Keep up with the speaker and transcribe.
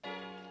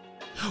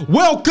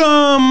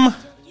Welcome.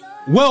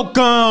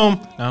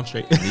 No, I'm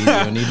straight. You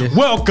don't need this?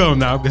 Welcome.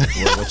 No, I'm good.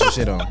 What's your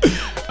shit on?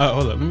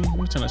 Hold up. Let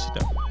me turn that shit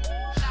down.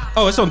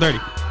 Oh, it's on 30.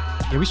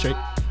 Yeah, we straight.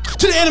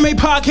 To the Anime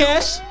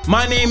Podcast.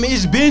 My name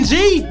is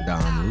Benji.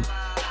 Don Root.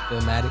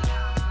 Filmatic.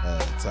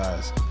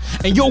 Taz.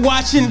 And you're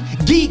watching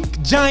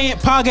Geek Giant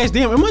Podcast.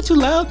 Damn, am I too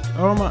loud?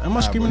 Or am I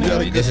screaming bro,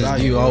 out? This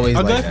is you always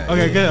Okay, like that.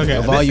 okay, good, okay.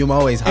 The volume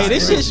always high. Hey,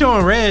 this shit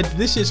showing red.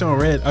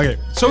 Okay,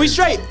 so we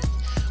straight.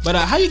 But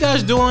how you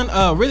guys doing?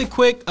 Really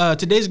quick,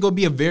 today's gonna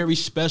be a very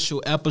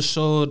special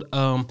episode.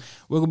 We're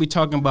gonna be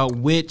talking about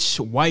which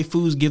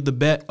waifus give the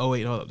bet. Oh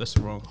wait, hold up, that's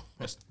the wrong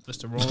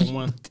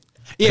one.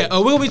 Yeah,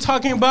 we're gonna be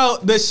talking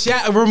about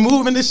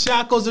removing the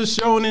shackles of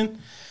shonen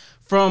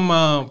from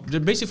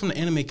basically from the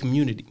anime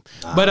community.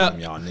 But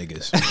y'all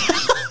niggas.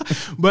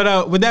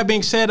 But with that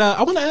being said,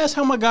 I want to ask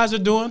how my guys are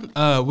doing.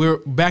 We're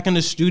back in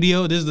the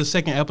studio. This is the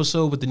second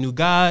episode with the new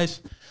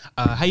guys.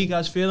 How you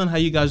guys feeling? How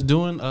you guys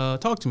doing?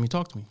 Talk to me.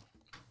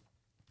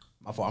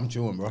 My fault. I'm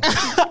chewing, bro.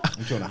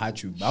 I'm chewing a hot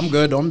chew. I'm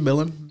good. I'm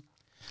billing.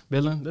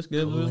 Billing, that's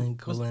good.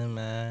 Cooling,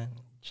 man.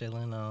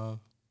 Chilling.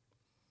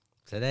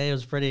 Today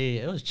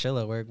it was chill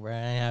at work, bro. I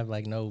ain't have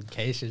like no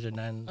cases or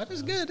nothing. Oh,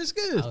 that's good. That's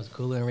good. I was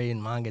cooling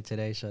reading manga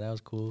today, so that was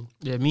cool.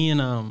 Yeah, me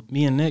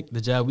and Nick, the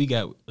job we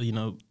got,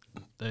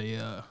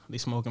 they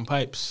smoking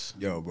pipes.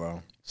 Yo,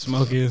 bro.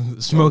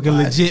 Smoking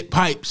legit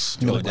pipes.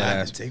 You know what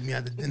that is. Take me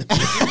out to dinner.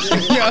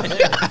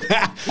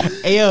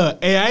 Hey, I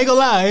ain't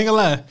gonna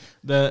lie.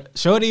 The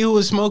shorty who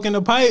was smoking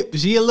the pipe,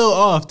 she a little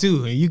off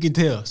too, and you can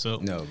tell. So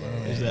No,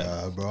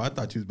 bro. Bro, I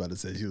thought you was about to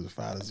say she was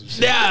fine or some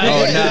shit.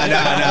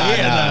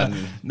 Nah.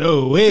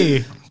 No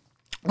way.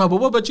 Oh, but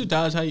what about you,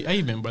 Taj? How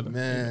you been, brother?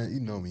 Man,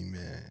 you know me,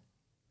 man.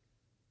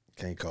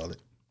 Can't call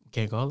it.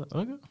 Can't call it.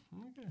 Okay.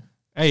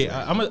 Hey,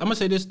 I'm gonna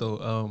say this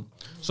though.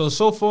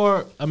 So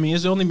far, I mean,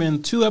 it's only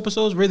been 2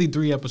 episodes, really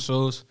 3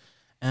 episodes,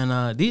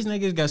 and these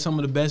niggas got some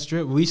of the best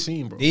drip we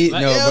seen, bro.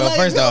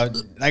 First off,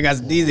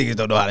 these niggas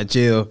don't know how to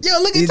chill. Yo,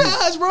 look at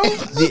Taj, bro.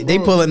 They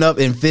pulling up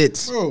in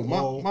fits.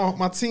 Bro,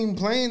 my team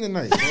playing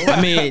tonight, bro.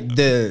 I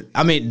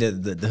mean,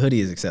 the hoodie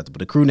is acceptable.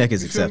 The crew neck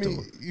is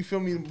acceptable. You feel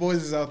me? The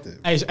boys is out there.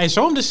 Hey,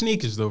 show him the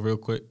sneakers though, real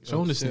quick.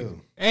 Show him the sneakers.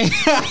 chill. Hey,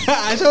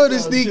 I showed the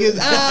sneakers.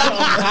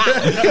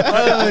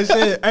 Oh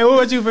shit. Hey, what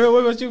about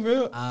you,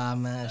 Phil?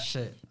 Man,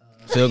 shit.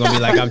 Phil gonna be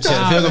like I'm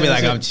chilling. Phil gonna be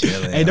like I'm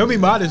chilling. Hey, don't be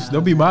modest.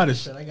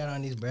 Shit, I got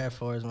on these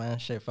Bradfords, man.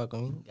 Shit, fuck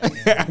with me.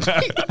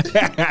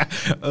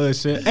 Oh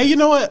shit. Hey, you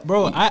know what,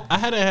 bro? I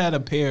hadn't had a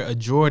pair of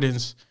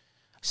Jordans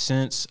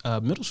since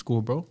middle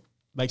school, bro.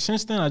 Like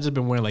since then, I just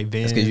been wearing like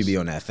Vans. That's because you be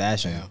on that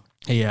fashion.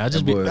 Yeah, I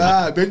just be.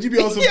 Benji be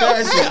on some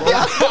fashion, bro.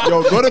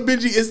 Yo, go to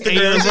Benji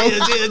Instagram, bro.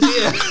 This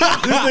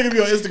nigga be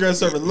on Instagram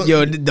serving. Look.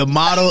 Yo, the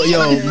model,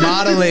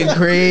 modeling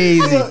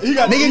crazy.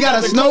 Nigga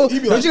got a snow.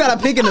 Don't you got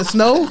a pic in the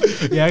snow?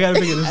 Yeah, I gotta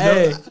pick it.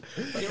 Hey,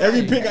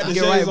 Every pick got the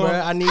get right, shades bro. on.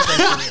 I need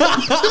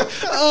that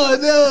shit. Oh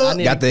no.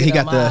 He got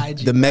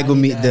the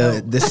Megumi,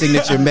 the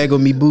signature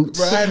Megumi boots.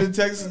 Bro, I had to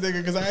text this nigga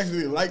because I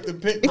actually liked the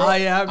pic, bro. Oh,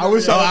 yeah, I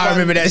wish I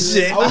remember that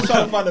shit. I was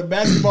trying to find the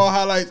basketball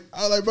highlights.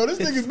 I was like, bro, this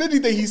nigga's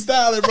Benji think he's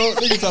styling, bro.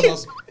 Nigga talking about.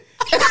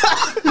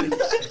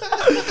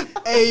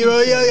 Hey,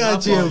 bro, y'all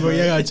gotta chill, bro.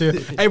 Y'all gotta chill.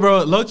 Hey,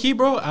 bro, low key,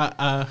 bro.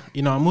 I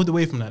moved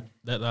away from that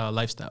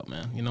lifestyle,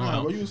 man. You know,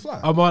 Nah, bro, you was fly.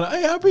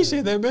 Hey, I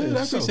appreciate that, man.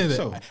 I appreciate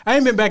that. I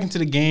ain't been back into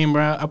the game,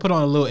 bro. I put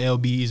on a little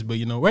LBs, but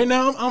right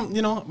now I'm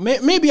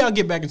maybe I'll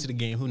get back into the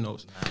game. Who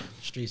knows?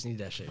 Streets need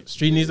that shit.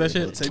 Street needs that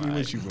shit. Take me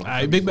with you, bro. All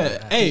right, big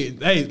bet. Hey,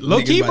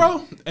 low key,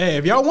 bro. Hey,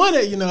 if y'all want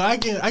it, I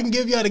can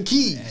give y'all the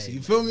keys.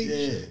 You feel me?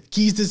 Yeah.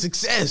 Keys to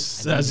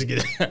success. I should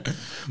get it.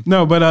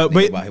 No, but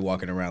About he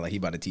walking around like he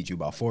about to teach you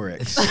about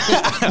Forex.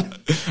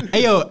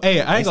 hey,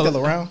 I ain't still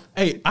around?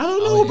 Hey, I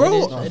don't know,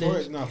 bro.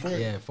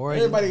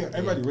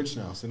 Everybody rich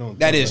now, so don't.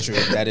 That is true.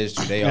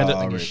 They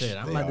all rich. Shit,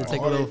 I'm about to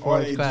take a little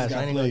Forex class.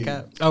 I ain't gonna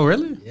cap. Oh,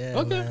 really? Yeah,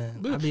 Okay.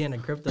 man. I be in the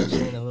crypto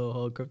scene, a little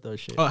whole crypto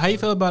shit. Oh, how you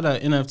feel about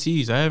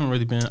NFTs? I haven't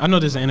really been. I know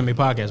this is an anime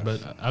podcast,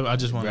 but I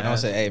just want Bro, to don't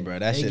say, hey, bro,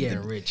 that They shit.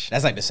 getting rich.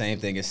 That's like the same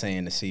thing as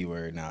saying the C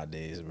word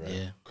nowadays, bro.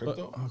 Yeah.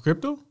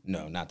 crypto.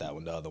 No, not that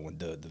one. The other one,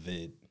 the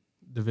vid.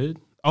 The vid.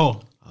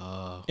 Oh,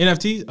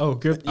 NFTs. Oh,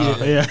 crypto.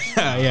 Yeah.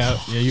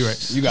 You're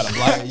right. You gotta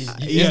block.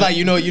 It's like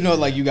you know,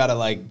 like you gotta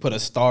like put a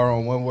star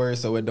on one word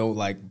so it don't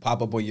like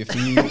pop up on your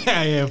feed.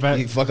 yeah. Fact.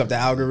 You fuck up the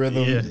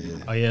algorithm. Yeah.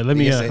 Oh yeah. Let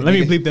me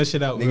bleep that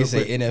shit out. Nigga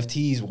say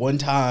NFTs one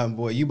time,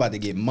 boy. You about to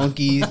get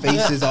monkey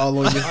faces all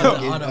on your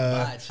fucking.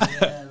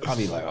 I'll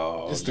be like,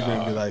 oh,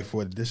 Instagram be like,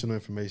 for additional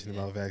information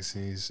about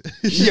vaccines.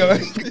 Yo.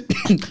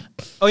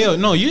 Oh,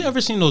 no, you ever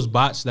seen those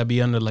bots that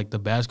be under like the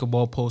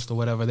basketball post or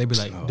whatever? They be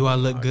like, do I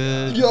look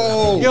good?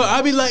 Yo,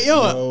 I be like,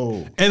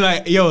 and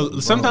like,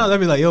 sometimes I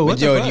be like, what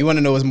the fuck? You want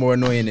to know what's more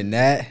annoying than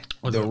that?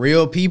 The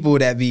real people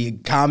that be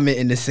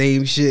commenting the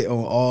same shit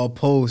on all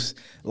posts.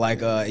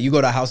 Like, you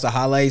go to House of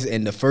Highlights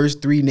and the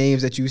first 3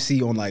 names that you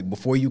see on like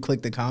before you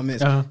click the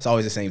comments, it's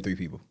always the same 3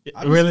 people.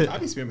 Really? I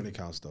be spamming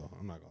accounts though.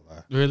 I'm not gonna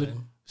lie. Really?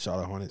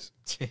 Charlotte Hornets.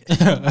 Hey,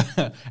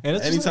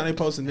 that's Anytime they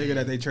post a nigga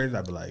that they traded,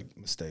 I'd be like,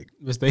 mistake.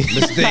 mistake.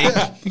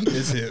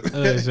 It's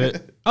him.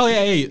 Shit. Oh yeah,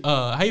 hey,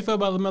 how you feel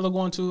about LaMelo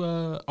going to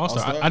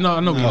All-Star? All-Star? I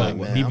know we Nah, like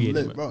man, I'm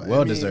deviated. lit, bro.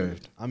 Well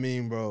deserved. I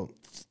mean, bro,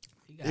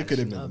 it could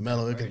have been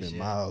LaMelo, it could have been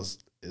Miles.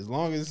 As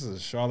long as it's a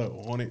Charlotte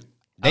Hornet.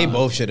 They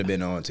both should have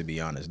been on, to be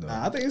honest, though.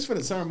 Nah, I think it's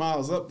finna turn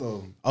Miles up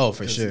though. Oh,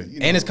 for sure.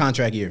 And his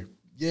contract year.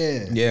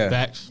 Yeah. Yeah.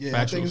 Facts.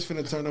 Yeah, I think it's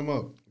finna turn him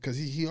up because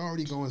he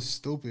already going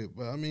stupid.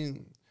 But I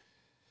mean,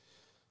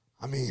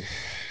 I'm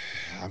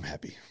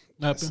happy.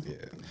 Happy? Yeah,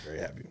 I'm very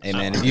happy. Hey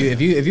man,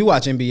 if you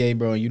watch NBA,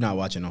 bro, and you're not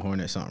watching the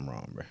Hornets, something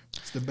wrong, bro.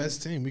 It's the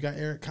best team. We got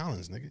Eric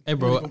Collins, nigga. Hey,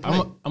 bro,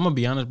 I'm gonna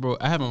be honest, bro.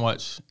 I haven't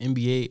watched an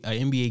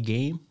NBA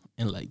game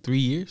in like 3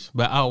 years,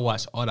 but I'll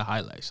watch all the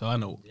highlights, so I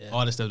know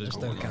all the stuff that's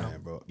going on.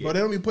 Man, bro. Bro, they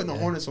don't be putting the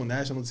Hornets on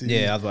national TV.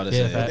 Yeah, I was about to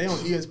Yeah, say. fact. They on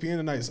ESPN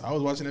tonight. So I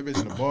was watching that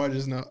bitch in the bar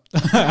just now.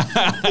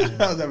 I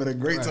was having a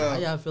great How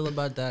time. y'all feel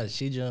about that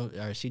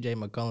CJ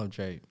McCollum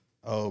trade?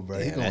 Oh, bro,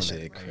 he Damn, going that there.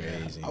 shit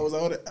crazy. I was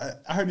out.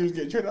 I heard he was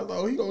getting traded. I was like,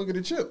 oh, he going to get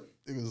a chip.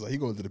 It was like he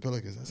going to the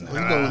Pelicans. I said, oh,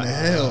 he going to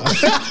hell.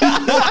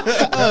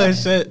 Oh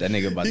shit! That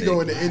nigga about He to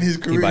going to end his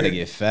He career. about to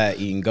get fat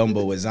eating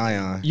gumbo with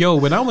Zion.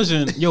 When I was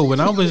hey,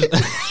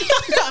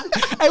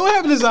 what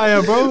happened to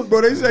Zion, bro?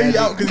 Bro, they say he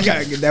out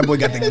because That boy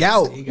got the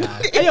gout. He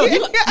got Hey,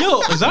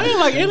 Zion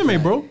like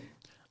anime, bro.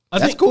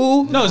 That's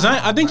cool. No,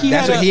 Zion. I think he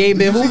That's had what he ain't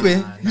been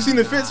hooping. you seen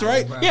the fits,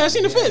 right? Yeah, I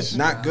seen the fish.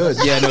 Not good.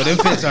 Yeah, no, them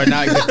fits are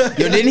not good.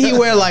 Yo, didn't he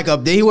wear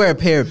did he wear a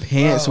pair of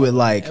pants with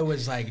like it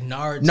was like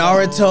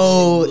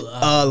Naruto,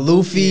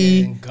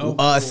 Luffy, and Goku.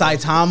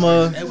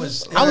 Saitama? It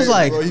was. I was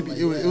like, Bro,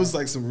 it was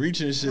like some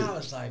reaching shit. I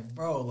was like,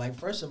 bro, like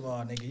first of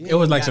all, nigga, you It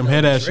was ain't like got some no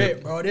head ass drip,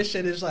 shit. bro. This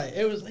shit is like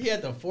it was. He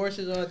had the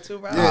forces on too,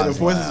 bro. Yeah, the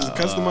forces was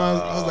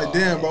customized. I was like,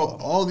 damn, bro,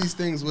 all these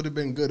things would have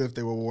been good if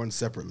they were worn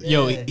separately.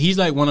 Yo, Yeah. he's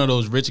like one of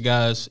those rich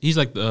guys. He's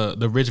like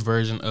the rich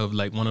version of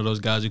like one of those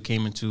guys who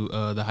came into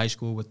the high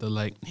school with the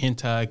like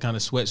hentai kind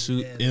of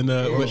sweatsuit and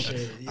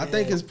I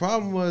think his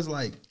problem was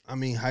like,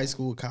 high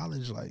school,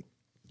 college, like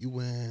you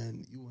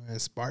win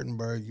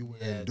Spartanburg, you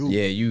win Duke.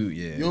 yeah,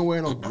 You don't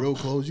wear no real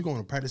clothes. You going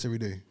to practice every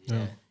day.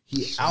 Yeah.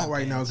 He out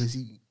right now because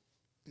he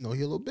a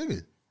little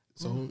bigger.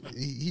 So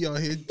he out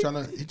here trying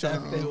to.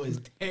 That fit was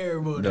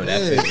terrible. No, though.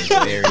 that fit was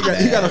very He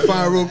bad. got to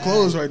find real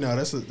clothes right now.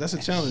 That's a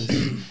challenge.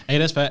 Hey,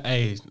 that's fact.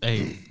 Hey,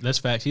 that's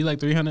facts. He's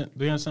like 300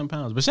 something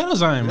pounds. But shout out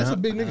Zion, man. That's a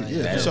big nigga.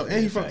 Yeah, for sure.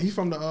 And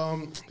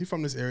he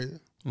from this area.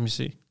 Let me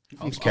see.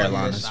 From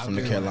Carolinas, from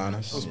the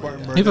Carolinas.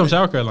 Spartanburg. He's from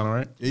South Carolina,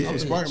 right? Yeah, he from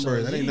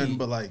Spartanburg. That ain't nothing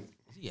but like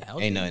Is he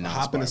healthy? Ain't nothing.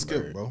 hop and a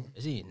skip, bro.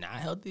 Is he not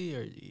healthy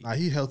or? Is he, Nah,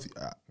 he healthy.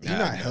 He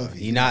not healthy.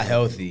 He not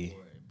healthy.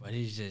 but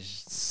he's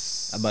just.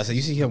 I'm about to say,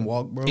 you see him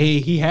walk, bro? Hey,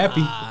 he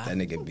happy. That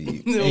nigga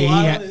be.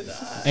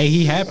 Hey,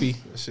 he happy.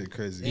 That shit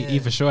crazy. He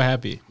for sure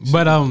happy.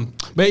 But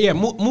yeah,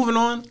 moving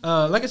on.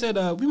 Like I said,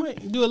 we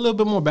might do a little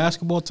bit more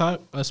basketball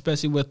talk,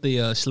 especially with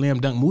the Slam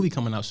Dunk movie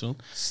coming out soon.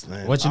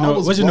 Slam. What you I know?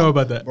 almost What you know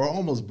about that, Bro, I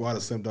almost bought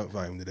a Slam Dunk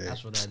volume today.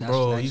 That's what. That's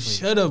bro? You actually-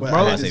 should have, But bro.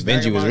 I had say this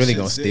Benji bag was of really shit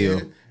gonna sitting steal.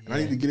 here, and I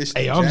need to get this shit.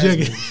 Hey, to I'm Jasmine,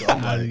 joking. so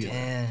I'm like,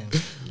 Damn.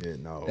 yeah,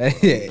 no.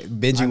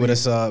 Benji would have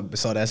saw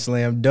that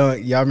slam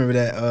dunk. Y'all remember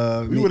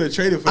that? We would have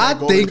traded for I that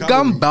golden think I'm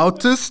comedy. about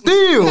to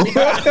steal.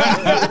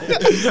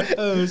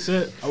 Oh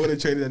shit. I would have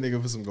traded that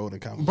nigga for some golden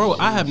comedy. Bro,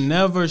 I have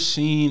never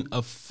seen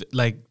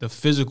like the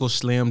physical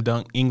Slam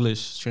Dunk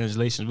English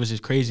translations, which is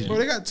crazy. to Bro,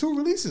 me. they got 2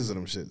 releases of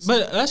them shits.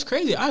 But that's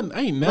crazy. I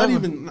ain't Not never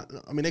even.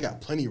 They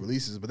got plenty of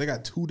releases, but they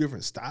got 2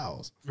 different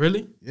styles.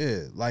 really.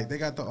 Yeah, like they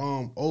got the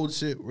old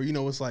shit where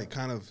it's like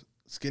kind of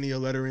skinnier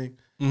lettering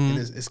and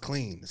it's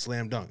clean, the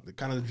slam dunk, the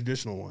kind of the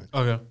traditional one.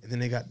 Okay. And then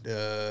they got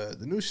the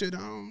new shit.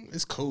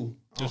 It's cool.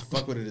 I don't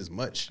fuck with it as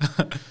much.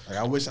 Like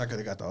I wish I could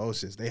have got the old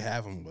shits. They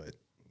have them, but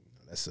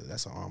that's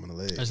an arm and a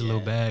leg. That's a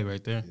little bag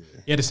right there.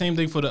 Yeah, the same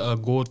thing for the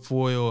gold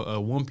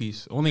foil One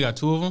Piece. Only got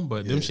 2 of them,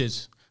 but them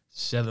shits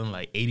selling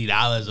like $80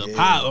 a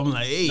pop. I'm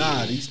like, hey,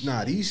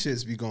 these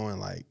shits be going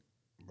like,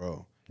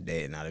 bro.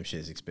 Them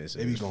shit's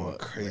expensive. They be as going fuck.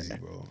 crazy,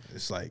 bro.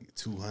 It's like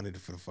 200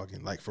 for the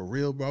fucking for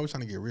real, bro. I was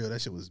trying to get real. That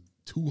shit was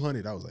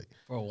 200. I was like,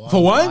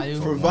 For what?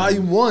 volume? for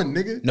volume 1,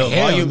 nigga. No,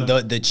 Hell volume.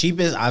 no. The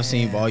cheapest I've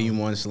seen volume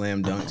 1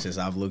 slam dunk since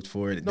I've looked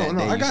for it. No, that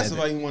day I you got said some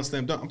that. volume 1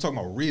 slam dunk. I'm talking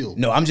about real.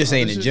 No, I'm just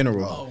saying Other in shit?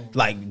 general. Oh.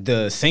 Like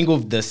the single,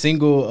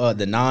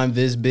 the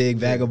non-vis big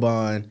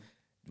vagabond,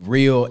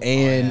 real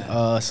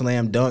and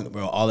slam dunk,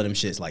 bro. All of them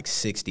shits like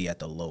 60 at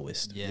the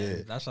lowest. Yeah, Yeah.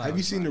 that's how Have I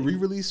you seen the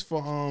re-release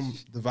for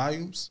the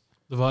volumes?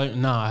 the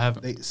volume? No, I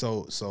haven't. They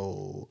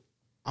so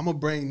I'm gonna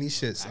bring these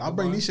shits. I'll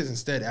bring these shits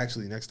instead.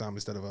 Actually, next time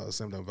instead of a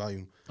slam dunk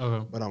volume.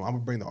 Okay. But I'm gonna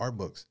bring the art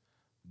books.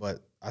 But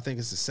I think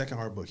it's the second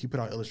art book. He put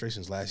out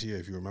illustrations last year,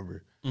 if you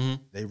remember.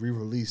 Mm-hmm. They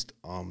re-released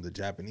the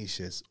Japanese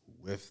shits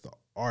with the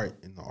art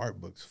in the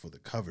art books for the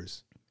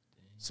covers.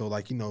 So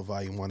like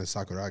volume 1 is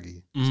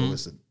Sakuragi. So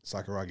it's a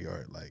Sakuragi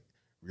art. Like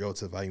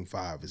Ryota volume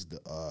 5 is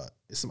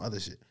it's some other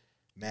shit.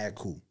 Mad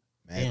cool.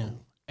 Mad Damn. cool.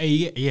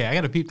 Hey, yeah, I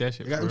gotta peep that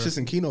shit. They got for them real. shits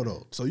in Kino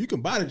though, so you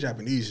can buy the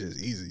Japanese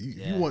shits easy.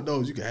 If you want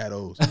those, you can have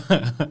those.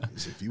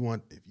 if you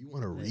want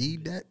to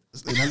read that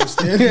and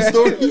understand the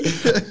story,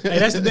 Hey,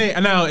 that's the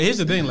thing. Now, here's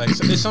the thing. Like,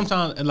 it's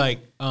sometimes like,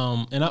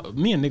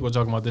 me and Nick were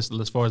talking about this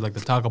as far as like the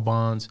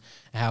tankobons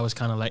and how it's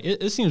kind of like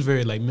it seems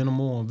very like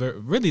minimal and very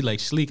really like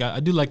sleek. I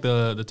do like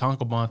the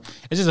tankobon.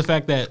 It's just the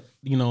fact that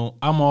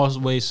I'm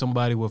always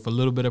somebody with a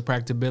little bit of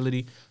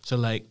practicability. So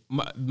like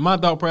my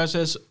thought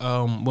process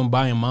when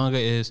buying manga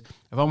is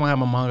if I'm gonna have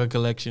my manga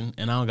collection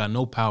and I don't got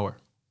no power,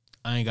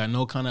 I ain't got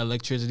no kind of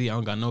electricity, I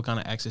don't got no kind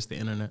of access to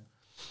internet,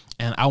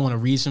 and I want to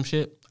read some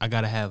shit, I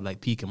gotta have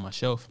like peak in my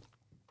shelf.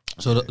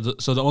 So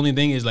the only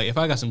thing is like if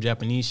I got some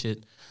Japanese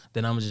shit,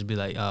 then I'm gonna just be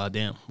like,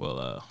 damn,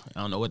 well, I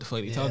don't know what the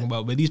fuck they talking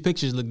about, but these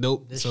pictures look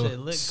dope. This so, shit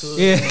look cool.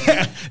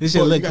 Yeah, this shit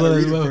Well, look you cool gotta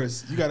as read it well.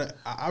 first. You gotta.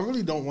 I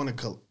really don't want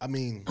to. I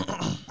mean,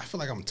 I feel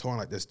like I'm torn.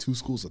 Like there's two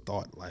schools of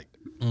thought. Like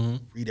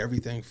read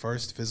everything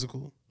first,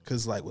 physical.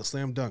 Because like with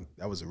Slam Dunk,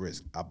 that was a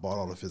risk. I bought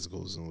all the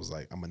physicals and was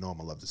like, I'm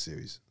gonna love the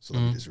series, so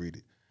let me just read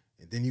it.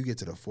 And then you get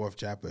to the fourth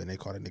chapter and they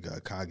call that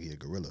nigga Akagi a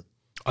gorilla.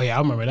 Oh yeah,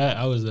 I remember that.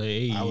 I was like,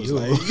 hey, I was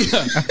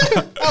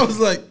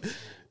like,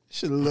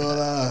 should have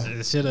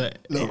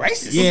little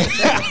racist.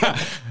 Yeah.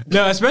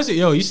 No, especially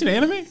you seen the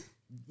anime?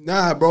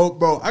 Nah,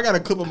 bro, I got a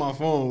clip on my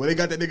phone where they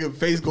got that nigga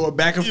face going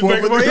back and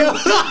forth. back and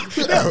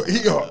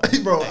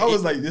With bro, I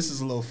was like, this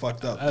is a little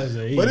fucked up. I was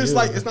like, but it's yeah.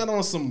 like, it's not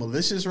on some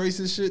malicious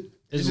racist shit.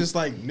 It's just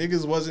like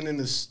niggas wasn't in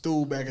the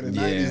stool back in the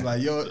 90s.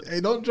 Like, yo, hey,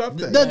 don't drop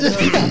that. That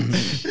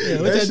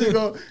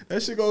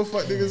shit go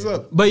fuck niggas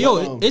up. But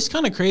it's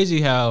kind of crazy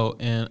how,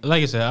 and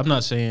like I said, I'm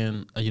not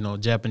saying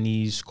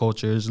Japanese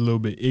culture is a little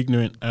bit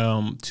ignorant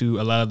to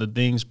a lot of the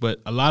things, but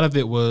a lot of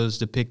it was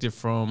depicted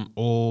from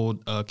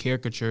old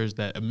caricatures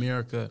that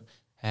America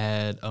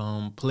had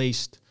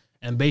placed,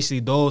 and basically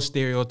those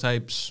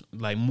stereotypes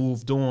like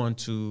moved on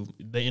to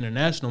the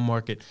international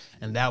market,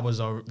 and that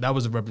was a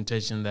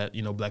representation that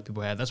black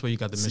people had. That's where you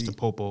got the Mr.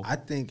 Popo. I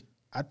think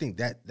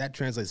that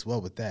translates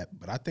well with that,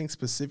 but I think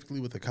specifically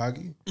with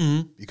Akagi,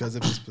 because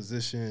of his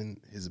position,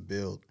 his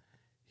build,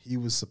 he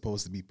was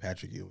supposed to be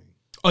Patrick Ewing.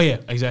 Oh yeah,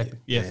 exactly.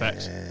 Yeah,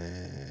 facts.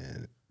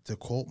 And to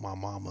quote my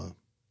mama,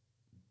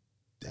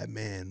 that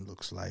man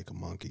looks like a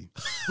monkey.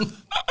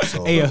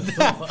 So, hey,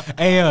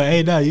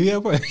 no, you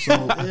get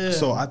it.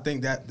 so I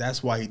think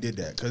that's why he did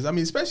that. Because I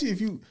mean, especially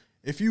if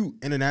you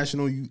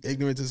international, you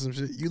ignorant to some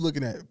shit, you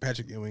looking at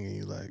Patrick Ewing and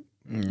you like,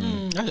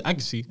 I can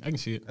see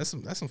it. that's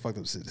some fucked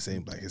up shit to say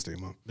in Black History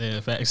Month. Yeah,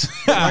 facts.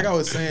 Like I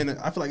was saying,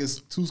 I feel like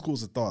it's two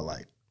schools of thought.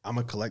 Like I'm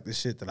gonna collect the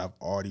shit that I've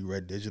already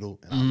read digital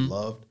and I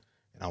loved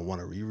and I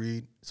want to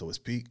reread, so it's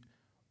peak,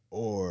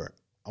 or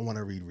I want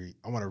to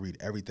read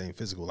everything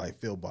physical. Like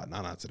Phil bought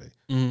Nana today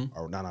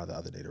or Nana the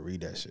other day to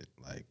read that shit.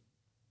 Like,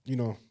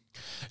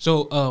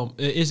 So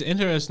it's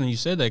interesting you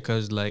said that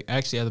because like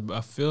actually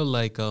I feel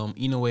like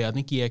Inoue, I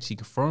think he actually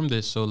confirmed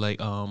this. So like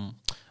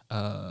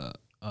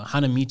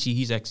Hanamichi,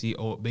 he's actually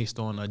based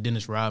on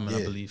Dennis Rodman,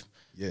 I believe.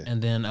 Yeah.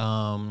 And then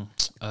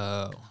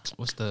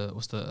what's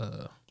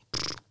the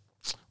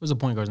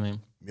point guard's name?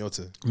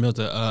 Milta.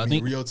 I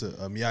think Ryota,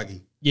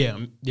 Miyagi. Yeah,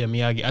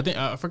 Miyagi. I think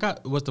I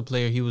forgot what's the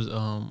player he was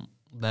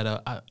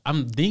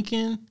I'm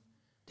thinking.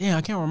 Damn,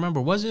 I can't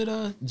remember. Was it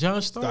John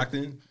Stark?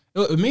 Stockton.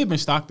 It may have been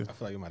Stockton. I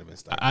feel like it might have been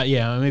Stockton.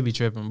 Yeah, I may be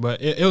tripping,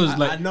 but it was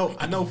like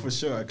I know for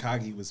sure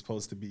Akagi was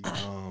supposed to be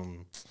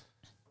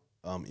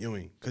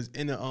Ewing, because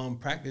in the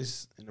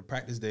practice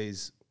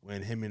days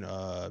when him and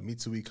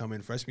Mitsui come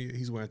in freshman year,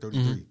 he's wearing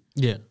 33.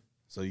 Yeah.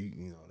 So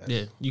you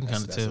you can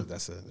kind of tell.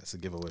 That's a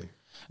giveaway.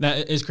 Now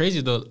it's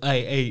crazy though.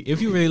 Hey,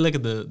 if you really look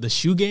at the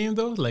shoe game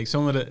though, like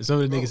some of the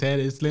niggas had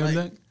it slam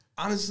dunk.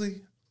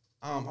 Honestly,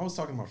 I was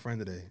talking to my friend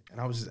today, and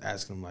I was just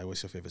asking him like,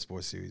 "What's your favorite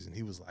sports series?" And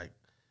he was like,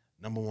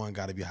 "Number 1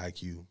 got to be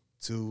Haikyuu.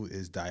 2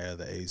 is Dia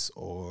the Ace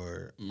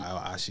or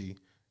Aoashi,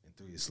 and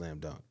 3 is Slam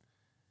Dunk."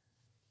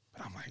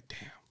 But I'm like,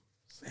 damn,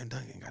 Slam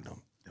Dunk ain't got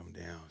them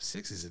damn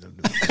sixes in them.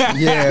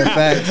 Yeah,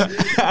 facts.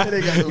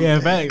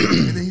 Facts.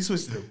 And then he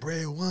switched to the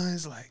bread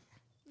ones, like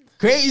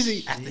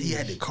Crazy. after he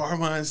had the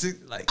Carmine six,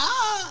 like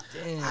I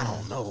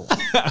don't know.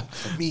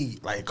 For me,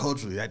 like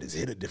culturally, that just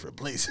hit a different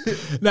place.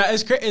 Now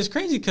it's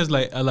crazy because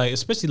like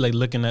especially like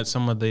looking at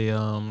some of the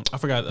I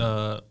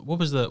forgot what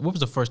was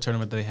the first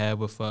tournament they had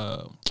with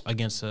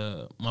against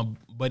my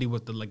buddy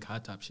with the like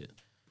hot top shit.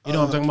 You know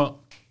what I'm talking about?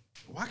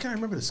 Why can't I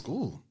remember the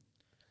school?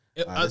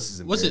 This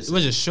is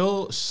was it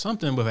show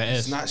something with an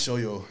S? It's not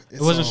Shoyo.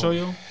 It wasn't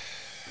Shoyo.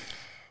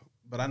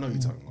 But I know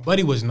you're talking about.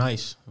 Buddy was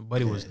nice.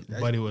 Buddy was You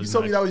nice.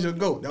 told me that was your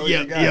GOAT. That was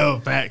your guy. Yo,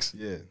 facts.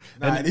 Yeah.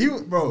 Nah, and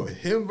him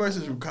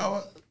versus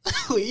Rukawa.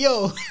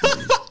 Yo.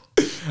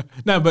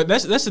 Nah, but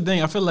that's the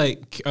thing. I feel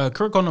like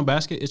Kirk on the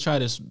basket, it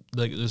tried its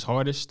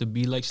hardest to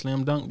be like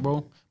Slam Dunk,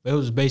 bro. But it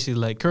was basically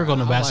like Kirk on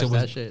the basket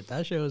was that shit.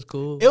 That shit was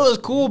cool. It was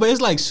cool, but it's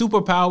like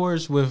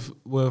superpowers with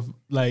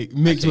like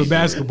mixed with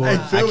basketball. Hey,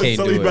 Phil was can't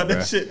telling me do it, about that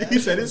bro. shit. He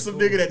said it's some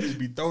nigga that just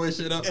be throwing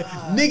shit up.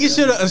 Nigga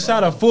should have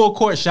shot a full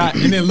court shot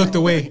and then looked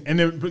away and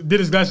then did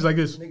his glasses like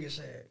this.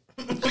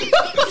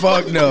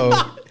 Fuck no.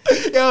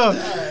 Yo,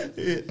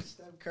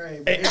 Curry.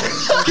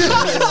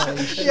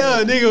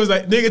 Yo,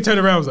 nigga turned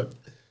around, was like,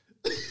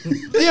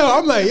 yo,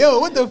 I'm like, yo,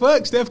 what the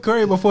fuck? Steph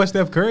Curry before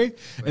Steph Curry,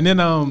 and then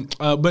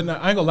but no,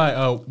 I ain't gonna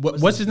lie.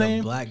 What's his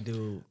name? Black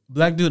dude.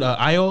 Black dude.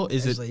 Io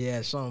is it? Like,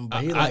 yeah, something.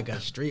 But he like a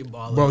street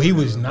baller. Bro, he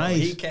was bro. nice.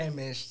 He came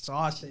in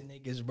saucing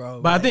niggas,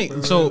 bro. But I think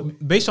bro, so.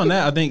 Based on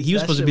that, I think he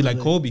was That supposed to shit be was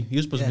like a- Kobe. He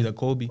was supposed to be like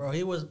Kobe. Bro,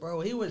 he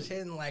was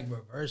hitting like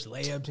reverse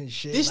layups and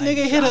shit. This like,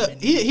 nigga hit a dropping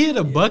he hit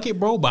a bucket,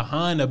 bro,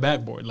 behind the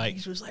backboard. Like,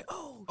 He was like,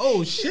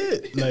 oh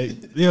shit,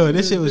 like yo,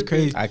 this shit was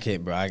crazy. I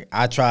can't, bro.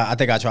 I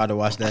think I tried to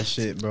watch that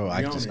shit, bro.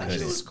 I Rihanna, just that that shit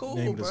couldn't. was cool,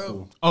 Name the bro.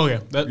 school. Oh yeah,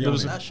 that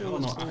was. That shit I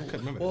don't was know. I cool. couldn't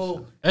remember that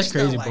Well, That's it's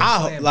not crazy, like bro.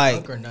 slam like-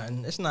 dunk or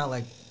nothing. It's not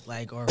like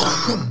or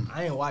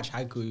I ain't watch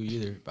Haiku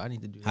either, but I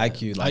need to do that.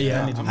 IQ like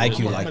yeah, I need that. to IQ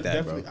do like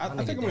that, bro. I think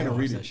I'm to gonna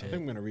read download it. that I shit.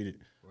 think I'm gonna read it.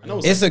 I know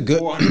It's a like good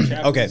 400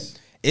 chapters. okay.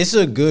 It's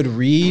a good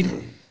read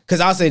because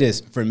I'll say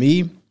this for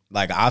me.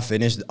 Like I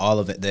finished all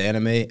of the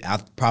anime.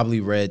 I've probably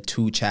read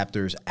 2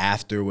 chapters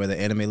after where the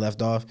anime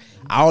left off.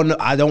 I don't know.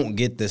 I don't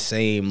get the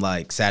same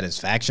like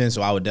satisfaction.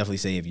 So I would definitely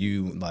say if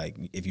you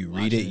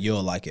read it,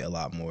 you'll like it a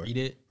lot more. Read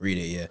it? Read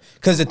it, yeah.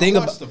 Because the I thing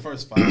watched about the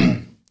first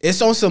 5.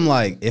 it's on some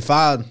like if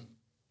I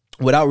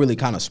without really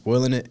kind of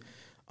spoiling it,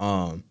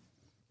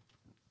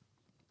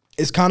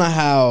 it's kind of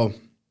how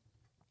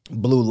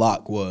Blue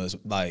Lock was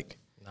like.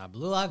 Nah,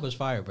 Blue Lock was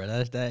fire, bro.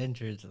 That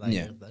entrance, like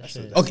Yeah. that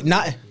shit. Okay,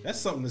 not That's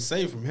something to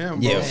say from him,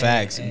 bro. yeah,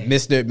 facts, hey.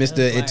 Mister. It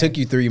like- took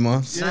you 3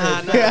 months.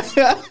 Nah, He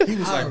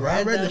was I like, bro,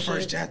 I read that the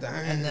first shit, chapter.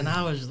 and then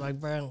I was like,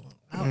 bro,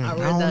 I read I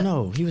that. don't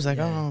know. He was like,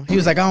 I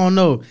don't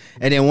know.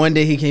 And then one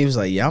day he came, he was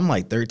like, yeah, I'm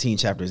like 13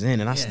 chapters in,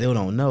 and I still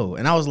don't know.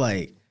 And I was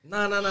like,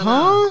 Nah.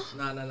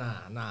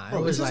 Bro,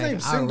 It was is his like name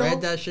I read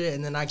Sindo? that shit,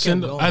 and then I kept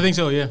Shindo- going. I think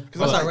so. Yeah.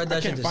 Once I I read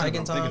that can't shit the find it, second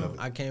I'm thinking time, of it.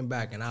 I came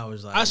back and I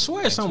was like, I swear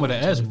it's like something with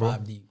an S, bro.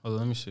 25 deep. Hold on,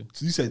 let me see.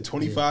 So you said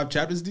 25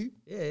 chapters deep?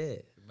 Yeah.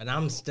 But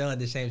I'm still at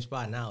the same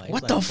spot now. Like,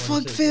 what it's the like fuck,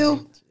 26, Phil?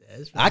 like, yeah,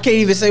 it's I can't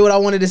even say what I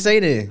wanted to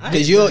say then, I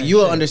because hate that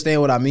you'll shit.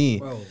 understand what I mean.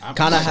 Bro,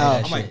 Kind of I'm how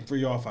that I'm like shit.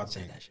 3 off, I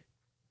think. that shit.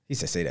 he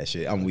said, say that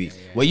shit. I'm weak.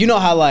 Well, you know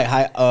how like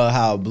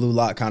how Blue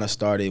Lock kind of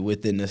started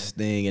within this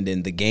thing, and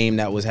then the game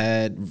that was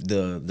had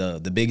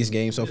the biggest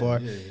game so far.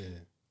 Yeah.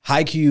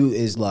 Haikyuu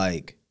is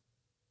like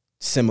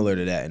similar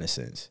to that in a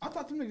sense. I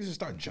thought them niggas should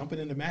start jumping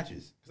into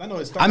matches. Because I know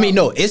it's. I mean,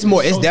 no, it's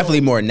more. It's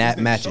definitely more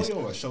matches. Shoyo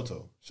or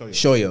Shoto?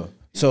 Shoyo.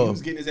 He So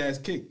was getting his ass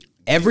kicked.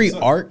 every What's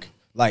up? arc,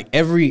 like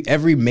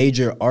every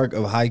major arc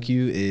of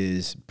Haikyuu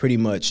is pretty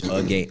much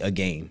a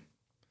game.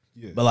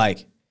 Yeah. But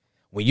like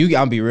when you,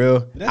 I'll be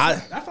real. I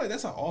feel like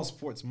that's how all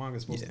sports manga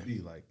is supposed to be.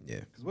 Like,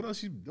 Yeah. Because what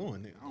else you doing?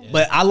 Nigga? I don't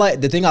But I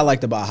like the thing I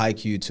liked about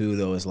Haikyuu too,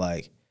 though, is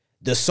like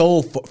the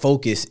sole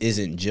focus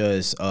isn't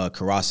just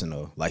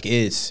Karasuno. Like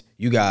it's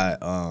you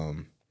got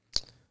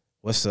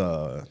what's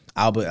Alba?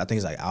 I think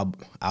it's like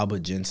Alba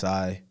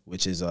Jinsai,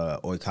 which is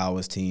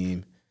Oikawa's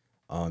team.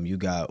 You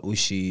got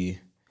Ushi.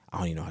 I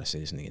don't even know how to say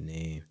this nigga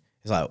name.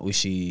 It's like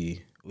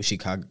Ushi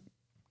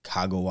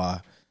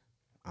Kagawa.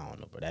 I don't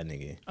know, but that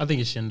nigga. I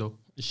think it's Shindo.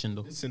 It's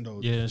Shindo. It's Shindo.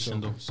 Yeah, it's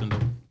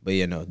Shindo. But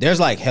yeah, no, there's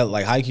like hell.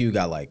 Like Haikyuu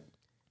got like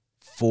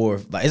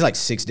 4, like it's like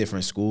 6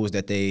 different schools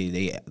that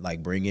they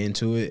like bring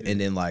into it, and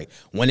then like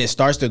when it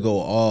starts to go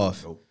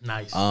off,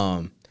 Nice.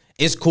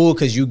 it's cool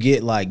because you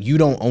get like you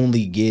don't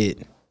only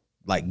get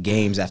like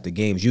games after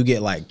games. You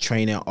get like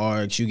training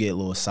arcs. You get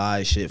little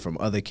side shit from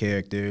other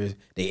characters.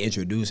 They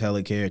introduce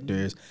hella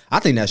characters. I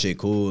think that shit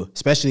cool,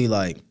 especially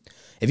like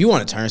if you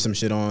want to turn some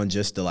shit on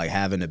just to like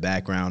have in the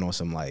background on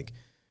some like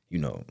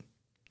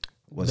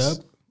what's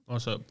Dub?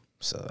 What's up?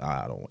 so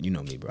I don't you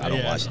know me, bro. I don't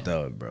Yeah, I watch know.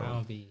 dub, bro. I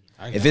don't be.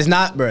 If it's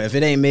not, bro, if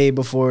it ain't made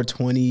before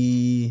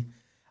 20,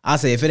 I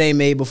say if it ain't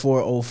made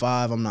before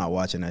 05, I'm not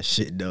watching that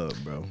shit dub,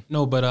 bro.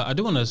 No, but I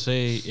do want to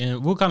say,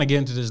 and we'll kind of get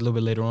into this a little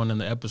bit later on in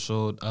the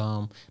episode.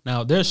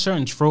 Now there's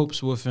certain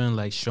tropes within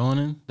like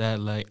shonen that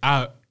like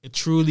I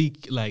truly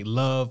like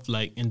love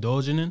like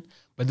indulging in,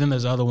 but then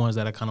there's other ones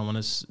that I kind of want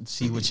to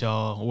see what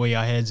y'all where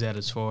y'all heads at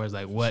as far as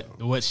like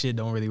what shit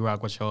don't really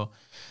rock with y'all.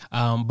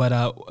 But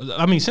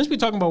I mean, since we're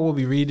talking about what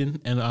we reading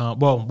and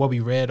what we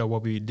read or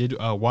what we did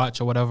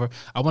watch or whatever,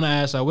 I want to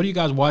ask, what are you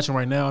guys watching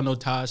right now? I know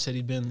Todd said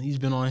he's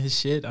been on his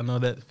shit. I know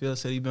that Phil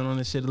said he's been on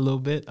his shit a little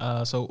bit.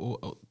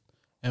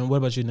 And what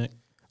about you, Nick?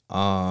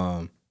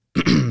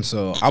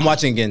 So I'm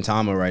watching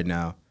Gintama right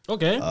now.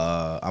 Okay.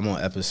 I'm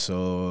on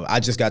episode. I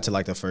just got to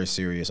like the first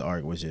serious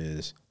arc, which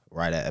is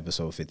right at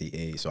episode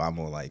 58. So I'm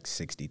on like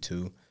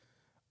 62.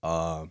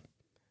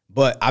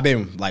 But I've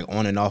been like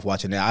on and off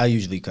watching that. I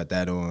usually cut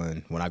that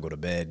on when I go to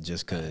bed,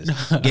 just because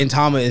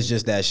Gintama is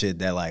just that shit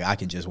that like I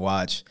can just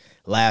watch,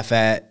 laugh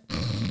at,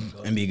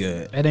 and be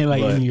good. It ain't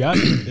like But-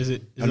 Inuyasha, is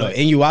it? I know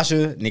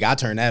Inuyasha, nigga. I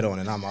turn that on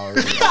and I'm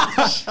already.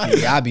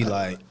 Nigga, I be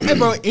like, Hey,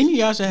 bro,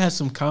 Inuyasha has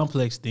some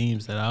complex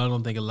themes that I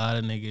don't think a lot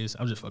of niggas.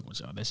 I'm just fucking with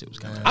y'all. That shit was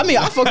kind of. I mean,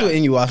 I fucked with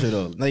Inuyasha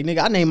though. Like,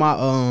 nigga, I named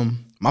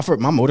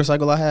my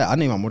motorcycle I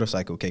named my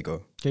motorcycle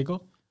Keiko. Keiko.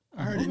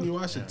 I heard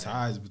Inuyasha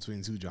ties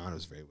between 2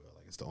 genres very well.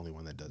 Like it's the only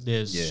one that does.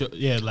 There's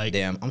Yeah. like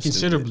Damn, I'm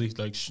considerably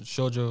like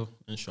shoujo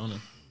and shonen.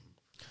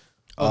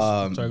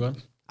 Oh, sorry, go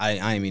ahead.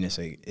 I ain't mean to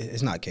say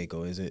it's not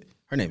Keiko, is it?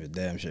 Her name is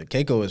damn shit.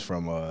 Keiko is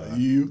from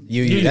Yu.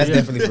 Yu. That's yeah.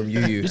 definitely from Yu.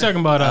 You're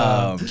talking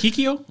about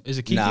Kikyo? Is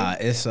it Kikyo? Nah,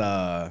 it's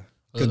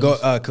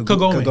Kagome.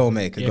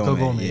 Kagome. Yeah,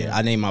 Kagome, Yeah, yeah.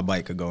 I named my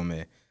bike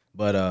Kagome.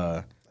 But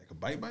Like a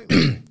bike.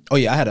 oh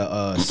yeah, I had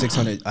a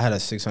 600. I had a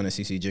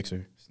 600cc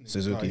Gixxer He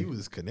Suzuki.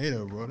 was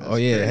Canada, bro. That's Oh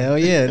yeah, crazy. hell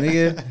yeah,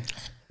 nigga.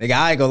 Nigga,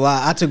 I ain't gonna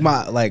lie. I took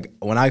my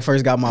when I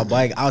first got my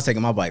bike, I was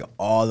taking my bike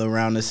all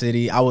around the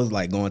city. I was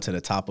like going to the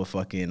top of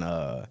fucking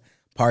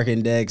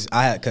parking decks.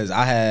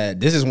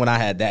 This is when I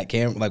had that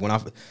camera. Like when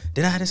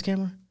did I have this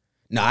camera?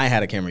 No, I ain't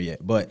had a camera yet.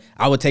 But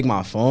I would take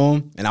my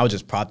phone and I would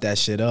just prop that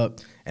shit up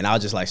and I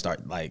would just like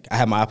start like I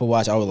had my Apple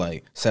Watch. I would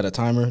like set a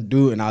timer,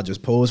 dude, and I'll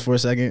just pose for a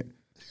second.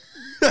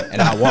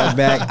 And I walk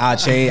back. I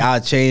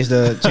change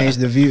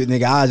the view,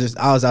 nigga.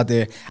 I was out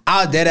there.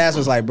 I dead ass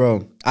was like,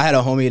 bro. I had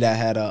a homie that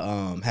had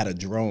a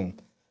drone,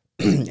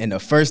 and the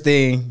first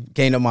thing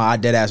came to my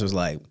dead ass was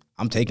like,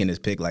 I'm taking this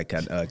pic like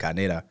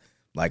Kaneda.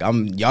 Like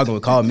y'all gonna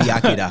call me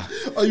Akira.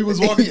 Oh, you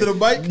was walking to the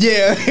bike?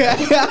 Yeah,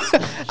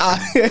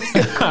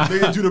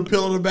 Nigga drew the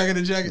pill on the back of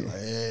the jacket. Like,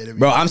 yeah, there we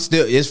bro. go. I'm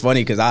still. It's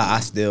funny because I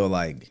still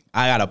like.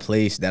 I got a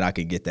place that I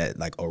could get that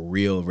like a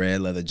real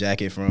red leather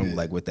jacket from,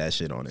 like with that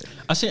shit on it.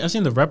 I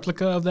seen the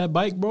replica of that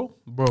bike, bro.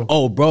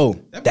 Oh, bro,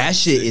 that bike's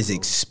shit sick, is bro.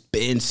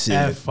 expensive,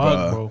 Ah,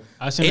 fuck, bro.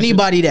 I seen that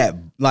Anybody that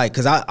like,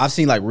 cause I've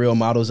seen like real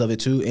models of it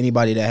too.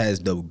 Anybody that has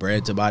the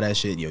bread to buy that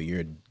shit, yo, you're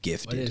What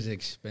gifted. is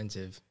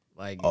expensive?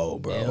 Like Oh,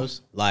 bro,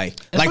 nails? like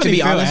It's to funny be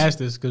Phil honest, asked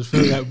this because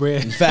Phil got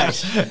bread.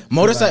 facts.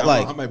 Motorcycle I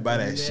like might buy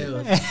that shit.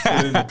 Yeah.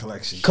 Put it in the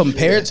collection.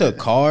 compared to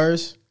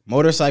cars,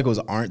 motorcycles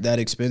aren't that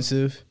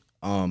expensive.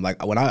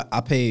 Like when I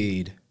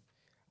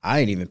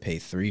didn't even pay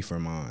 $3 for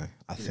mine.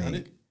 I think.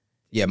 300?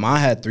 Yeah, mine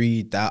had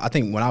 3,000. I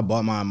think when I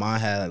bought mine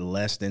had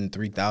less than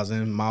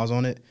 3,000 miles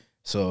on it.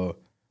 So,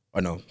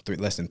 or no,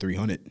 less than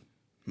 300.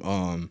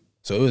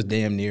 So it was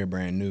damn near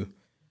brand new.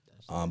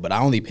 But I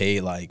only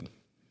paid like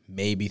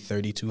maybe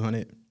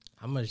 3,200.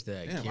 How much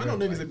that? Damn, I Kira know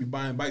niggas bike? that be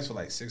buying bikes for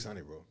like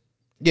 600, bro.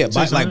 Yeah,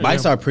 600,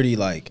 bikes yeah. are pretty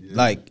like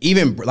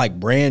even like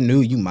brand new.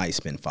 You might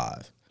spend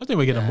 $5. I think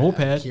we get a moped.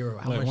 Kira,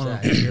 how Like much one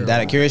that? of- Kira That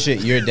bike? Akira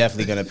shit, you're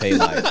definitely gonna pay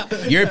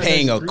like you're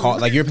paying a car,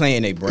 like you're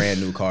paying a brand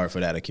new car for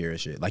that Akira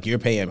shit. Like you're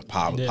paying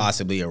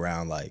possibly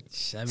around like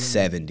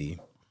 70.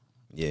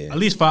 Yeah, At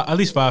least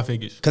five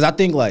figures. because I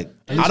think like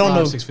At least I don't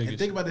know. 6 And figures.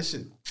 think about this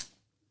shit.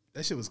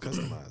 That shit was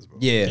customized, bro.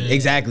 Yeah,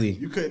 exactly.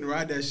 You couldn't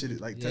ride that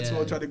shit. Like Tetsuo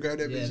Yeah. tried to grab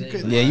that Yeah, bitch. You they-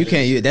 couldn't. Yeah, ride you that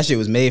can't. shit. That shit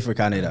was made for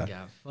Got Kaneda.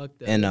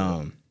 fucked up. And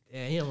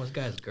Yeah, he almost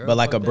got his girl. but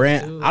like a fucked up,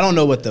 brand, too. I don't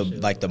know what That the shit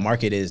like was the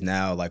market is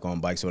now, like on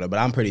bikes or whatever. But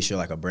I'm pretty sure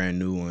like a brand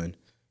new one,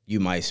 you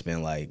might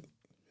spend like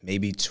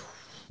maybe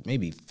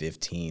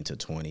 15 to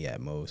 20 at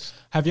most.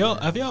 Have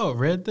y'all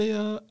read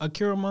the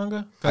Akira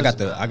manga? I got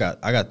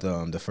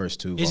the first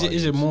two. Is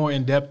volumes. it more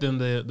in depth than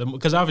the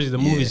because obviously the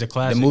movie's a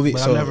classic. The movie,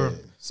 but so I never.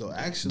 So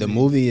actually, the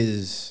movie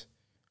is,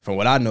 from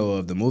what I know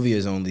of, the movie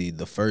is only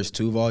the first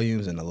 2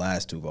 volumes and the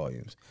last 2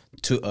 volumes.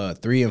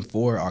 3 and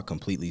 4 are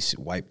completely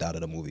wiped out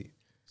of the movie.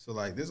 So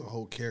like, there's a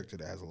whole character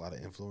that has a lot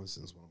of influence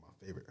and is one of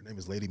my favorite. Her name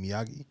is Lady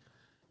Miyagi.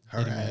 Her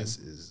ass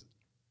is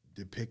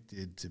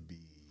depicted to be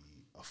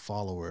a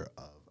follower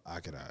of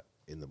Akira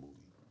in the movie,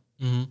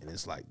 and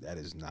it's like that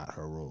is not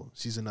her role.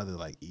 She's another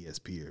like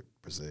ESPer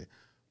per se,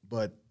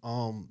 but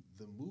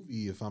the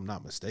movie, if I'm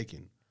not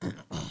mistaken,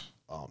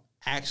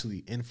 actually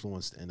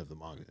influenced the end of the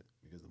manga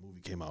because the movie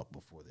came out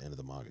before the end of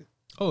the manga.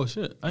 Oh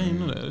shit! I didn't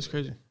know that. That's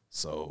crazy.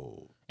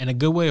 So In a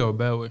good way or a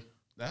bad way?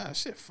 that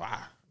shit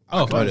fire.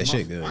 Oh, Akira- that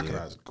shit good, Akira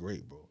yeah. is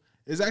great, bro.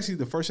 It's actually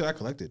the first shit I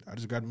collected. I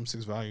just grabbed them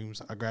 6 volumes.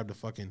 I grabbed the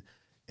fucking,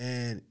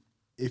 and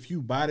if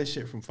you buy this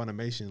shit from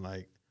Funimation,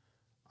 like,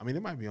 I mean,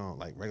 it might be on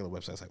like regular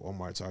websites like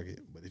Walmart, Target,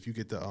 but if you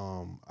get the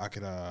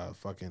Akira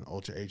fucking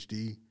Ultra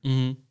HD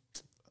Mm-hmm.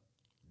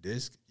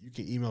 disc, you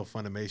can email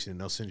Funimation and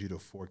they'll send you the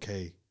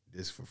 4K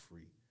disc for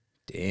free.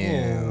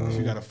 Damn. If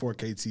you got a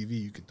 4K TV,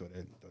 you can throw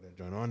that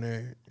joint on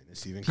there, and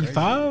it's even crazy.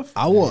 P5.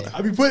 I want.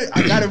 I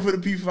got it for the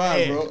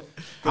P5, bro. 'Cause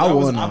I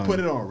want, I put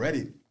it on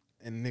Reddit,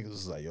 and niggas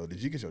was like, "Yo,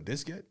 did you get your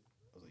disc yet?"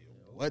 I was like,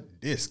 "Yo, what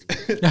disc?"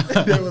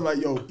 They were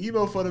like, "Yo,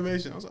 email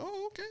Funimation." I was like,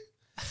 "Oh,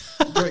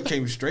 okay." Joint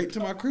came straight to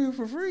my crib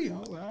for free. I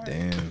was like, all right.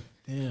 Damn.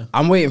 Yeah.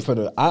 I'm waiting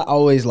for I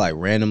always like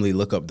randomly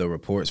look up the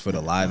reports for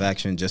the live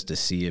action just to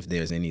see if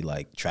there's any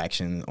like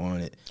traction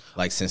on it.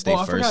 Like since they Oh,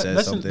 I first forgot. said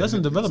That's something.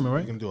 in development, We're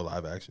right? gonna do a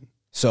live action.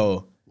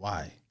 So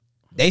Why?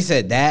 they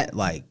said that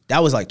like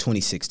that was like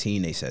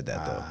 2016. They said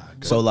that though.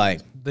 So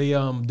like The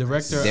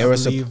director, There I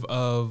was believe,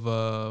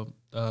 of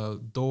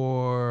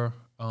Thor,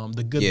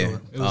 the good yeah,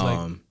 Thor. It was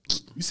like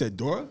You said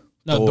Dora?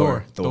 no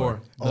Thor.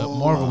 Thor, the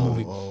Marvel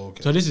movie.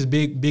 okay. So this is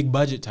big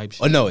budget type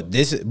shit. oh no,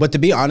 this is. But to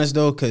be honest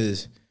though,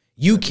 because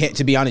you can't.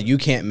 To be honest, you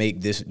can't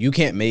make this. You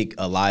can't make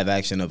a live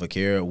action of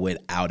Akira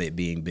without it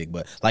being big.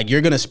 But like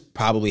you're gonna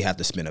probably have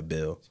to spend a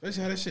bill.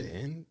 Especially how that shit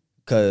end.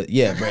 Cause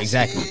yeah, bro,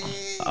 exactly.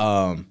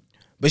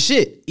 But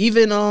shit,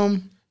 even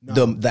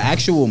the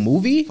actual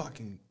movie.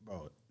 Fucking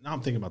bro. Now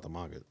I'm thinking about the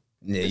manga.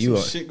 Yeah, There's you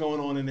some are. shit going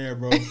on in there,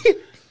 bro.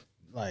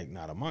 Like,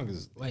 nah, the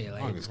manga's Like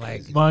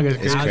crazy. Manga's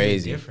It's how's it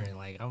crazy. different.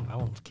 Like I'm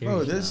Bro,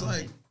 curious. there's now.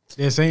 like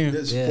Yeah, same.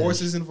 there's Yeah.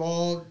 forces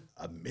involved.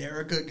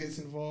 America gets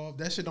involved.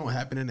 That shit don't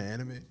happen in the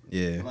anime.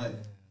 Yeah. Like,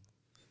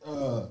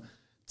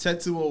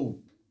 Tetsuo,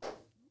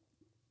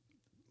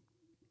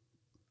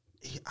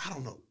 I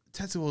don't know.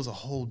 Tetsuo is a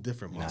whole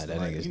different monster. that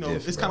Like, nigga's you know,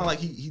 different, it's kind of bro. like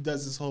he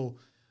does this whole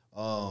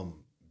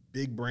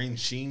big brain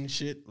Sheen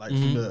shit, like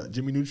from the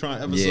Jimmy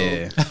Neutron episode.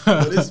 Yeah.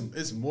 But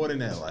it's more than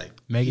that. Like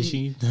Mega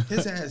Sheen.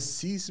 his ass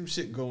sees some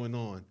shit going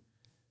on,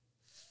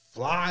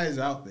 flies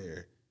out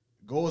there,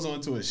 goes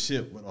onto a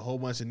ship with a whole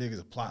bunch of niggas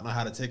are plotting on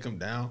how to take him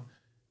down,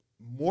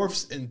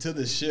 morphs into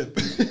the ship,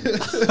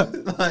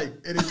 like,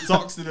 and he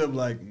talks to them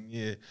like,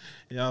 yeah,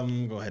 I'm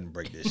gonna go ahead and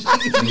break this shit.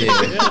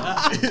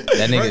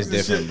 That nigga's Breaks the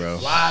different, shit, bro.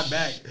 Fly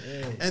back,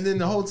 and then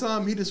the whole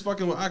time he just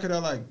fucking with Akira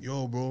like,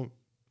 yo, bro,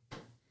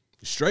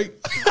 you straight.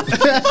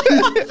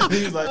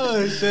 He's like,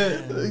 oh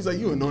shit. He's like,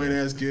 you annoying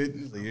ass kid.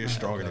 He's like, you're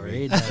stronger than me.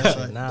 read that That's shit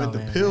like- now, but the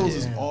man. pills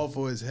is all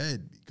for his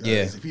head because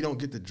Yeah. if he don't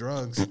get the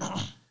drugs,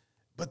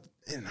 but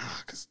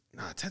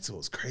Tetsuo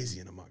is crazy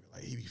in the manga.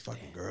 Like he be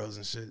fucking girls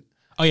and shit.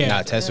 Oh yeah,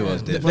 Nah, Tetsuo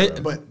is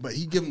different. bro. But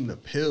he give him the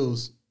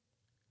pills,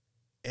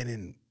 and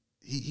then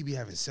he be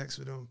having sex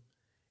with them,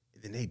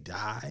 and then they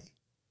die,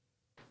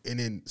 and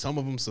then some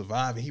of them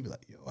survive, and he be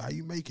like, yo, how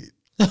you make it?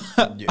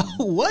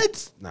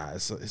 what? Nah,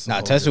 it's a Nah,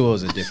 whole Tetsuo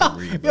is a different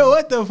breed, bro. Yo,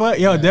 what the fuck?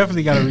 Yo,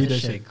 definitely gotta read that That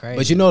shit. crazy.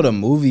 But you know the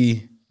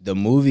movie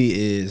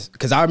is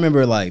because I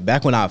remember like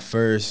back when I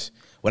first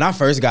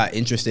got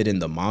interested in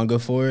the manga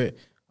for it,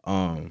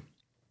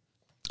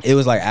 it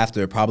was like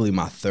after probably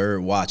my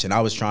third watch, and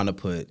I've been trying to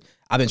put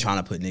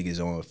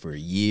niggas on for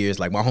years.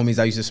 Like my homies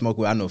I used to smoke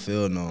with, I know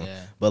Phil know,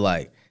 Yeah. but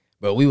like,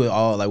 bro, we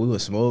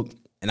would smoke,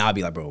 and I'd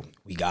be like, bro,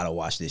 we gotta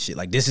watch this shit.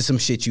 Like this is some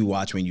shit you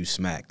watch when you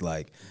smack.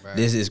 Like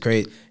this is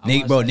crazy,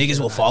 watched that niggas shit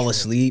will on fall Trip.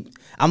 asleep.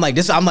 I'm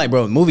like,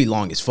 bro, movie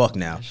long as fuck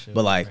now, That shit but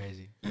was like,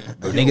 crazy.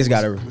 bro, niggas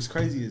gotta. What's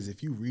crazy is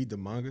if you read the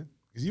manga,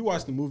 because you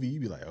watch the movie, you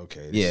be like,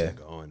 okay, this Yeah. shit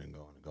going and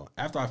going and going.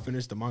 After I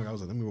finished the manga, I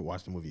was like, let me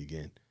watch the movie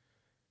again.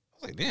 I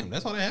was like, damn,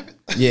 that's all that happened.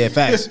 Yeah,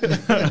 facts.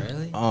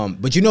 Really?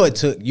 But it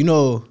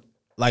took,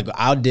 like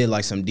I did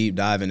like some deep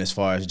diving as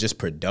far as just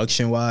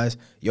production wise.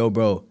 Yo,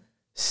 bro,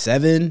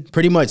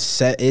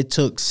 it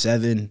took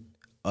 7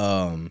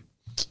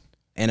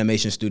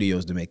 animation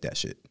studios to make that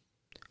shit.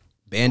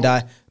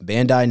 Bandai,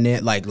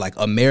 like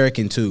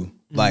American too.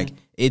 Like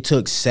it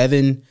took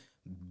 7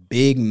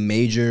 big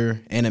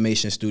major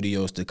animation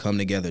studios to come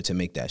together to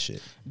make that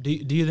shit. Do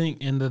you think?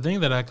 And the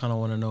thing that I kind of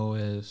want to know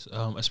is,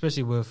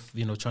 especially with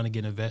trying to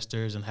get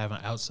investors and having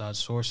outside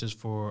sources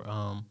for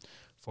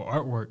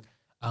artwork,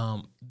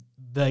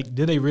 like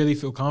did they really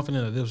feel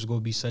confident that this was going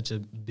to be such a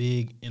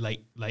big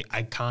like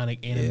iconic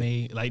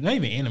anime, like not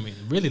even anime,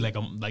 really like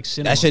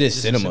cinema? That shit is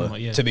This cinema,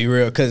 yeah. to be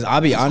real. Cause I'll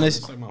be honest,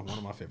 It's like one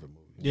of my favorite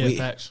movies. Yeah,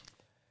 facts.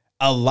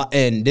 a lot,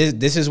 and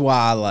this is why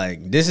I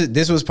like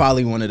this was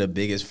probably one of the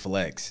biggest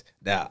flex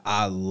that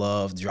I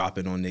love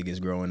dropping on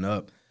niggas growing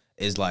up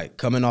is like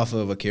coming off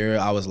of Akira.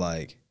 I'll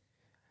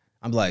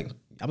be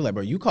like,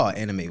 bro, you call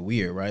anime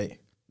weird, right?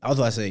 I was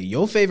about to say,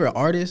 your favorite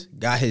artist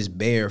got his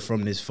bear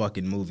from this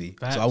fucking movie.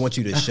 Facts. So I want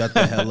you to shut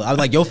the hell up. I was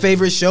like, your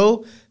favorite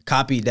show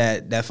copied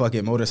that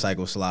fucking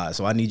motorcycle slide.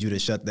 So I need you to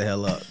shut the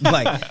hell up.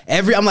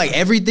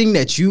 Everything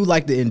that you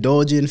like to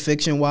indulge in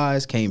fiction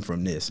wise came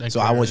from this. That's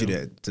So I fair, want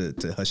you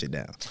to hush it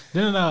down.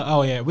 Then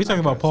we talking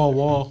about Paul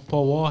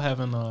Wall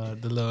having the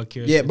little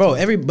Akira. Yeah, shit bro.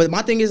 too. But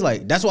my thing is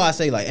like that's why I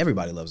say like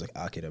everybody loves like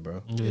Akira,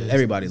 bro. Yeah.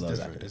 Everybody It's loves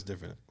different. Akira. It's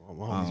different.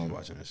 My homies be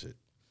watching that shit.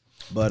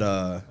 But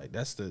Like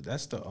that's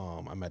the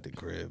I'm at the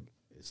crib.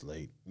 It's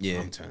late.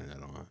 Yeah. I'm turning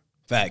that on.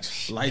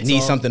 facts. Lights Need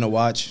off. something to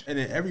watch. And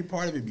then every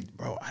part of it be,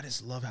 bro, I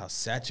just love how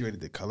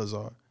saturated the colors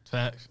are.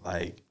 Facts.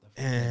 Like,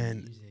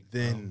 and Music,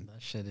 then,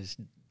 that shit is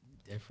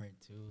different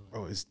too.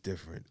 bro, it's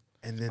different.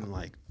 And then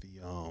like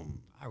the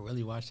I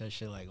really watched that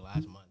shit like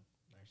last month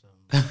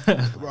or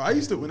something. bro, I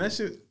used to when that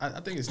shit. I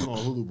think it's still on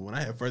Hulu, but when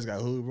I had first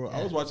got Hulu, bro,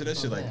 I was watching that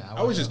shit like Yeah,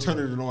 I was just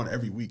turning it on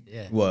every week.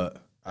 Yeah. What?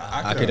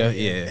 Akira,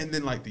 yeah. And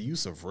then like the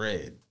use of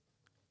red.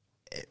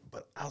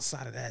 But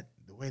outside of that,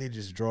 the way they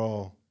just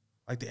draw,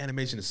 like the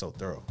animation is so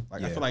thorough.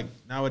 Like I Yeah. feel like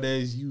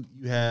nowadays you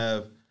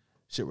have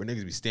shit where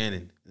niggas be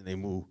standing and they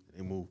move.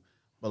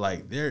 But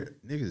like they're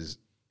niggas,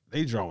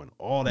 they drawing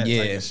all that type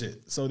Yeah. of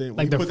shit. So then Like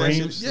when you the put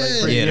frames? that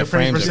shit, Like Yeah, the frames per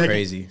frames are second.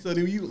 crazy. So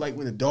then you like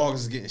when the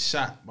dogs is getting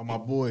shot by my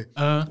boy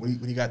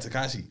when he got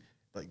Takashi,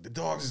 like the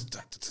dogs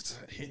is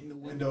hitting the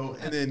window,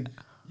 and then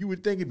you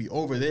would think it'd be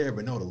over there,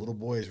 but no, the little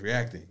boy is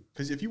reacting.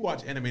 Because if you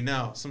watch anime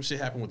now, some shit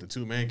happened with the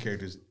 2 main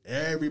characters.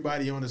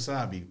 Everybody on the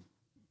side be,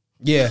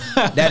 Yeah,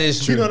 that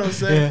is true. you know what I'm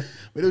saying? Yeah.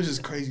 But it was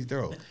just crazy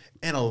thorough.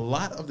 And a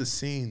lot of the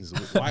scenes,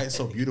 why it's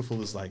so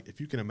beautiful is like if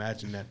you can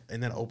imagine that in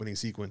that opening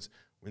sequence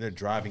when they're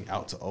driving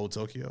out to old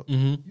Tokyo,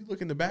 you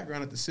look in the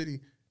background at the city,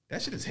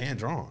 that shit is hand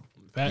drawn.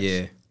 Facts.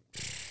 Yeah.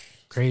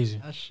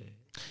 Crazy. That shit.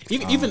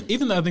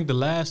 Even I think the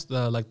last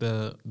like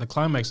the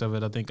climax of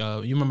it, I think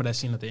you remember that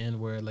scene at the end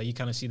where like you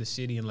kind of see the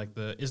city and like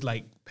it's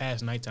like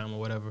past nighttime or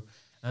whatever.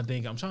 And I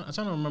think I'm trying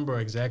to remember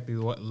exactly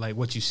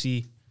what you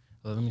see.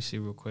 Let me see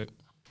real quick.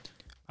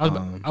 I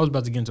was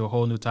about to get into a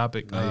whole new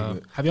topic.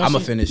 Have y'all I'm gonna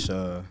seen? finish. I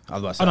was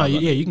about to say. Oh no, I was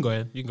about- yeah, you can go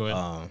ahead. You can go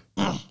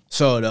ahead.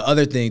 So the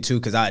other thing too,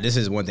 because this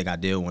is one thing I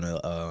did want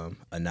to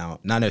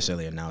announce, not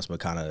necessarily announce, but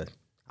kind of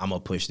I'm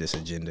gonna push this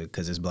agenda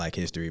because it's Black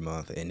History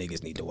Month and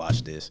niggas need to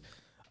watch this.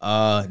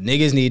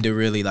 Niggas need to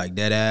really like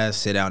dead ass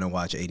sit down and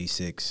watch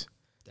 86,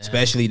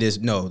 especially this.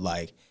 No,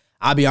 like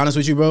I'll be honest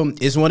with you, bro.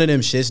 It's one of them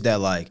shits that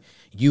like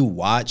you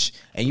watch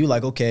and you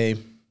like, okay,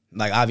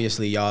 like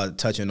obviously y'all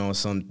touching on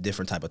some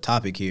different type of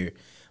topic here,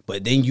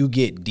 but then you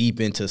get deep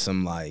into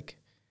some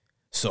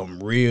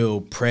real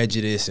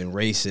prejudice and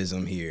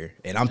racism here.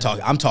 And I'm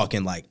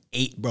talking like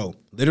 8, bro.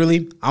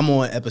 Literally, I'm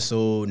on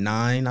episode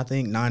 9, I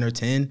think, 9 or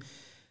 10.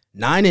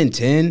 9 and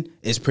 10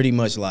 is pretty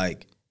much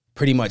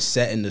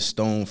set in the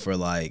stone for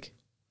like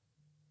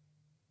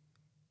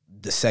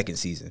the second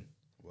season.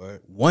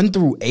 What? 1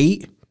 through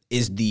 8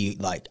 is the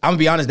like, I'm gonna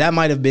be honest, that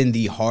might have been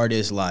the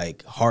hardest,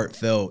 like,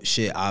 heartfelt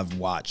shit I've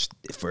watched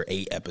for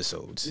 8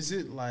 episodes. Is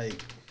it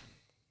like,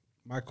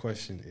 my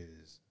question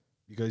is,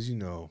 because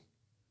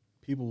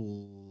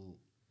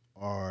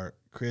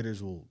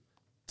creators will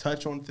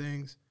touch on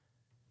things,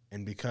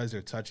 and because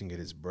they're touching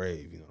it, it's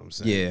brave, you know what I'm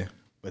saying? Yeah.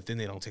 But then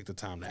they don't take the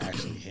time to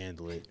actually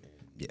handle it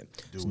and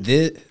do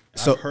it.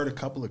 So I've heard a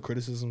couple of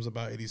criticisms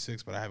about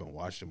 86, but I haven't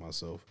watched it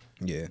myself.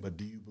 yeah. But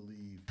do you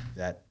believe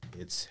that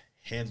it's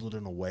handled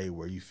in a way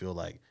where you feel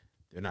like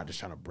they're not just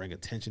trying to bring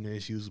attention to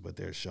issues, but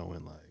they're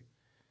showing like,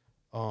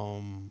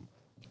 are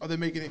they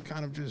making it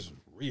kind of just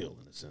real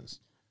in a sense?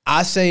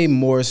 I say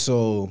more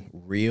so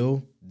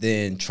real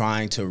than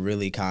trying to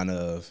really kind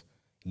of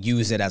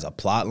use it as a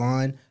plot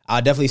line.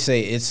 I definitely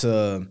say it's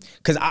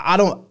because I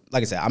don't,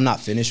 like I said, I'm not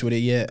finished with it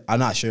yet. I'm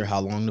not sure how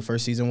long the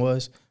first season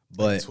was,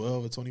 but Like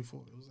 12 or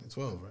 24. It was like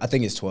 12, right? I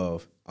think it's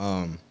 12.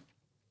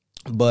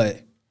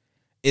 But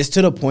it's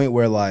to the point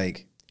where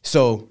like,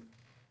 so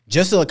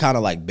just the kind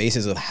of like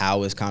basis of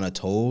how it's kind of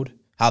told,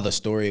 how the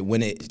story,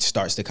 when it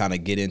starts to kind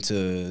of get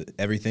into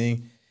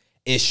everything,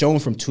 it's shown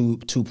from two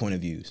point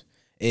of views.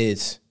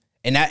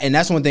 And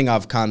that's one thing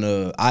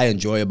I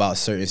enjoy about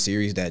certain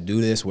series that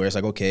do this, where it's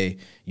like, okay,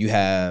 you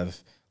have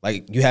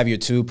your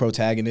 2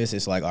 protagonists.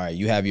 It's like, all right,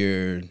 you have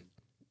your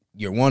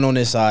one on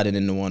this side and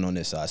then the one on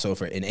this side. So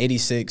for an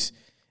 86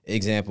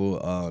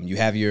 example, you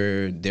have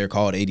they're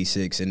called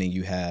 86, and then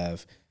you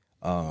have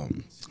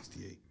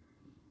 68.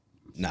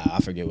 Nah,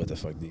 I forget what the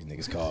fuck these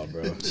niggas called,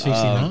 bro.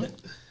 69?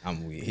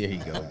 I'm weird. Here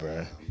you go,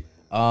 bro.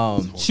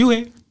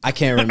 Shoe I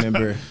can't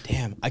remember.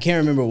 Damn, I can't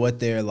remember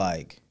what their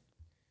like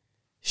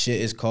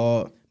shit is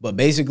called. But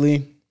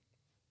basically,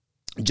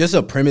 just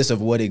a premise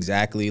of what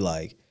exactly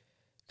like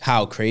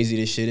how crazy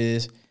this shit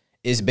is.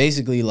 It's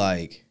basically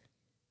like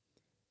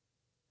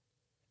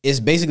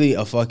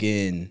a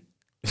fucking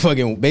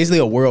basically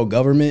a world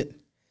government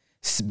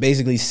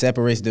basically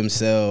separates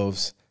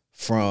themselves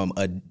from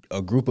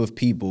a group of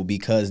people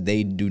because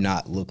they do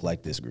not look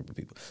like this group of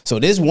people. So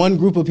this one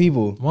group of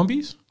people, One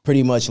Piece?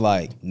 pretty much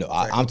like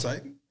I'm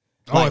Titan?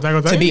 Oh, Attack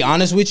on to Titan? be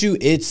honest with you,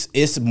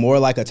 it's more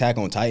like Attack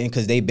on Titan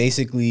because they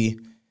basically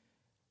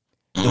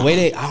the way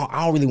they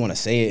I don't really want to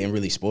say it and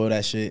really spoil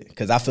that shit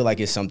because I feel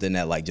like it's something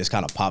that like just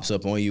kind of pops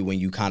up on you when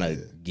you kind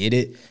of get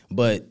it.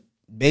 But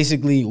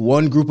basically,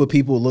 one group of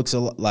people looks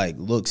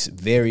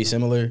very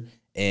similar,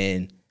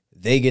 and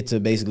they get to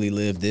basically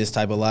live this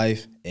type of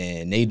life,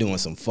 and they doing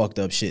some fucked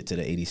up shit to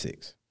the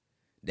 86.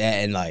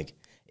 And like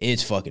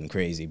it's fucking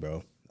crazy,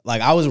 bro.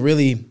 Like I was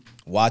really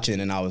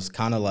watching, and I was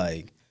kind of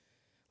like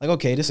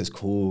okay, this is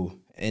cool.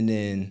 And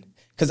then,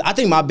 because I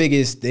think my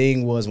biggest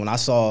thing was when I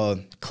saw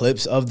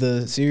clips of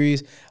the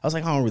series, I was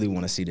like, I don't really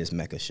want to see this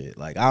mecha shit.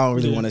 Like, I don't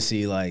really want to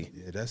see, like...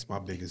 Yeah, that's my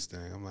biggest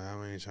thing. I'm like,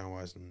 I ain't trying to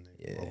watch them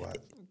robots.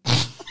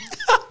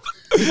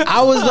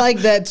 I was like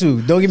that,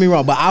 too. Don't get me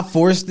wrong. But I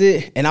forced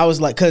it, and I was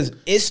like... Because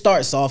it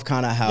starts off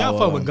kind of how... Y'all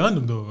fuck with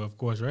Gundam, though, of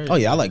course, right? Oh,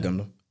 yeah, I like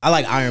Gundam. I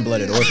like Iron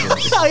Blooded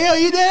Orphans. Oh, yo,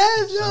 you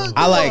did?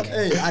 I like...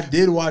 Hey, I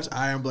did watch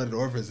Iron Blooded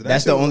Orphans.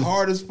 That's the only...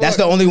 hard as fuck. That's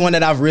the only one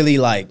that I've really,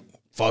 like...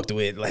 fucked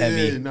with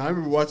heavy. Yeah, no, I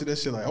remember watching that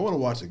shit. Like, I want to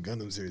watch a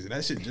Gundam series, and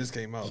that shit just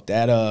came out.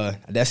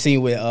 That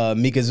scene with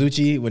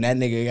Mikazuchi when that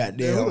nigga got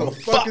there. Yeah, who the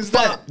fuck is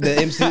that? The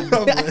MC. I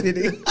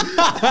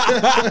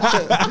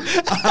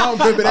don't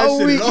remember that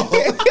shit at all.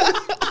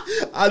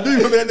 I do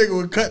remember that nigga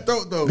with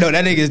Cutthroat though. No,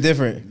 that nigga's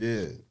different.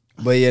 Yeah,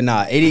 But yeah,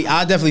 nah. 80.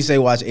 I definitely say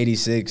watch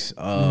 86.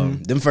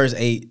 Them first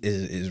 8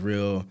 is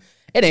real.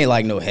 It ain't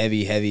like no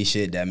heavy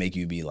shit that make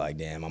you be like,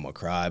 damn, I'm gonna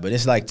cry. But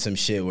it's like some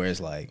shit where it's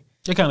like.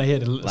 It kind of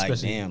hit, Like,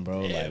 especially. damn,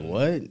 bro, like,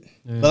 what?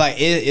 Yeah. But, like,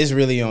 it's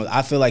really,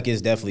 I feel like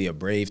it's definitely a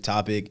brave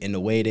topic, and the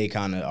way they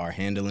kind of are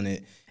handling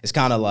it, it's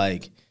kind of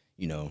like,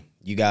 you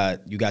got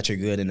your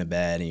good and the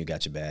bad, and you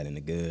got your bad and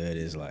the good.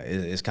 It's like,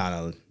 it's kind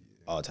of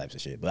all types of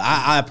shit. But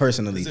I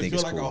personally think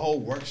it's cool. Does it feel like a whole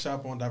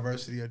workshop on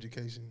diversity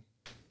education?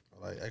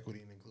 Or like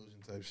equity and inclusion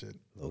type shit?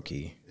 Low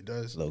key. It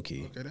does? Low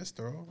key. Okay, that's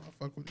thorough. I'll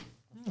fuck with it.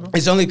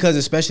 It's only because,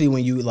 especially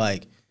when you,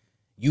 like,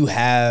 you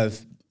have...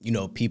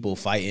 people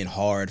fighting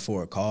hard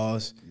for a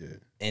cause,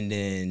 and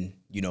then,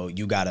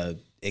 you gotta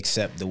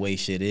accept the way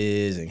shit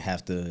is and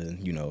have to,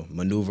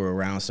 maneuver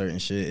around certain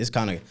shit. It's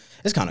kind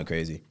of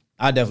crazy.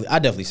 I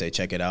definitely say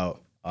check it out.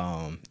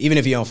 Even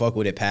if you don't fuck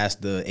with it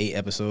past the 8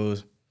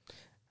 episodes,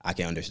 I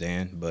can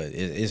understand, but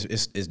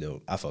it's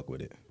dope. I fuck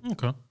with it.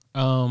 Okay.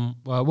 Well,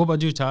 what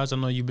about you, Taj? I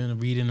know you've been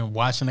reading and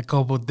watching a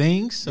couple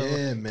things. So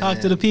Yeah, man. talk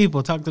to the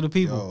people. Talk to the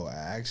people. Yo,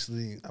 I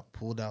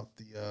pulled out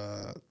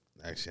the.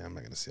 Actually, I'm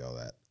not gonna say all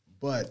that,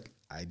 but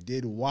I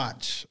did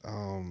watch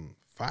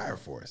Fire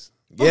Force.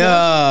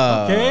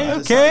 Yeah.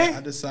 Okay.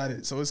 I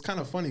decided. So it's kind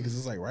of funny because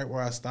it's like right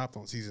where I stopped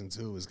on season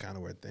 2 is kind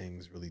of where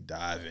things really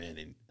dive in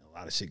and a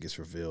lot of shit gets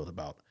revealed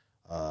about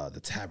the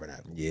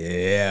Tabernacle.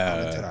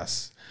 Yeah.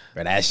 Terras.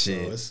 But that So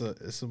shit.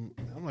 it's a.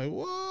 I'm like,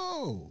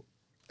 whoa,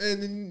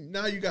 and then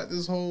now you got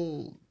this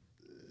whole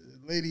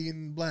lady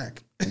in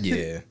black.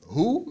 Yeah.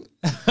 Who?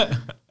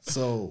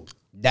 So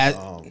That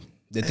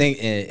the thing.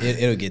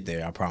 It'll get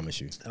there. I promise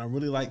you. and I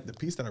really like the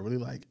piece that I really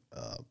like.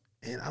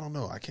 And I don't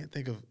know, I can't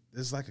think of.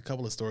 There's like a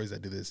couple of stories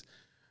that do this.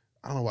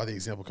 I don't know why the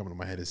example coming to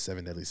my head is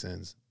Seven Deadly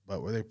Sins,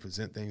 but where they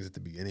present things at the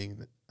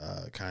beginning,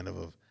 kind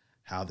of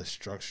how the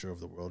structure of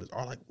the world is,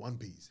 or like One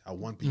Piece, how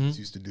One Piece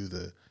used to do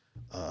the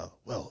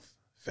wealth,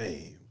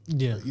 fame,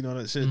 Yeah. you know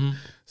that shit.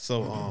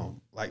 So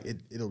like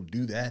it'll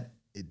do that.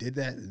 It did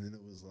that, and then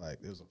it was like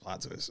there was a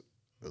plot twist.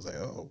 It was like,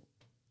 oh,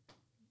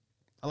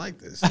 I like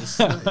this. This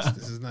is nice.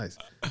 This is nice.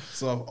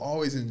 So I've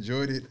always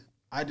enjoyed it.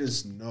 I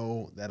just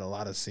know that a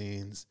lot of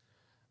scenes,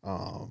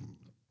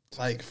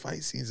 like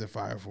fight scenes in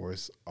Fire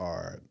Force,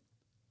 are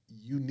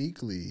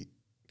uniquely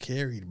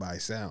carried by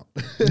sound.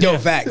 Yo,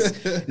 facts.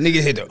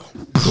 Nigga hit the.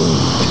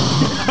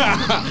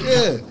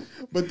 Yeah,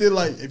 but then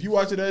like if you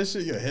watching that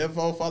shit, your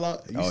headphone fall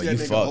out. And you see that you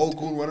nigga fucked.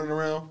 Ogun running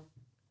around.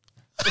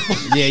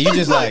 Yeah, you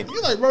just like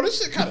You like, bro,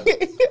 this shit kind of.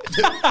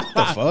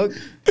 the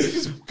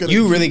fuck.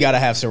 You really gotta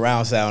have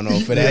surround sound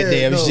on for that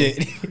damn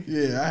shit.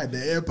 Yeah, I had the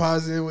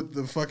AirPods in with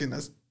the fucking.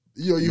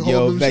 You hold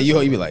Yo, them fat, shits you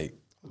up. be like,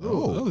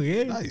 Oh,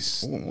 yeah.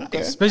 Nice. okay.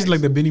 Especially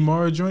like the Benny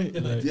Maru joint.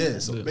 Like, Yeah,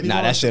 so Benny Nah,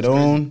 Maru that shit shit's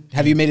crazy. on.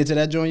 Have you made it to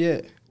that joint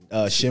yet?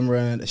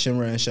 Shimra and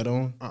shit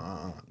on.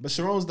 But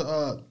Sharon's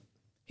the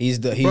He's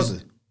brother.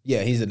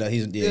 Yeah, he's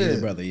the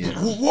brother. Yeah.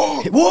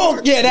 Whoa.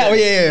 Whoa, yeah, that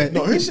yeah.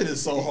 No, his shit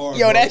is so hard.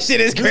 Yo, bro. that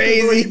shit is This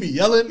nigga, crazy. He be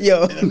yelling.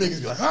 Yo. And them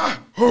niggas be like,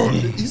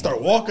 he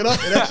start walking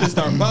up and that shit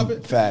start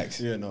popping. Facts.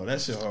 Yeah, no,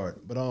 that shit hard.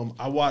 But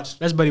I watched.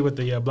 That's Buddy with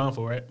the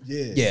blindfold, right?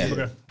 Yeah.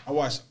 Okay. I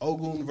watched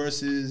Ogun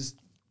versus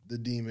the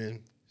Demon.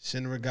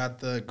 Shinra got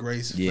the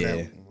grace for Yeah.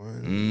 that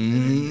one. And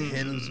then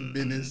handled some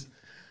business.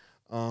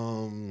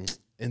 And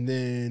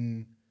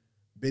then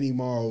Benny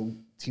Maru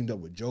teamed up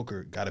with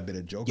Joker, got a bit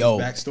of Joker's Yo,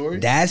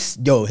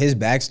 backstory. his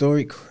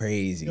backstory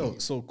crazy. Yo,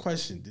 so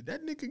question: did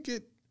that nigga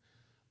get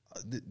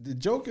the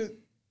Joker?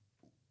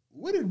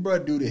 What did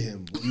bruh do to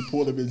him when you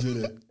pulled him into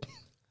the?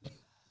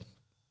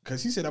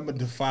 Because he said, "I'm gonna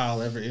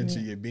defile every inch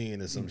of your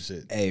being" or some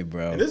shit. Hey,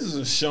 bro. And this is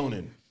a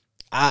shonen.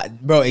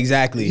 Bro,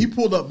 exactly. He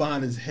pulled up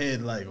behind his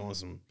head like on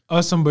some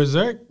Some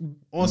Berserk.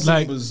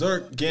 like,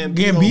 berserk Gambino.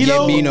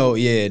 Gambino?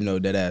 Gambino, yeah, no,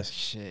 that ass.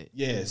 Shit.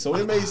 Yeah, so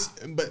it made,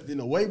 but in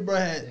the way bruh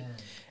had.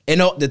 And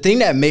the thing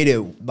that made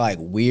it like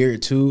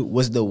weird too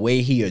was the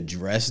way he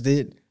addressed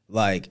it.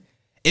 Like,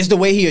 it's the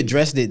way he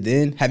addressed it.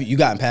 Then have you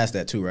gotten past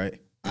that too, right?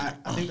 I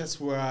think that's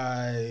where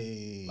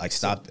I Like,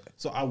 stopped it.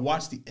 So I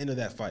watched the end of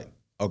that fight,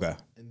 Okay.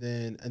 and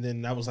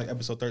then that was like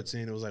episode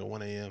 13. It was like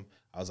 1 a.m.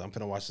 I'm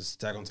finna watch this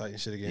Attack on Titan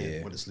shit again.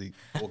 Yeah. Went to sleep,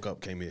 woke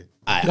up, came in.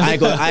 I ain't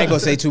gonna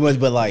say too much,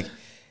 but like,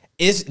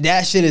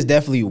 that shit is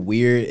definitely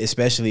weird,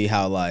 especially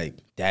how like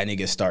that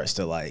nigga starts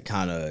to like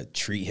kind of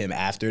treat him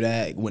after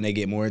that when they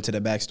get more into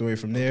the backstory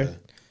from there. Okay,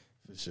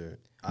 for sure.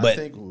 I But-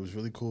 think what was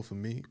really cool for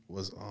me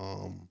was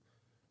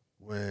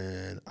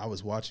when I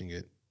was watching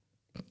it.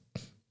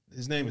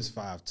 His name is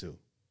 5-2.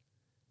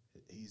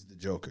 He's the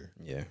Joker.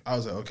 Yeah. I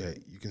was like, okay,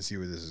 you can see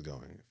where this is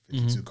going.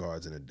 52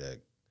 cards in a deck.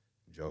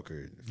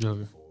 Joker,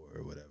 54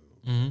 or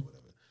whatever.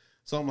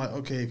 So I'm like,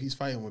 okay, if he's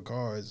fighting with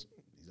cards,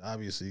 he's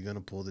obviously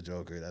gonna pull the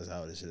Joker. That's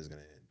how this shit is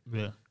gonna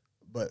end. Yeah.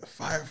 But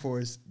Fire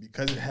Force,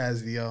 because it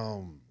has the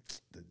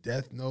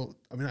Death Note,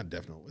 I mean not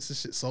Death Note, what's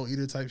this shit, Soul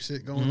Eater type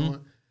shit going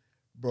on?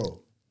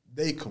 Bro,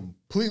 they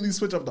completely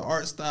switch up the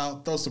art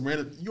style, throw some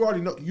random, you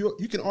already know, you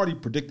can already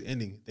predict the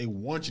ending. They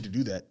want you to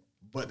do that,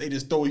 but they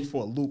just throw you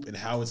for a loop in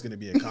how it's gonna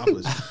be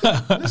accomplished.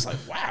 And it's like,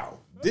 wow,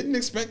 didn't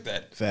expect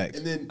that. Facts.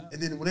 And then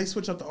when they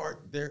switch up the art,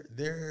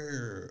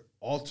 their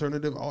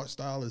alternative art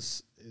style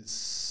is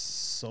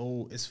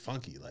so, it's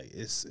funky. Like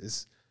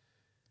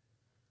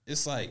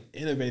it's like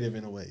innovative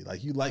in a way.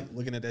 Like you like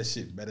looking at that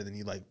shit better than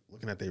you like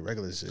looking at their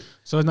regular shit.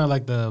 So it's not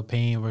like the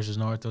Pain versus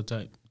Naruto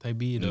type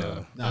beat.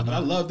 No. Nah, but I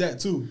love that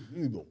too.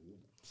 You go,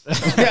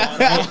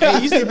 Hey,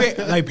 you see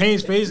like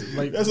Pain's face?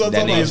 Like that's what I'm That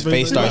talking nigga's about.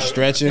 face starts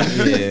stretching.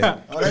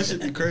 Yeah. Oh, that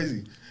should be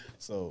crazy.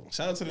 So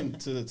shout out to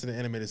the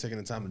animator taking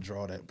the time to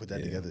draw that, put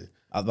that together.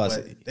 I was about to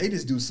But say- they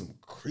just do some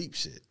creep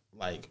shit,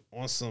 like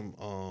on some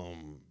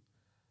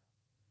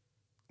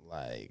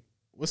like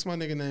what's my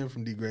nigga name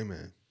from D Gray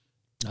Man?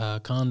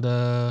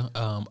 Conda,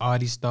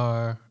 Artie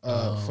Star,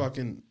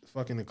 Fucking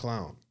the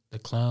clown. the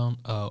clown.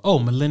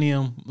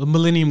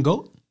 Millennium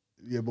Goat.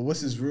 Yeah, but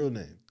what's his real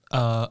name?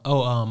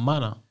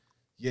 Mana.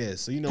 Yeah,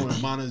 so you know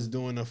when Mana's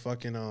doing a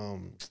fucking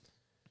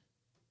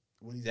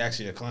when he's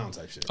actually a clown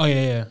type shit. Oh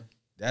yeah.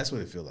 That's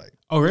what it feel like.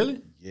 Oh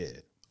really? Yeah.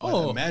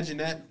 But imagine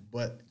that,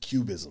 but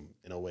cubism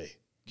in a way.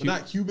 But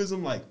not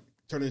cubism like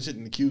turning shit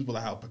into cubes, but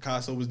like how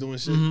Picasso was doing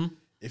shit.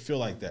 It feel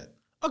like that.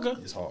 Okay.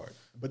 It's hard.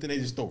 But then they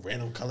just throw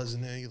random colors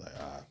in there. You're like,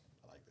 I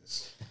like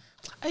this.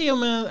 Hey, yo,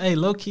 man. Hey,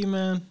 low key,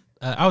 man.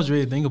 I was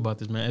really thinking about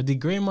this, man. If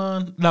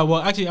DeGraymond, no,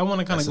 well, actually, I want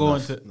to kind of go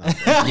into. Yeah,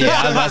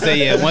 I was about to say,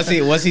 yeah. Once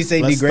he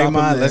say Let's stop him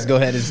DeGraymond, there. let's go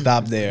ahead and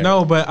stop there.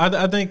 No, but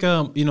I think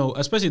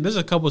especially there's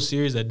a couple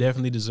series that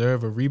definitely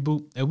deserve a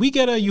reboot. And we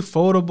get a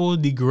ufotable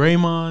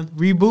DeGraymond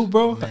reboot,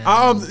 bro.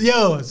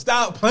 Yo,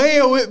 stop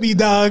playing with me,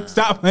 dog.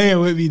 Stop playing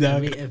with me,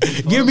 dog.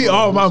 Give me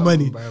all my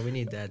money. Bro, we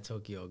need that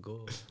Tokyo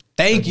Ghoul.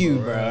 Thank you,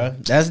 bro.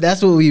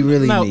 That's what we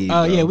really No, need.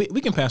 Bro. yeah,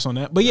 we can pass on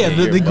that. But yeah,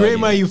 the you're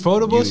DeGraymond bugging.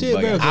 ufotable You shit,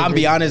 bro. bugging. I'm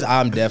be honest,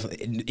 I'm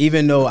definitely,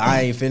 even though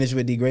I ain't finished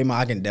with DeGraymond,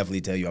 I can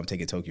definitely tell you I'm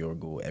taking Tokyo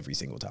Ghoul every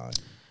single time.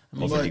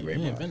 Over But-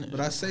 DeGraymond. But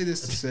I say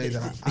this to say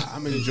that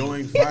I'm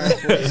enjoying Fire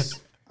Force.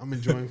 I'm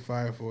enjoying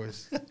Fire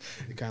Force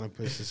to kind of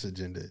push this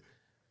agenda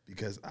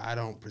because I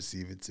don't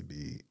perceive it to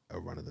be a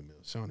run of the mill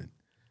shonen.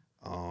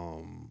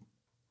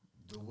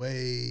 The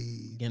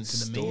way Getting to the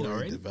story main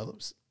already?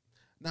 develops.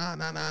 Nah.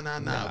 But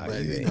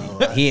I'm you know,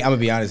 gonna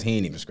be honest, he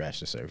ain't even scratched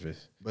the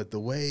surface. but the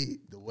way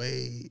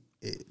the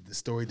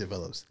story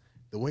develops,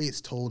 the way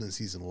it's told in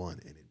season 1,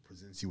 and it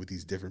presents you with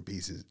these different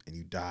pieces, and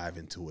you dive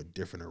into a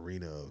different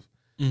arena of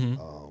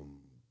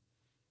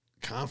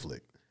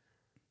conflict,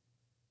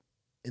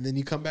 and then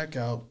you come back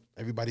out,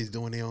 everybody's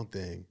doing their own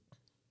thing,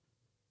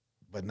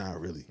 but not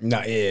really.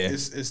 Nah, yeah,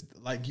 It's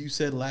like you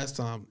said last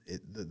time.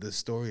 The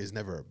story is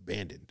never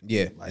abandoned.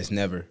 yeah, Like, it's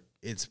never.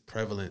 it's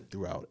prevalent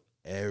throughout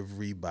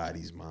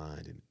everybody's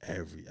mind in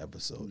every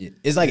episode. Yeah.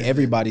 It's like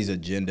everybody's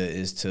agenda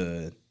is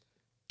to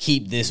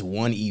keep this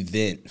one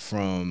event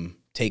from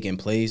taking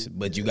place,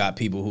 but you got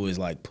people who is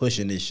like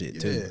pushing this shit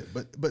too. Yeah,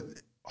 but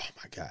oh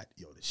my God,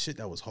 yo, the shit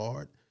that was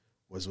hard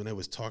was when they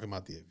was talking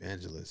about the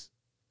evangelist,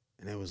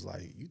 and it was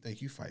like, you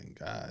think you fighting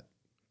God?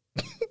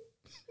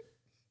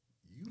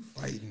 You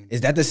fighting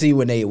Is that the scene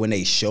when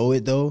they show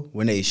it though?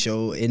 When they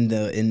show in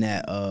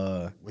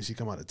that when she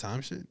come out of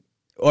time shit?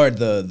 or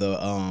the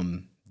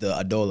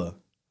Adola.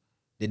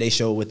 Did they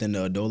show it within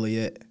the Adola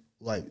yet?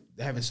 Like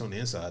they haven't shown the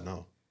inside,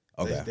 no.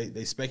 Okay.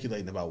 They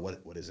speculating about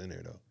what is in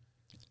there though.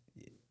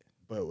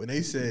 But when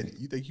they said,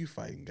 you think you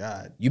fighting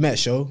God, You met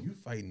Show? you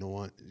fighting the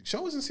one.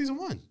 Show was in season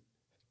 1.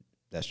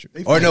 That's true.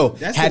 They Or fight. no,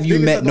 That's have the you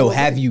biggest met? of the No, whole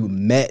have thing. you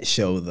met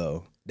Show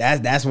though?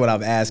 That's what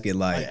I'm asking.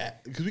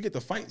 Like, Because we get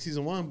the fight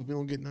season 1, but we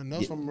don't get nothing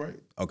else from them, right?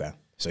 okay,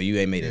 so you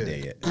ain't made it there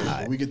yet. All But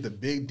right. we get the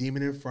big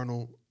Demon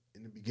Infernal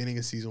in the beginning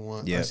of season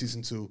 1, Yeah.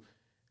 season 2,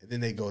 and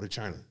then they go to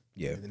China.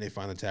 Yeah. And then they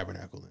find the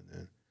tabernacle in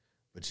there.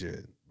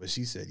 But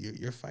she said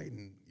you're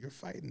fighting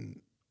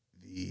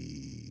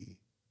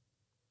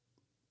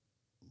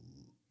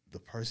the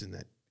person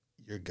that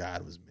your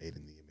God was made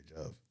in the image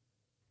of.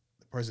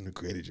 The person who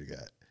created your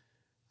God.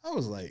 I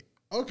was like,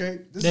 okay,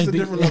 this is a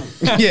different level.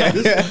 Yeah.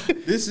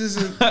 This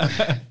isn't.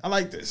 I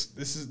like this.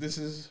 This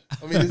is.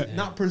 I mean, it's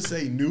not per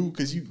se new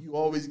because you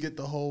always get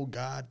the whole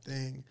God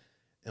thing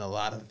in a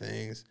lot of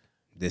things.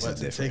 This but is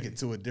to different. take it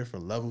to a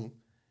different level,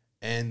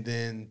 and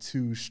then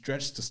to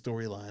stretch the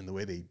storyline the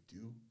way they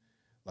do,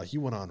 like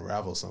you want to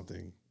unravel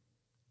something,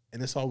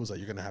 and it's always like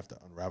you're gonna have to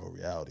unravel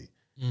reality,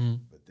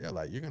 but they're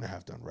like you're gonna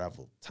have to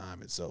unravel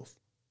time itself,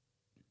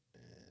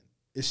 and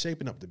it's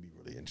shaping up to be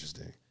really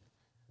interesting.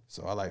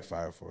 So I like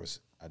Fire Force.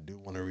 I do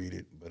want to read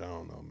it, but I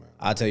don't know, man.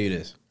 I'll tell you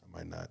this. I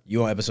might not.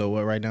 You on episode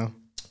what right now?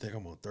 I think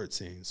I'm on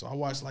 13. So I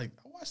watched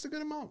a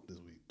good amount this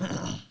week.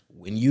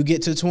 When you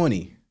get to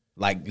 20,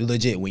 like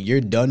legit, when you're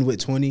done with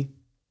 20,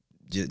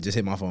 just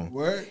hit my phone.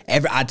 Word?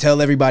 I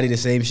tell everybody the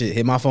same shit.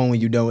 Hit my phone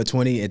when you're done with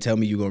 20 and tell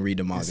me you're gonna read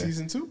the manga.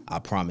 Season 2? I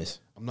promise.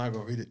 I'm not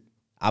gonna read it.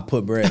 I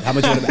put bread. How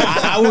much?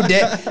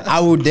 I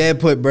will dead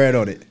put bread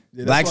on it.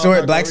 Yeah, Black that's why I'm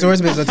not Black gonna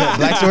Swordsman will tell,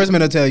 Black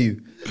Swordsman will tell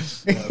you.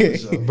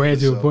 Brand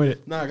to a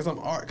point. Nah, because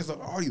I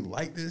already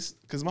like this.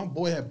 Because my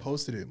boy had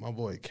posted it. My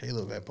boy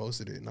Caleb had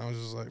posted it, and I was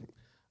just like,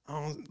 I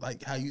don't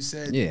like how you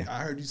said. Yeah. I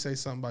heard you say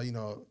something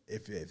about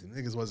if the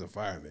niggas wasn't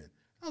firemen.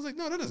 I was like,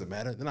 no, that doesn't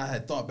matter. Then I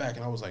had thought back,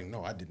 and I was like,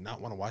 no, I did not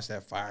want to watch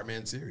that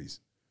fireman series.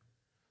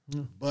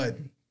 But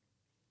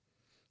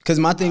Because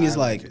my thing is I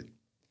like, it.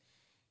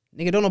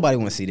 nigga, don't nobody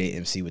want to see their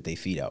MC with their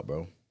feet out,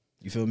 bro.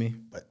 You feel me?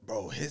 But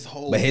bro, his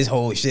whole But his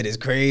whole shit is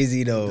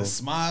crazy though, the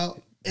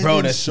smile, and bro.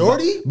 then The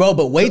shorty, bro.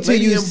 But wait the till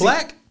lady you in see,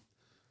 black.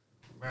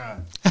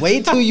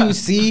 wait till you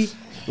see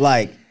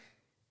like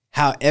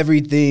how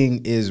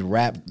everything is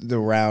wrapped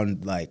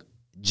around like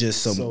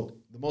just some. So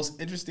the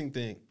most interesting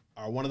thing,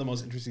 or one of the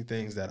most interesting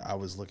things that I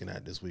was looking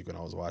at this week when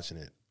I was watching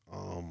it,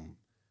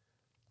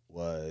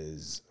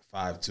 was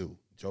 5-2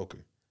 Joker.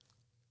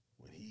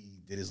 When he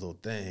did his little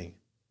thing,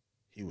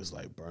 he was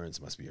like,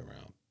 Burns must be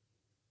around.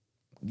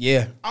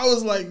 Yeah, I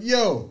was like,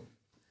 yo.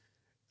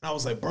 I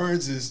was like,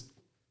 Burns is.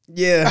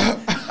 yeah.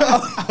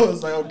 I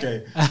was like,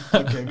 okay,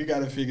 we got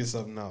to figure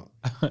something out.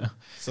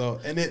 So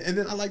and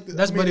then I like the.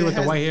 That's buddy with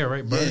the white hair,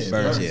 right? Burns,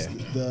 Burns, Burns,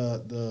 yeah.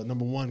 the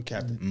number one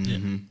captain.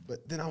 Mm-hmm.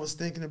 But then I was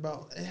thinking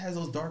about it has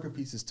those darker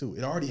pieces too.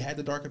 It already had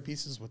the darker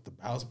pieces with the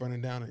house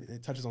burning down.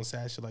 It touches on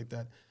sad shit like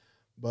that.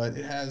 but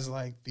it has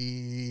like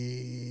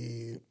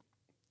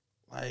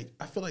I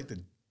feel like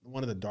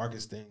one of the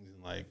darkest things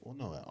in like, well,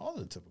 no, all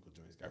the typical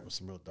joints got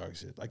some real dark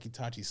shit, like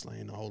Itachi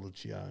slaying the whole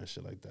Uchiha and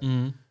shit like that.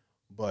 Mm-hmm.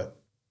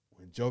 But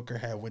when Joker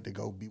went to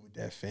go be with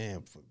that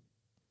fam for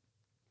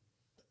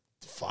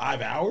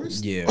 5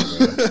 hours, Yeah,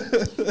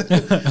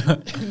 bro.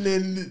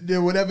 and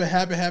then whatever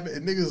happened,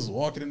 and niggas was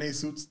walking in their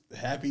suits,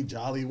 happy,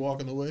 jolly,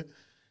 walking away.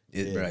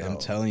 Bro, no. I'm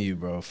telling you,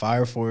 bro.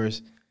 Fire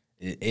Force,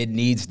 it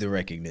needs the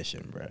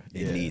recognition, bro.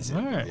 It needs it.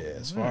 All right. Yeah,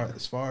 as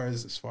far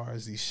as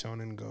these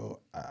shonen go,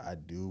 I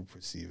do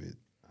perceive it.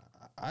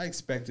 I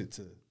expect it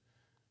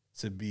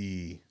to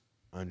be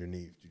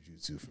underneath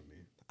Jujutsu for me.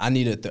 I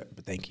need a third.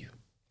 But thank you.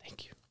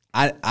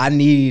 I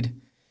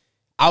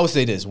would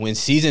say this: when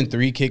season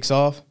 3 kicks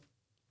off,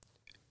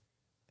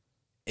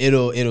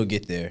 it'll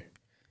get there.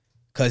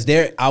 Cause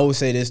I would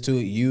say this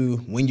too.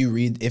 When you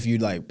read, if you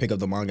like pick up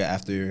the manga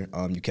after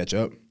you catch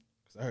up.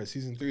 Cause I heard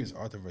season 3 is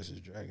Arthur versus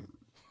Dragon.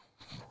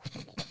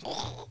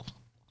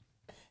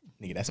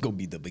 Nigga, that's gonna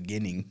be the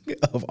beginning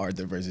of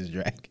Arthur versus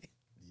Dragon.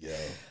 Yo,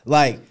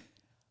 Like,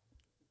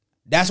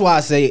 that's why I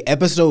say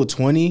episode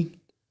 20.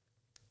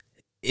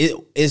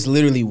 It's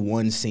literally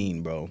one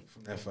scene, bro.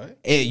 from that fight.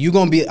 You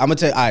gonna be. I'm gonna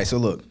tell. All right, so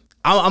look,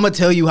 I'm gonna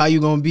tell you how you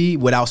gonna be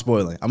without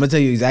spoiling. I'm gonna tell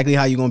you exactly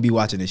how you gonna be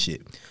watching this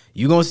shit.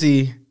 You gonna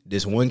see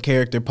this one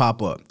character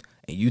pop up,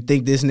 and you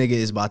think this nigga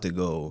is about to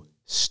go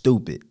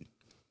stupid.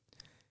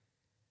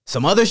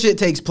 Some other shit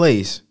takes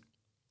place,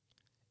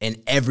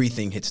 and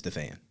everything hits the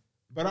fan.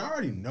 But I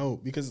already know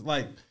because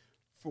like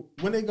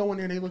when they go in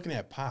there, they looking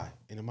at pie,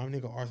 and then my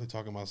nigga Arthur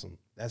talking about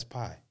that's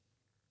pie.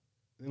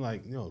 And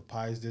like, you know,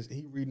 pie is this.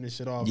 He reading this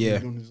shit off. Yeah. He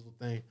doing this little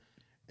thing,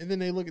 and then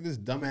they look at this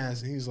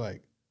dumbass, and he's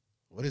like,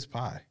 "What is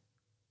pie?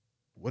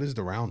 What is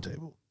the round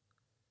table?"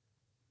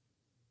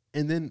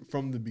 And then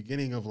from the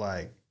beginning of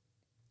like,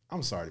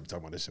 I'm sorry to be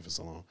talking about this shit for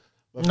so long.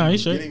 But No, from you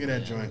the should. beginning of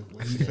that joint,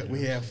 when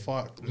we had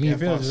fought and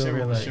Phil was over Shimmer,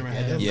 here like, Shimmer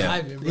had that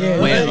Yeah.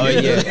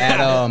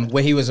 Yeah.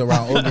 When he was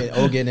around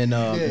Ogun and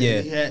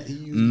he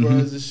used Bro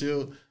as a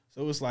shield.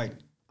 So it's like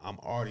I'm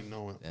already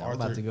knowing Yeah, I'm Arthur.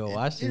 about to go and-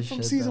 watch and this from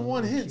shit, season though.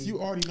 1 hits,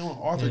 you already know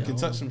Arthur Yeah. can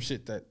touch some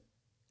shit that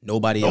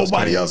nobody else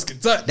can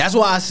touch. That's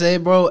why I say,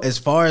 bro, as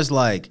far as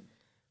like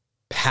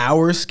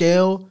power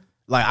scale,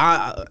 like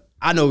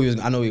I know we're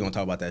gonna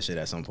talk about that shit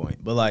at some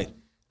point, but like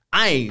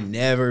I ain't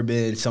never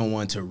been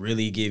someone to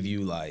really give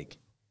you like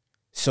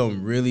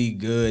some really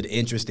good,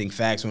 interesting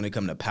facts when it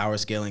comes to power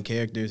scaling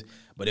characters.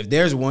 But if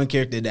there's one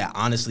character that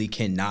honestly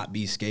cannot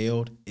be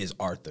scaled, is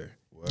Arthur.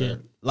 Yeah.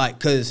 Like,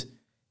 cause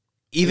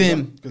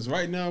even because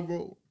right now,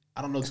 bro,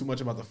 I don't know too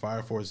much about the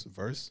Fire Force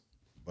verse,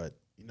 but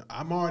you know,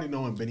 I'm already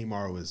knowing Benny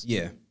Maru is.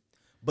 yeah.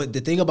 But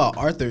the thing about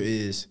Arthur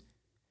is,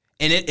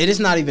 and it is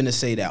not even to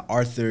say that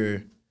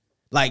Arthur,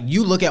 like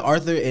you look at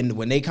Arthur and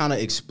when they kind of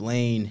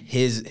explain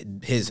his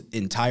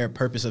entire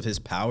purpose of his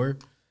power,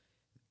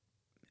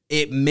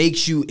 it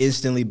makes you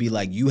instantly be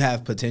like, you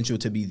have potential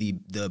to be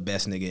the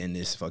best nigga in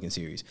this fucking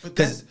series. But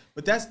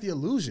that's the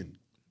illusion.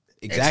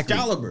 Exactly.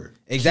 Excalibur,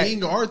 Exactly.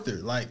 King Arthur,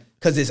 like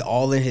Because it's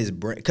all in his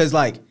brain. Because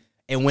like,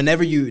 and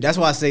whenever that's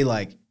why I say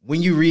like,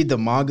 when you read the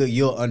manga,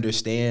 you'll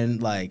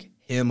understand like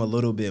him a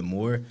little bit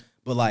more.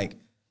 But like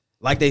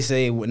they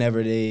say, whenever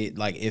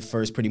it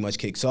first pretty much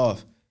kicks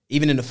off,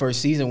 even in the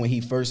first season when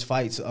he first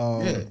fights,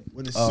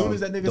 when as soon as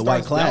that nigga the starts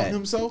White Clad, doubting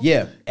himself,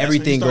 yeah, that's when he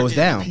everything start goes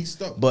getting down.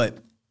 pieced up. But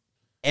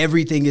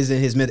everything is in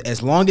his myth.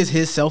 As long as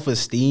his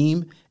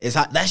self-esteem is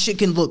high, that shit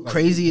can look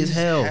crazy he as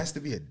hell. Has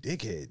to be a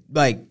dickhead.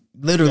 Like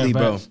literally, Yeah,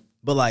 bro. facts.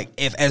 But like,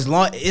 it's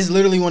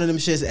literally one of them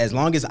shits. As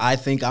long as I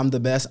think I'm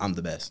the best, I'm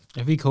the best.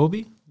 If he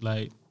Kobe,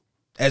 like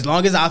As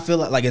long as I feel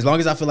like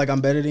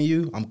I'm better than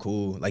you, I'm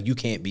cool. Like you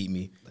can't beat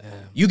me.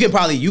 You can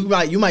probably you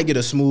might get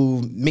a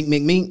smooth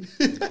mink.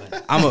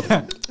 I'm a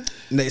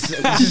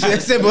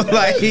simple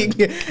like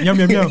yum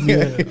yum yum.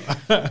 Yeah.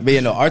 But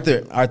you know,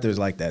 Arthur's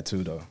like that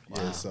too though.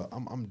 Yeah, so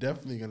I'm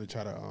definitely gonna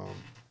try to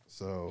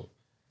so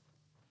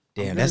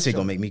Damn, that shit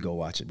gonna make me go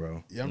watch it,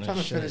 bro. yeah, I'm trying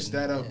to finish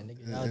that up.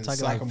 I was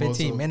talking like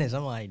 15 minutes.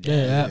 I'm like,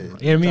 Yeah, damn.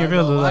 yeah. Me and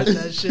Phil was Watch like,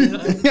 that shit.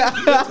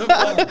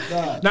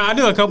 nah, I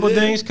do a couple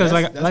things because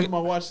That's like what my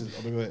watch is.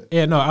 Oh, go ahead.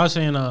 yeah, no, I was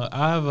saying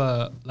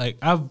I've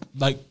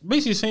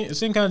basically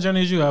same kind of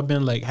journey as you. I've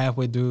been like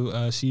halfway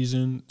through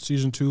season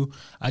 2.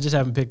 I just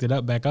haven't picked it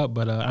up back up,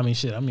 but you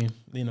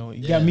know,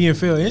 you got me and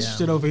Phil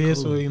interested over here,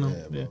 so you know,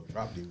 Yeah, bro.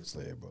 Drop Demon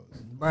Slayer, bro.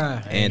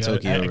 Bruh. And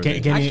Tokyo.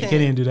 Can't I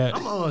even do that.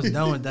 I'm almost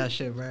done with that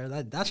shit, bro.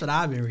 That's what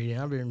I've been reading.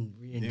 I've been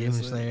reading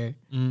Demon Slayer.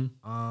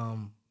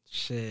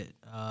 Shit.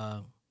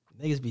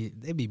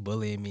 Niggas be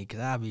bullying me because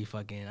I be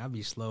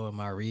slow in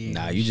my read.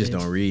 Nah, and you just shit.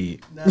 don't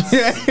read. Nah.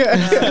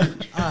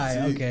 Alright,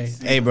 okay.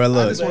 Hey, bro, I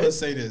look. just want to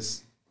say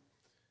this.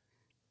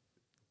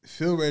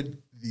 Phil read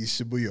the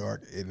Shibuya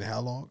arc in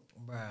how long?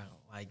 Bruh,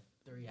 like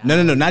 3 hours.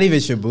 No, not even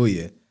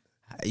Shibuya.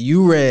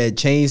 You read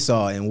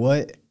Chainsaw and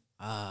what?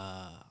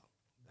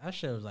 That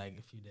shit was like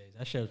a few days.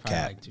 That shit was probably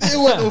Cap. like 2 It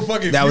wasn't no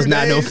fucking. That was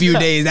not no few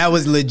days. That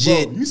was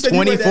legit. Bro, you said you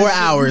read that 24 shit,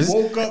 hours. You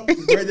woke up,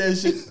 read that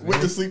shit,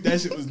 went to sleep. That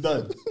shit was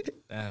done.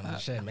 Damn,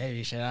 shit,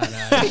 maybe shit. I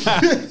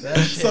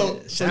know. So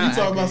you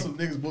talking about some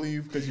niggas bullying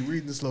you because you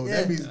reading the slow?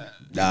 That means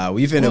Nah,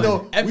 we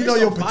finna. we know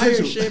your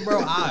potential. Shit,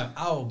 bro.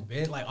 I'll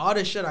binge like all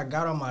this shit I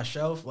got on my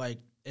shelf. Like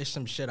it's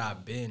some shit I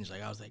binge.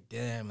 Like I was like,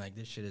 damn, like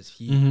this shit is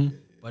heat.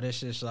 But it's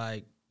just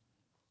like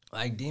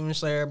Demon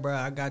Slayer, bro.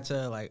 I got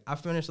to like I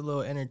finished a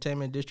little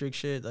Entertainment District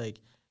shit. Like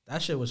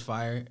that shit was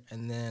fire.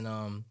 And then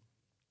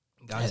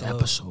got That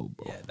episode,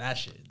 bro. Yeah, that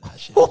shit.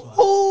 Was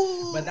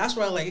fire. But that's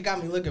why like it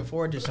got me looking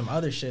forward to some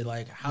other shit.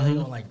 Like how they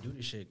gonna like do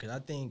this shit? Because I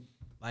think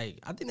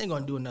they're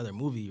gonna do another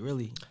movie.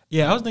 Really.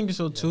 Yeah, I was thinking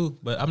so too,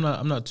 but I'm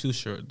not too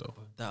sure though.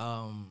 The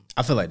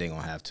I feel like they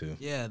gonna have to.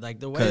 yeah, like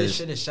the way this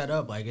shit is set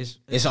up, like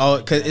It's all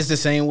because it's the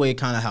same way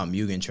kind of how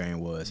Mugen Train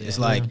was. It's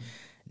like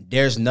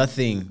there's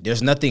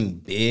nothing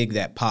big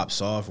that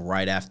pops off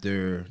right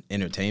after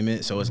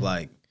entertainment. So it's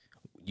like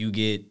you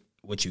get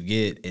what you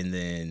get, and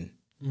then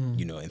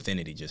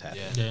infinity just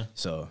happens. Yeah.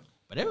 So,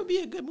 but it would be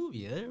a good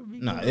movie. It would be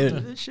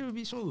this shit would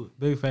be smooth.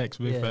 Big facts.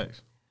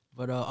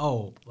 But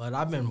but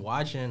I've been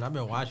watching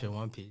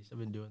One Piece. I've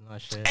been doing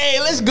that shit. Hey,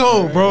 let's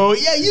go, bro.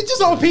 Yeah, you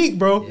just on peak,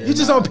 bro. You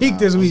just on peak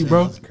this week,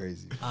 bro. That's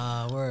crazy.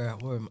 Where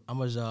I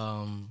was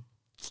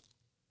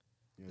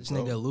this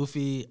nigga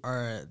Luffy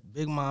or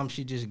Big Mom,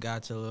 she just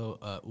got to a little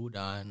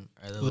Udon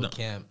or the little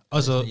camp.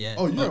 Also, Yeah.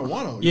 Oh, you're in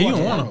Wano. Yeah, you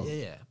in Yeah. Wano.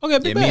 Yeah. Okay, yeah,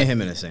 big me and bet.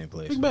 him in the same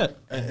place. Big bet.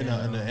 In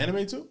the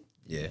anime too?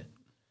 Yeah,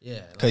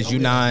 Yeah. because you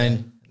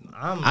 9.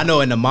 I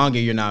know in the manga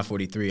you're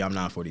 943. I'm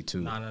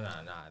 942. No.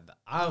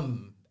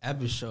 I'm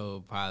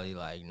episode probably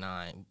like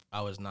 9.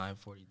 I was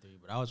 943,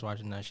 but I was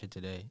watching that shit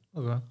today.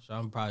 Okay. So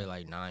I'm probably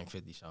like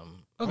 950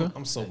 something. Okay.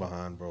 I'm so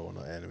behind, bro, on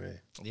the anime.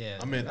 Yeah.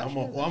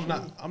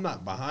 I'm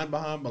not behind,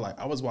 but like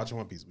I was watching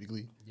One Piece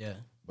weekly. Yeah.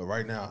 But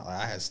right now, like,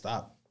 I had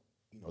stopped.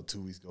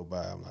 2 weeks go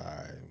by. I'm like, all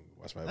right,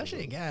 watch my That episode.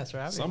 shit gas,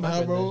 right?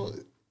 Somehow, bro,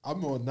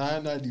 I'm on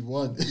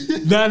 991.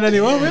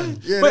 991, really?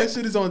 Yeah, Wait, that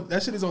shit is on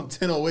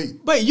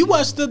 1008. wait, you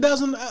watched the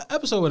 1,000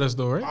 episode with us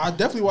though, right? I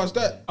definitely watched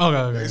that.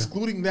 Okay.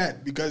 Excluding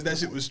that because that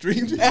shit was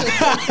streamed.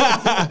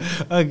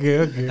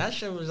 Okay. That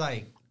shit was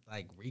like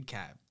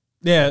recap.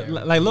 Yeah,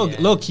 like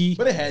low key,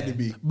 But it had to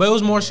be. but it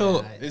was more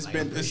so. It's Like,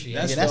 been appreciate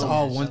that's it. Yeah, that's some-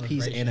 all One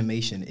Piece celebration.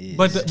 animation is.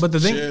 But the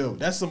thing, chill.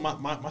 That's some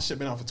my shit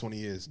been out for 20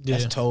 years. yeah.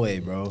 that's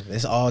Toei, bro.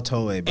 It's all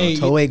Toei, bro. Hey,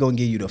 Toei gonna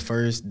give you the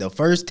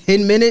first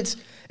 10 minutes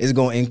is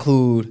gonna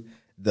include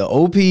the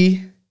OP,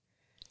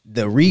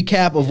 the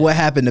recap of what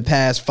happened the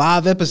past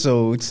 5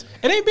 episodes,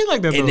 It ain't been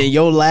like that though. and then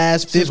your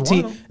last Since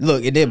 15. Wano.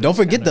 Look, and then don't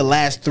forget the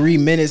last 3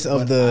 minutes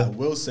of But I the.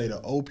 will say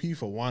the OP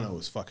for Wano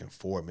is fucking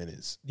 4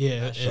 minutes.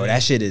 yeah, Bro,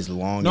 that shit is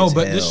long. no, as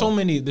but hell. there's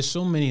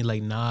so many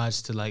like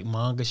nods to like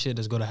manga shit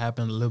that's gonna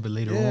happen a little bit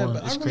later Yeah, on.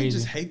 but It's I really crazy.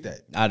 just hate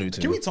that. I do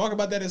too. Can we talk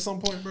about that at some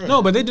point, bro?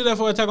 No, but they do that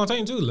for Attack on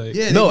Titan too. Like,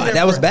 yeah, No, they did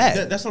that was for-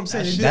 bad. That's what I'm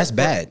saying. They did That's it for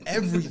bad.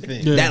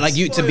 Everything. Yeah. That like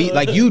you to be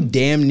like you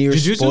damn near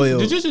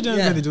spoiled. Jujutsu didn't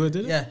really do it,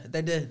 did it? Yeah,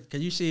 they did. Cause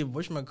you see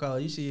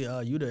whatchamacallit, you see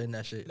Yuta in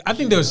that shit. I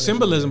think there was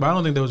symbolism, but I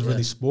don't think there was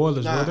really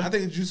spoilers. Nah, were there? I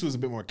think Jutsu was a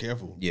bit more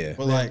careful. Yeah.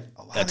 But like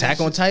a lot of Attack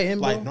that on shit- Titan,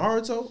 bro? like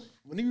Naruto,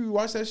 when you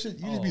watch that shit,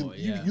 you just be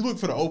yeah. you look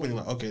for the opening,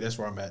 like, okay, that's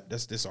where I'm at.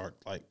 That's this arc.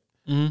 Like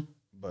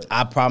but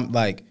I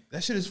like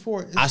that shit is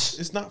for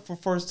it's not for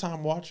first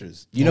time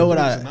watchers. You know what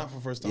It's I- not for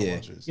first time yeah.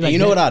 watchers. And you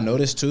know what I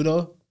noticed too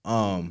though?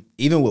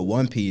 Even with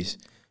One Piece,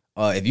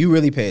 if you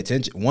really pay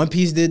attention, One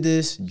Piece did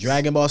this,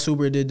 Dragon Ball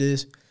Super did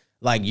this.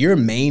 Like your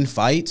main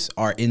fights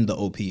are in the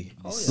OP.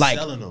 Like,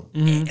 Selling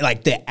them.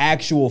 like the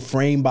actual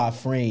frame by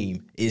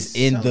frame is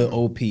in the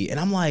OP. And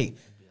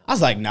I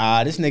was like,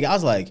 nah, this nigga. I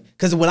was like,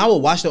 because when I would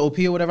watch the OP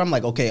or whatever, I'm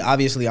like, okay,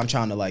 obviously I'm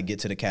trying to like get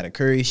to the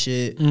Katakuri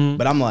shit,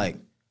 but I'm like,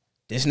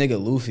 this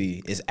nigga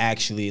Luffy is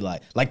actually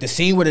like the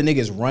scene where the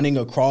nigga's running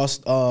across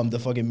the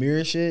fucking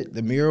mirror shit,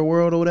 the mirror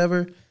world or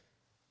whatever.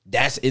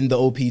 That's in the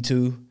OP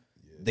too.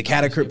 The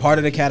Katakuri part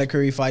of the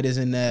Katakuri fight is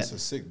in that. That's a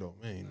sick though,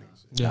 man.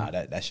 Nah,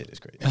 that shit is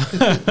crazy.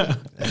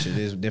 That shit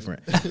is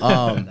different.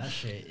 That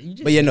shit. You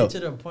just But yeah, get no. to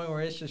the point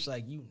where it's just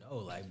like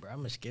like, bro, I'm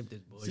gonna skip this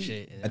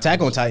bullshit. and Attack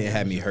I'm on just- Titan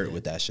had me hurt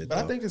with that shit. But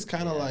I though. think it's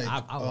kind of like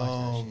I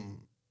watched that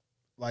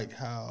like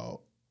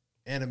how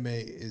anime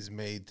is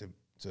made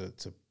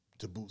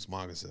to boost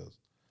manga sales.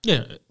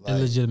 Yeah, it Like-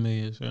 legitimately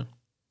is. Yeah.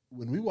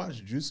 When we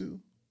watch Jutsu,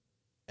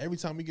 every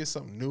time we get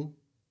something new,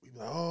 we be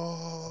like,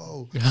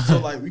 oh. So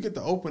like we get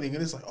the opening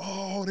and it's like,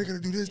 oh, they're gonna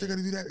do this, they're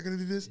gonna do that, they're gonna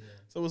do this.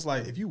 So it's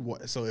like if you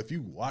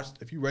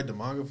read the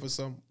manga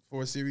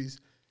for a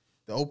series,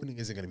 the opening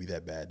isn't gonna be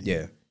that bad. to you.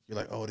 Yeah. You're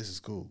like, oh, this is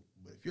cool.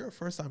 But if you're a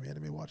first time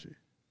anime watcher,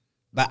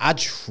 But I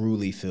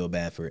truly feel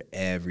bad for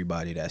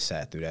everybody that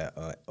sat through that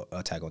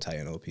Attack on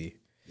Titan OP.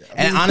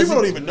 And honestly,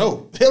 people don't even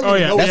know. They don't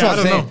even know that's yeah, what I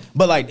I'm don't saying. know.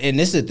 But like, and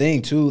this is the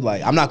thing too.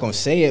 Like, I'm not gonna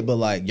say it, but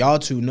like, y'all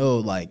two know,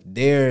 like,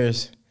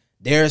 there's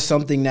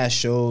something that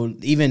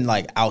showed, even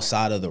like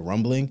outside of the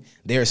rumbling,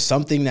 there's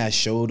something that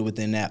showed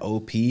within that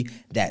OP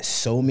that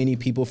so many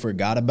people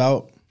forgot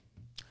about.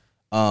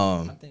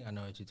 I think I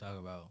know what you talk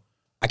about.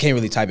 I can't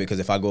really type it because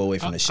if I go away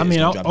from the shit, I mean, it's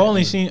I gonna drop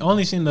only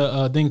back. seen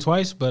the thing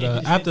twice, but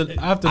after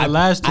the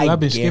last two, I've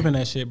been skipping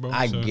that shit, bro.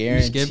 I so.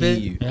 guarantee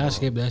you. Yeah, I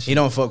skipped that shit. He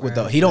don't fuck with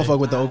the OP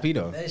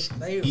though.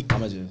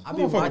 I'ma just. I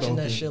be watching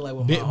that shit like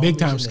with Big- my big homies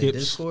time in the skips.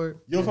 Discord.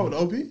 You don't fuck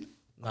with the OP?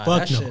 Nah,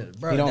 Fuck that no. shit,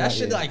 bro. He don't That like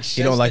shit it. like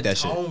He don't like that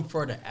sets shit. the tone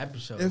for the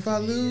episode. If I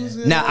to me, lose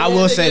yeah. it. Now I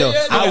will say though,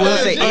 I will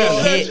say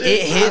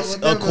it hits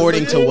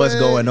according to what's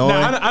going on.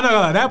 Nah, I'm not gonna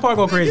lie, that part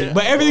go crazy,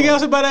 but everything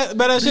else about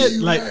that shit,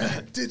 like,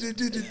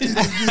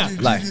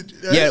 Like,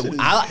 yeah,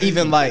 I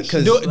even like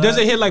because does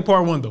it hit like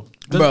part one though?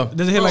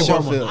 Does it hit like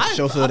part one?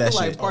 show feel that feel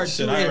like shit. part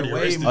shit, two I hit already way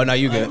erased it. Oh no,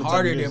 you good?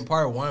 harder than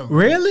part one. Bro.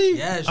 Really?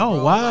 Yes. Oh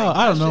bro. wow, Like,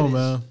 I don't that know, shit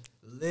man.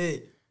 is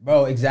Lit.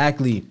 Bro,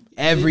 exactly.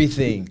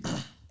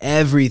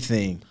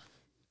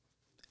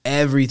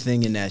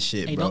 Everything in that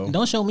shit, bro.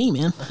 Don't show me,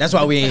 man. That's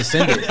why we ain't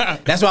send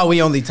it. That's why we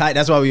only typed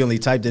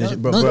it,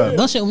 shit, bro.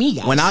 Don't show me,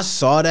 guys. When I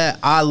saw that,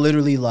 I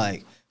literally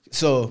like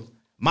so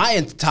my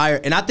entire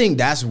and I think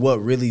that's what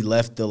really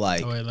left the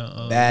like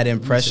bad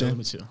impression. Let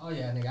me chill. Oh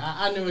yeah, nigga.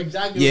 I knew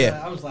exactly. Yeah.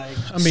 What I was like.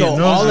 I mean, So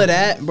no, all of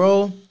that,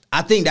 bro,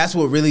 I think that's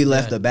what really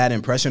left a bad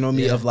impression on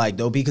me of like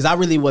Dopey because I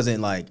really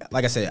wasn't like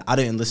I said, I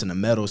didn't listen to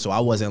metal, so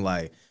I wasn't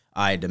like,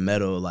 all right, the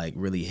metal like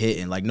really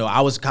hitting. Like no,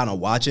 I was kind of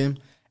watching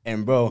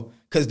and bro,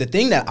 because the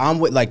thing that I'm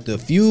with like the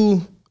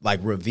few like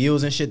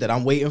reveals and shit that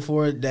I'm waiting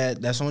for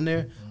that's on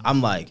there,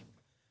 I'm like,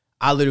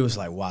 I literally was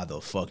like, why the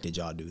fuck did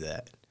y'all do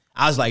that?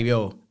 I was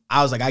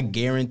like, I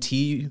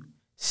guarantee you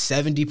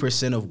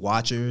 70% of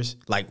watchers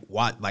like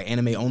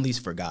anime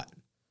onlys forgot.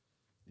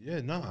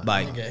 Yeah, nah.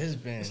 Like Nigga, it's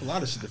been. It's a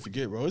lot of shit to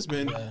forget, bro. It's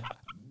been,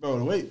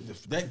 bro. Wait,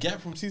 that gap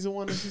from season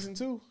 1 to season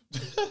 2.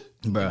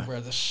 bruh.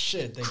 Bro, the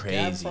shit. The gap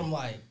Crazy. from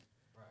like.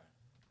 Bro,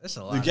 that's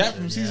a lot. The of gap shit,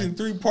 from yeah. season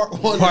 3, part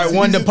 1. Part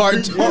 1 to season part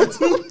 3, 2. part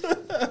 2.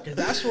 Cause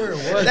that's where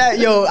it was.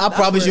 I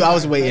promise where you, it I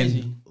was got waiting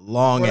crazy.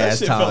 long Bro, that ass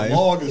shit felt time.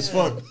 long as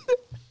fuck.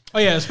 Oh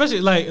yeah,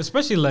 especially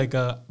like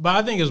but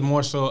I think it's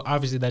more so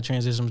obviously that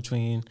transition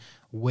between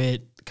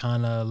Wit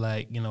kind of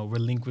like, you know,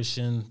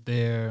 relinquishing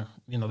their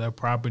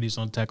properties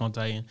on Attack on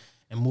Titan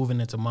and moving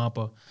into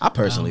Mappa. I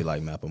personally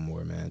like Mappa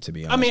more, man. To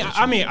be honest,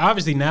 I mean,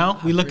 obviously now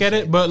we look at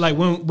it, but like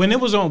when it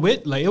was on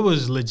Wit, like it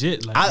was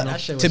legit. Like you know, That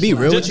shit to was be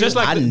slap. real with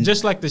you,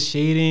 just like the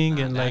shading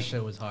and That like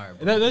shit was hard.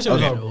 Bro. that shit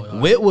was okay, horrible.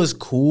 Wit was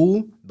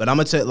cool, but I'm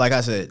gonna tell, like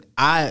I said,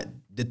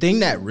 the thing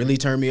that really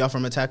turned me off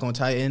from Attack on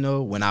Titan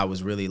though, when I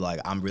was really like,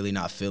 I'm really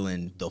not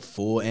feeling the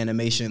full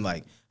animation,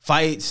 like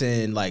fights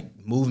and like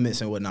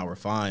movements and whatnot were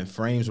fine,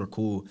 frames were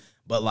cool,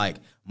 but like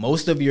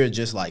most of your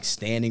just like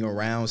standing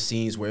around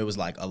scenes where it was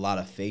like a lot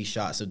of face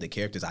shots of the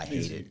characters, I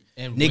hated.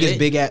 And Niggas Wit-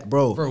 big ass,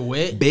 bro, for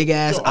Wit? big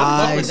ass Yo,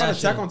 are we eyes. talking about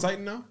Attack on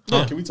Titan now?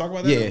 Can we talk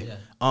about that?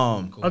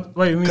 Yeah.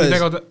 Wait, we need to 'cause-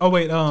 take out Are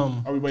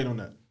we waiting on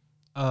that?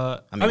 I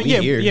mean, we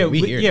here we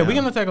now.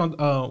 can attack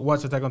on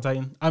watch Attack on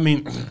Titan. I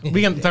mean,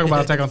 we can talk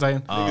about Attack on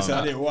Titan. Nigga said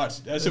I didn't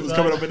watch. That shit was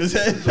coming up in his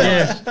head.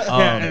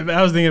 Yeah,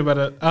 I was thinking about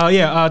it.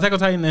 Attack on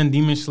Titan and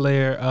Demon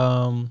Slayer.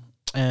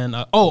 Damn,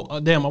 I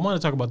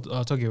want to talk about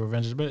Tokyo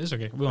Revengers, but it's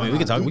okay. I mean, we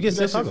can talk. We can Do that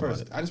still shit talk about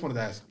first. it. I just wanted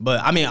to ask.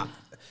 But I mean,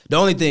 the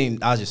only thing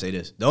I'll just say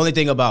this: the only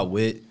thing about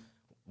Wit,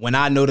 when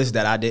I noticed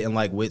that I didn't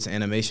like Wit's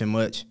animation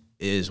much,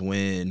 is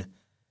when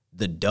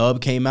the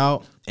dub came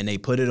out and they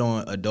put it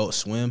on Adult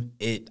Swim.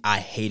 I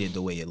hated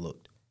the way it looked.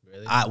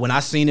 Really? When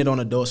I seen it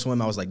on Adult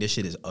Swim, I was like, this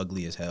shit is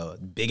ugly as hell.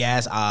 Big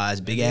ass eyes,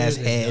 big ass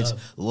heads,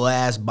 little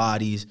ass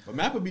bodies. But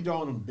Mappa be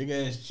drawing them big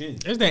ass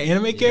chins. Is that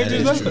anime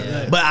characters? That is like true.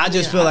 that? But I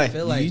just feel like,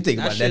 like you think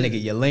that about that shit-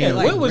 nigga Yelena.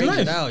 like, What was brings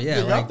it nice? out, yeah,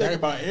 Nigga, I'm like thinking that,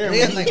 about Aaron.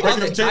 yeah, when like he all breaking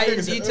the them Titan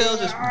chickens and- details.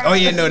 Just, Oh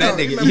yeah, no, that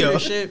nigga. remember Yo,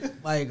 this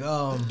shit? Like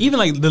Even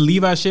like the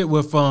Levi shit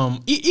with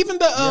even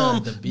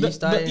the the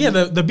Beast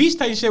Titan. the Beast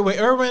Titan shit with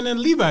Erwin and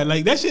Levi,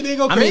 like that shit didn't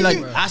go I crazy.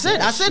 mean, like I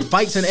said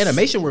fights and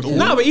animation were cool.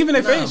 no, but even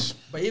their no, face.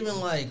 but even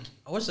like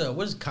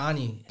what's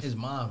Connie, his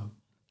mom?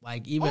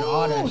 Like even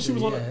all that she shit,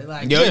 was on yeah,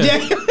 like Yo,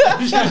 yeah.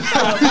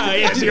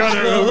 Yeah, she on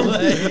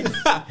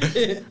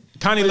the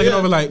Connie looking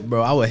over like,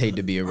 Bro, I would hate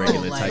to be a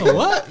regular like, Titan.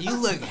 what? You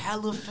look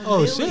hella familiar.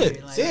 Oh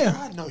shit! Like, Yeah.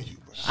 I know you,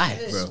 bro.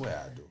 Bro,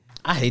 swear I do.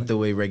 I hate the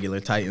way regular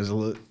Titans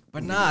look.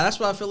 But nah, that's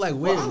why I feel like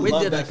Bro, I we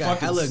love did that like a fucking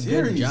hella good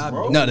series, job.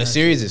 bro. doing No, that. the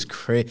series is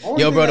crazy.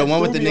 Only Yo, thing bro, the that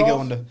one with the threw me nigga off-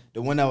 on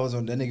the one that was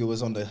on that nigga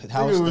was on the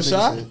house. Nigga was the nigga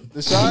shot. said-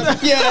 The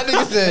shot. Yeah, that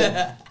nigga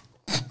said.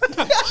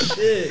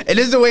 And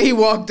this is the way he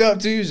walked up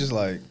to you, just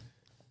like,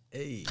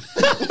 Hey.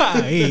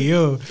 Hey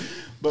yo,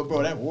 But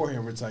bro, that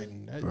Warhammer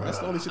Titan, that's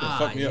the only shit that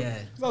fucked me up. yeah.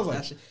 'Cause I was like,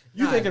 That shit-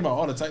 you nah. thinking about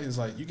all the Titans,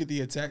 like you get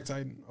the Attack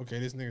Titan, okay,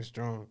 this nigga's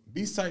strong.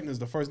 Beast Titan is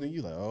the first thing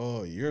you like,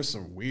 oh, you're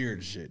some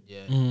weird shit.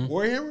 Yeah.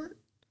 Warhammer,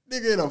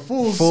 nigga in a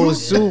full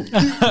suit.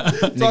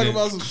 talking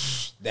about some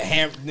the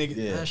ham nigga.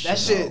 Yeah. That That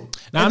shit.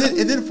 Now,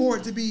 and then for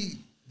it to be,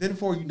 then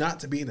for you not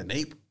to be in the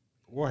nape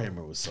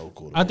Warhammer was so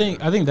cool. I think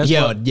that's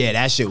Yeah, yeah,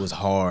 that shit was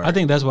hard. I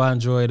think that's why I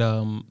enjoyed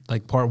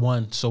like part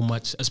 1 so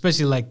much,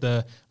 especially like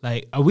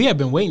we have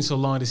been waiting so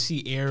long to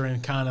see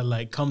Aaron kind of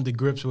like come to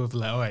grips with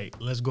like, all right,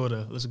 let's go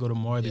to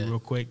Marley real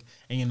quick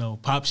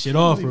and pop shit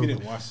off. You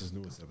didn't watch this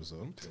newest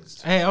episode. I'm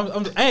pissed. Hey,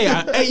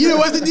 hey, you didn't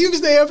watch the Demon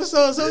Slayer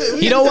episode, so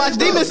he don't watch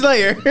Demon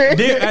Slayer.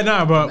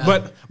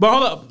 But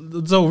hold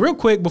up. So real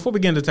quick before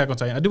we get into Attack on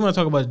Titan, I do want to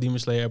talk about the Demon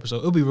Slayer episode.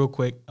 It'll be real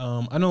quick.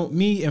 I know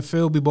me and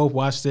Phil, we both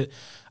watched it.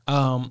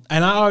 And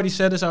I already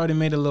said this. I already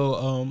made a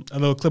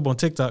little clip on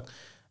TikTok.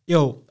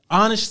 Yo,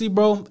 honestly,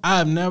 bro, I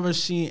have never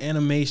seen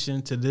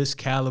animation to this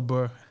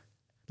caliber,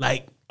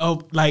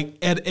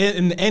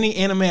 in any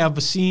anime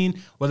I've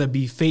seen, whether it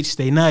be Fate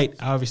Stay Night.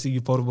 Obviously,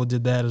 Ufotable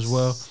did that as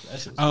well.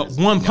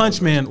 One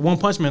Punch Man.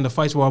 The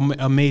fights were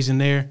amazing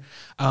there.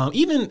 I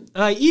mean,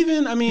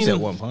 You said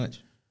One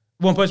Punch.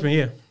 One Punch Man,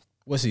 yeah.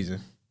 What season?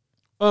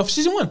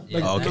 Season 1.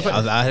 Okay,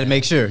 I had to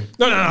make sure.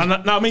 No.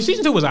 I mean,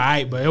 season 2 was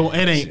alright, but it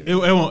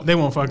won't. They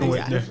won't fucking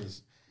wait there.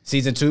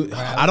 Season 2.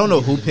 I don't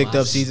know who picked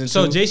up season 2.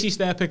 So JC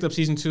Staff picked up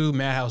season 2.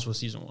 Madhouse was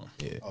season 1.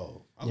 Yeah.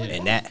 Oh,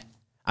 And that.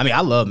 I mean, I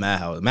love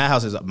Madhouse.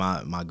 Madhouse is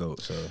my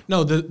goat. So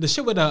No, the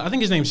shit with I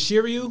think his name's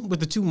Shiryu with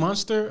the 2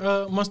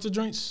 monster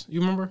joints.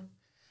 You remember?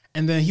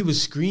 And then he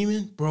was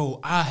screaming,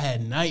 bro. I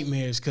had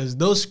nightmares because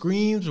those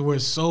screams were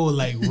so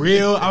like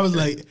real. I was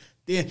like,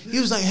 damn. He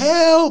was like,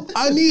 help!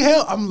 I need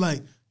help. I'm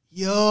like,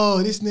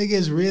 yo, this nigga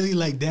is really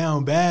like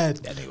down bad.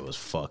 that nigga was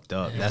fucked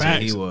up. That's Facts.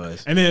 what he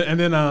was. And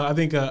then I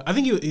think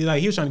he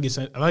was trying to get.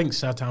 I think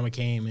Saitama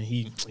came and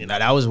he.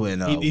 That was when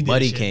He did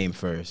Buddy shit. came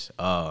first.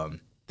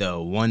 The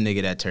one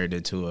nigga that turned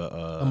into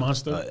a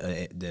monster?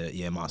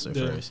 Monster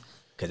first.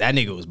 Cause that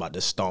nigga was about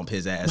to stomp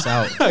his ass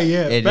out.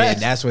 Yeah, and then facts.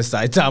 that's when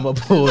Saitama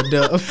pulled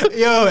up.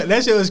 Yo,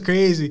 that shit was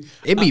crazy.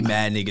 It be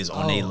mad niggas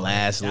on their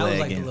last that leg. was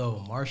like a and- little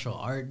martial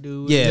art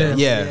dude.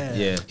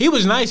 yeah. He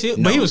was nice,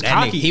 but he was that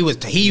cocky.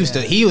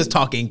 nigga, he was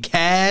talking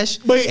cash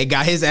But- and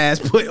got his ass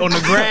put on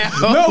the ground.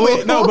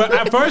 but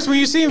at first when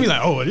you see him, you're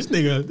like, oh, this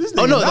nigga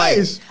Oh no,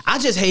 nice. like I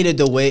just hated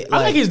the way. I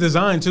like his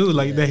design too,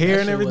 like the hair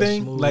and that shit was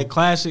everything, smooth. like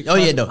classic. Oh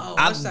yeah, no. Oh,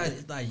 what's that?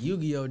 It's like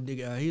Yu-Gi-Oh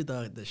nigga. He's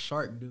the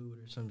shark dude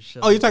or some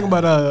shit. Oh, you talking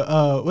about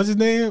what's his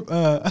name?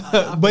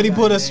 Buddy forgot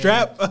pulled a his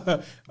strap.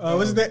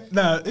 What's his name?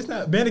 Nah, it's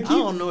not Bandit I Keith.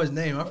 don't know his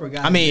name. I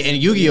forgot. I mean, and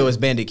Yu-Gi-Oh is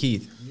Bandit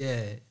Keith.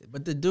 Yeah,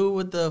 but the dude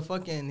with the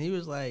fucking, he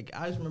was like,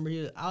 I just remember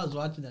I was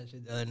watching that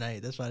shit the other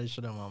night. That's why this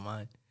shit on my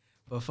mind.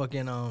 But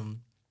fucking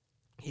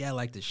he had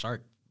like the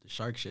shark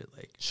shit,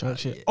 like Shark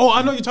shit. yeah. Oh,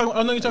 I know you're talking.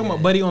 I know you're talking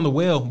about Buddy on the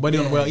Whale. Buddy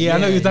on the Whale. Yeah, I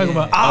know you're talking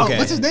about. Oh, Okay.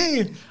 what's his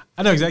name?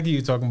 I know exactly who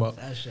you're talking about.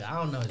 That shit. I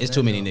don't know. his It's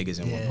too name, many though. niggas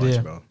in one Yeah. punch,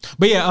 Yeah. bro.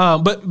 But yeah,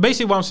 but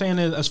basically what I'm saying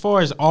is, as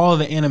far as all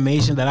the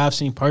animation that I've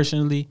seen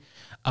personally,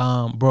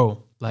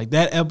 bro, like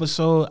that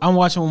episode, I'm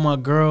watching with my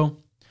girl,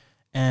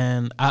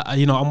 and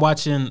I'm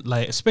watching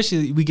like,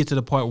 especially we get to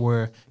the part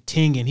where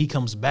Ting and he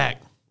comes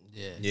back.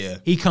 Yeah.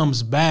 He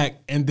comes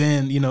back, and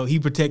then he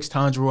protects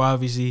Tanjiro,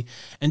 obviously,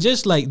 and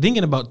just like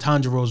thinking about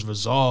Tanjiro's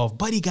resolve.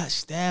 Buddy got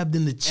stabbed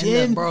in the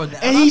chin, bro,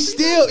 and he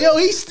still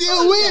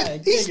went.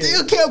 like, He nigga.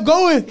 still kept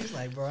going. He's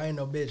like, bro, I ain't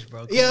no bitch,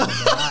 bro. Come Yeah. on, bro.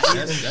 I eat them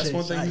That's shits.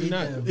 one thing I you eat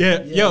not. them.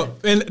 Yeah, yo,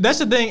 and that's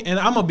the thing. And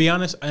I'm gonna be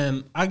honest,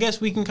 and I guess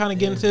we can kind of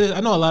get into this.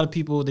 I know a lot of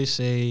people, they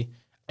say,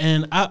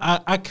 and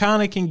I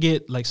kind of can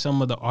get like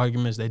some of the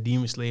arguments that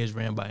Demon Slayer is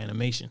ran by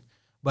animation,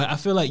 but I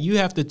feel like you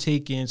have to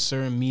take in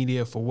certain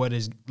media for what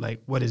is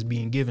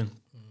being given.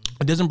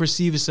 It doesn't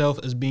perceive itself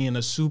as being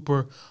a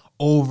super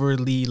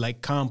overly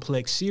like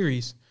complex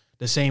series,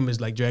 the same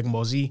as like Dragon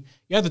Ball Z.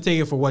 You have to take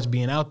it for what's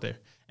being out there.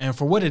 And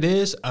for what it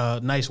is, a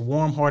nice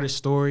warm-hearted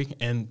story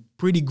and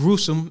pretty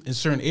gruesome in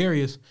certain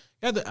areas.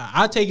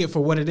 I take it for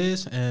what it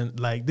is. And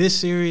like this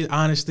series,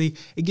 honestly,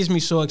 it gets me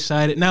so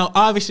excited. Now,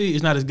 obviously,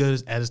 it's not as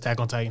good as Attack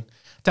on Titan.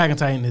 Attack on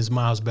Titan is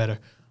miles better.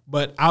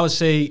 But I would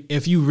say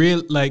if you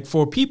really, like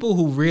for people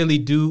who really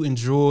do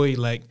enjoy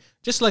like,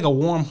 just like a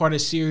warm-hearted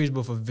series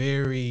with a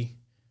very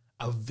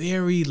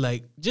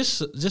like,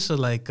 just a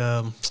like,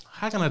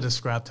 how can I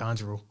describe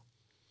Tanjiro?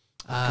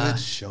 Good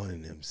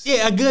shonen MC.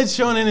 Yeah, a good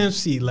shonen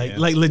MC, like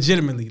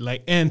legitimately,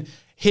 like, and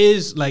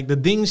his like the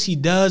things he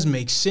does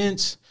make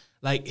sense.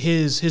 Like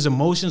his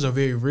emotions are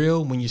very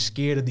real when you're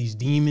scared of these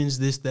demons,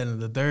 this, that, and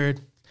the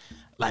third.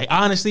 Like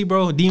honestly,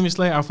 bro, Demon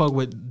Slayer, I fuck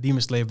with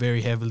Demon Slayer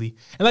very heavily.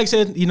 And like I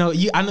said,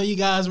 I know you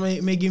guys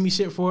may give me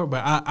shit for it,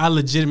 but I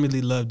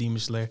legitimately love Demon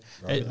Slayer.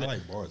 Bro, I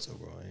like Boruto,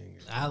 bro.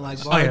 I like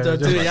yeah, Boruto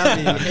too.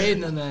 Y'all be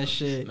hating on that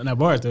shit. Not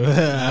Boruto.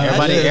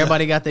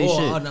 Everybody got their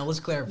Oh, shit. no, let's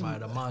clarify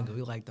the manga.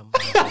 We like the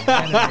manga.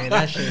 Anime,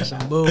 that shit is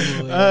some boo boo.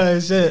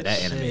 Shit.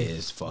 That anime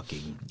is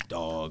fucking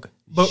dog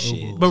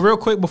shit. But real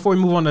quick before we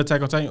move on to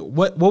Attack on Titan,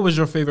 what was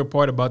your favorite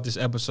part about this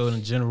episode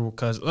in general?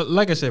 Because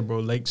like I said, bro,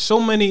 like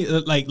so many,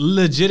 like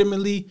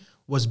legitimately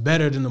was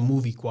better than the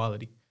movie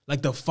quality.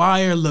 Like the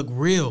fire looked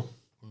real.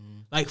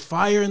 Like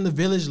fire in the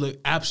village looked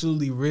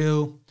absolutely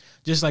real.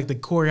 Just like the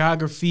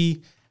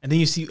choreography, And then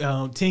you see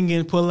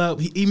Tengen pull up.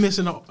 He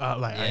missing the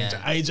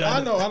I ain't trying I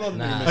to- know the nigga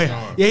missing an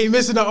arm. Yeah, he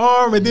missing the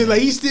arm, and then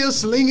like he's still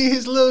slinging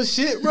his little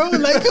shit, bro.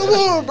 Like, come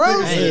on,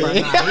 bro. Hey, bro,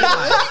 He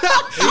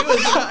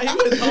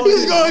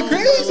was going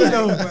crazy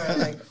though, bro.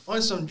 Like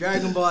on some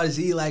Dragon Ball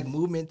Z like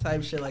movement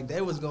type shit. Like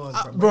they was going,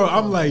 bro.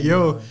 I'm like,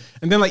 yo,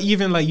 and then like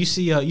even like you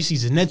see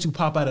Zenitsu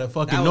pop out of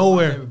fucking That was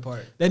nowhere. my favorite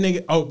part. That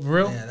nigga, oh, for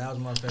real? Yeah, that was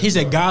my favorite. He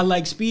said part.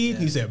 godlike speed.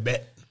 He said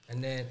bet.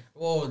 And then,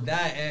 well,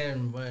 that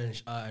and when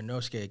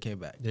Inosuke came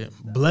back. Yeah,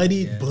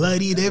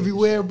 bloodied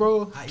everywhere,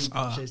 bro. I eat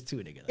them shits too,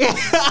 nigga.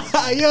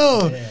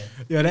 Yo,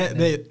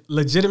 that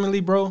legitimately,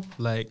 bro.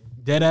 Like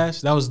dead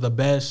ass. That was the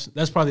best.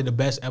 That's probably the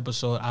best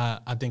episode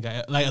I think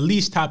I like at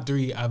least top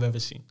 3 I've ever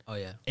seen. Oh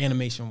yeah.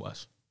 Animation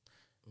was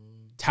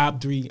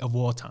top 3 of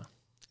all time.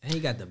 And he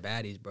got the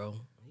baddies, bro.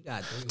 He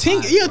got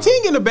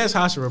Tengen the best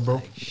Hashira,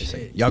 bro.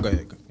 Shit. Y'all go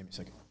ahead. Give me a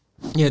second.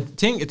 Yeah,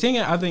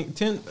 Tengen. I think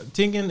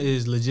Tengen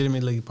is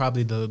legitimately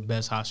probably the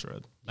best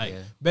Hashira. Like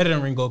better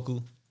than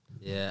Rengoku.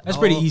 Yeah. That's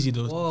pretty easy,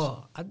 though.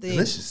 Well, I think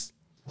Delicious.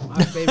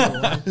 my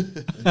favorite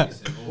one.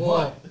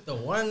 Well, the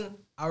one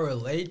I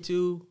relate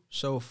to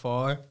so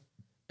far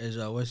is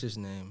what's his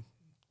name?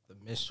 The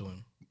missed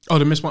one. Oh,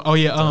 the missed one. Oh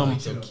yeah.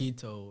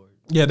 Keto. Or,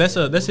 Yeah, that's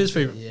his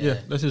favorite. Yeah,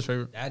 that's his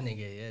favorite. that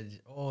nigga. Yeah.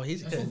 Oh,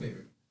 he's That's my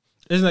favorite.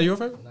 Isn't that your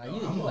favorite? Nah,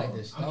 you like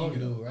this stone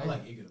dude, right? I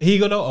like Ego. He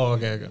go though. Oh,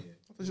 okay. I thought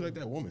you like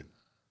that woman.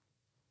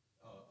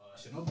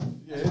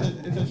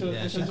 Shinobu.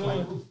 Yeah, she's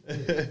cool.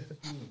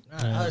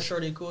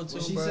 Shorty cool too,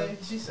 bro.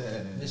 She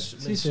said. Miss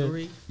She said-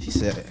 Suri. She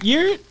said.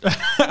 You're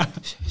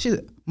She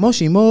said.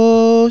 Moshi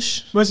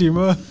mosh. Moshi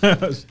mo.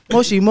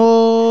 Moshi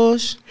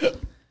mosh.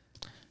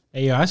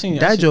 Hey yo, I seen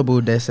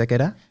Dajobu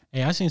desekeda.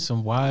 Hey, I seen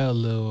some wild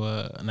little.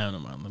 No, never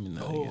mind. Let me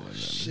know. Oh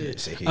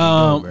shit. Hey,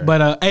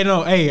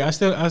 I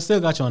still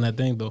got you on that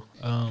thing though.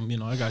 I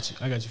got you,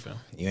 fam.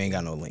 You ain't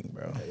got no link,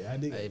 bro.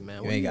 Hey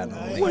man, You ain't got no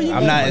link.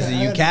 I'm not as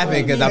you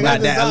capping because I'm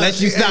not that.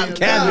 Unless you stop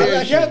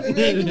capping,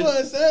 ain't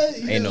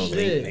no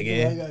link,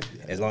 nigga.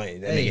 As long as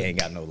that nigga ain't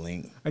got no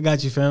link. I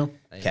got you, fam.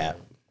 Cap.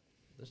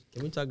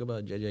 Can we talk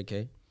about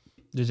JJK?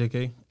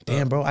 JJK.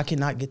 Damn, bro, I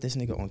cannot get this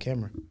nigga on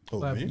camera.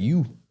 Oh, me?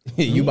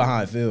 You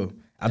behind Phil.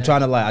 I tried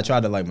to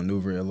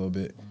maneuver it a little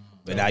bit,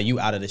 but now you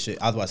out of the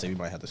shit. I was about to say we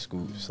might have to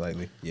scoot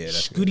slightly. Yeah,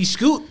 that's good. Scooty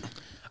scoot.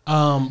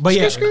 But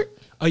yeah.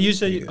 You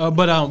say,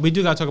 we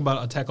do gotta talk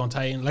about Attack on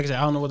Titan. Like I said,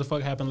 I don't know what the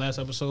fuck happened last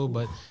episode,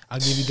 but I'll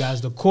give you guys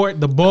the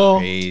ball.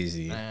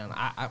 Crazy. Man,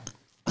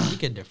 we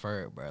could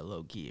defer it, bro.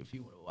 Low key, if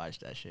you want to watch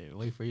that shit,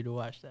 wait for you to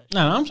watch that. Shit.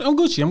 Nah, I'm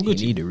Gucci. You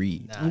need to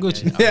read. I'm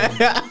Gucci.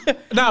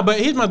 Nah, but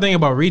here's my thing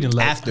about reading.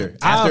 Like, After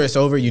it's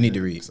over, you need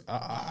to read.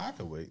 I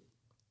could wait.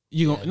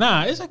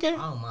 It's okay. I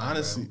don't mind,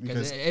 Honestly, bro,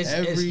 because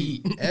it's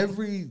heat.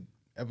 every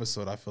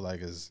episode I feel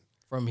like is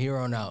From here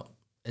on out,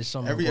 it's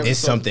something. Every important. It's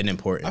something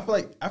important. I feel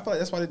like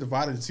that's why they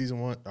divided season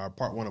 1 or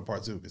part 1 and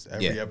part 2 because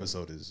every Yeah.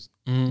 episode is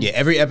Yeah,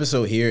 every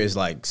episode here is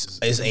like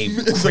is a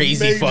it's a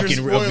crazy major fucking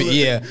spoiler.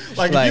 yeah.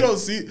 Like if you don't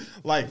see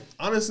like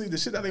honestly the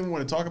shit I didn't even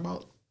want to talk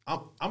about.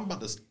 I'm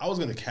about to. I was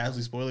gonna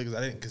casually spoil it because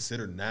I didn't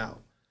consider now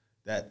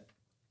that.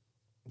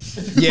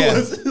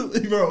 Yeah.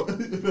 bro.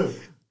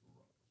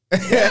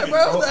 Yeah,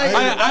 bro. Like,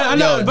 I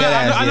know, Yo, but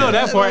deadass, I know yeah.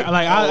 that part.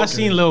 Like I okay.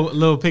 seen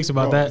little pics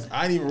about Bro, that.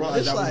 I didn't even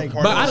realize that was like- a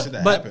part of the shit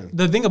that But happened.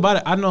 the thing about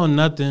it, I know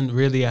nothing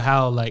really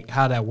how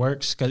that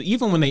works. Because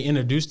even when they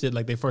introduced it,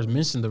 like they first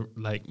mentioned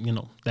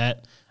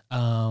that.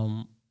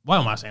 What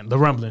am I saying? The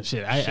rumbling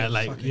shit. I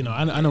know what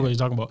you're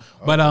talking about.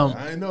 But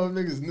I didn't know if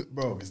niggas knew,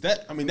 bro. Because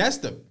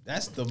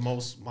that's the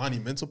most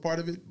monumental part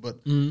of it.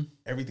 But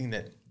everything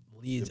that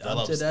leads up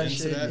develops to that into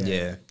shit. that.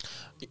 Yeah.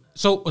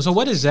 So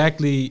what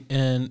exactly?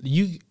 And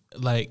you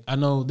like, I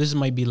know this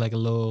might be like a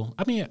little.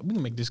 I mean, we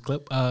can make this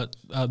clip.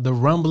 The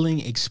rumbling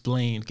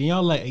explained. Can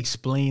y'all like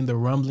explain the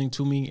rumbling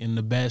to me in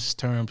the best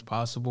terms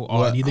possible,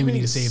 or do you think we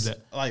need to save that?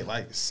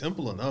 Like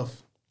simple enough.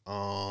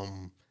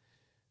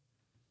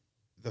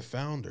 The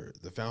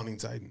founding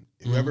titan,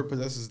 whoever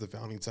possesses the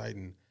founding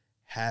titan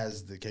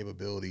has the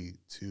capability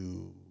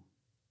to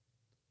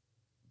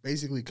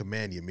basically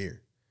command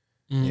Ymir.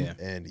 Yeah.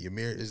 And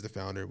Ymir is the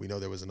founder. We know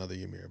there was another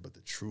Ymir, but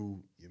the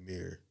true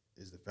Ymir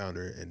is the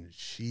founder, and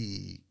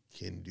she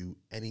can do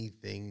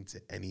anything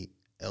to any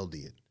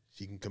Eldian.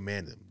 She can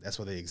command them. That's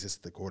why they exist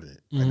at the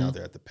coordinate. Right now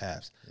they're at the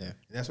paths. Yeah. And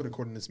that's where the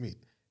coordinates meet.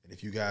 And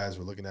if you guys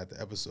were looking at the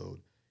episode,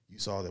 you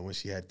saw that when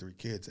she had 3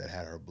 kids that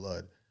had her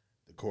blood,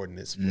 the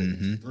coordinates split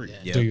into 3.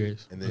 Yeah. 3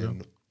 years. And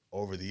then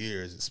over the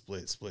years, it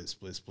split. So it's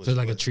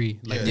like a tree,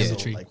 like there's a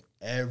tree. Like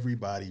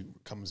everybody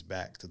comes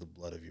back to the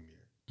blood of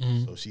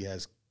Ymir. So she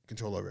has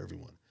control over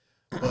everyone.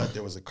 But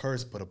there was a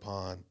curse put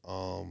upon,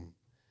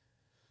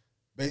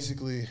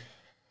 basically,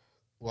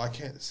 well, I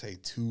can't say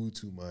too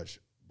much,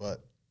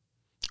 but.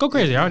 Go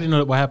crazy. I already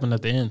know what happened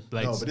at the end.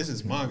 Like, No, but this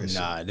is manga shit.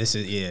 Nah, this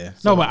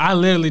is no, but I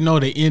literally know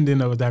the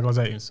ending of Attack on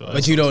Titan. So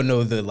But you don't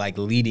know the like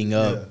leading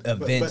up Yeah,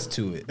 events but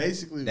to it.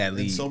 Basically, that in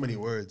lead. so many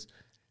words,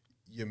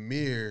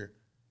 Ymir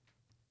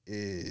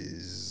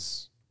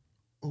is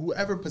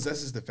whoever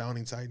possesses the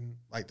founding titan,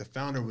 like the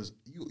founder was,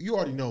 you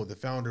already know the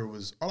founder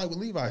was, or like with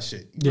Levi's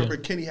shit. You remember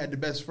Kenny had the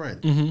best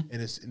friend, and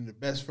it's in the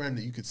best friend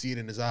that you could see it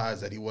in his eyes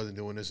that he wasn't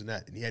doing this and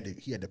that, and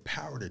he had the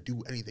power to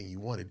do anything he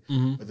wanted,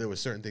 but there were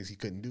certain things he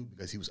couldn't do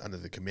because he was under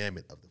the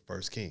commandment of the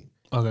first king.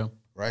 Okay.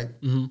 Right.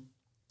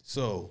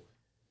 So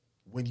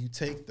when you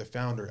take the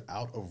founder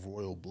out of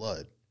royal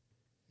blood,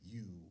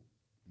 you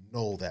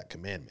null that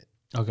commandment.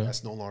 Okay.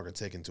 That's no longer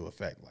taken into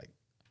effect. Like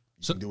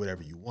you can do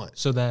whatever you want.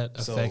 So that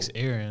affects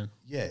Eren.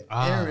 Yeah.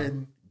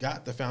 Eren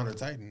got the founder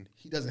titan.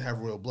 He doesn't have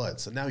royal blood.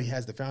 So now he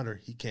has the founder.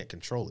 He can't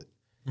control it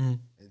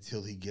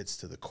until he gets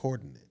to the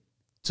coordinate.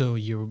 So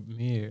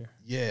Ymir.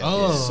 Yeah.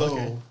 Oh, so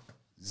okay.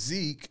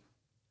 Zeke,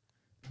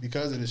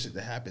 because of the shit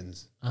that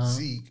happens,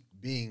 Zeke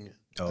being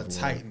a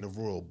titan of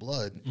royal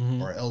blood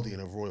or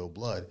Eldian of royal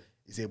blood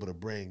is able to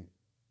bring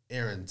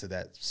Eren to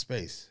that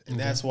space. And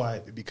that's why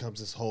it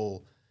becomes this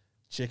whole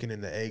chicken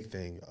and the egg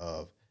thing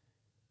of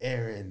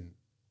Eren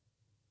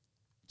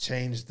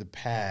changed the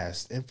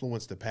past,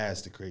 influenced the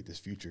past to create this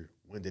future.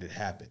 When did it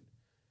happen?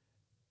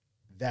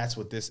 That's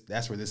where this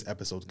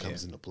episode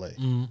comes into play.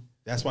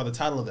 That's why the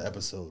title of the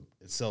episode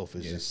itself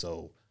is just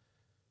so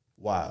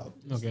wild.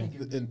 Okay.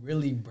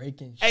 Really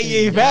breaking shit.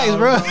 Hey, facts,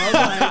 bro.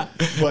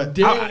 But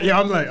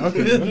I'm like,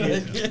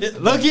 okay.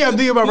 Lucky I'm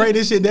thinking about writing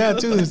this shit down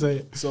too.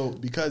 So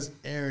because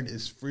Eren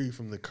is free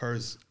from the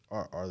curse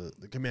or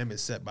the commandment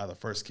set by the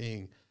first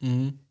king,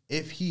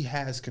 if he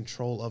has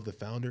control of the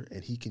founder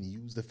and he can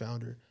use the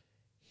founder,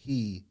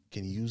 he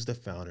can use the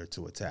founder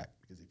to attack.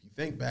 Because if you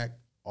think back,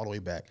 all the way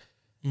back,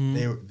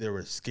 they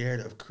were scared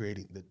of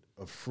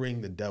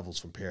freeing the devils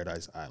from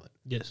Paradise Island.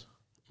 Yes.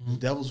 The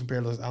devils from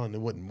Paradise Island, they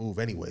wouldn't move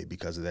anyway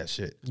because of that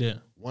shit. Yeah.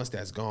 Once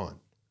that's gone,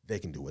 they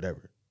can do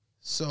whatever.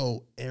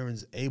 So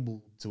Eren's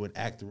able to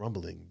enact the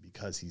rumbling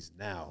because he's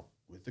now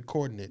with the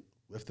coordinate,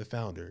 with the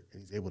founder,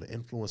 and he's able to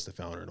influence the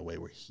founder in a way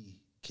where he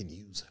can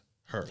use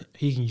her.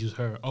 He can use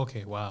her.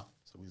 Okay, wow.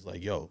 So he's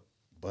like, yo,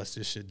 bust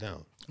this shit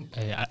down.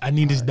 Hey, I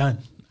need this done.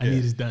 I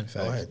need this done.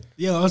 Go ahead.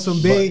 Yo, on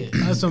some big,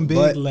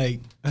 like.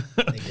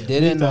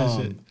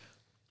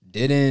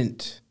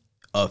 Didn't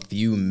a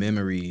few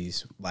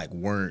memories like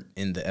weren't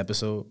in the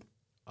episode?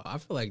 I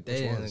feel like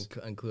they didn't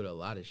include a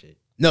lot of shit.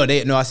 No,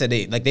 I said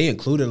they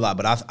included a lot,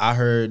 but I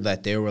heard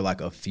that there were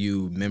like a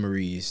few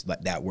memories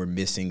like that were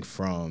missing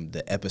from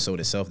the episode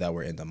itself that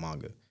were in the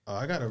manga.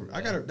 I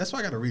gotta. That's why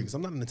I gotta read because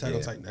I'm not an Attack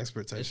on Titan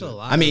expert type It's shit. a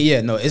lot. I mean,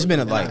 yeah, no, it's been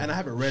a like, and I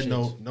haven't read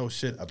no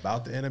shit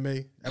about the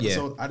anime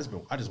episode. I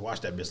just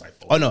watched that bitch like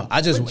 4 oh no,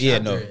 I just What yeah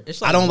chapter? no,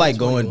 It's I don't like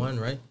going.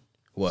 right?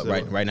 What So-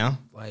 right now?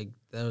 Like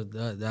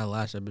that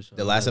last episode.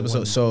 The last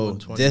episode. So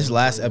this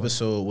last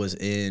episode was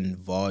in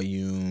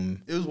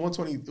volume. It was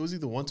 120. It was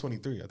either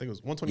 123. I think it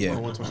was 121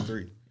 or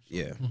 123.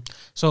 Yeah.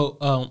 So,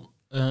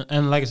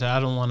 and like I said, I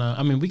don't want to.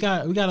 I mean, we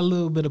got a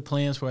little bit of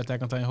plans for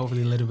Attack on Titan.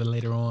 Hopefully, a little bit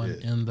later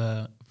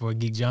on for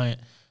Geek Giant.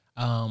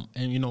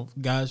 And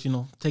guys,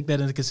 take that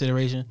into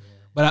consideration.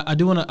 But I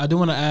do want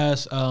to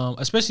ask,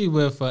 especially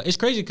with it's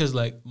crazy because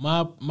like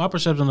my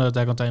perception of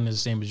Attack on Titan is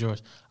the same as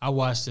yours. I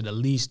watched it at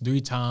least 3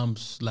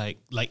 times, like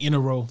in a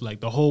row, like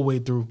the whole way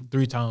through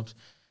 3 times.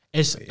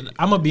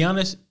 I'm gonna be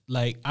honest,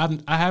 like I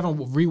haven't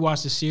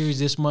rewatched the series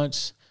this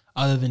much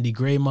other than the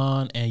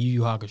Greymon and Yu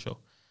Yu Hakusho.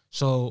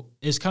 So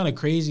it's kind of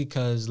crazy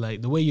because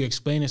like the way you're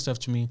explaining stuff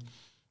to me,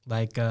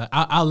 like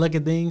I look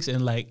at things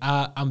and like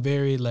I'm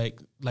very like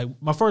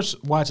my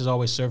first watch is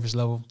always surface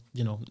level.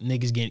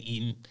 Niggas getting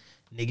eaten,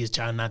 niggas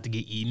trying not to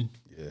get eaten.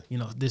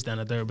 Yeah. This, that,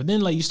 and the third. But then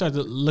like you start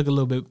to look a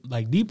little bit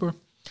like deeper,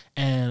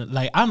 and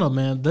like I don't know,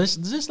 man. There's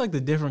just like the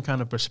different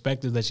kind of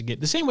perspective that you get.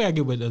 The same way I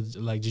get with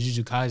like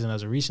Jujutsu Kaisen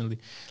as of recently.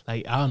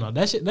 Like I don't know,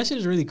 that shit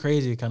is really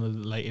crazy. Kind of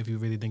like if you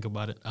really think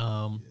about it.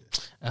 I'm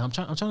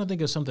trying to think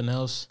of something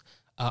else.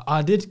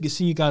 I did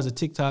see you guys a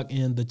TikTok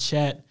in the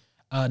chat.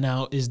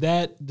 Now, does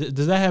that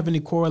have any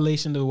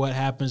correlation to what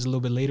happens a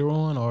little bit later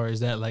on, or is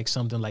that like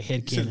something like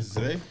headcanon?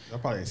 Today? I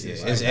probably see it.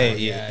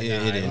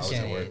 It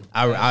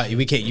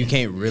is. You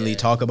can't really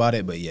talk about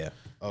it, but yeah.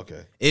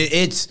 Okay.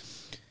 It's.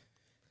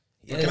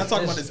 Can I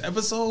talk about this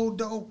episode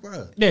though,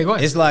 bro? Yeah, go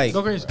ahead. It's like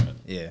go crazy.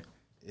 Yeah.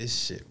 It's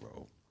shit,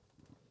 bro.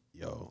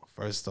 Yo,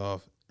 first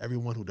off,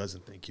 everyone who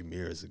doesn't think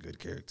Ymir is a good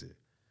character,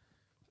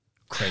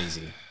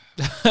 Crazy.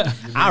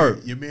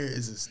 Ymir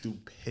is a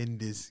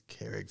stupendous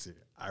character.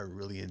 I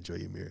really enjoy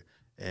Ymir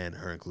and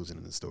her inclusion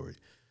in the story.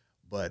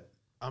 But,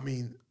 I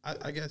mean,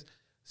 I guess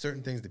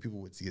certain things that people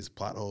would see as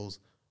plot holes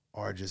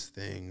are just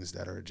things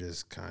that are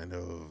just kind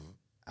of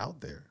out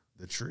there.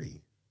 The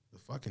tree. The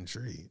fucking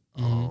tree.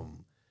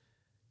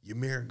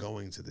 Ymir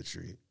going to the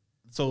tree.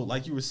 So,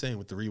 like you were saying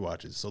with the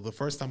rewatches. So, the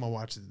first time I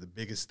watched it, the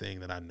biggest thing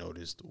that I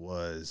noticed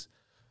was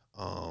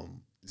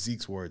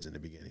Zeke's words in the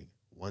beginning.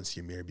 Once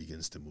Ymir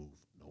begins to move,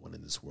 no one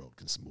in this world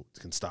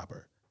can stop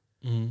her.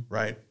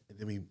 Right, and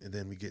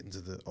then we get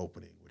into the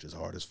opening, which is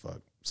hard as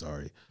fuck.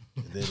 Sorry.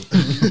 And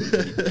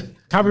then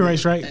Copyright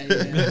strike.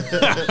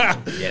 Yeah,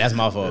 that's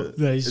my fault.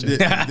 Yeah, you should.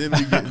 then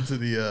we get into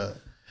the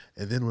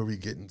and then where we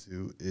get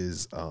into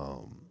is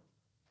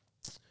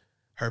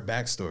her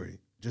backstory,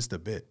 just a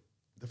bit.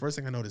 the first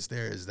thing I noticed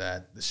there is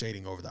that the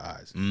shading over the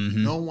eyes.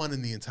 Mm-hmm. No one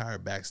in the entire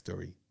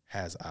backstory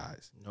has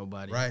eyes,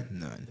 Nobody. right?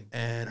 None.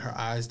 And her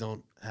eyes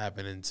don't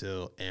happen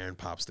until Aaron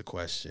pops the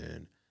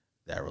question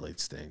that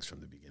relates things from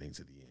the beginning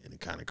to the end. It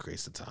kind of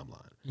creates the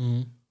timeline.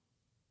 Mm-hmm.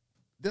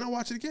 Then I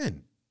watch it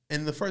again.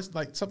 And the first,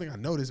 like, something I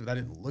noticed, but I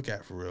didn't look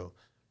at for real,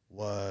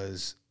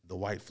 was the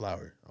white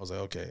flower. I was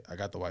like, okay, I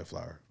got the white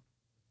flower.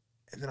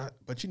 And then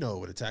but you know,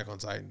 with Attack on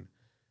Titan,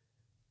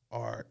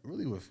 or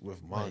really with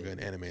manga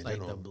and anime in Like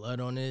general. the blood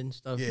on it and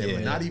stuff. Yeah,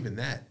 but not even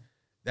that.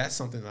 That's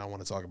something that I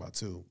want to talk about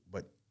too.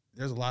 But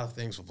there's a lot of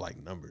things with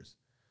like numbers.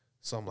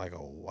 So I'm like a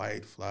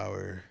white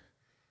flower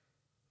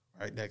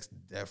right next to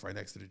death, right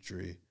next to the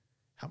tree.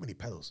 How many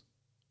petals?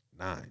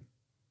 9.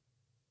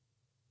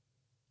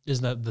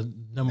 Isn't that the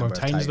number of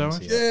Titans though?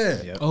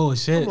 Yeah. Yep. Oh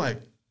shit! I'm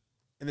like,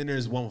 and then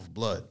there's one with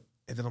blood.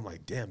 And then I'm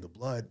like, damn, the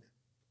blood.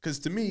 Because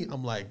to me,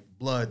 I'm like,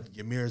 blood,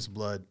 Ymir's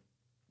blood,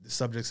 the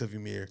subjects of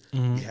Ymir,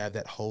 Mhm. we have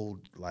that whole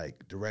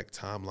like direct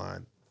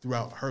timeline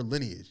throughout her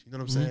lineage. You know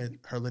what I'm saying?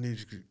 Her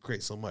lineage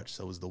creates so much.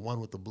 So is the one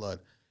with the blood,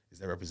 is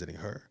that representing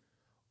her?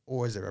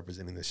 Or is it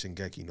representing the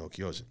Shingeki no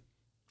Kyojin?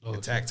 Oh,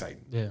 Attack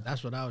Titan. Yeah.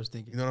 That's what I was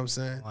thinking. You know what I'm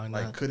saying? Why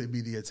Like, not? could it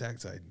be the Attack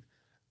Titan?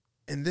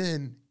 And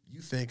then you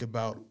think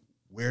about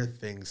where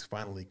things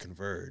finally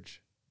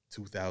converge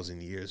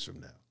 2,000 years from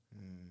now,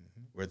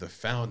 where the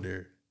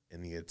founder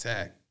and the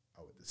attack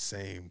are with the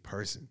same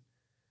person.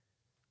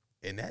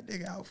 And that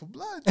nigga out for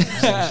blood.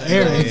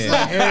 Aaron. It's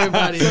like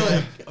everybody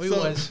like, we so-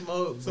 want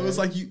smoke. So it's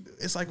like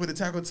it's like with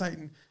Attack on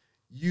Titan,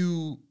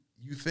 you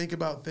think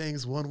about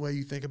things one way,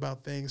 you think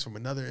about things from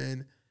another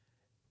end.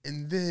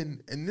 And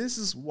this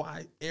is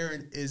why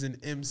Aaron is an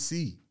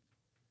MC.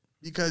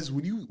 Because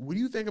when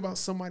you think about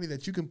somebody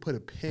that you can put a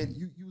pen,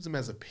 you use them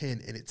as a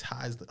pen and it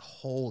ties the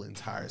whole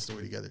entire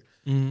story together.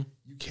 Mm-hmm.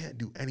 You can't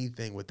do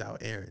anything without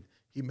Aaron.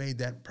 He made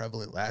that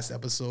prevalent last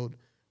episode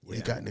where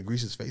he got in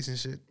Grisha's face and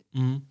shit.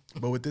 Mm-hmm.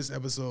 But with this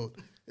episode,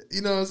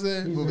 you know what I'm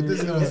saying? But with this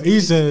episode, He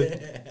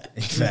said,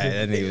 In fact,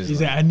 that nigga was "He like,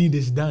 said I need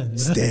this done."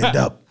 stand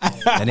up.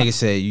 that nigga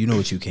said, "You know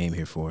what you came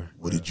here for."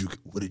 What did you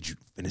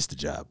finish the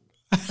job?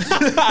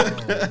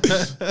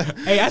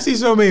 Hey, I see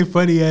so many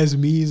funny ass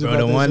memes. Bro,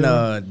 about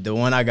the this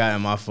one I got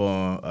in my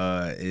phone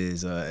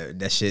is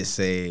that shit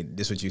say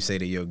this what you say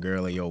to your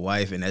girl or your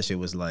wife, and that shit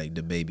was like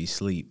the baby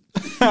sleep.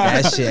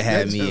 That shit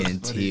had me in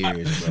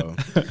tears, bro.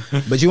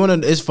 But you wanna?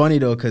 It's funny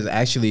though, cause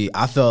actually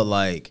I felt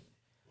like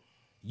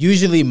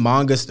usually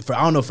manga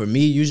I don't know, for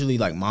me usually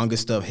like manga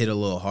stuff hit a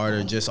little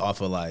harder just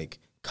off of like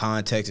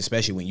context,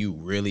 especially when you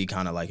really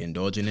kind of like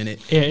indulging in it.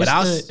 Yeah, but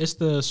it's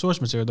the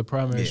source material, the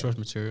primary Yeah. source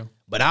material.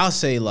 But I'll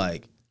say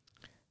like,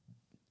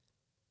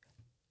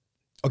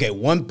 okay,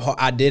 one part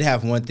I did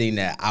have one thing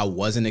that I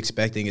wasn't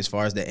expecting as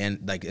far as the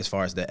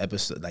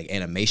episode like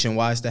animation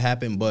wise to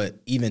happen, but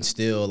even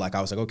still, like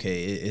I was like,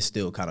 okay, it's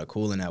still kind of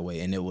cool in that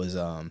way. And it was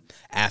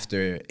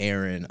after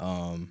Aaron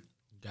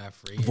got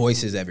free.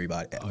 voices to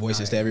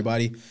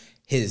everybody.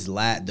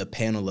 The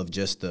panel of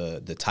just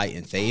the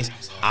Titan face.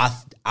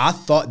 I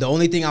thought the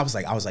only thing I was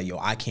like, yo,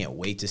 I can't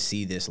wait to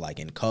see this like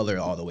in color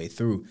all the way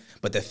through.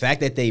 But the fact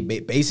that they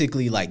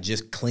basically like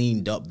just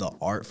cleaned up the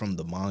art from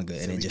the manga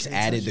and then just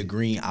added the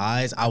green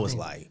eyes, I was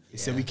like, He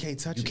said we can't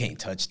touch you it. can't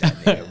touch that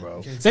nigga,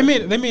 bro.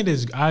 They made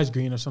his eyes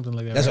green or something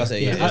like that. That's right? what I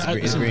said.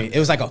 Yeah, it's green. It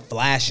was like a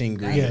flashing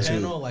green Yeah. too.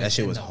 Panel, like, that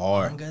shit in was the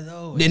hard. manga,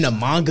 though, In the it's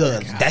manga,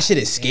 that shit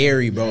is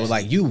scary, bro.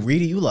 Like you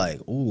read it, you like,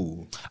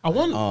 ooh. I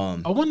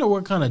wonder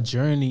what kind of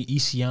journey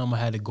Isayama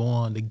had to go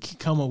on to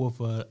come up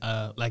with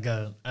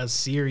a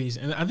series,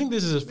 and I think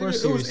this is his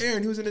first It was series.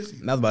 Aaron. He was in this.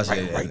 I was about to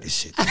say Write this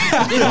shit.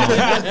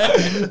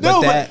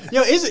 No, that- but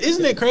yo,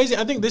 isn't it crazy?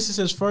 I think this is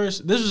his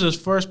first. This was his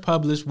first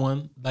published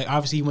one. Like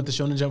obviously he went to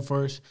Shonen Jump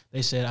first.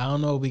 They said, I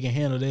don't know if we can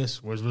handle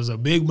this, which was a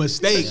big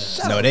mistake.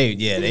 No, they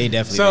definitely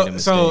made a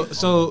mistake.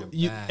 So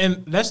you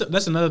and that's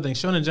another thing.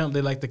 Shonen Jump,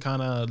 they like to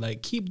kind of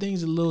like keep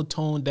things a little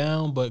toned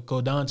down, but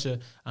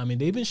Kodansha, I mean,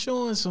 they've been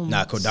showing some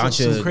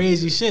Kodansha- some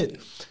crazy shit.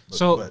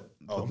 I'm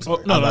Oh,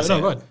 sorry. no, about to say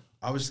go ahead.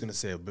 I was just gonna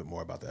say a bit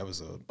more about the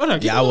episode. Oh, no,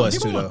 keep Yeah, I going, was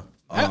keep too, going.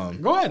 though.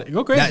 Go ahead,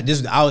 go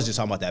crazy. I was just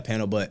talking about that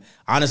panel, but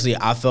honestly,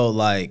 I felt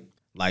like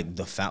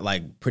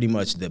pretty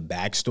much the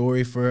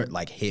backstory for it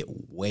like hit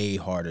way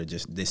harder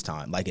just this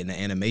time, like in the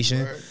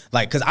animation,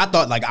 like because I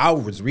thought like I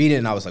was reading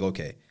and I was like,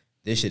 okay,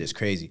 this shit is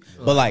crazy,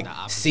 but like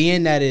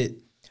seeing that it.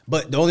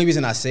 But the only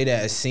reason I say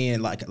that is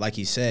seeing like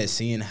he said,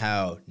 seeing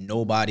how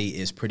nobody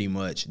is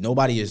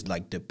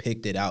like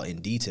depicted out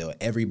in detail.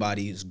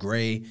 Everybody is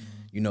gray.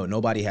 You know,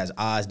 nobody has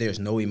eyes. There's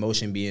no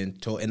emotion being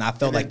told, and I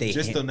felt like they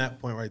just on that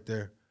point right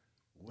there,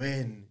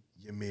 when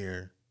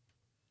Ymir,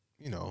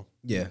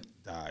 yeah.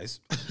 dies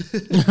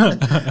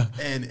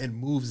and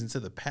moves into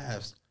the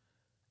past,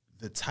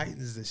 the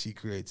Titans that she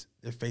creates,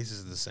 their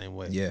faces are the same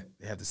way. Yeah.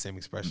 They have the same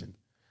expression.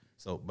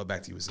 So, but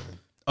back to you were saying.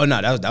 Oh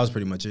no, that was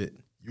pretty much it.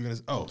 You're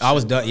gonna I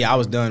was done. Yeah, I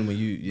was done when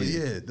you. But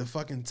Yeah. yeah, the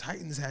fucking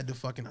Titans had the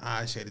fucking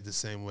eyes shaded the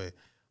same way.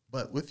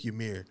 But with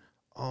Ymir,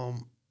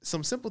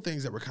 some simple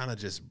things that were kind of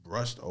just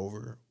brushed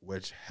over,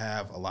 which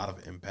have a lot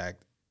of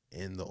impact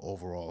in the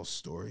overall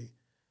story.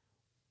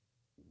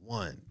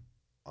 One,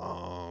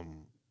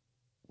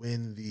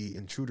 when the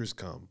intruders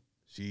come,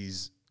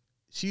 she's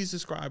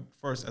described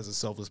first as a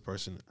selfless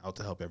person out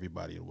to help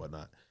everybody and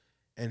whatnot.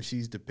 And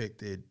she's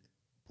depicted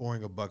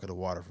pouring a bucket of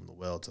water from the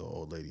well to an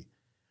old lady.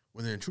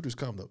 When the intruders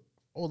come, the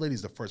old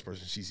lady's the first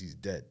person she sees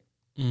dead.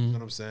 You know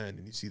what I'm saying?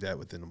 And you see that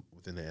within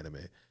the anime.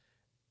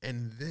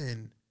 And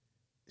then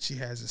she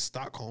has this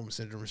Stockholm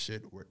syndrome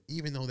shit where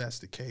even though that's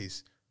the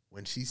case,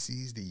 when she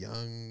sees the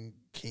young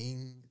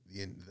king,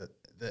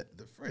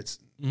 the Fritz,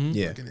 fucking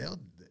the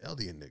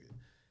Eldian nigga,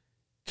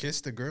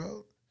 kiss the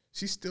girl,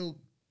 she still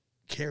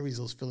carries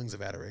those feelings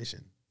of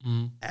adoration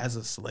as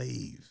a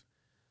slave.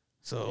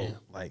 So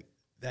like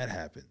that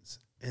happens.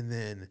 And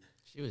then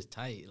she was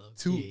tight.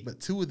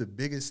 Two of the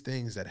biggest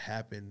things that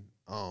happen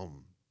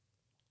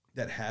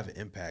that have an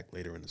impact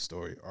later in the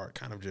story are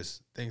kind of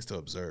just things to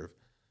observe.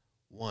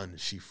 One,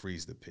 she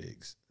frees the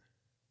pigs.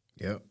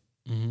 Yep.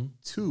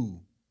 Two,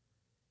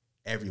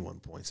 everyone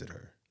points at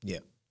her.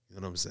 Yep. You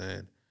know what I'm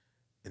saying?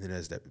 And then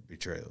there's that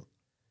betrayal.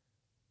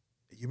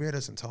 Ymir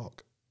doesn't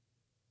talk.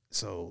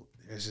 So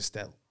there's just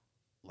that,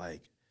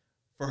 like,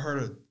 for her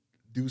to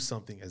do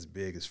something as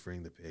big as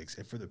freeing the pigs,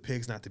 and for the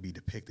pigs not to be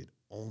depicted,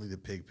 only the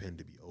pig pen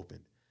to be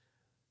opened.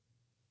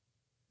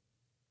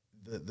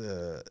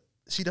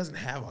 She doesn't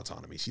have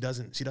autonomy. She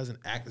doesn't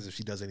act as if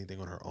she does anything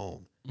on her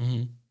own.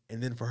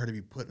 And then for her to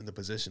be put in the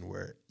position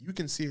where you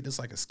can see it just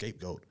like a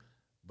scapegoat,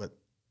 but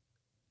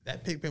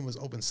that pig pen was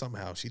open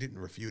somehow. She didn't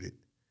refute it.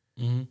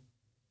 And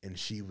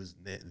she was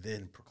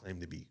then proclaimed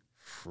to be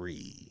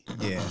free.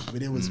 Yeah.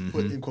 When it was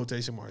put in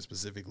quotation marks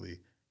specifically,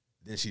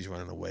 then she's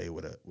running away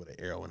with an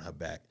arrow in her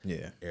back.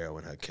 Yeah. Arrow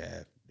in her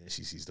calf. Then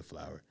she sees the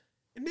flower.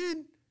 And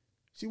then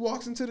she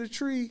walks into the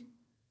tree,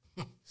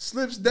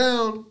 slips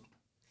down.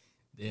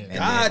 Yeah.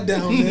 God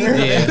down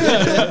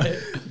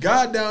there.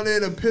 God down there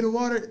in a pit of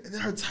water. And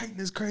then her Titan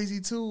is crazy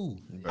too.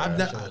 I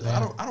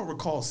don't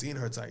recall seeing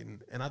her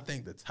Titan. And I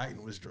think the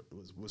Titan was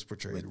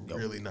portrayed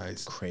really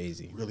nice.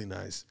 Crazy. Really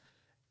nice.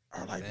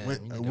 Or like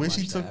when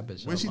she took the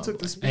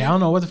spear. Hey, I don't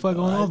know what the fuck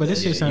going on, but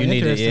this shit sounds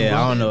interesting.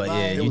 I don't know.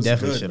 Yeah, you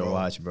definitely should have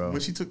watched, bro.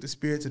 When she took the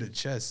spear to the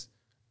chest,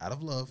 out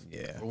of love.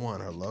 Yeah. For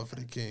one, her love for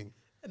the king.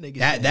 That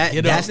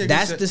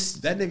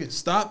nigga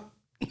stop.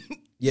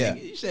 Yeah.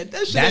 You said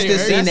that shit. That's the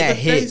scene that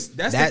hit.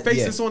 That's the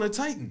face that's on a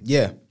Titan.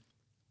 Yeah.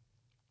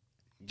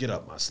 Get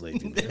up, my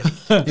slave. He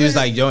was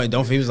like,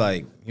 don't. He was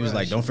like,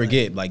 don't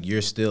forget, like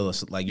you're still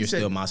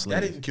my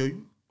slave. That didn't kill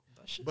you.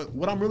 But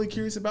what I'm really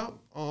curious about,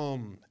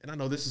 and I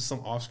know this is some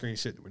off-screen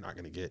shit that we're not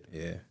gonna get.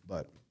 Yeah.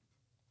 But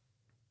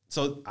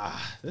so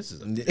this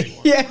is a big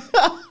one. Yeah.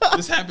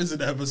 This happens in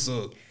the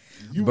episode.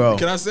 Bro.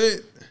 Can I say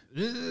it?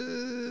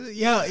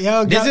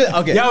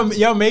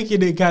 Y'all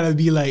making it kind of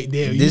be like,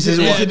 damn. This is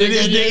why.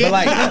 But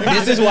like,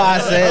 this is why I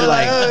said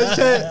like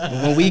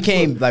when we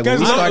came, like when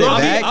we started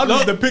back. I'm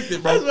just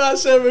depicted, bro. That's what I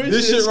said.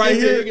 This shit right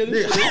here.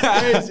 This shit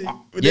crazy.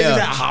 Yeah.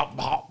 Hop,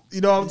 hop. You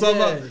know what I'm talking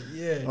about?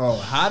 Yeah. Oh,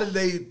 how did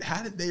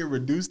they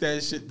reduce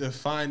that shit to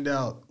find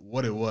out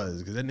what it was?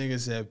 Because that nigga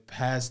said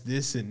pass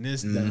this and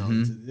this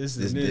down to this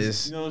and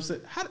this. You know what I'm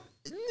saying?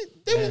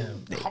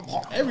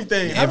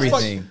 Everything. How the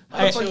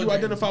fuck you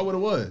identify what it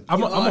was? I'm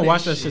gonna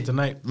watch that shit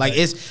tonight. Like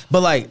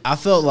I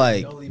felt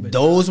like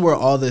those were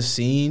all the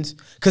scenes.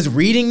 Cause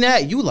reading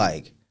that, you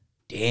like,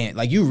 damn,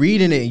 like you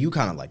reading it and you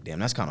kind of like, damn,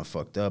 that's kind of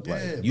fucked up.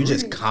 Like you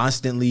just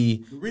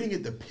constantly reading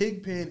it. The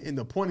pig pen and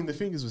the pointing the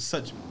fingers was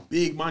such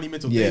big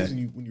monumental things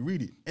when you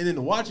read it, and then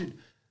to watch it.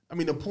 I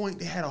mean, the point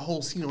they had a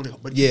whole scene on it,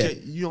 but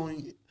you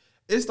only.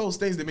 It's those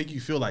things that make you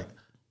feel like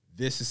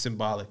this is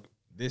symbolic.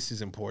 This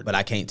is important. But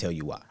I can't tell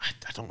you why.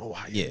 I don't know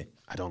why. Yeah.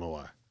 I don't know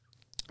why.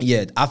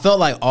 Yeah, I felt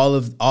like all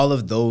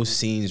of those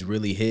scenes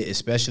really hit,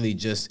 especially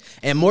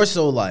and more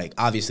so like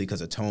obviously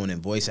because of tone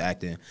and voice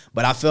acting.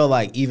 But I feel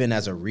like even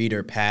as a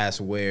reader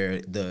past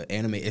where the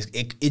anime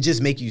it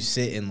just make you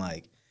sit and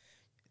like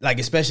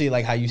especially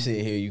like how you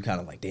sit here, you kind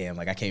of like, damn,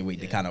 like I can't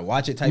wait to kind of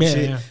watch it type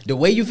shit. Yeah. The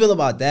way you feel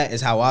about that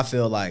is how I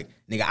feel like,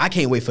 nigga, I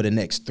can't wait for the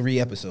next 3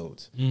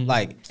 episodes.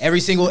 Like every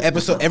single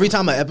episode, every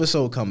time an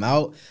episode come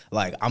out,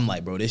 like I'm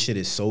like, bro, this shit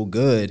is so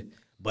good.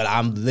 But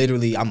I'm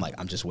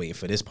just waiting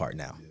for this part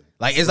now. Yeah.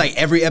 Like it's like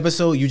every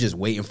episode you just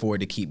waiting for it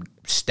to keep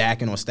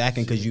stacking on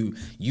stacking because you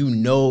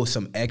know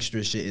some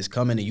extra shit is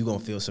coming and you gonna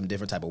feel some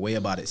different type of way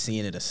about it.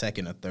 Seeing it a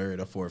second, a third,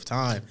 or fourth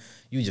time,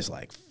 you just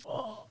like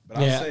fuck. But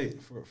I'll say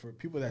for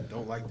people that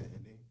don't like the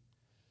ending,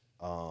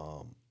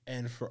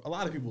 and for a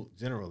lot of people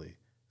generally,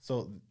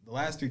 so the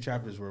last 3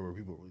 chapters were where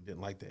people really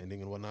didn't like the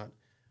ending and whatnot.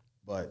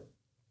 But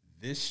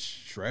this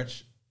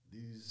stretch,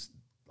 these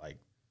like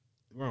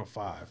we're on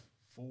 5,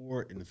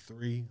 4, and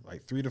 3,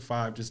 like 3 to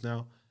 5 just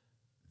now.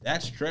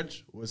 That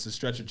stretch was the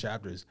stretch of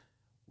chapters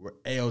where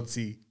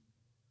AOT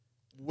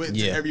went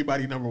to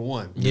everybody number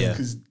 1. Yeah,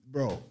 because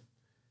bro,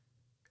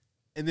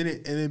 and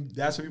then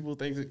that's what people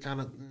think it kind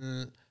of.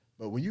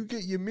 But when you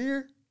get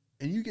Ymir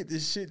and you get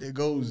this shit that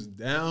goes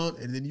down,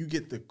 and then you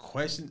get the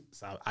question.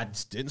 So I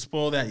just didn't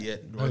spoil that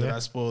yet, nor did I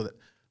spoil that.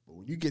 But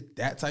when you get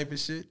that type of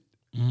shit,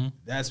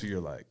 that's where you're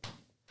like,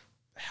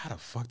 how the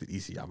fuck did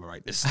Isayama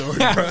write this story,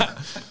 bro?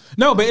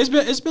 No, but it's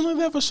been like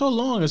that for so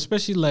long,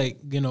 especially like,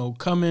 you know,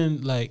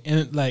 coming like,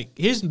 and like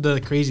here's the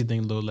crazy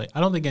thing though, like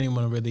I don't think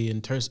anyone really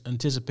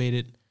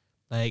anticipated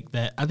like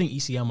that. I think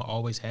Isayama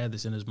always had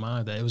this in his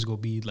mind that it was gonna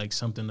be like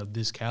something of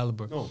this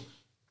caliber. No,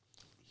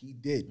 he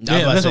did.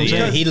 Yeah, that's what I'm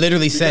saying. He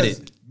literally said Because,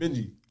 it.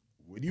 Benji,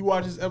 when you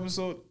watch this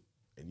episode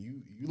and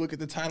you look at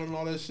the title and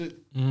all that shit,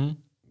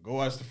 go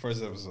watch the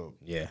first episode.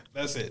 Yeah.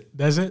 That's it.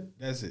 That's it.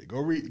 That's it.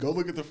 Go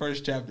look at the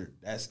first chapter.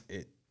 That's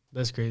it.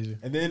 That's crazy.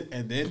 And then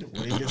when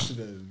it gets to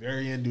the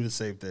very end, do the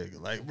same thing.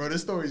 Like, bro,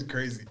 this story's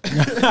crazy.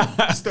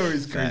 This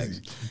story's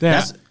crazy.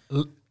 That's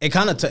it.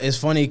 Kind of it's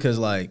funny because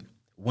like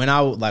when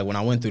I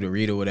went through the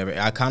read or whatever,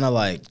 I kind of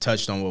like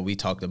touched on what we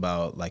talked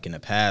about like in the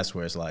past,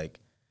 where it's like,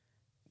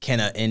 can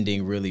an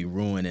ending really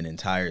ruin an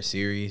entire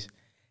series?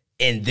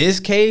 In this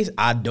case,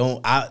 I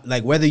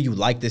like whether you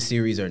like the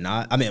series or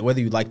not. I mean,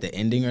 whether you like the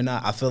ending or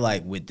not, I feel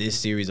like with this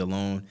series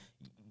alone,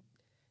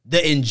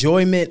 the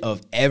enjoyment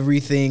of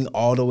everything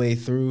all the way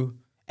through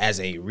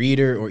as a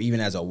reader or even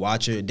as a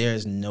watcher,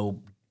 there's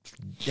no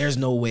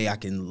way I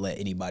can let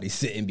anybody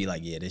sit and be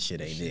like, yeah, this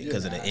shit ain't it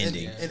because of the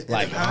ending.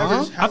 Like,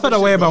 I felt that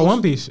way about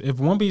One Piece. If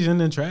One Piece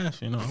ending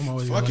trash, you know, I'm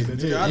always Fuck like it, that.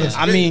 dude. Yeah.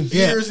 I mean,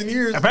 years and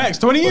years. Facts,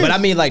 20 years. But I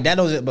mean, like that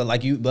doesn't. But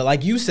like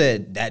you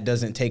said, that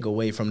doesn't take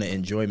away from the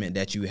enjoyment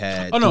that you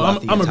had. Oh no,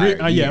 throughout I'm the agreeing.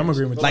 entire Yeah, I'm years.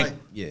 agreeing with But that. Like,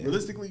 yeah.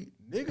 realistically,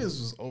 niggas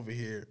was over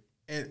here,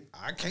 and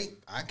I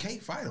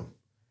can't fight them.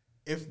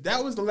 If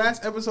that was the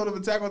last episode of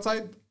Attack on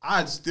Titan,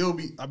 I'd still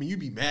be. I mean, you'd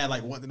be mad,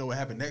 like wanting to know what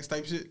happened next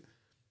type shit.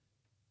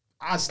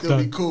 I'd still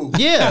be cool.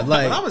 Yeah,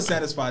 like but I'm a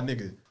satisfied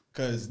nigga.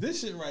 Cause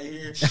this shit right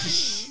here,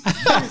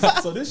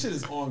 so this shit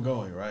is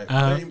ongoing, right?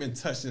 It ain't been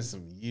touched in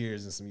some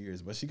years and some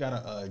years. But she got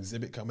a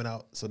exhibit coming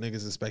out, so niggas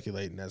is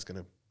speculating that's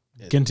gonna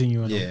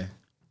Continue on. yeah.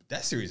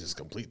 that series is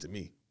complete to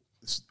me.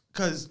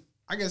 Cause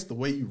I guess the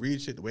way you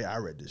read shit, the way I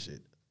read this shit,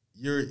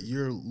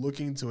 you're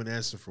looking to an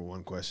answer for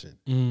one question,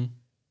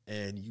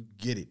 and you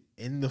get it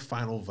in the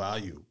final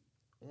value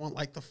on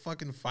like the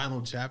fucking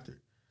final chapter.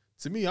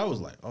 To me, I was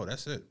like, oh,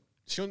 that's it.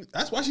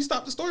 That's why she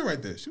stopped the story right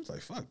there. She was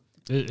like, fuck,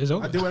 It's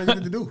over. I did what I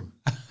needed to do.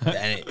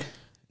 And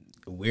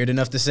weird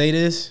enough to say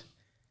this,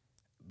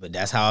 but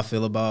that's how I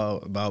feel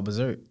about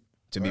Berserk.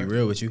 To be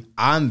real with you,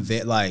 I've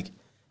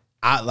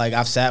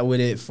sat with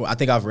it for. I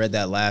think I've read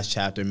that last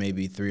chapter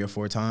maybe 3 or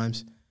 4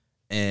 times,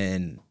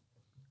 and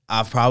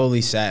I've probably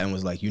sat and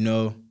was like, you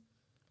know,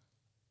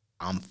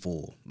 I'm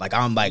full. Like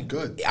I'm like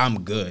Good.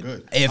 I'm good.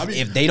 Good.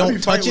 If they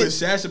don't touch with it,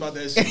 Sash about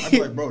that shit, I'd be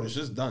like, bro, it's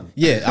just done.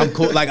 yeah, I'm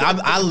cool. Like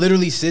I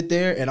literally sit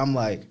there and I'm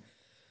like,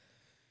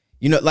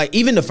 you know, like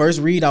even the first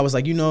read, I was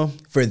like, you know,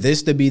 for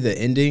this to be the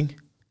ending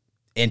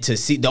and to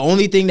see the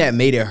only thing that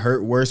made it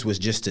hurt worse was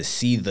just to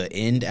see the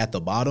end at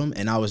the bottom,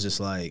 and I was just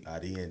like,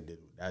 The end,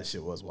 that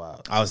shit was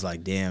wild. I was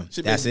like, damn,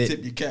 Shit that's made it. you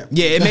tip your cap.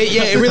 Yeah,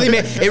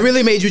 it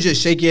really made you just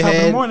shake your Top of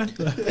the head morning.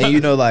 and you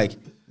know, like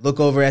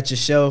look over at your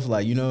shelf,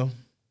 like you know.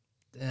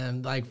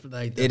 And like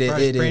the It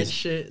Fresh Prince is.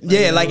 shit.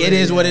 Yeah, like it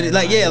is what it is.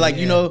 Like, yeah, like,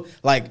 yeah. you know,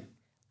 like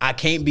I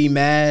can't be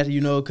mad,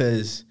 you know,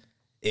 because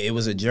it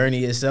was a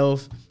journey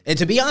itself. And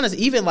to be honest,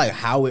 even like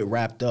how it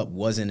wrapped up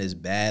wasn't as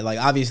bad. Like,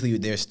 obviously,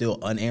 there's still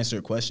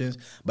unanswered questions,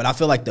 but I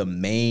feel like the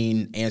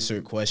main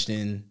answered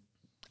question,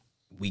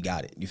 we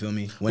got it. You feel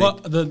me? When Well,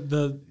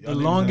 the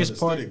longest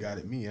part. It got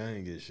it. Me, I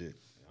ain't get shit.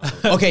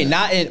 okay,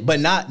 not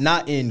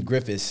in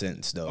Griffith's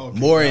sense though. Okay,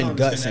 More I in don't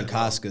Guts and understand that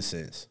Casca's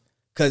sense.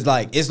 Cause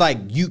like it's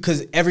like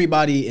cause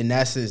everybody in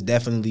that sense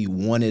definitely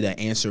wanted an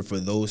answer for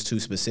those two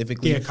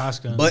specifically. Yeah,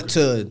 Casca. But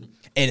and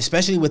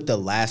especially with the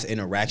last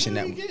interaction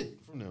What that did you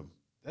get from them?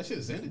 That shit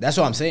is ended. that's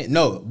what I'm saying.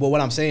 No, but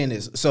what I'm saying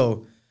is,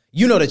 so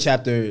you know the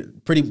chapter,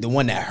 the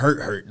one that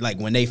hurt, like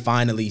when they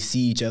finally see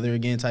each other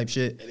again, type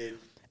shit.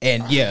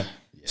 And yeah,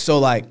 so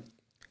like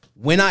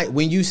when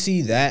you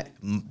see that,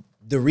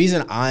 the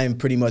reason I'm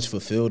pretty much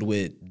fulfilled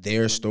with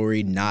their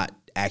story not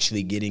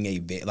actually getting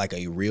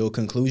a real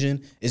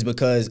conclusion is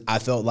because I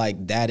felt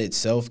like that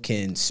itself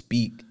can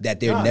speak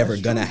that they're never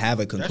that's gonna true. have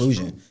a That's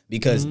conclusion true.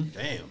 because.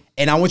 Damn.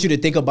 And I want you to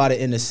think about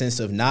it in the sense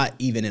of not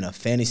even in a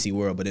fantasy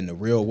world, but in the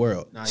real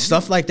world.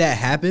 Stuff like that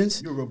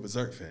happens. You're a real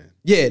Berserk fan.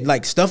 Yeah,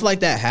 like stuff like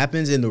that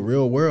happens in the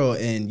real world,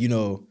 and you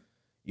know,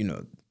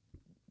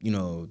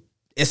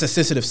 it's a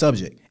sensitive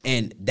subject,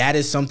 and that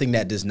is something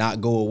that does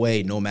not go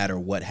away no matter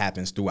what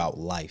happens throughout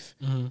life.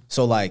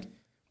 So like,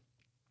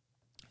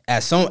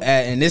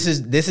 and this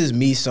is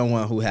me,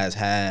 someone who has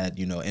had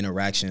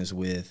interactions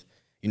with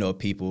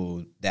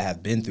people that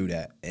have been through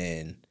that,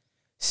 and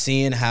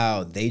seeing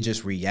how they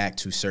just react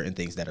to certain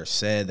things that are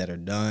said, that are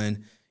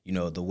done,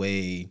 the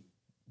way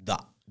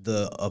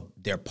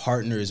their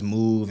partners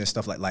move and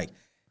stuff like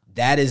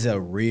that is a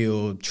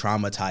real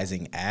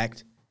traumatizing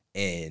act,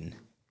 and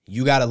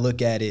you got to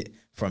look at it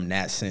from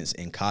that sense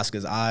in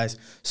Casca's eyes.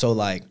 So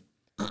like,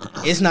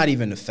 it's not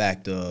even the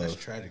fact That's of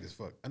tragic as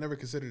fuck. I never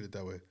considered it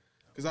that way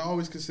because I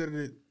always considered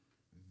it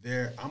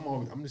there. I'm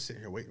just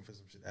sitting here waiting for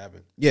some shit to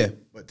happen. yeah,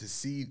 But to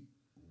see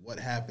what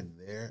happened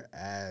there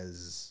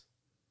as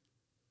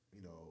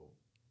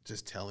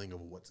just telling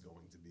of what's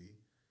going to be,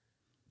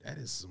 that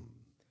is some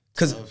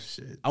Because Tough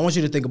shit. I want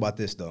you to think about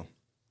this though.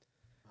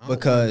 I don't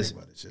Because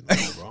wanna think about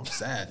this shit no more, bro. I'm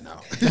sad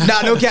now.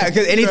 nah, no cap.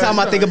 Because anytime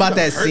I think about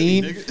that hurt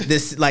me, scene, nigga.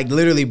 this like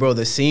literally, bro,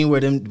 the scene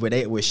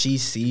where she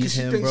sees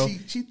She him, think bro,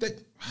 she think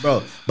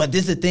bro. But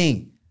this is the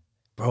thing,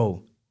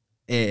 bro,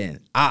 and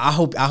I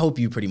hope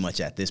you pretty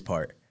much at this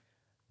part,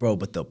 bro.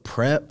 But the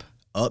prep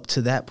up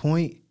to that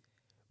point,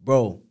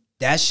 bro,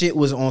 that shit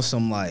was on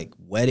some like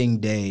wedding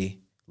day,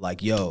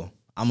 like yo,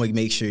 I'm gonna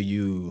make sure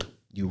you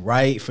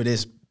right for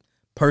this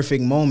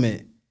perfect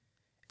moment,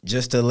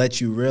 just to let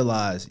you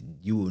realize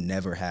you will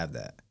never have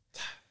that.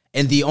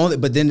 And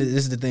but then this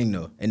is the thing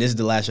though, and this is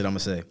the last shit I'm gonna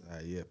say.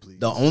 yeah, please.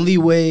 The only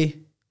way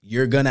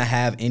you're gonna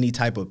have any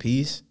type of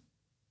peace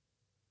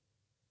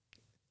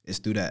is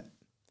through that.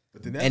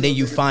 But then that's And then what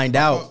you niggas find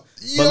talk out. about.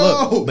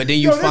 But look, but then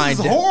you find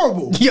this is out.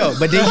 horrible. Yo,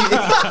 but then you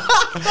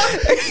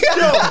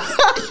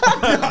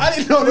I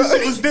didn't know this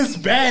shit was this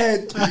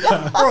bad,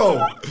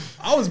 bro.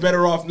 I was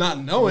better off not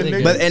knowing,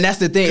 nigga. but and that's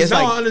the thing. 'Cause It's now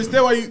I like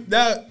understand why you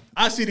now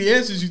I see the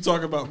answers you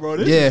talk about, bro.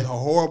 This Yeah. is a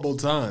horrible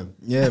time.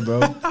 yeah, bro.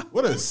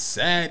 What a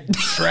sad,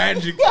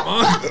 tragic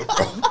manga,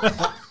 bro.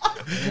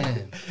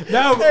 Man.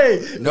 Now,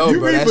 Hey, No, you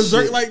bro, read that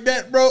Berserk shit- like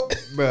that, bro.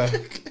 Bro.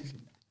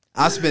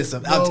 I spent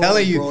some. I'm No,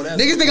 telling you, bro,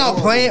 that's niggas think I'm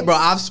horrible. playing, bro.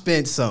 I've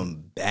spent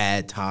some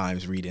bad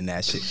times reading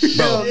that shit,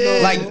 bro.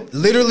 Like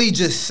literally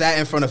just sat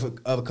in front of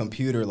a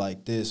computer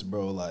like this,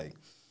 bro. Like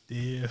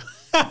yeah.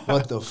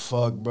 what the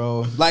fuck,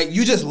 bro? Like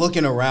you just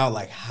looking around,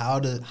 like how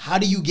do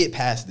you get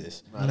past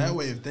this? Nah, that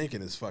way of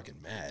thinking is fucking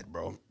mad,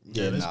 bro.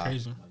 Yeah, that's nah.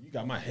 crazy. You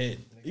got my head.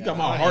 You got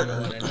my heart. I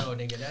hurt. don't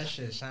know, nigga. That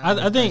shit sounds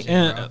I think,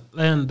 depressing,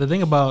 bro. and the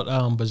thing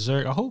about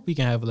Berserk, I hope we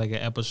can have like an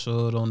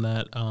episode on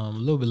that a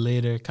little bit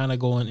later, kind of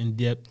going in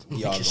depth.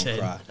 We all Like you gonna said.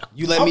 cry.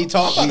 You let me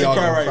talk, I'm we all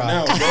about to gonna cry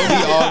cry. right now,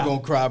 bro. We all gonna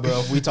cry, bro.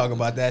 If we talk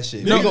about that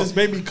shit, No, We gon- this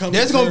made me come to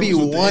there's gonna be terms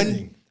with the one.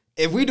 ending.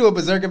 If we do a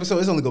Berserk episode,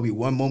 it's only gonna be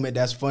one moment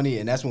that's funny,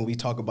 and that's when we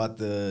talk about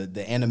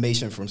the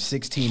animation from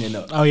 16 and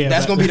up. Oh, yeah,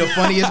 that's but- gonna be the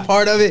funniest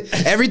part of it.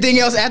 Everything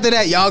else after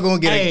that, y'all gonna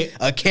get Hey.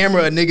 a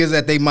camera of niggas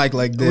that they mic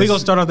like this. We gonna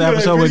start off the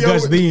episode with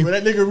Gus theme. When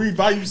that nigga read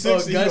volume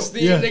 6, you know,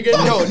 Yeah.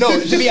 nigga. No,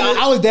 to be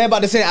I was dead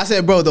about to say. I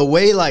said, bro, the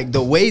way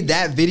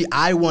that video,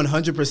 I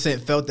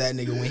 100% felt that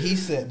nigga when he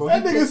said, bro,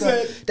 That he nigga picked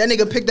said- that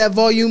nigga picked that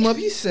volume up.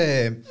 He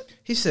said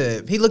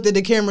he looked at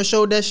the camera,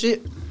 showed that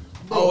shit,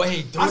 Oh,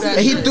 hey, do that. and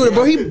he shit. threw it,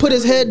 bro. He put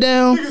his head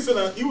down. nigga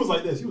said, he was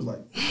like this. He was like,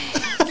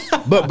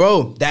 But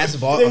bro, that's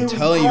He I'm was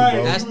telling you, crying.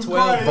 bro. That's He was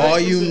 12 crying.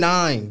 Volume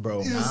 9,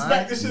 bro. He just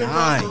smacked this shit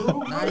across the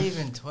room. Not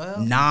even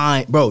 12.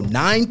 9, bro.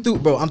 9 through,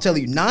 bro. I'm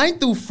telling you, 9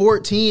 through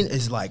 14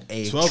 is like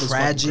a 12 is fucking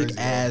tragic crazy,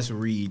 bro. ass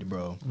read,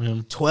 bro.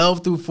 Yeah.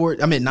 12 through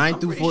 14. I mean, 9 I'm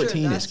through pretty sure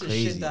 14 that's is the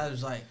crazy. Shit that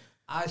was like,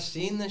 I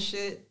seen the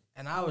shit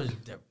and I was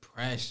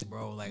depressed,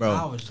 bro. Like Bro.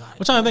 I was like,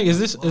 I'm trying to think. Is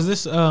this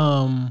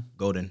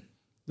Golden.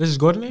 this is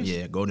Golden Age?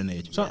 Yeah, Golden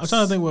Age. I'm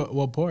trying to think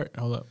what part.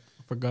 Hold up,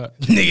 I forgot.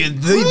 Nigga,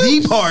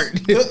 the part.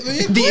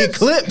 The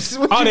eclipse.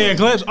 Oh, the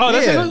eclipse. Oh,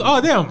 that's Yeah. eclipse.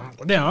 Oh,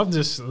 damn. I'm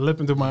just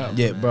lipping through my.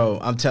 Yeah, bro.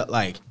 I'm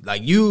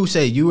like you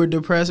say you were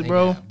depressed,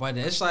 bro. yeah, but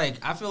it's like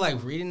I feel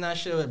like reading that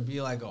shit would be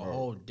like a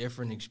whole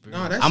different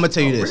experience. Nah, that I'ma shit-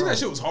 tell you bro, this. reading that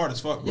shit was hard as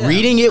fuck. Bro. Yeah.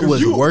 Reading it 'Cause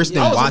was you- worse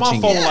than I was on my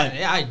watching phone it.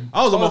 like-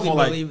 I was on my totally phone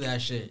like- believe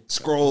that shit.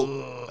 Scroll.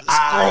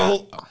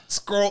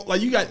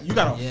 Like you gotta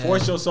Yeah.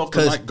 force yourself to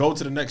 'Cause- like go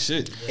to the next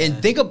shit.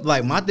 And think of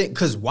like my thing,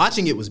 because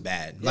watching it was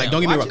bad. Like, Yeah,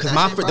 don't get me wrong, watching because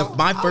that shit, bro,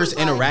 my I was first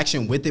like-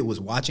 interaction with it was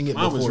watching it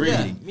Mine was before reading.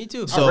 Yeah, reading. me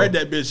too. So- I read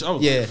that bitch. I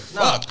was Yeah. like,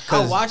 No, fuck. I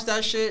 'cause- watched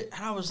that shit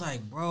and I was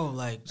like, bro,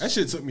 like That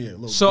shit took me a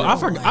little. So bit.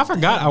 I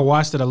forgot I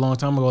watched it a long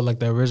time ago, like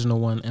the original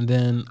one, and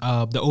then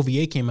the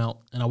OVA came out,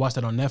 and I watched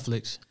it on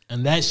Netflix,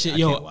 and that shit,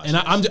 can't watch and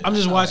that I'm shit.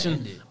 just How it watching,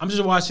 ended. I'm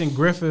just watching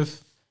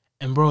Griffith,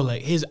 and bro,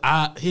 like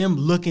him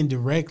looking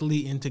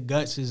directly into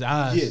Guts'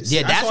 eyes. Yes. Yeah,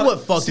 I that's saw what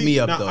that- fucked me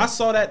up, now, though. I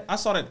saw that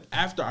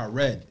after I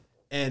read,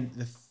 and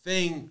the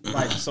thing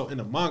like so in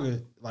the manga,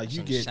 like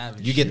you get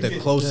savage You get shit. the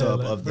close up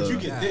Yeah, of but you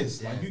the. get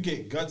this, Yeah. like you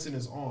get Guts in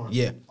his arm,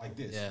 Yeah. like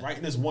this, Yeah. right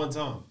in this one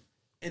time,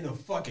 in the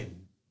fucking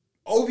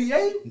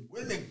OVA,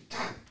 with the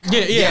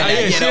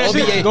yeah, the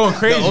OVA going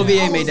crazy. The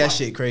OVA I made was that like-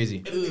 shit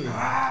crazy.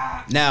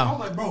 I'm Now,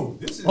 like, bro,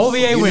 this is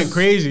OVA went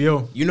crazy,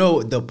 yo. you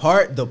know the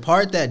part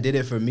that did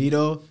it for me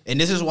though, and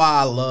this is why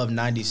I love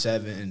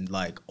 97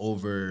 like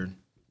over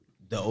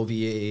the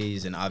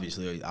OVAs, and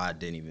obviously I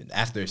didn't even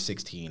after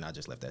 16 I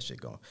just left that shit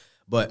going.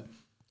 But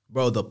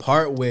bro, the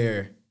part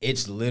where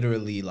it's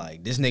literally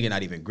like this nigga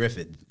not even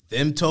Griffith,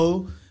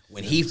 Femto,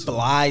 when he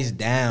flies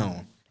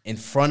down in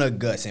front of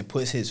Guts and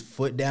puts his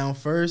foot down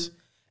first,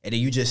 and then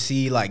you just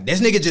see like this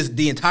nigga just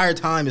the entire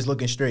time is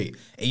looking straight,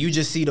 and you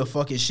just see the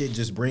fucking shit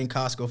just bring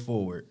Costco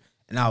forward,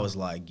 and I was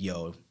like,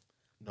 yo,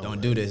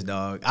 don't do this,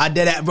 dog. I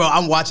did that, bro.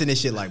 I'm watching this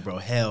shit like, bro,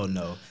 hell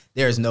no.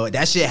 There's no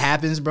that shit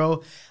happens,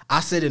 bro. I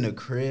sit in the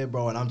crib,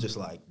 bro, and I'm just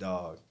like,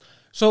 dog.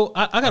 So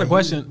I got a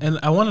question, and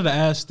I wanted to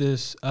ask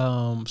this.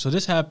 So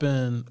this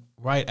happened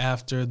right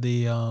after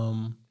the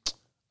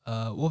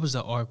what was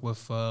the arc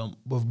with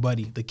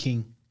Buddy the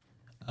King?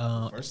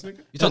 first nigga.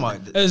 You talking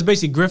about? It's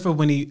basically Griffith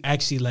when he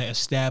actually like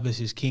established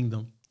his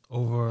kingdom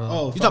over.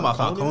 Oh, You talking about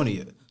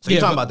Falconia? So you're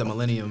Yeah, talking but- about the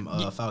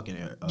Millennium Falcon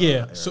era. Yeah.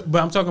 era. So,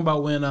 but I'm talking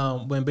about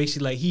when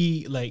basically like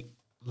he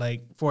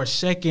like for a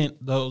second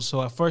though.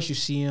 So at first you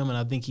see him, and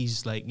I think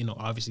he's like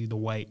obviously the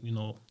white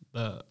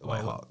the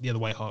White Hawk. Yeah, the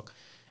White Hawk.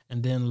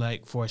 And then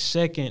like for a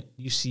second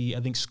you see I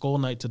think Skull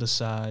Knight to the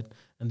side,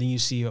 and then you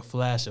see a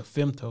flash of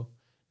Femto.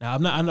 Now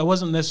I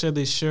wasn't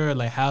necessarily sure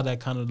like how that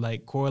kind of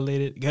like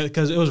correlated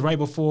because it was right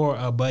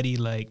before Buddy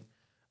like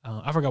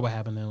I forgot what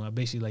happened then. Like,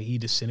 basically like he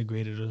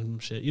disintegrated or some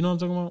shit. You know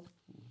what I'm talking about?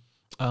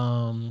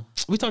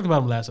 We talked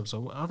about him last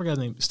episode. I forgot his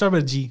name. Start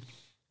with a G.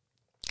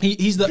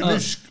 He's the you're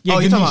Ganesh.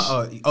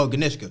 talking about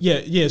Ganishka.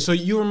 Yeah. So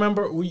you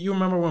remember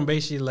when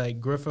basically like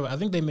Griffith, I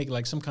think they make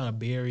like some kind of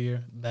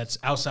barrier that's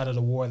outside of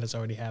the war that's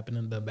already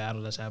happening, the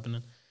battle that's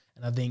happening,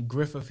 and I think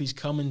Griffith he's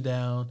coming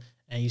down,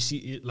 and you see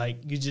it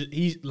like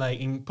he's like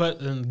in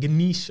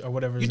Ganesh or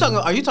whatever. Are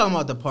you talking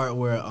about the part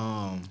where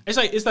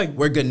It's like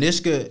where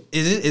Ganishka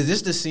is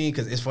this the scene?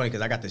 Because it's funny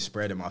because I got this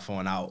spread in my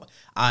phone. I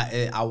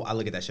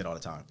look at that shit all the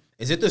time.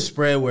 Is it the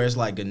spread where it's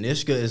like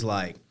Ganishka is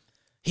like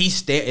he's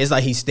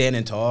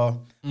standing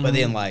tall, but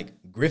then like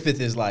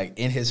Griffith is like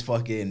in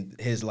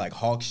his like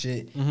hawk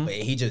shit, but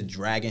he just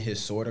dragging his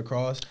sword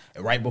across.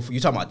 And right before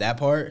you talking about that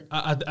part,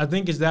 I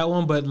think it's that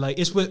one, but like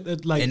it's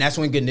with like and that's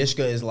when Ganishka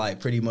is like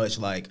pretty much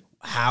like,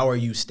 how are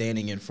you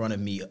standing in front of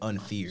me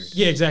unfeared?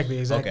 yeah,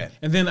 exactly. Okay.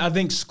 And then I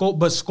think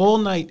Skull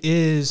Knight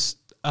is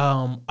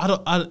I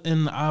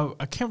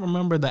can't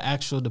remember the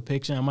actual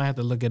depiction. I might have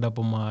to look it up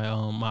on my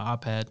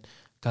iPad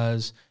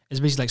because it's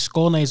basically like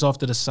Skull Knight's off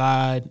to the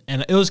side,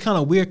 and it was kind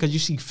of weird because you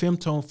see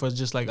Femtone for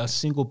just like a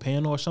single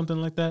panel or something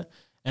like that,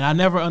 and I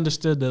never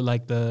understood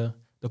the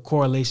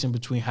correlation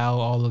between how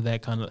all of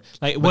that kind of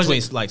like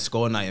Between like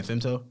Skull Knight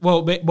and Femto?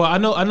 well, I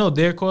know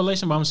their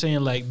correlation, but I'm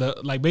saying like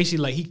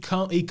basically like he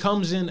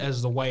comes in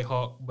as the White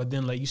Hawk, but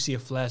then like you see a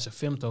flash of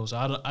Femto, so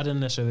I didn't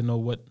necessarily know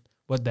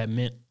what that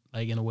meant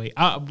like in a way.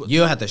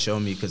 You'll have to show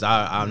me because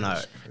I'm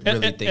not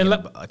really thinking.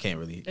 I can't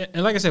really.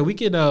 And like I said, we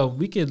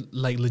could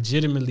like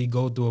legitimately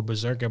go through a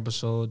Berserk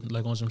episode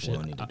like on some shit.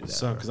 We'll need to do that.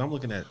 So, because I'm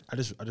looking at, I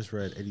just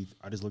read 80.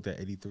 I just looked at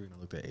 83 and I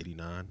looked at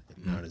 89.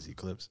 89 is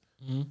Eclipse.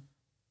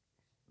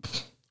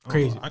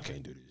 Crazy. I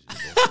can't do this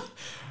shit, bro.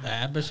 The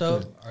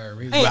episode or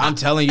read But I'm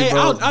telling you,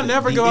 bro. I'll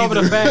never go over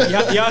the fact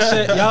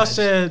y'all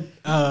said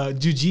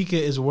Jujika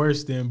is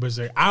worse than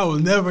Berserk. I will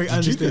never Jujika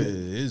understand.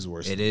 is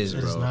worse. It is,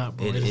 bro. It's not,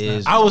 bro. It It's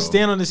is. not. I will bro.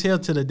 stand on this hill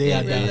to the day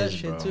I Yeah, die. read that is,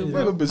 shit bro. too, Bro,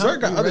 bro. but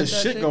Berserk got You other read that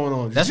shit shit? going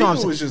on. That's what I'm Jujika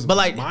saying. was just But,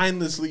 like-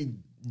 mindlessly.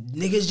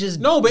 Niggas just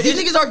No, but these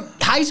it's- niggas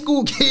are high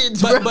school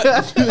kids, But bro.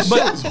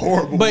 It's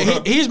horrible. But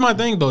bro. here's my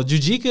thing though.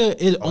 Jujika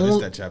is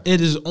that chapter. it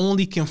is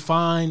only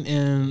confined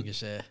in. Nigga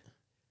said,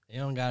 you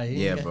don't gotta eat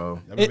yeah, it. bro.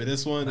 Y'all remember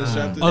this one? This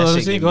chapter? Oh, let me That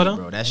shit see, gave go me, down.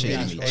 bro. That shit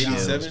gave me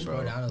 87, chills, Scroll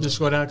bro. down a Just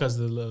little go down because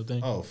the little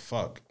thing. Oh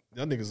fuck!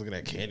 Y'all niggas looking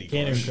at Candy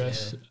Candy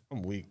Crush. Crush.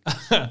 I'm weak.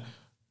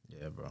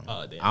 Yeah, bro.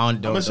 Oh, damn. I don't.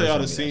 I'm gonna don't show y'all show the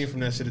me scene that from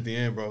that shit at the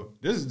end, bro.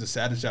 This is the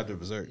saddest chapter of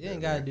Berserk. You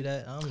ain't gotta do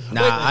that. shit.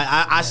 Nah,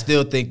 I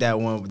still think the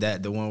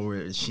one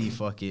where she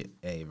fuck it.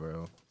 Hey,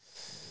 bro.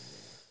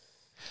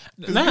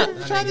 Nah,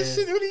 Trying to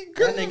shit with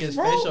That nigga's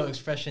facial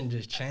expression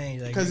just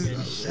changed. Like, because nigga,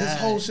 his sad.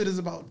 whole shit is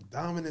about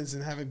dominance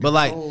and having But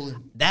like control.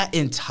 And that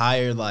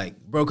entire like,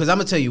 bro. Because I'm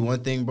gonna tell you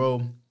one thing,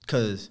 bro.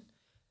 And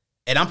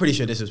I'm pretty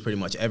sure this was pretty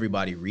much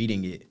everybody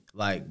reading it.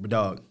 Like,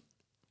 dog,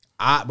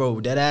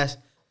 dead ass.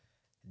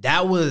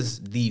 That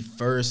was the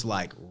first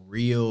like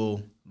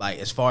real like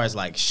as far as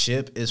like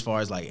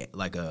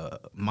like a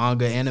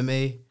manga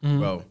anime,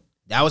 bro.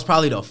 That was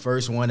probably the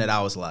first one that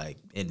I was like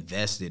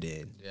invested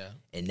in. Yeah.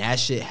 And that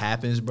shit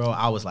happens, bro.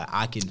 I was like,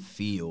 I can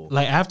feel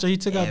like after he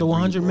took out the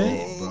 100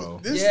 men. bro.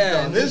 this,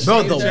 Yeah, this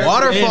Bro, shit the is-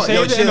 waterfall. Hey, Yo, save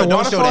it in chill. the Don't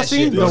show waterfall that shit,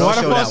 scene? bro. The Don't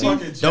show waterfall that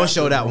one. scene? Don't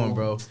show that one,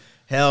 bro.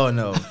 Hell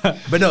no.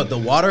 But no, the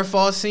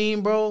waterfall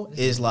scene, bro,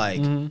 is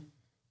like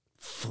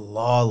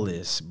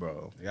flawless,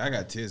 bro. Yeah, I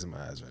got tears in my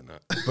eyes right now.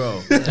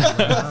 Bro,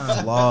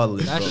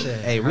 flawless, That bro. shit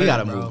Hey, we hurt,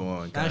 gotta bro. move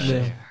on. That guys.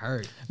 shit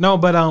hurt. No,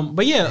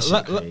 but yeah,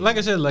 shit crazy. like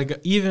I said, like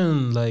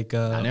even like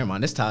Never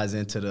mind. This ties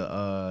into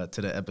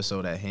the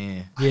episode at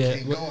hand. yeah,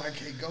 I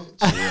can't go.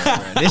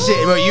 Yeah, bro. This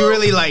shit, bro. You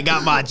really like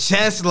got my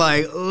chest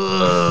like,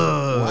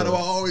 ugh. Why do I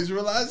always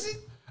realize it?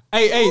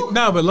 Hey,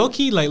 nah, but low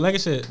key, like I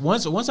said,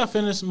 once I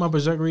finish my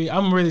Berserk read,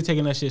 I'm really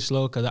taking that shit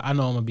slow because I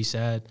know I'm gonna be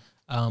sad.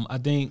 I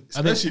think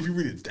Especially if you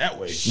read it that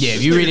way. Yeah,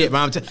 if you read it,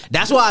 bro,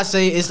 that's why I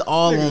say it's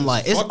all Niggas on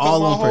like it's fucked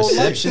all up on my whole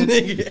life,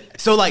 perception.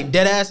 So like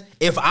deadass,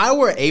 if I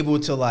were able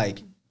to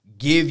like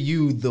give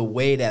you the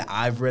way that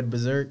I've read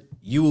Berserk,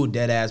 you will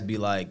deadass be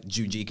like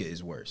Jujika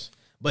is worse.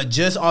 But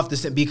just off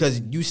the because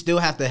you still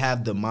have to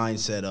have the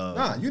mindset of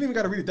Nah, you don't even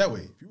got to read it that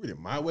way. If you read it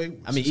my way, which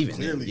I mean, is even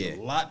then, clearly yeah.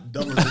 a lot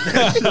dumber than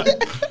that shit.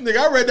 Nigga,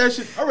 I read that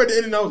shit. I read the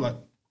end and I was like,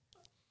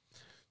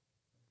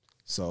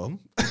 so,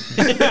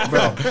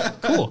 bro,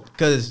 cool,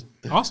 because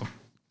awesome.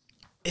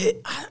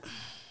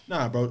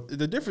 nah, bro.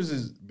 The difference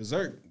is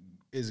Berserk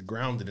is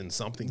grounded in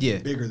something Yeah.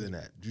 bigger than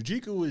that.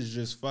 Jujika was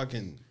just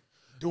fucking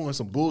doing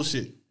some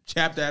bullshit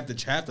chapter after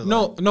chapter.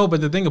 No,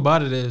 but the thing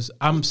about it is,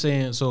 I'm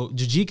saying so.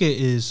 Jujika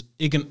is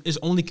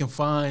only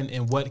confined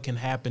in what can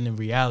happen in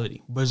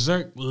reality.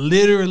 Berserk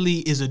literally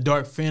is a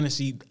dark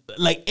fantasy.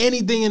 Like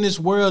anything in this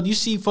world, you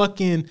see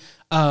fucking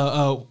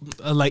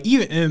like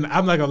even, and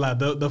I'm not gonna lie,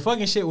 the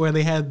fucking shit where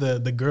they had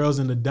the girls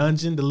in the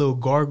dungeon, the little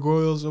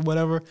gargoyles or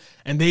whatever,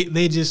 and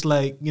they just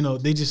like, you know,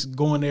 they just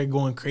go in there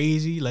going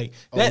crazy like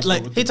that.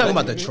 Like He talking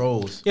about the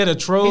trolls. yeah, the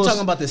trolls. He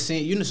talking about the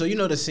scene. You know, so you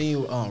know the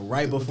scene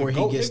right before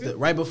he gets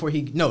right before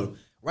he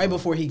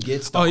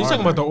gets. The Oh, you talking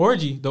armor. about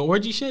the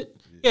orgy shit?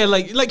 Yeah,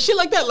 like shit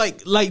like that,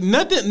 like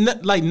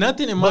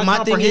nothing in my But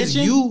my thing is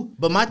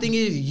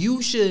comprehension.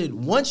 you should,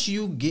 once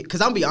you get,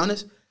 because I'll be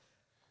honest,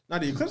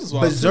 Not the eclipse is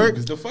wild Berserk-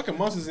 because the fucking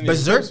monsters in the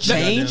Berserk eclipse,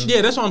 changed. goddamn-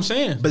 Yeah, that's what I'm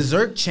saying.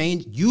 Berserk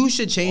change. You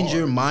should change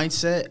your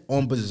mindset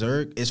on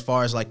Berserk as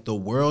far as like the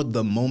world.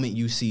 The moment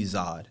you see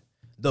Zod,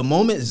 the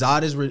moment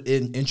Zod is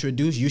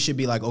introduced, you should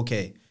be like,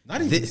 okay,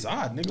 Not even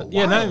Zod, nigga.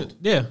 Yeah, Wild.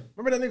 yeah.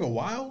 Remember that nigga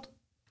Wild?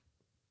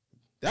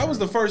 That was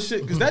the first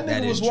shit because that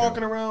That nigga is was true.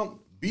 walking around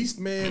Beast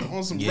Man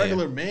on some Yeah.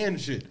 regular man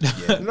shit.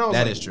 And I was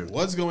that like, is true.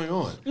 What's going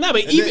on? Nah,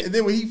 but and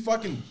then when he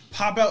fucking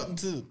pop out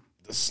into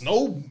the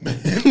snow,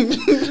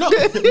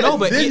 No,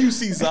 but then you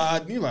see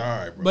Zod, and you're like, all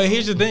right, bro. But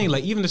here's the thing,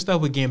 like even the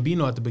stuff with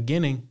Gambino at the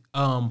beginning,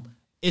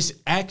 it's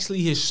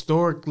actually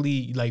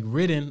historically like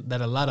written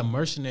that a lot of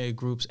mercenary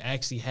groups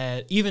actually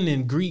had, even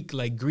in Greek,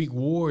 like Greek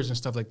wars and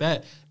stuff like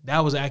that, that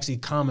was actually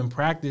common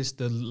practice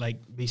to like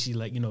basically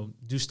like, you know,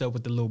 do stuff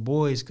with the little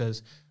boys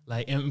because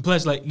like, and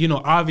plus like, you know,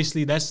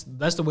 obviously that's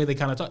the way they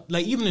kind of talk.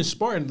 Like even in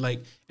Spartan,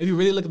 like if you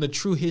really look at the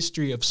true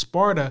history of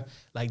Sparta,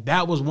 like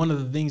that was one of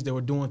the things they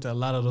were doing to a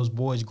lot of those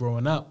boys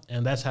growing up.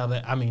 And that's how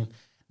that, I mean,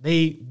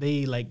 they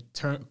like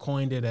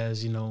coined it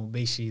as, you know,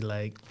 basically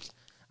like,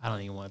 I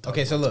don't even want to talk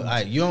okay. So about look, all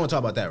right, you don't want to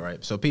talk about that,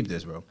 right? So peep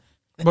this, bro.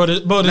 Bro,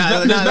 there's Nah,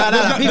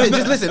 peep it.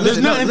 Just listen. There's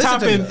Listen, nothing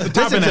listen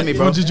topping to me,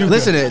 bro. what Jujutsu.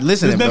 Listen,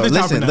 There's bro. nothing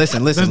topping that.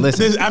 Listen.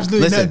 There's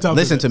absolutely nothing topping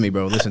Listen that. to me,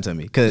 bro. Listen to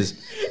me, because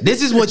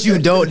this is what you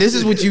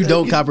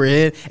don't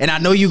comprehend, and I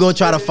know you gonna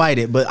try to fight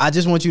it, but I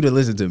just want you to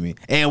listen to me.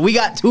 And we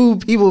got two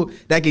people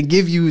that can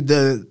give you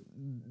the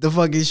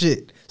fucking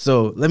shit.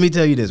 So let me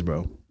tell you this,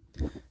 bro.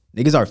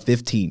 Niggas are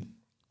 15,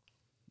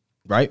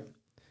 right?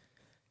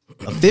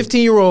 A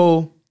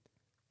 15-year-old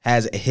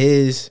has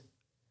his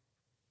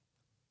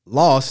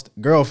lost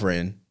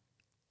girlfriend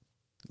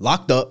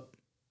locked up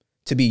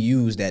to be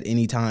used at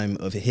any time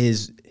of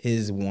his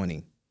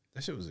wanting.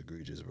 That shit was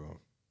egregious, bro.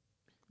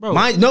 Bro,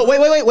 Wait. No, listen.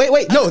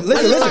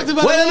 talked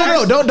about Wait,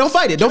 that. no. Don't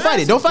fight it. Don't fight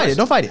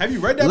it. Have you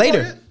read that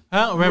later? part yet?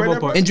 huh? Red read Bull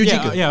that part. part? In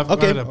Jujika. Yeah, I've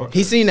okay. read that part.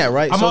 He's seen that,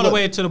 right? I'm So all the look.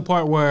 way to the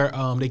part where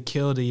they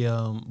kill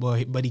the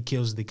but he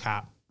kills the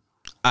cop.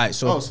 All right,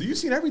 so Oh, so you've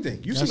seen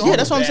everything. You've seen all yeah, the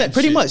that's what I'm bad saying.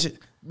 Pretty shit. much.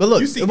 But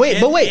look, You see but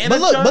Anna-chan?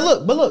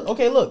 look.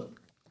 Okay, look.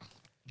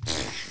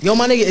 Yo,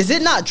 my nigga, is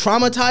it not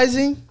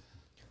traumatizing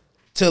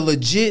to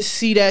legit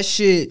see that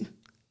shit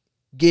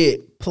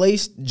get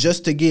placed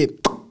just to get?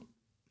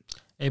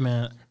 Hey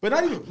man. But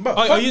not even. But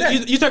Oh, fuck you that.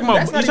 talking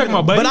about That's not even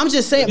a- Buddy? But I'm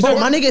just saying, You bro,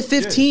 talking my about- nigga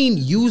 15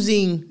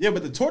 using. Yeah,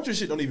 but the torture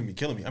shit don't even be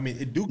killing me. I mean,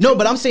 it do. No, kill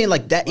but me. I'm saying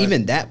like that,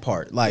 even that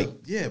part, like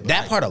Yeah, but that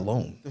like- part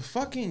alone. The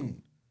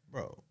fucking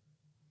bro.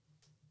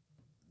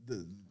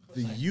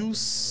 The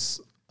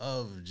use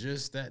of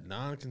just that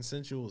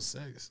non-consensual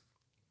sex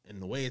and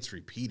the way it's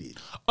repeated.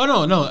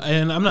 Oh no,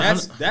 and I'm not.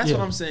 That's yeah.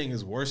 what I'm saying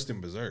is worse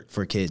than Berserk.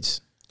 For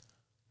kids.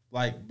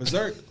 Like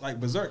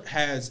Berserk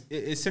has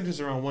it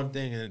centers around one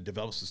thing and it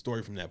develops the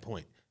story from that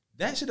point.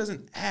 That shit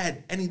doesn't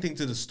add anything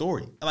to the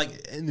story. Like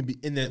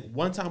in that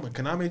one time with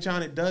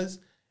Kaname-chan it does,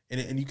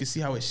 and you can see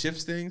how it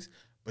shifts things.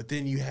 But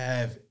then you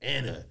have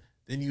Anna,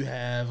 then you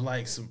have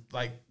like some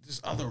like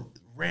just other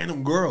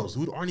random girls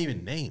who aren't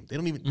even named. They're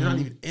not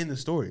even in the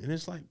story. And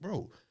it's like,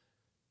 bro,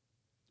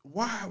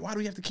 why do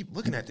we have to keep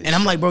looking at this? And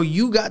I'm shit? like, bro,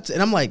 you got to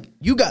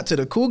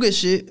the cougar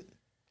shit.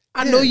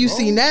 I know you bro.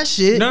 seen that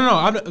shit.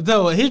 No.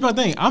 Though here's my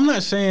thing. I'm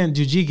not saying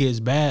Jujika is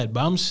bad,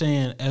 but I'm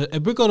saying a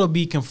Brick to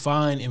be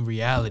confined in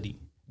reality,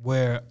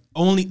 where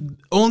only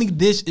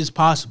this is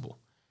possible.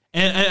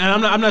 And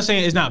I'm not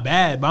saying it's not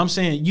bad, but I'm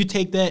saying you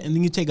take that and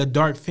then you take a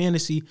dark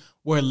fantasy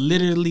where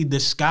literally the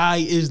sky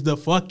is the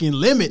fucking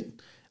limit.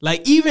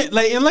 Like even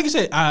like and like I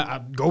said,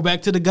 I go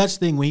back to the Guts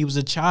thing when he was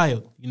a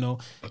child,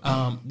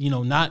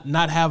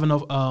 not having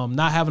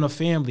a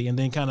family and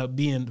then kind of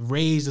being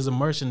raised as a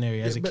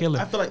mercenary, as a But killer.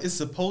 I feel like it's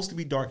supposed to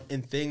be dark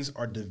and things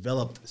are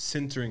developed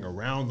centering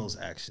around those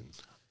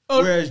actions.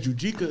 Oh. Whereas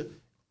Jujika,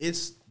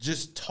 it's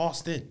just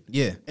tossed in.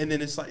 Yeah. And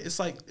then it's like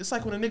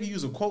when a nigga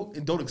use a quote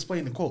and don't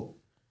explain the quote.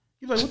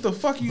 You're like, what the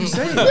fuck are you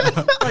saying?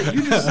 Like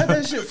you just said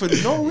that shit for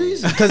no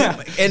reason.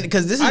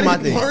 Because this is I my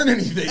didn't thing. learn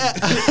anything.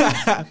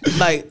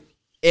 Like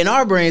in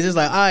our brains, it's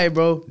like, all right,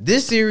 bro,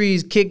 this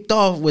series kicked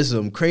off with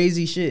some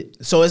crazy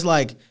shit. So it's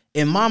like,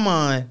 in my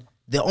mind,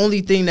 the only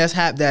thing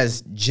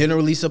that's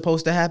generally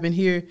supposed to happen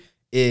here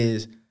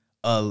is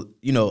a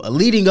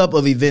leading up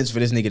of events for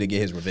this nigga to get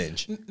his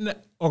revenge.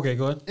 Okay,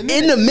 go ahead. And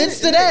then In the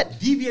midst of that? it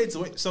deviates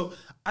away. So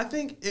I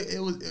think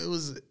it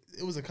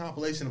was a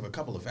compilation of a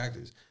couple of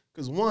factors.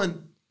 Because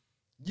one,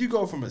 you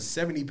go from a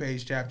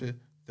 70-page chapter,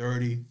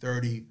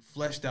 30,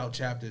 fleshed out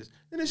chapters.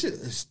 And this shit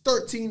is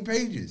 13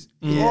 pages.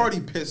 You're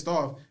already pissed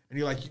off, and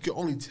you're like, you can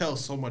only tell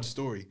so much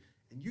story.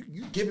 And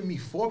you giving me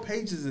 4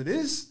 pages of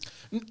this?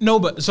 No,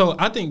 but so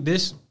I think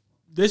this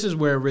is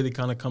where it really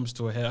kind of comes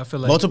to a head. I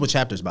feel like Multiple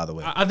chapters, by the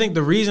way. I think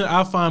the reason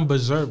I find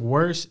Berserk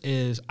worse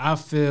is I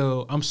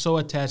feel I'm so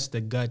attached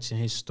to Guts and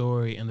his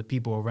story and the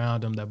people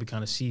around him that we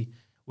kind of see.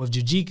 With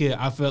Jujika,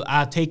 I feel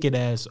I take it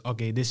as,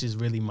 okay, this is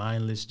really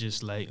mindless.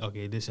 Just like,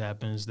 okay, this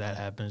happens, that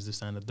happens,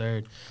 this and the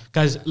third.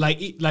 Because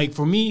like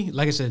for me,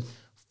 like I said,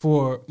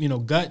 for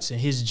Guts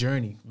and his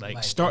journey,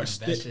 like starts.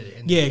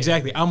 Yeah,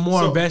 exactly. I'm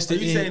more invested.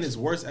 Are you saying it's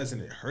worse as in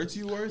it hurts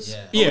you worse?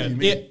 Yeah.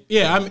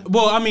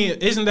 I mean,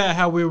 isn't that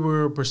how we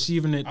were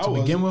perceiving it to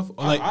begin with?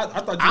 Like, I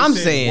thought I'm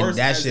saying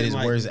that shit is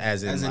worse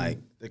as in like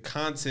the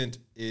content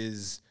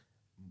is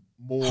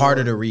more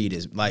harder to read.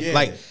 Is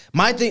like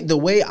my thing. The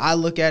way I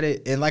look at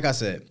it, and like I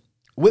said,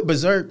 with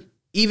Berserk,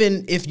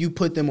 even if you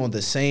put them on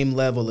the same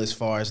level as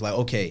far as like,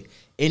 okay,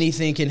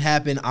 anything can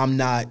happen. I'm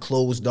not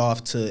closed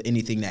off to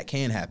anything that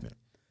can happen.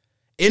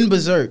 In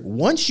Berserk,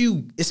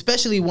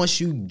 especially once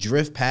you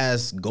drift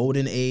past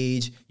Golden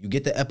Age, you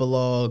get the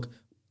epilogue,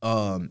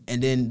 and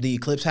then the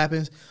eclipse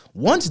happens.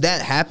 Once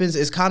that happens,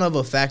 it's kind of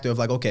a factor of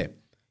like, okay,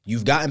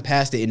 you've gotten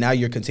past it, and now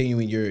you're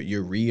continuing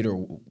your read,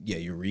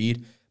 your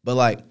read. But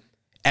like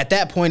at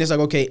that point, it's like,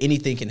 okay,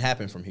 anything can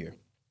happen from here.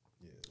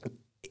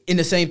 In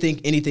the same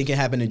thing, anything can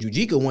happen in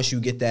Jujika once you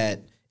get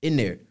that in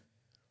there.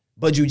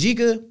 But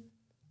Jujika,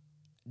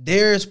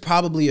 there's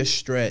probably a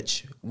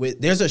stretch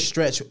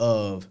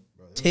of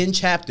 10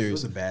 chapters. It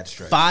was a bad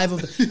stretch. 5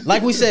 of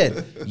like we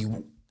said,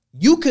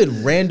 you could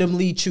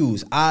randomly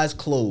choose, eyes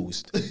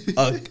closed,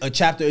 a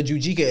chapter of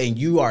Jujika, and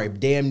you are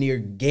damn near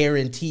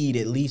guaranteed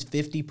at least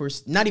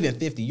 50%, not even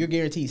 50, you're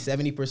guaranteed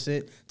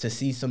 70% to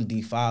see some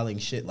defiling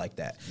shit like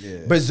that.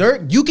 Yeah.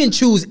 Berserk, you can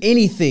choose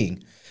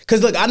anything.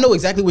 Cause look, I know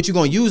exactly what you're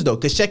gonna use though.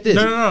 Cause check this.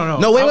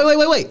 No,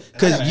 wait.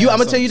 Cause I'm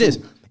gonna tell you this.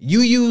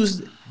 You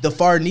used the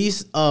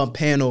Farnese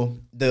panel.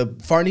 The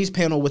Farnese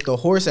panel with the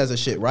horse as a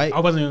shit, right?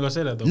 I wasn't even gonna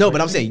say that though. No, but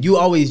I'm saying you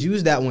always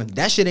use that one.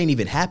 That shit ain't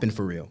even happened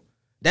for real.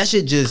 That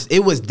shit it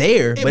was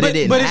there, but it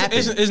didn't happen.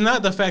 It's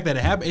not the fact that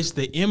it happened. It's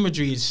the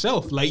imagery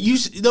itself. Like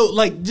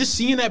like just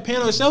seeing that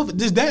panel itself.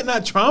 Does that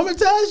not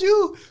traumatize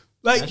you?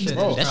 Like that shit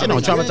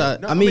don't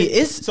traumatize. I mean,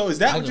 it's so. Is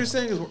that what you're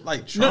saying? Is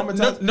like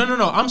traumatized?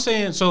 No. I'm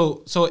saying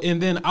so. And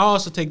then I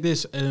also take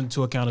this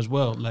into account as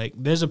well. Like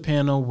there's a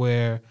panel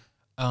where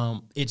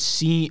it's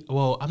seen.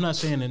 Well, I'm not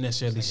saying it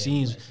necessarily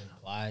scenes.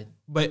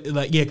 But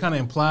like, kind of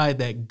implied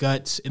that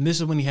Guts, and this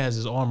is when he has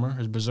his armor,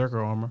 his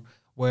berserker armor,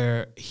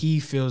 where he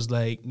feels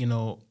like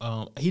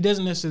he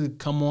doesn't necessarily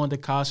come on to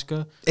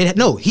Casca.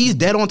 No, he's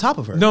dead on top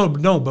of her. No.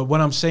 But what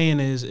I'm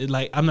saying is,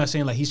 I'm not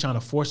saying like he's trying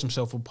to force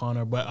himself upon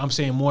her, but I'm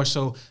saying more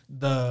so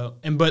the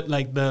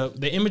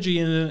imagery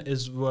in it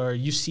is where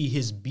you see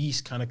his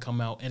beast kind of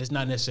come out, and it's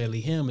not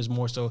necessarily him. It's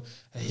more so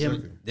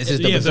him. This is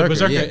the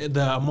berserker,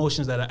 the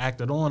emotions that are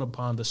acted on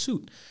upon the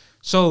suit.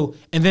 So,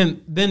 and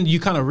then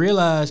you kind of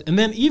realize, and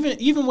then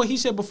even what he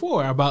said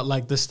before about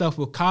like the stuff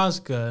with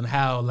Casca and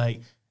how like,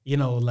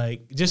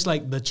 just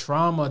like the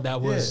trauma that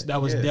was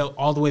dealt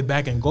all the way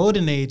back in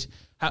Golden Age,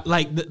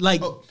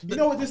 you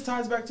know what this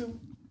ties back to?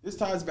 This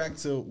ties back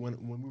to when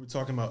we were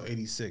talking about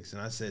 86,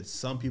 and I said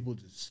some people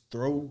just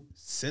throw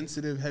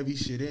sensitive, heavy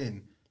shit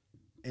in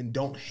and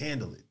don't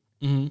handle it.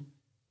 Mm-hmm.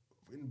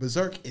 In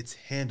Berserk, it's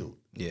handled.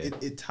 Yeah.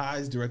 It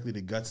ties directly to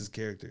Guts'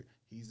 character.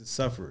 He's a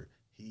sufferer.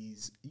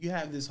 You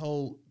have this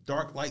whole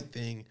dark light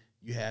thing.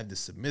 You have the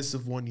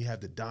submissive one. You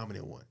have the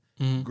dominant one.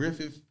 Mm-hmm.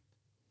 Griffith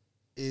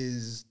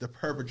is the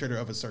perpetrator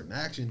of a certain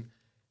action.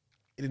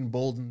 It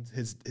emboldens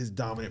his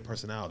dominant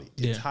personality.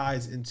 It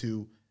ties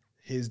into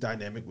his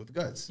dynamic with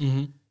Guts.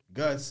 Mm-hmm.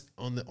 Guts,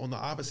 on the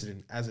opposite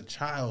end, as a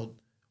child,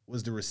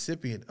 was the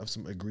recipient of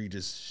some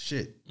egregious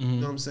shit. Mm-hmm. You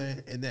know what I'm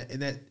saying? And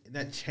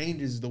that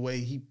changes the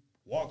way he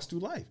walks through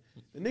life.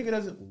 The nigga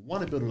doesn't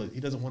want to build a life. He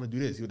doesn't want to do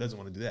this. He doesn't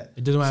want to do that.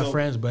 He doesn't have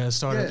friends, but it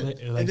started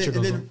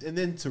and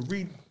then to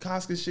read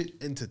Casca shit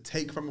and to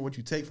take from it what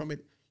you take from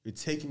it, you're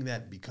taking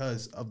that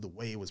because of the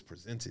way it was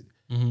presented.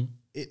 Mm-hmm.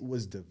 It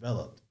was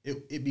developed.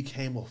 It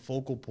became a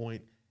focal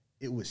point.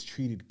 It was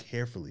treated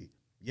carefully.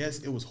 Yes,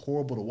 it was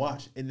horrible to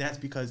watch, and that's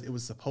because it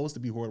was supposed to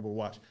be horrible to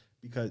watch,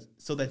 because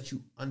so that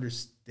you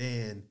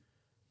understand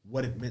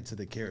what it meant to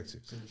the character,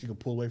 so that you can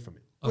pull away from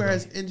it. Okay.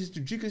 Whereas in just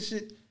Jujika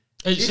shit,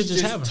 it's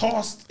just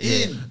tossed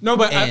in. No,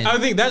 but I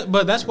think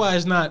that's why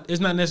it's not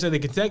necessarily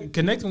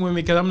connecting with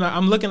me, because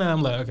I'm looking at it,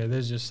 I'm like, okay,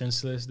 this is just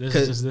senseless. This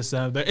is just this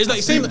sound. It's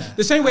like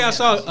the same way I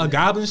saw a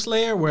Goblin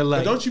Slayer, where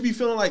like, but don't you be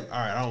feeling like, all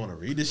right, I don't want to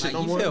read this shit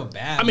no more. You feel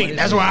bad. I mean,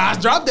 that's why I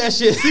dropped that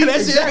shit.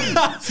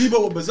 See,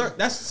 but with Berserk,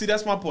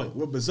 that's my point.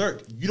 With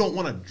Berserk, you don't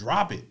want to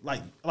drop it,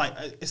 like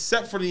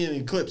except for the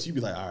Eclipse, you be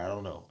like, all right, I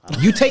don't know.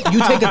 You take a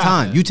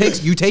time. You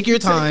take your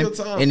time,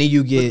 and then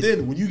you get. But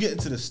then when you get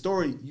into the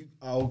story,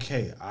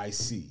 okay, I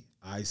see.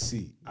 I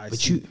see.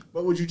 But you-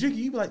 but with Ujiki,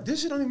 you be like,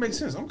 this shit don't even make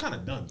sense. I'm kind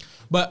of done.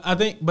 But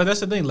that's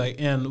the thing. Like,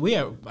 and we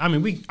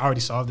already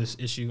solved this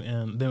issue,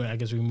 and then I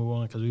guess we can move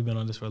on because we've been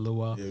on this for a little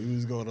while. Yeah, we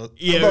was going up.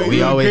 Yeah, Bro,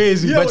 we always-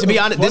 crazy. Yeah, but to be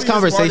honest, this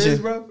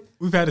conversation- bro,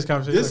 We've had this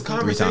conversation. this like,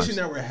 conversation times.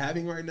 that we're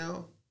having right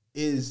now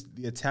is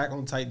the Attack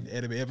on Titan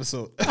anime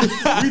episode.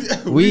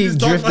 We just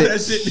talked about drifted.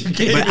 that shit and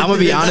came But I'm gonna into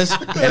be this. honest,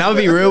 and I'm gonna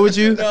be real with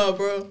you. No,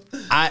 bro.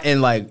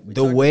 And like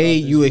the way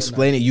you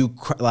explain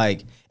it,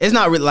 like it's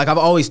not really like I've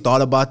always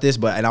thought about this,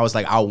 and I was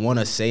like, I want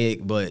to say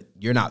it, but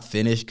you're not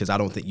finished because I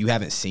don't think you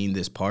haven't seen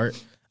this part.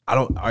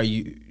 Are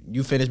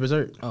you finished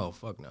Berserk? Oh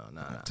fuck no,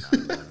 nah.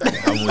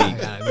 I'm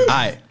weak. All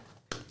right.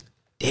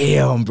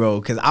 Damn, bro,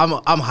 because I'm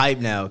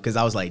hyped now because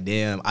I was like,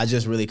 damn, I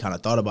just really kind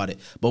of thought about it.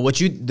 But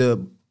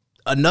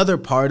another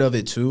part of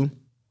it too,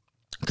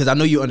 because I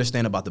know you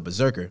understand about the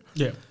Berserker.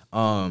 Yeah.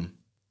 I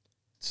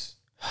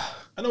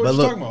know what But you're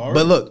look, talking about.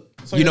 but look,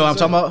 That's all you know what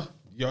had I'm to talking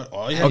say. about?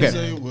 All you had Okay. to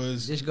say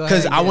was Just go ahead.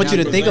 Because and I get want it you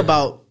out to the think way.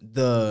 about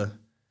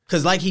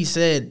because like he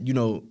said,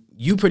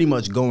 you pretty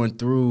much going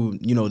through,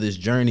 this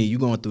journey, you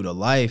going through the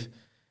life,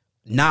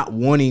 not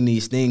wanting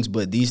these things,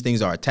 but these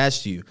things are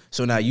attached to you.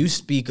 So now you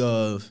speak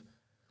of,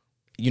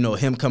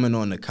 him coming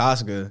on the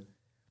Casca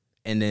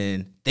and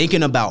then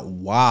thinking about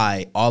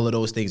why all of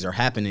those things are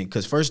happening.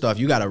 Because first off,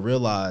 you got to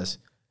realize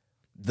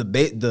the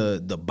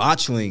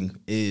botchling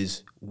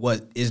is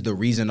what is the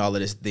reason all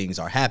of these things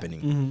are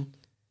happening. Mm-hmm.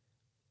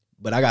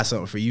 But I got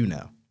something for you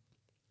now.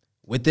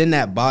 Within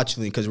that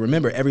botchling, because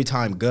remember, every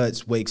time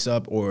Guts wakes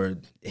up or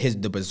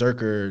the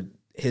Berserker,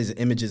 his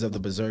images of the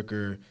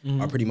Berserker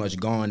are pretty much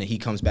gone and he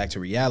comes back to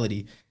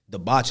reality, the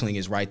botchling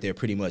is right there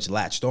pretty much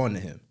latched on to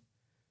him.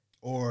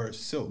 or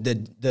Silk.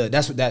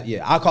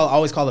 I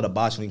always call it a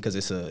botchling because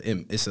it's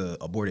a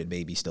aborted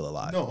baby still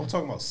alive. No, I'm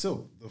talking about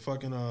Silk, the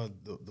fucking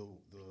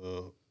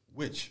the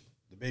witch,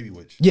 the baby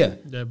witch. Yeah.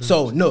 Yeah, but-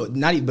 So no,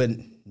 not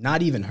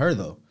even her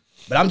though.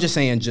 But I'm just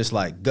saying, just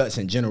like Guts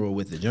in general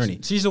with the journey.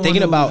 She's the one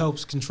Thinking who about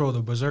helps control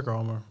the Berserker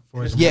armor.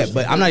 For his yeah,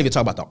 but I'm not even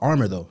talking about the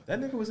armor though. That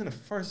nigga was in the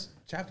first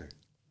chapter.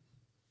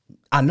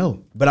 I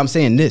know, but I'm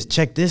saying this.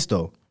 Check this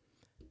though.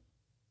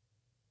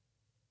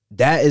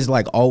 That is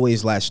like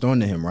always latched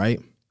on to him,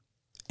 right?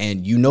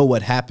 And you know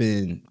what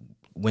happened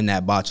when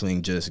that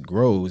botchling just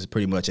grows,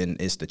 pretty much, and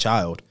it's the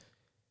child,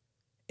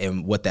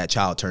 and what that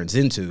child turns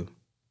into.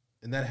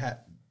 And that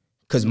happened.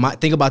 Because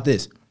think about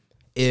this: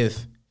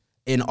 if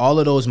in all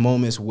of those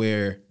moments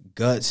where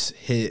Guts'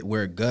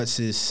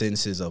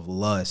 senses of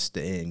lust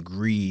and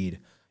greed,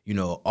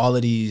 all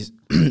of these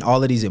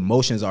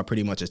emotions are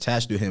pretty much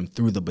attached to him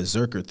through the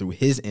Berserker, through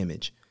his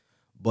image.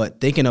 But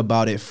thinking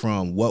about it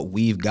from what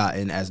we've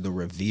gotten as the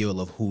reveal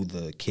of who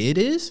the kid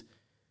is,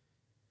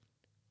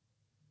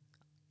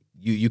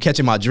 you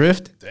catching my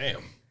drift?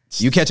 Damn.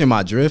 You catching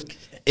my drift?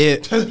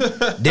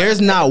 There's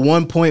not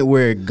one point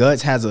where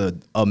Guts has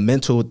a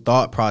mental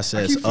thought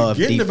process keep of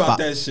forgetting about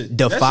that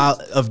shit.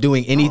 of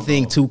doing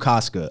anything to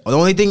Casca. The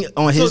only thing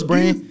on his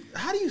brain,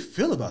 How do you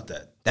feel about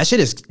that? that shit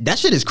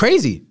is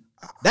crazy.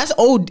 That's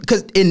old.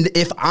 Because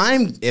if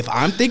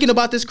I'm thinking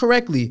about this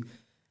correctly,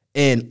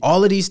 and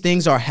all of these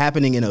things are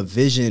happening in a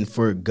vision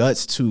for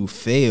Guts to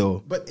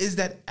fail. But is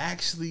that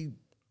actually?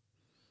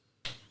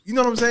 You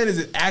know what I'm saying? Is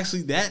it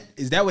actually that?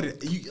 Is that what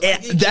it?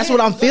 That's what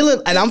I'm feeling,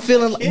 and I'm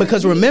feeling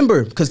because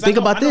remember, because think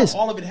about this.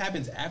 All of it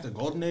happens after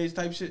Golden Age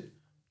type shit,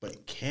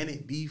 but can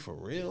it be for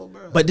real,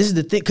 bro? But this is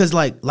the thing, because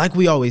like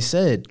we always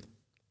said,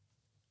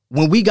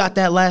 when we got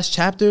that last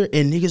chapter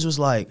and niggas was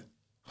like,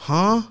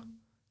 huh?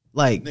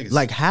 Like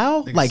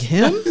how? Niggas. Like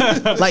him?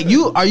 Like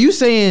are you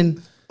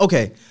saying,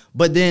 okay,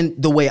 but then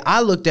the way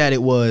I looked at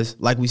it was,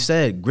 like we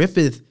said,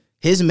 Griffith,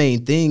 his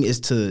main thing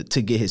is to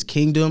get his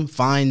kingdom,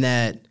 find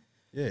that.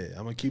 Yeah,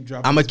 I'm gonna keep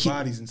dropping these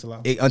bodies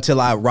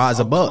until I rise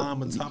above.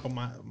 Climb on top of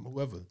my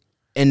whoever.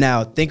 And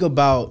now think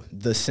about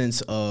the sense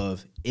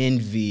of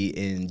envy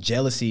and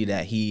jealousy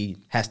that he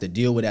has to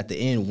deal with at the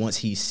end once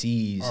he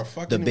sees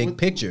the big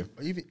picture.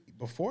 Even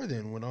before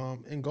then, when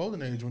in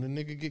Golden Age, when the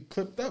nigga get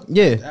clipped up,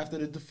 Yeah. after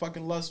the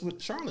fucking lust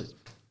with Charlotte.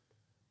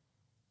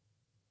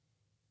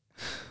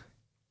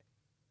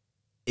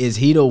 Is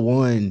he the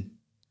one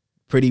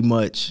pretty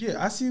much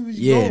Yeah, I see where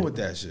you're going with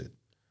that shit.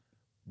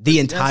 the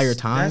entire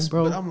time,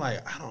 bro? But I'm like,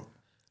 I don't,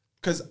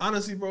 because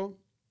honestly, bro,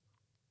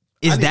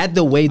 Is that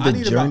the way the I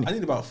need journey? I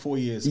need about 4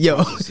 years. Yo,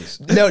 to process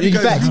this. no, in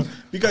fact,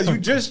 because you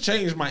just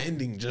changed my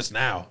ending just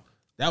now.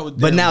 That would.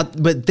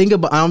 but think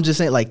about. I'm just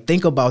saying, like,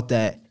 think about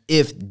that.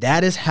 If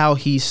that is how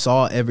he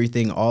saw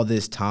everything all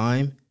this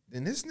time,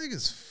 then this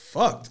nigga's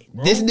fucked.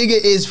 Bro. this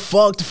nigga is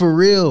fucked for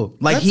real.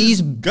 Like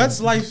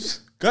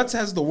Guts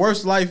has the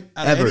worst life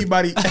out Ever. of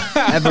anybody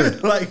Ever.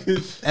 ever.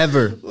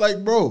 ever.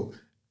 Like, bro,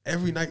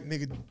 every night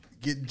nigga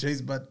getting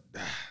chased by.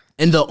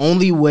 And the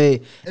only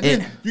way, And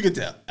then you get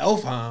to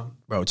Elfheim.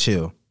 bro,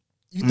 chill.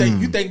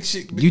 You think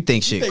shit. You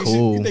think shit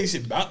cool. You think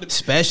shit about the.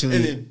 Especially-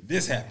 And then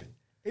this happened.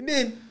 And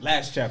then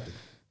last chapter.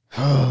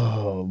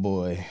 Oh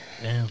boy.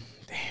 Damn.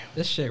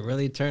 This shit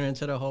really turned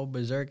into the whole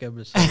Berserk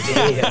episode.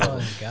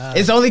 Oh, God.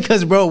 It's only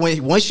because, bro,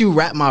 once you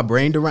wrap my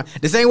brain around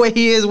the same way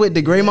he is with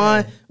the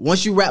Greymon,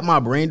 once you wrap my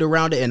brain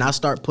around it and I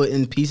start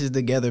putting pieces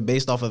together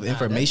based off of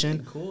information.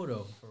 That's cool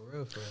though, for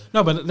real.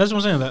 No, but that's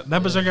what I'm saying.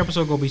 That Berserk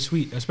episode gonna be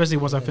sweet, especially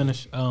once I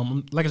finish.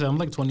 Like I said, I'm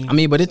like 20. I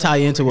mean, but it tie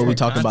into what we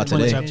talking about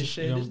 20 today. chapters.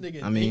 Shit, this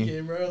nigga I mean,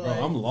 thinking, bro. Bro,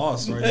 Like, I'm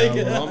lost right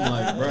now. Bro. I'm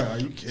like, bro, are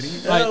you kidding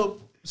me? Like,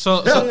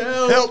 so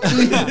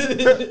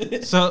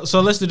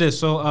let's do this.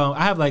 So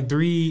I have like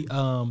three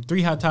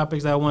hot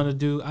topics that I want to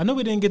do. I know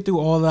we didn't get through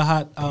all the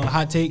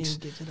hot takes.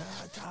 get to the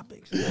hot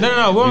topics.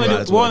 No, we're only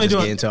get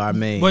doing into our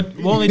main. but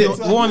we're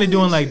only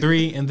doing like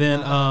 3, and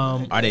then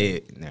Are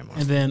they? Never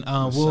mind. and then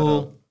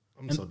we'll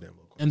I'm so damn low.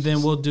 and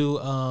then we'll do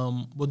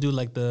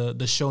like the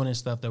shonen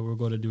stuff that we are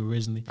going to do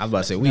originally. I was about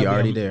to say we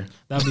already there.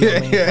 That'd be our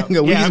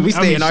main- we Yeah, we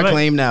stay in our select-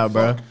 claim now,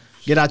 bro.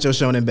 Get out your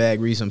shonen bag,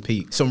 read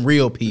some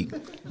real peak.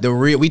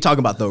 We talking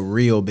about the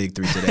real big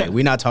 3 today.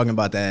 We're not talking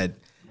about that.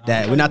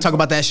 We're not talking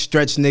about that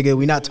stretch nigga.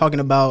 We're not talking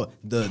about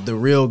the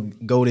real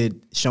goated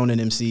shonen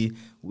MC.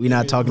 We're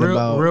not talking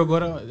about real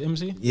good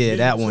MC. yeah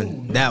that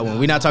one.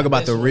 We're not talking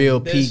about the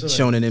real peak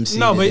shonen MC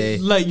No, but today.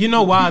 like you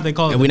know why they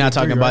call it. And we're not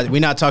the big talking three, about right?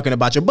 we're not talking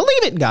about your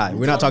believe it guy.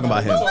 We're not talking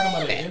about him. talking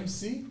about an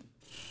MC?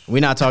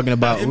 We're not talking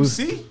about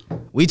MC?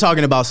 we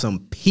talking about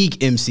some peak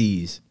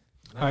MCs.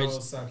 All right.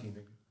 Saki, nigga.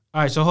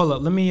 All right, so hold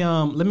up. Let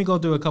me go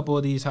through a couple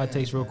of these hot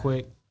takes real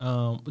quick.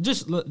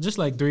 Just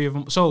like 3 of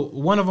them. So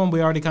one of them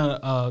we already kind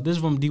of this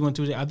is from D1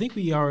 Tuesday. I think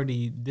we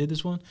already did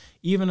this one.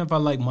 Even if I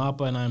like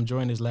Mappa and I'm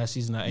enjoying this last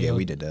season at Yeah, AO.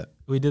 we did that.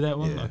 We did that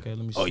one. Yeah. Okay,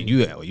 let me see. Oh,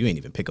 you ain't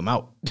even pick them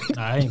out.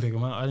 Nah, I didn't pick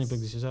them out. I didn't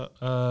pick these shit out.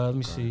 Let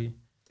me see.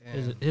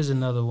 Here's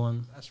another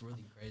one. That's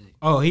really crazy.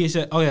 Oh, he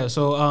said. Oh yeah.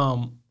 So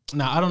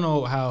now I don't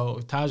know how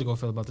Taj gonna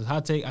feel about this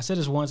hot take. I said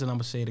this once and I'm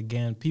gonna say it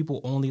again. People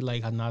only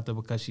like Hinata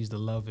because she's the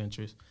love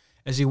interest.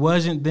 As she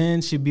wasn't then,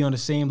 she'd be on the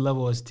same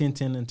level as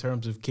Tintin in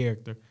terms of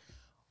character.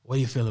 What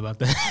do you feel about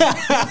that?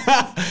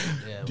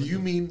 Do you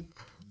mean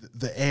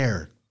the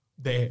heir?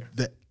 The air.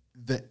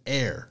 The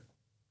heir.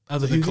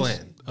 Of the The Hugas?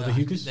 clan. Of the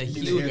Hugas? The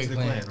The heir to Hyuga the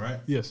clan. clan, right?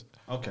 Yes.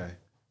 Okay.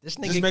 This Just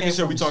nigga making came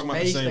sure we from talking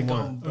about the space same to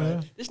one. come, bro.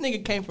 This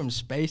nigga came from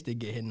space to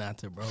get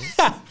Hinata, bro.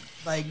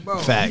 Like, bro.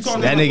 Facts. You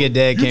talking That about- nigga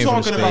dead you came from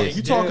talking about- space.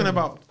 You talking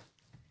about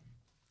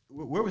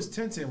where was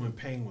Tenten when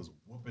Pain was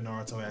whooping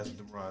Naruto ass with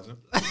them rods?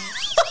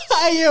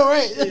 Yeah,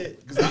 right.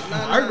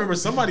 I remember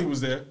somebody was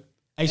there.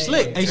 Hey,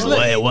 Slick. Hey, Well,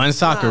 Slick. it wasn't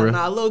Sakura.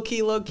 Nah, low key.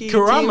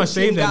 Kurama Team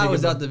saved that Guy nigga,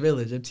 was bro. out the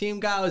village. If Team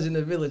Guy was in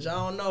the village, I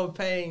don't know if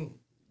Pain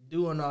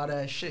doing all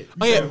that shit.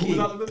 Oh, yeah. Who was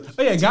out of the village?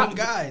 Oh, yeah. Team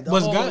Guy. The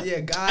Was whole, God? Yeah,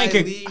 Guy,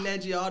 Hey, Lee,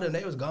 Neji, all them,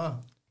 they was gone.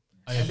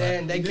 And yeah,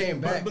 then they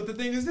came back. But the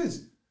thing is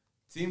this: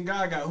 Team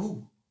Guy got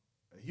who?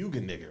 A Hyuga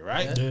nigga,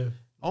 right? Yeah.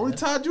 Only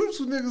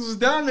Taijutsu niggas was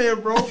down there,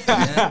 bro.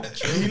 Yeah,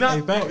 He not.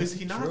 Hey, Bro, facts. is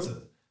he not?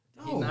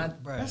 No,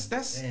 not, bro. That's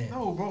Damn.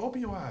 no, bro.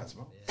 Open your eyes,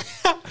 bro.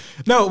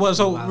 No, well,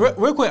 so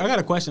real quick, I got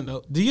a question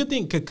though. Do you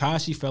think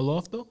Kakashi fell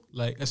off though?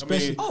 Like,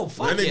 especially. Oh,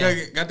 fuck that nigga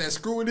yeah. got that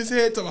screw in his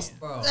head. To my,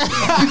 Bro.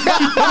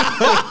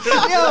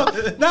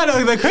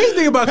 No, the crazy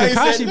thing about Hey,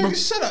 said, Kakashi, bro,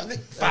 nigga, shut up,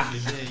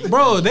 nigga.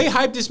 bro, they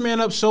hyped this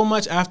man up so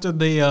much after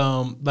they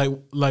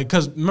like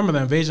because remember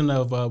the invasion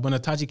of when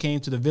Itachi came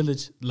to the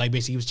village, like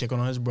basically he was checking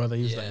on his brother.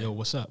 He was like, "Yo,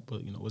 what's up?"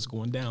 But you know what's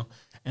going down.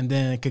 And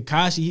then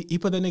Kakashi, he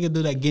put that nigga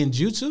do that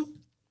genjutsu.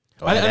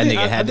 That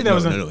nigga had to. No.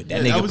 That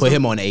that nigga was put the-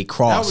 him on a That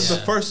cross. was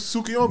the first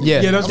Tsukuyomi.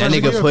 Yeah, that's that what I'm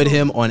nigga saying. put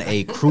him on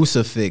a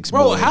crucifix,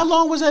 Bro, boy. how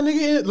long was that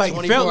nigga in? Like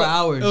 24 felt like,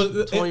 hours. it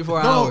was-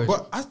 24 No, hours.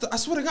 but I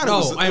swear to God, No,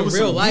 it was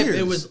in real some life, years.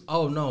 it was.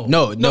 Oh no.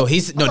 No, thought they he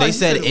said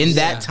said it in was-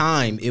 that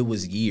time it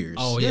was years.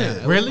 Oh Yeah. yeah. it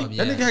was Really? about-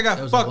 That yeah, nigga had got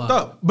it was a fucked lot.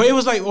 up. But it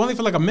was like only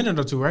for like a minute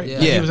or two, right? Yeah.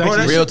 Like, Yeah, he was bro,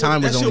 actually that real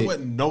time was that only- shit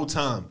wasn't no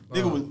time.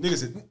 Nigga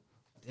said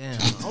Damn.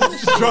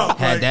 drop.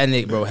 Had that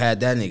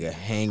nigga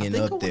hanging I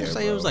think I up want there, to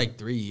say bro. it was like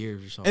 3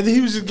 years or something. And then he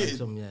was just Like getting.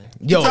 something, yeah.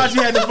 Yo,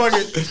 Itachi had the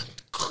fucking.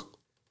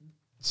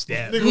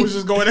 Stab. Nigga was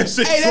just going that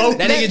shit slow.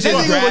 that nigga just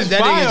nigga grabbed. was That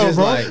fire, nigga just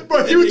bro. like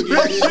Bro, he was doing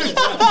that shit.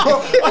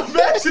 Bro,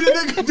 imagine a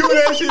nigga doing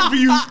that shit for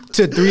you,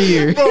 to 3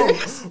 years.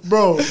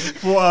 bro,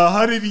 for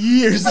 100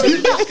 years.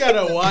 You just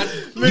gotta watch.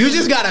 You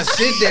just gotta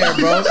sit there,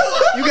 bro.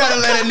 You gotta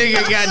let a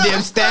nigga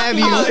goddamn stab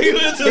you.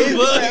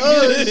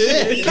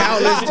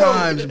 Countless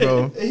times,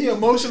 bro. He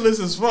emotionless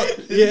as fuck.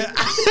 Yeah.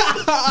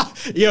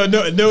 Yo,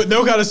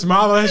 no kind of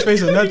smile on his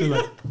face or nothing.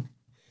 Like,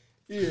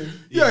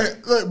 Yeah,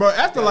 look, bro.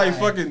 After like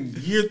fucking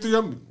year 3,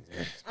 I'm.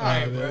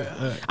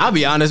 I'll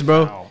be honest,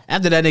 bro.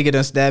 After that nigga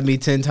done stabbed me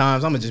 10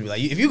 times, I'm gonna just be like,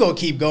 if you gonna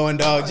keep going,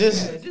 dog,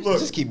 just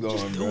keep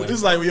going, bro.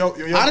 It's like yo,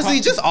 Honestly,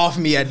 just off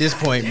me at this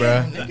point,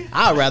 bro.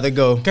 I'd rather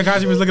go.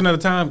 Kakashi was looking at the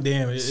time.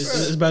 Damn,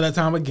 it's about that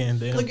time again.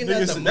 Damn. Looking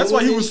at the nigga, that's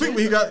why he moon was and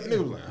sleeping. He got.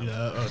 Nigga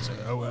was like,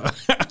 Oh well.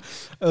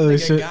 Oh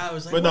shit. shit. Guy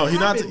was like, but no, what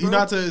happened, bro?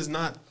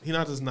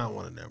 Hinata's not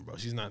one of them, bro.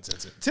 She's not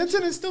Tenten.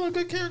 Tenten is still a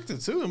good character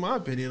too, in my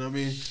opinion. I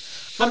mean,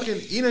 fucking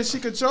Ina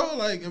Shikacho,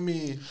 like, I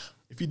mean,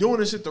 if you're doing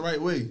this shit the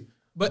right way.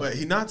 But- But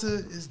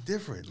Hinata is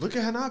different. Look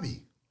at Hanabi.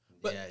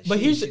 But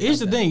here's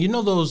the thing. You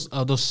know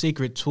those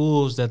secret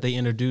tools that they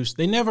introduced.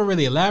 They never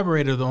really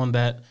elaborated on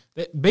that.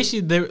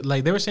 Basically,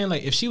 they were saying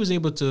like if she was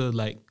able to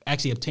like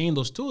actually obtain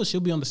those tools, she'll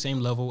be on the same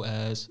level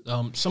as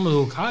some of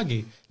the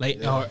Hokage,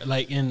 or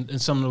like in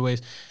some of the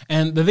ways.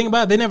 And the thing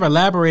about it, they never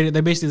elaborated.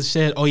 They basically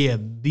said, "Oh yeah,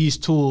 these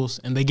tools,"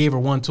 and they gave her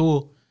one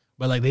tool.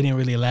 But like they didn't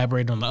really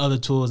elaborate on the other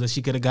tools that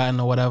she could have gotten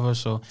or whatever.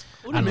 So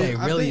Who did they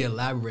really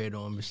elaborate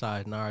on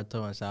besides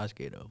Naruto and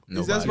Sasuke though?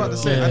 That's what I was about to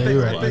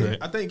say. Yeah,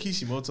 I think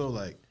Kishimoto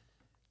like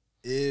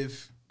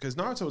because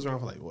Naruto was around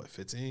for like what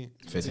 15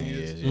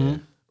 years. Mm-hmm. Yeah.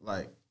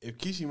 Like if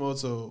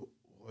Kishimoto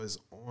was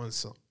on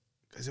some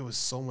because there was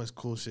so much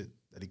cool shit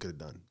that he could have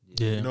done.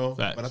 yeah, You know,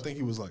 facts. but I think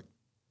he was like,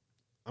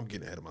 I'm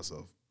getting ahead of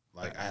myself.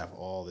 Like I have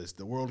all this.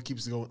 The world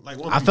keeps going. Like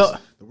the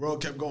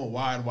world kept going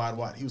wide.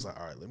 He was like,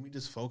 all right, let me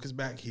just focus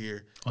back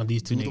here on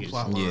these two do the niggas.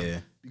 plot line. Yeah.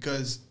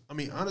 Because I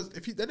mean, honest,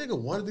 if that nigga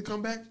wanted to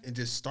come back and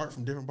just start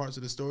from different parts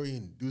of the story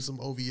and do some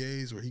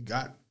OVAs where he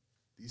got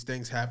these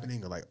things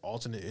happening or like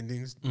alternate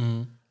endings,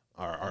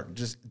 or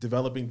just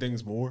developing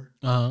things more.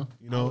 You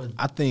know,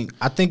 I think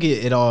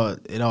it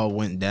all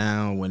went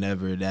down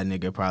whenever that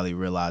nigga probably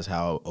realized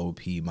how OP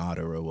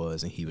Madara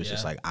was, and he was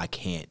just like, I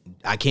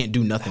can't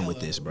do nothing with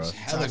this, bro.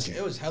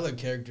 It was hella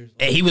characters.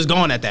 And he was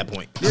gone at that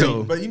point. yeah,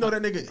 So but you know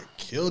that nigga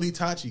killed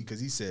Itachi because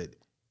he said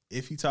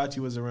if Itachi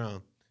was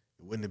around,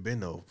 it wouldn't have been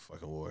no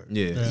fucking war.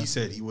 Yeah. He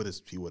said he would have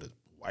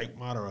wiped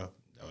Madara.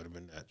 That would have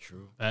been that.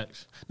 True.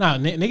 Facts. Nah,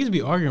 niggas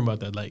be arguing about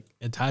that. Like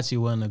Itachi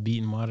wouldn't have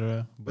beaten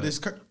Madara, But it's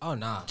Oh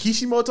nah.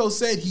 Kishimoto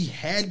said he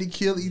had to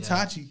kill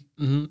Itachi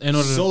in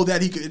order so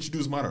that he could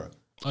introduce Madara.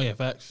 oh yeah,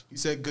 facts. He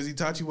said because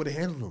Itachi would have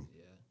handled him.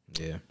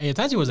 yeah. Hey,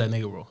 Itachi was that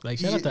nigga, bro. Like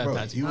shout out to Bro,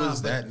 Itachi. he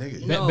was that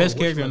nigga. Best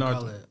character in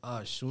Naruto.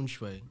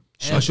 Sunshui.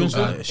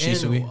 Shunsui?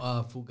 Shisui.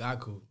 And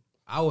Fugaku.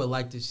 I would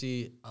like to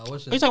see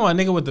what's Are you his talking about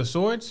a nigga with the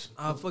swords?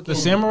 fucking The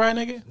samurai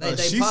nigga? They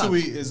Shisui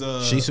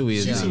pops.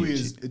 Shisui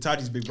is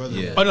Itachi's big brother.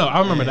 Yeah. Oh no, I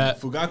remember And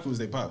that. Fugaku is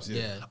their pops.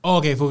 Yeah. Yeah. Oh,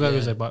 okay, Fugaku Yeah.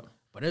 was like, but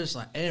But it's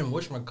like, and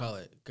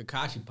whatchamacallit,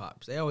 Kakashi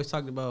pops. They always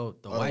talked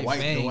about the the white white-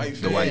 fang. the white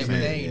Yeah, fang, but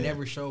they ain't yeah.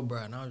 never showed,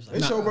 bro. And I was like,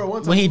 They showed bro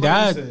one time. when he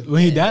died,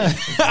 when he died,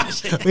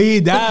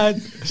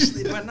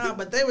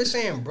 but they were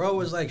saying bro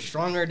was like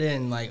stronger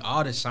than like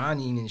all the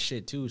signing and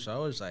shit too. So I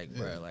was like,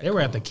 bro, like they were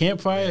at the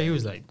campfire. He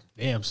was like,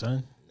 "Damn,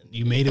 son,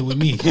 you made it with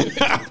me.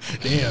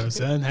 Damn,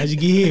 son, how'd you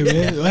get here,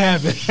 man? What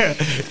happened?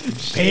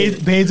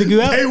 paid to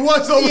go out, Hey,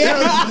 what's over there?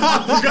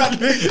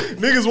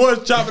 Niggas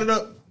was chopping it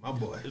up. My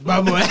boy.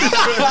 my boy."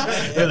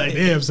 They're like,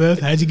 "Damn, son,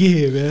 how'd you get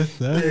here, man?"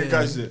 Son? Yeah,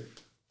 got shit.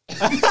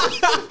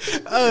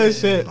 Oh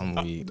shit. I'm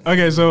weak.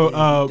 Okay, so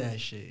that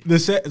shit. the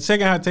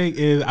second hot take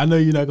is I know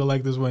you're not gonna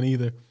like this one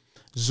either.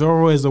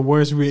 Zoro is the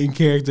worst written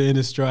character in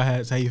the Straw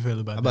Hats. How you feel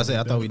about that? I'm about to say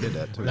I thought we did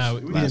that too. Nah, we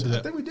didn't do I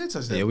that. think we did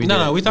touch that. Yeah, we No,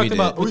 did. no, we talked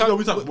about We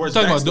talked worst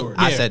backstory.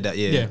 I said that,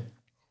 yeah.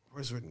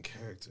 Worst written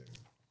character.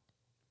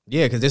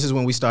 Yeah, because this is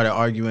when we started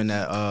arguing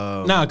that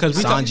Nah, 'cause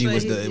we talked- Sanji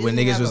was the when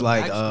He niggas didn't was have a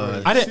like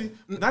backstory. I didn't.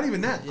 See, not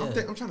even that. Yeah.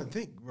 I'm trying to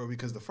think, bro,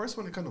 because the first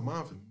one that come to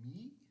mind for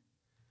me,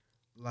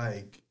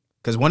 like,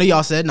 because one of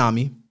y'all said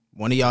Nami.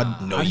 One of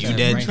y'all, no, I you said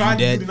dead, Frank. you Tried to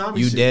do dead, the Nami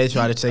you shit. dead.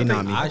 Try to say I think,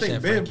 Nami. I think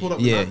said Ben Frankie. pulled up.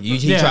 Yeah, the he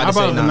Yeah, tried I to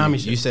brought say up the Nami Nami.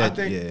 shit. You said,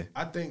 I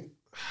yeah. think.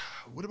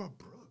 What about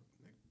Brooke?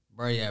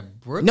 Bro, yeah,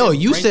 Brooke. No,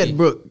 and you Frankie. said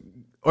Brooke,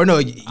 or no,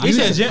 you He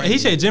said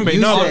Jinbei.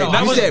 You No, said,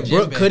 that you was said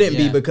Brooke Jinbei, couldn't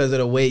be yeah. because of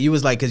the way you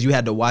was like because you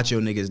had to watch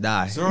your niggas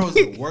die. Zoro's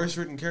the worst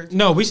written character.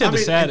 No, we said the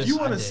saddest. If you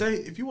want I to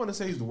did.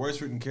 say, he's the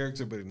worst written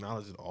character, but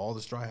acknowledge that all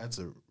the Straw Hats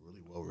are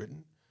really well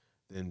written,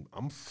 then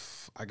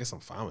I guess I'm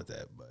fine with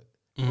that. But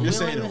We you're don't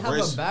saying even the have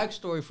worst. a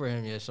backstory for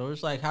him yet, so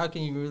it's like, how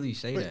can you really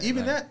say But that?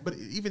 even Like,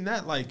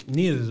 that, like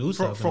Neither is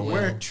Usopp. from in a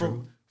where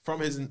way. from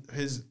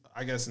his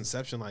I guess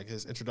inception, like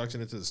his introduction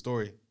into the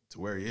story to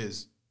where he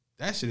is,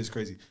 that shit is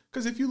crazy.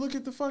 Because if you look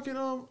at the fucking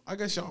I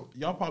guess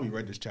y'all probably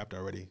read this chapter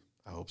already.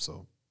 I hope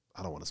so.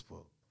 I don't want to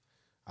spoil.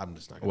 I'm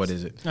just not. Gonna What say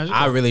is it? No, it's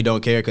I okay. really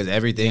don't care because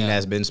everything Yeah.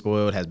 that's been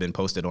spoiled has been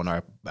posted on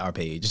our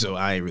page, so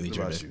I ain't really What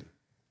trying about to. you?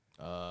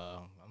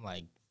 I'm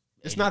like,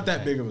 It's not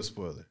that 80%. big of a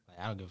spoiler. Like,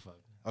 I don't give a fuck.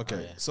 Okay, Oh,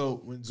 yeah.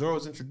 so when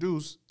Zoro's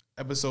introduced,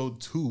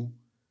 episode 2,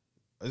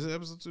 is it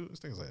episode 2? I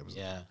think it's like episode.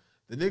 Yeah.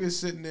 The nigga's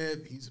sitting there,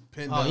 he's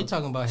pinned Oh, up. he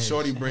talking about his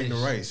Shorty bring the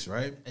his- rice,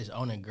 right? His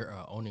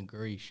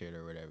onigiri shit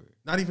or whatever.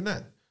 Not even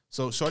that.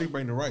 So Shorty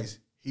bring the rice.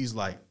 He's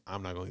like,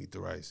 I'm not gonna eat the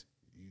rice.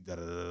 You da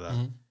da da da.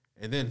 Mm-hmm.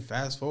 And then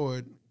fast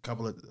forward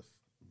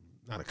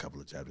not a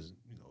couple of chapters,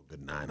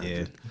 good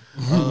 900.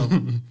 Yeah.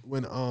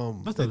 When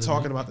That's they're a good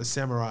talking about the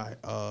samurai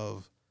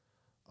of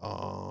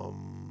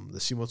the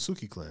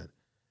Shimotsuki clan,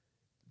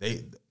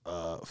 they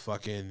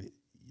fucking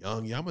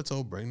young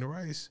Yamato bring the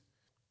rice.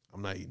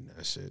 I'm not eating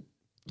that shit.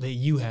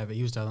 You have it.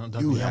 You was telling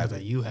You have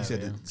it. You He have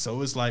said it. that-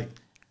 So it's like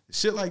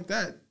shit like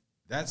that.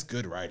 That's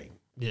good writing.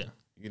 Yeah.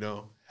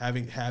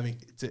 Having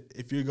to,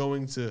 if you're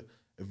going to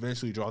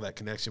eventually draw that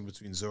connection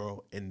between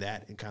Zoro and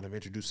that and kind of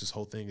introduce this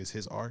whole thing as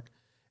his arc,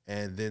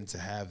 and then to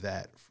have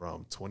that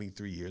from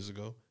 23 years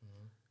ago,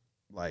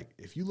 like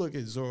if you look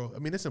at Zoro, I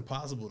mean it's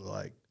impossible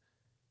to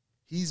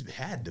he's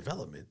had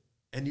development.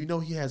 And you know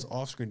he has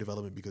off-screen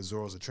development because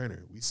Zoro's a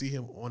trainer. We see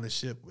him on the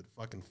ship with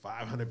fucking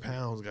 500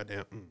 pounds.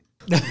 Goddamn.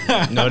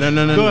 No.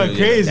 Going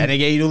crazy. That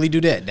nigga ain't only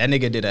do that. That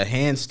nigga did a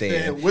handstand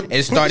Man, with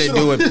and started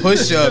doing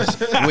push-ups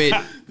with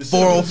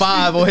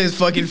 405 on his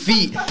fucking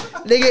feet.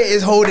 Nigga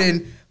is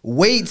holding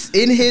weights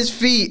in his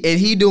feet and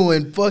he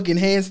doing fucking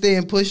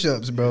handstand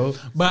push-ups, bro.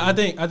 But I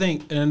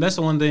think, and that's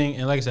the one thing.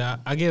 And like I said,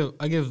 I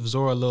give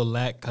Zoro a little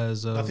lack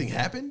because Nothing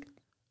happened?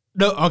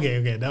 No,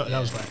 okay, that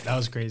was fine. That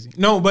was crazy.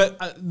 No, but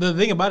the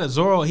thing about it,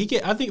 Zoro, felt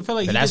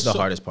like But that's the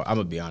hardest part. I'm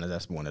gonna be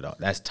honest.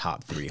 That's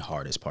top 3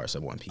 hardest parts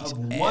of One Piece.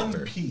 One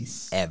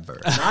Piece. Ever.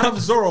 Not of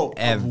Zoro.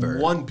 Ever.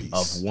 Of One Piece.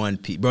 Of One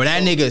Piece. Bro,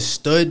 that nigga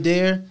stood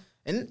there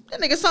and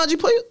that nigga Sanji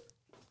put.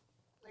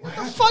 What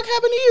the fuck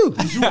happened to you?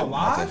 You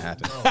alive?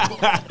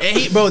 Happened. And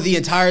he, bro, the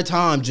entire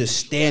time just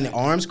standing,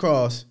 arms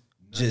crossed,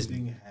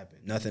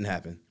 nothing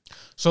happened.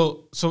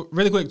 So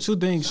really quick, 2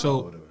 things.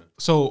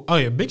 So, oh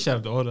yeah, big shout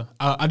out to Oda.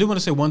 I do want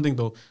to say one thing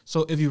though.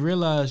 So if you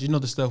realize,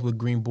 the stuff with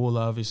Green Bull,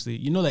 obviously,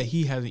 you know that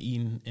he hasn't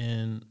eaten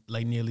in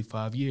like nearly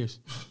 5 years.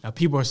 Now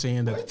people are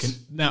saying that.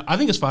 Now I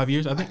think it's 5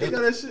 years. I think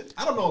that shit.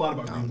 I don't know a lot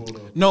about Green Bull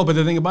though. No, but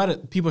the thing about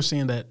it, people are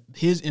saying that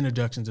his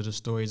introduction to the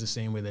story is the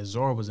same way that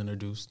Zoro was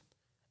introduced,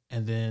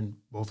 and then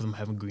both of them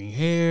having green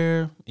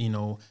hair.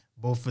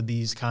 Both of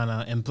these kind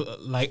of, and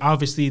like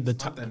obviously the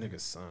Not that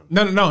nigga's son.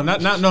 No,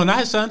 not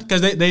his son, because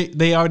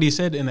they already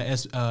said in the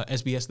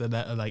SBS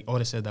that like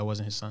Oda said that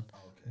wasn't his son,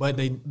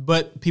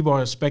 but people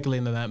are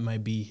speculating that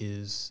might be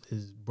his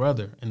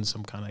brother in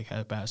some kind of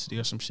capacity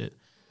or some shit.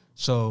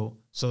 So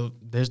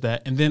there's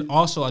that, and then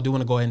also I do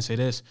want to go ahead and say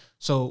this.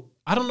 So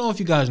I don't know if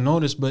you guys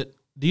noticed, but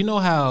do you know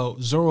how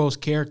Zoro's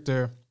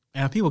character,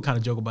 and people kind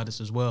of joke about this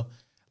as well.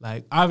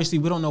 Like obviously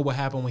we don't know what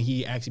happened when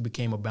he actually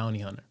became a bounty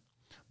hunter.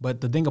 But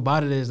the thing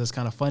about it is that's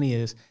kind of funny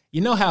is,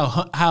 you know how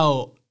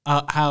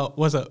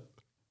what's up?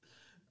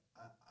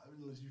 I'm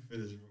gonna let you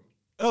finish, bro.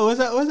 Oh, what's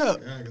up?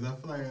 Yeah, because I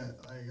feel like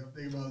I'm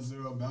thinking about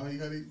Zoro Bounty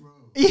Hunting, bro.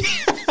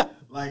 Yeah.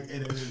 Like,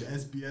 and it was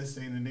SBS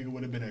saying the nigga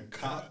would have been a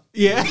cop.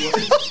 Yeah. He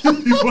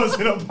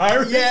wasn't a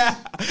pirate. Yeah.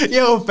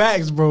 Yo,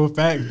 facts, bro.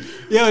 Facts.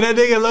 Yo, that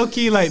nigga low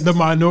key like the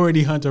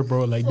minority hunter,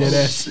 bro. Like dead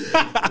ass.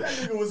 That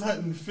nigga was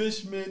hunting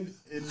fishmen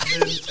and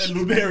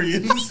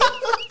Lunarians.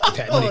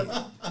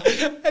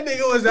 That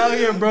nigga was out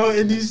here, bro,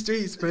 in these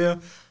streets,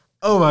 man.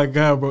 Oh my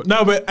god, bro.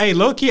 No, but hey,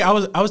 low key, I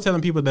was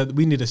telling people that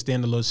we need to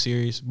stand a little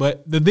serious.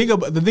 But the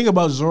thing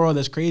about Zoro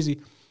that's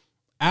crazy,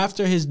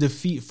 after his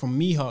defeat from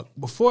Mihawk,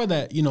 before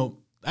that,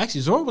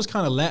 actually Zoro was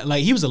kind of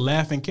like he was a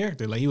laughing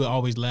character. Like he would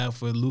always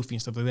laugh with Luffy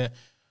and stuff like that.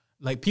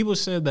 Like people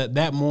said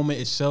that moment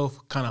itself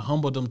kind of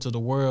humbled him to the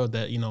world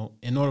that,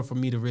 in order for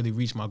me to really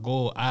reach my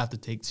goal, I have to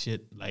take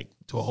shit like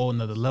to a whole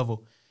nother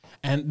level.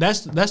 And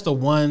that's the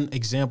one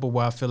example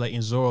where I feel like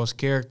in Zoro's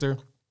character,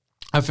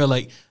 I feel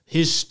like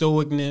his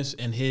stoicness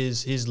and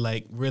his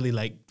like really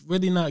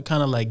not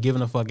kind of like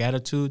giving a fuck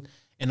attitude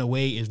in a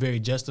way is very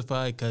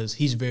justified because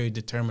he's very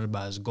determined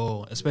about his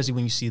goal, especially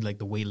when you see like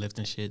the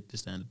weightlifting shit,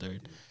 this, that, and the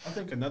third. I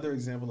think another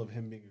example of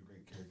him being a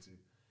great character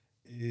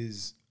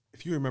is,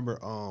 if you remember,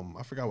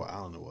 I forgot what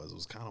island it was. It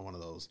was kind of one of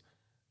those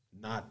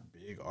not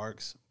big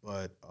arcs,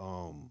 but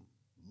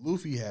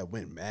Luffy had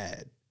went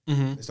mad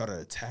and started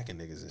attacking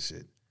niggas and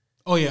shit.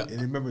 Oh yeah,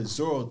 and remember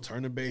Zoro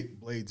turned the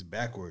blades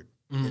backward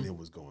and it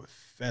was going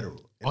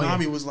federal. And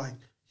Nami was like,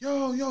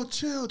 "Yo,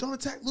 chill, don't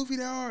attack Luffy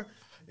that hard."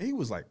 And he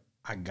was like,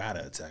 "I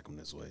gotta attack him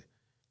this way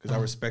because I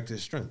respect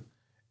his strength."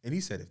 And he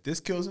said, "If this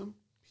kills him,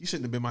 he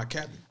shouldn't have been my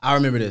captain." I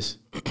remember this.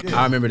 Yeah.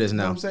 I remember this You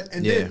know now. what I'm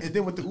saying? And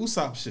then with the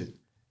Usopp shit,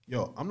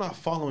 yo, I'm not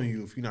following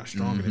you if you're not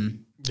stronger than me.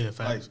 yeah,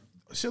 facts.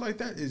 Like shit like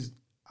that is,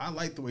 I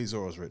like the way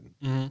Zoro's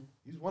written.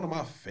 He's one of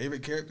my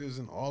favorite characters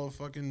in all of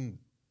fucking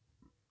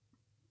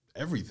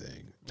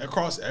everything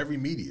across every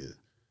media.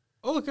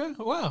 Oh, okay.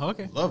 Wow.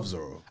 Okay. Love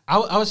Zoro.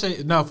 I would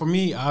say now for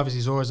me,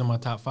 obviously Zoro's in my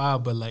top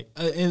 5, but like,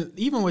 and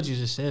even what you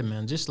just said,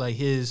 man, just like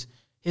his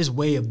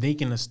way of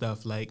thinking of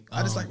stuff, like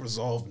I just like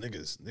resolve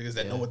niggas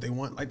that know what they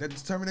want, like that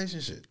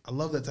determination shit. I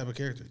love that type of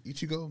character.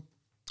 Ichigo.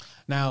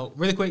 Now,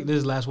 really quick, this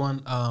is the last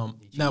one.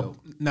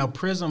 Now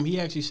Prism, he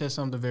actually said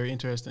something very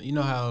interesting. You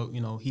know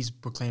how he's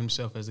proclaimed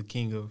himself as the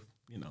king of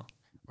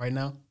right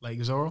now,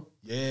 like Zoro.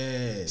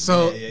 Yeah.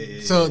 So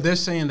yeah. they're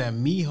saying that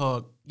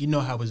Mihawk, you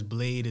know how his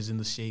blade is in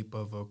the shape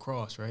of a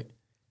cross, right?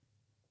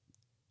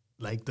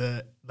 Like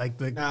the.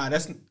 Nah,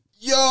 that's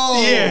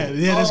Yeah,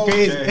 that's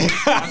crazy. Okay.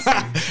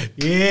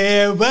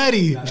 Yeah,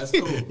 buddy. Nah, that's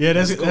cool. Yeah,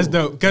 that's cool.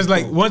 dope. Because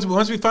like once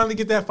we finally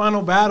get that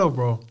final battle,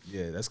 bro,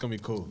 Yeah, that's gonna be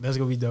cool. that's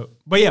gonna be dope.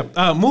 But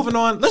yeah, moving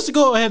on. Let's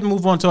go ahead and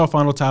move on to our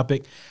final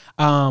topic.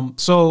 We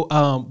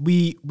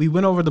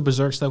went over the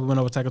Berserk stuff. We went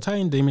over Attack on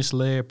Titan, Demon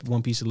Slayer,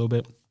 One Piece a little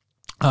bit.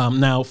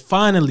 Now,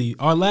 finally,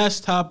 our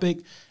last topic,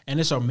 and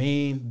it's our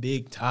main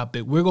big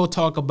topic. We're gonna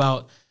talk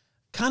about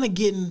kind of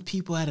getting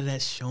people out of that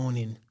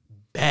shonen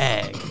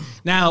bag.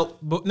 Now,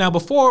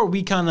 before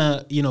we kind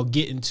of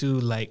get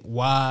into like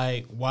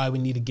why we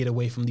need to get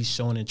away from these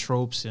shonen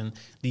tropes and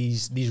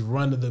these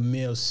run of the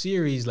mill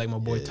series, like my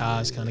boy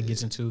Taz kind of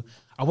gets into.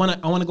 I want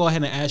to go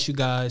ahead and ask you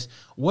guys,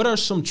 what are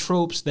some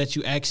tropes that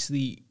you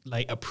actually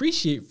like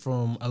appreciate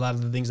from a lot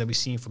of the things that we've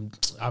seen from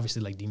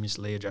obviously like Demon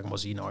Slayer, Dragon Ball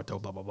Z,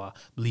 Naruto, blah blah blah,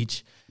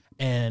 Bleach,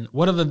 and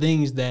what are the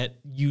things that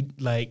you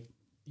like?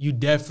 You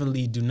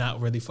definitely do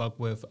not really fuck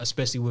with,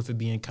 especially with it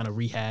being kind of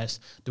rehashed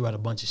throughout a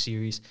bunch of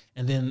series.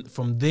 And then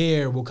from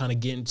there, we'll kind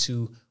of get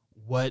into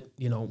what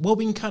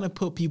we can kind of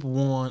put people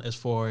on as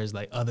far as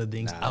like other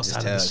things outside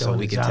of the show. So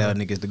we can tell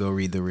niggas to go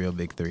read the real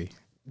big three.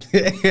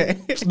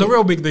 The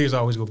real big thing is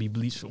always gonna be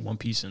Bleach, One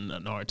Piece, and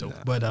Naruto.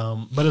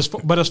 Nah.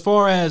 But as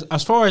far as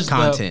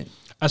content,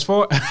 as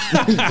far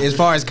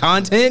as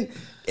content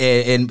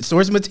and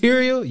source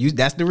material,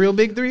 that's the real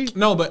big three.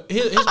 No, but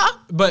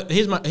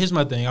here's my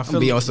thing. I feel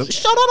be on some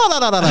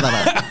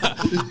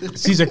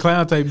Caesar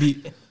Clown type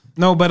beat.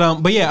 No,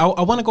 but yeah,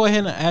 I want to go ahead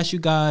and ask you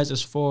guys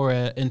as far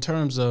as in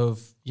terms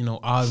of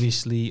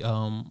obviously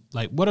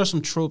like what are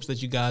some tropes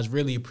that you guys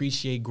really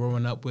appreciate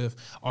growing up with,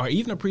 or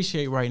even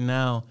appreciate right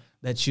now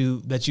that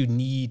you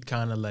need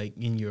kind of like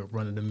in your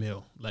run of the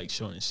mill like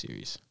shonen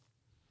series.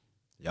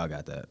 Y'all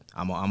got that.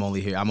 I'm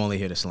only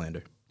here to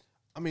slander.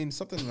 I mean,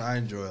 something that I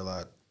enjoy a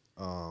lot.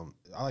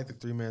 I like the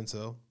 3-man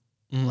cell.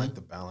 Mm-hmm. I like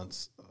the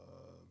balance.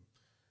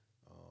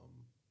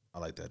 I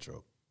like that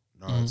trope.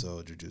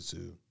 Naruto,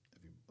 Jujutsu.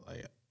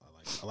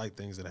 I like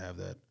things that have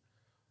that.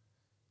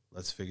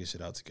 Let's figure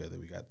shit out together.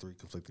 We got 3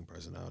 conflicting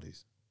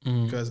personalities.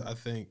 Mm-hmm. Because I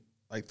think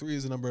like 3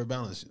 is a number of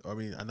balance. I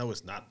mean, I know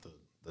it's not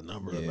the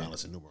number of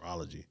balance in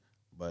numerology,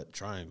 but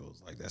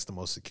triangles, like that's the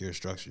most secure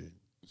structure.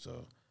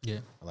 So yeah,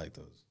 I like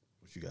those.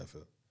 What you got,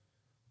 Phil?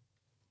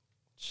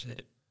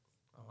 Shit.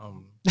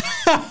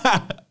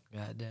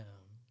 Goddamn.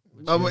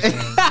 Oh,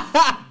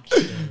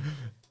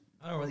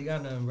 I don't really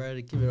got nothing, bro,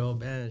 to keep it all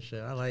bad and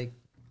shit. I like.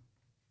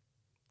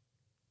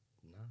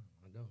 No,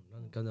 I don't.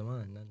 Nothing comes to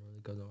mind. Nothing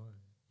really comes to mind.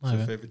 What's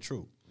your favorite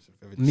trope?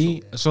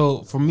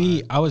 So for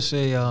me, I would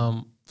say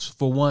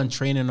for one,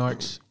 training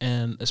arcs,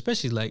 and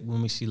especially like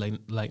when we see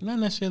like not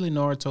necessarily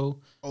Naruto.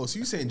 Oh, so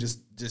you're saying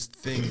just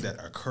things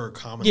that occur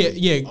commonly?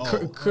 Yeah.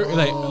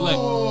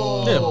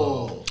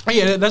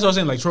 Yeah, that's what I'm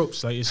saying. Like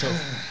tropes, like so.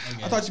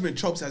 I thought you meant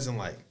tropes as in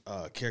like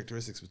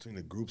characteristics between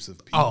the groups of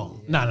people. Oh,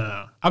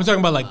 no. I'm talking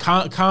about like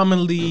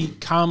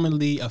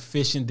commonly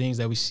efficient things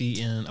that we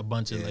see in a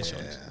bunch of like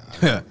shows.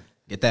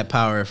 Get that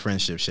power of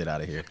friendship shit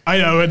out of here. I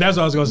know, that's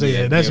what I was gonna say.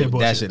 Yeah, that shit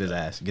bullshit. That shit is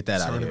ass. Get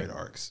that out of here. Tournament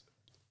arcs.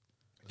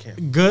 I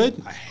can't.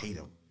 Good. I hate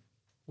them.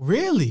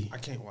 Really? I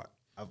can't watch.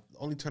 The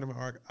only tournament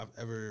arc I've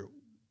ever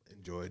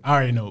enjoyed I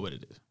already know what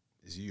it is.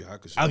 Yu Yu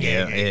Hakusho.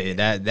 Okay.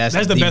 Yeah, that's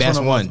the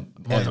best one.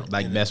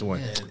 Best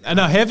one. I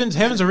know Heaven's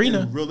Arena.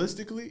 And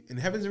realistically, and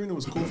Heaven's Arena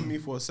was cool for me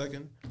for a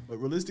second, but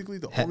realistically,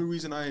 the only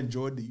reason I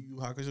enjoyed the Yu Yu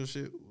Hakusho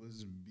shit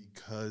was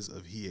because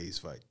of Hiei's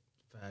fight.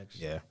 Facts.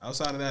 Yeah.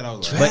 Outside of that, I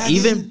was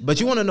like,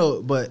 but you want to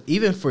know, but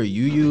even for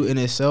Yu Yu in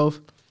itself,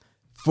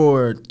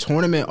 for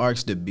tournament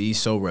arcs to be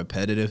so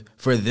repetitive,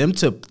 for them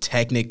to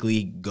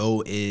technically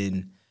go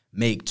in,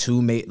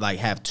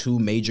 have 2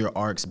 major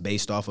arcs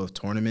based off of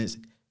tournaments,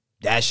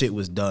 that shit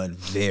was done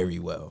very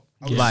well.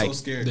 I was so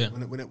scared. Yeah.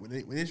 When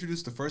they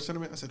introduced the first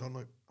tournament, I said, I'm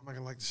not going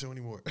to like the show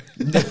anymore.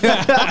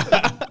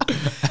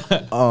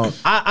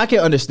 I can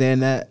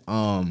understand that.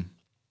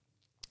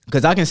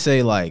 Because I can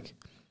say like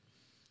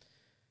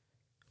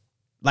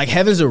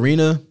Heaven's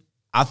Arena,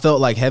 I felt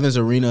like Heaven's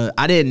Arena,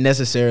 I didn't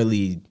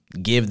necessarily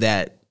give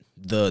that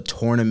the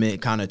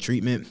tournament kind of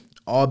treatment,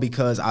 all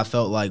because I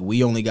felt like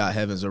we only got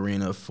Heaven's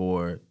Arena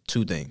for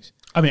 2 things.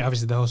 I mean,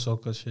 obviously the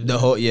Ahsoka shit. The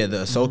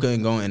Ahsoka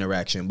and Gon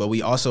interaction, but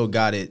we also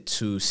got it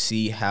to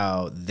see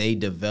how they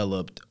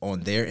developed on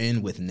their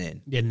end with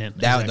Nin. Yeah, Nin.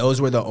 Exactly. Those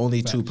were the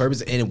only 2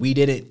 purposes, and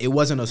it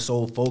wasn't a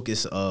sole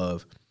focus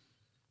of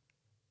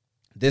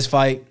this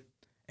fight,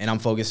 and I'm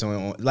focusing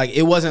on, like,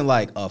 it wasn't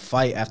like a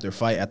fight after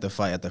fight after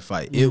fight after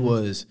fight. Mm-hmm. It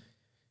was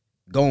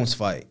Gon's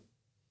fight,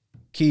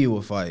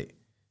 Killua fight.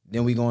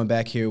 Then we going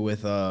back here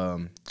with, what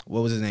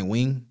was his name,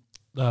 Wing?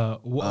 You're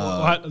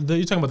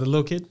talking about the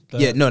little kid?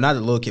 No, not the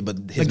little kid, but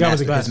his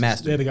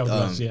master. Yeah, the guy with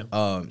the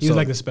glasses, he was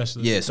like the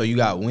specialist. Yeah, so you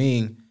got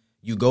Wing,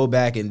 you go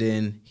back, and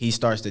then he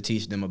starts to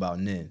teach them about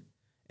Nin.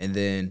 And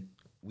then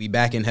we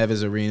back in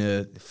Heaven's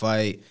Arena,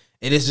 fight.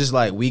 And it's just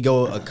like we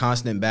go a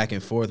constant back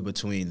and forth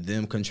between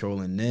them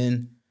controlling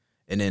Nin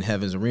and then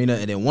Heaven's Arena.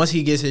 And then once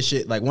he gets his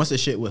shit, like once the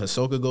shit with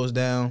Ahsoka goes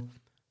down,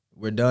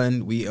 we're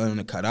done. We on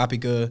the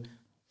Karapika,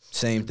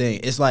 same thing.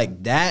 It's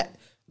like that,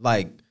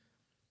 like,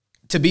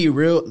 to be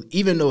real,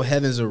 even though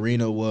Heaven's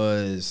Arena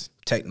was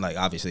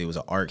obviously it was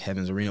an arc,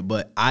 Heaven's Arena,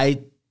 but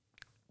I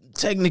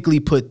technically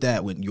put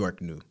that with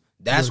York New.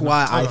 That's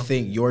why I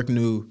think York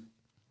New,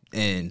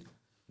 and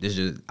this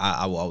is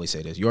I will always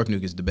say this, York New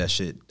is the best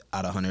shit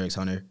out of Hunter x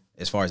Hunter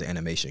as far as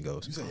animation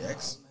goes. You say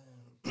X?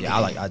 Yeah,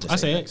 I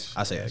say X.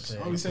 I say X.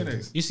 Oh, you say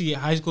X? You see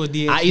high school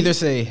DX. I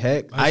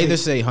either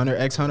say Hunter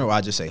x Hunter, or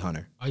I just say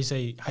Hunter. Oh, you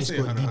say high say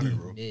school Hunter,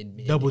 DD.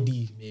 bro. Double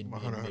D. I'm a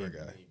Hunter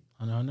guy.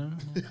 Hunter.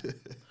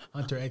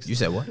 Hunter X. You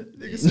said what?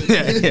 mid.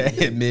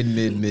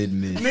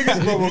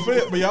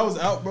 Nigga, but y'all was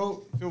out,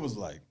 bro. Phil was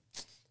like,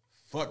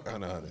 fuck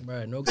Hunter.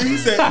 Right, no. Then he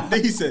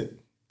said,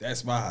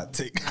 That's my hot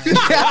take.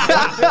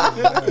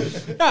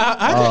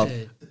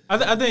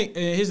 I think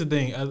here's the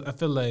thing. I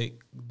feel like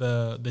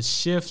the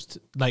shift,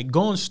 like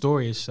going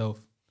story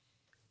itself,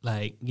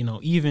 like, you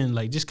know, even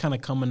like just kind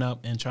of coming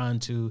up and trying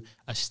to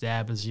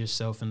establish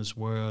yourself in this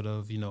world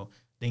of, you know,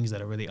 things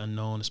that are really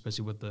unknown,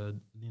 especially with the,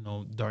 you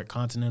know, Dark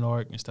Continent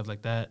arc and stuff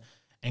like that,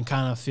 and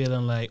kind of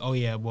feeling like, oh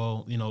yeah,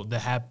 well, you know,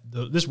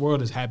 this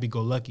world is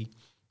happy-go-lucky.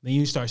 Then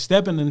you start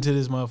stepping into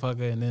this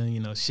motherfucker, and then, you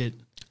know, shit.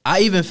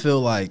 I even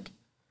feel like,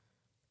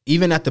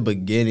 even at the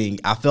beginning,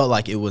 I felt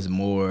like it was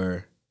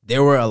more.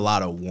 There were a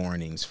lot of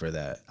warnings for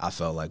that. I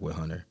felt like with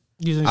Hunter.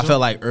 You think I so?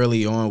 felt like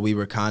early on we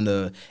were kind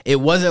of. It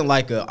wasn't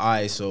like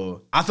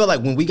so I felt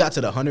like when we got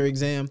to the Hunter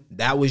exam,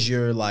 that was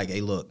your like,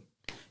 hey, look,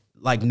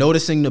 like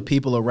noticing the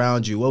people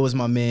around you. What was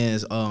my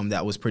man's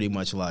that was pretty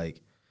much like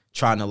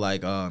trying to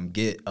like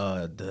get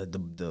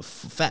the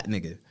fat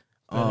nigga.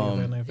 He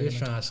was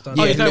trying to stunt.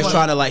 Yeah, you he talking was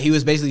trying to like. He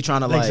was basically trying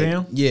to The like.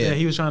 exam? Yeah,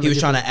 He was trying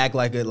to act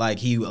like it. Like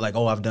he like.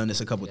 Oh, I've done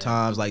this a couple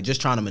times. Like just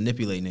trying to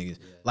manipulate niggas.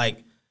 Yeah.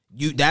 Like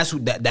you.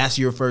 That's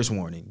your first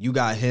warning. You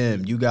got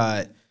him. You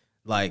got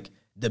like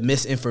the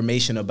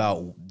misinformation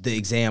about the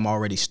exam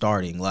already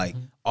starting. Like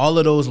all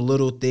of those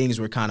little things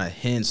were kind of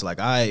hints. Like,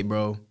 all right,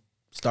 bro,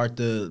 start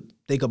to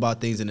think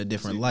about things in a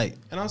different light.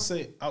 And I'll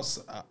say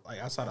outside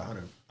of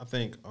Hunter, I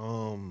think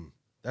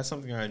that's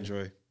something I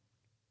enjoy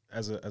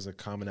as a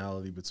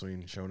commonality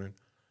between shonen,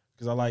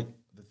 because I like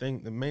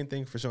the main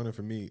thing for shonen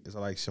for me is I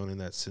like shonen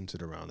that's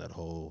centered around that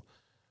whole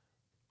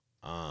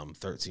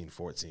 13,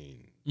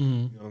 14. You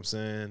know what I'm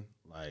saying?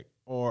 Like,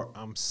 or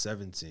I'm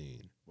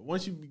 17. But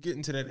once you get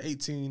into that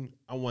 18,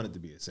 I want it to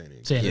be a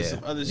seinen. There's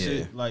some other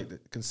shit like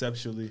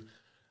conceptually.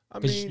 I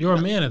mean, you're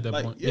a man at that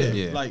like, point.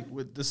 Yeah, like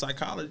with the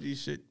psychology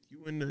shit, you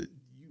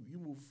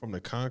move from the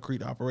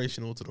concrete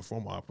operational to the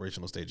formal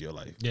operational stage of your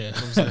life. Yeah. You know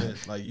what I'm saying?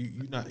 Like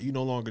you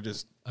no longer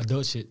just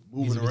Adult shit.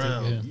 moving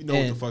around. Yeah. You know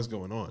what the fuck's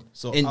going on.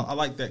 So I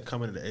like that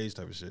coming of the age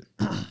type of shit.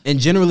 And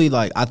generally,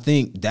 like, I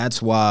think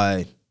that's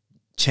why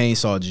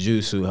Chainsaw,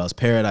 Jujutsu, Hell's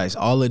Paradise,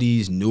 all of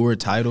these newer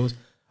titles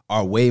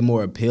are way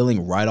more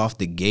appealing right off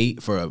the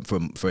gate for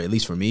at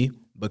least for me,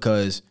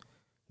 because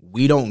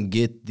we don't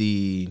get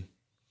the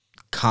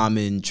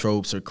common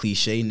tropes or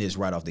clichéness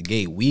right off the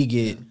gate. We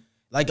get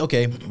like,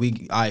 okay,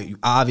 I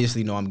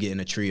obviously know I'm getting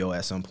a trio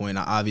at some point.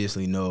 I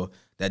obviously know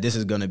that this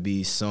is gonna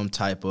be some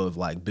type of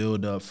like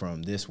build up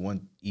from this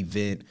one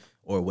event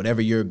or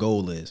whatever your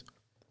goal is.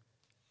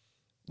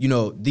 You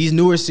know, these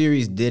newer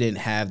series didn't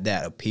have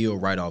that appeal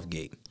right off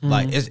gate.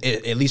 Like,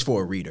 at least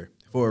for a reader.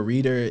 For a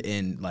reader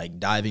and, like,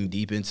 diving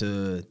deep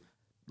into,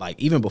 like,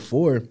 even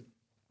before,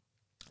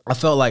 I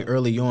felt like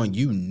early on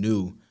you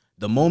knew.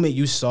 The moment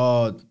you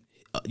saw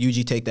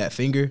Yuji take that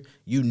finger,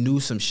 you knew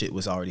some shit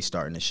was already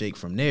starting to shake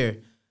from there,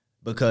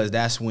 because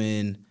that's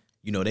when,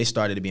 you know, they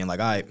started being like,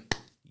 all right,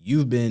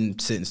 you've been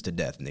sentenced to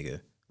death,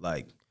 nigga.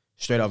 Like,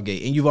 straight off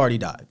gate. And you've already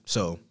died.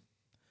 So,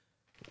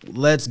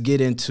 let's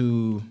get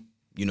into,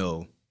 you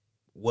know,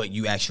 what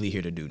you actually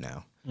here to do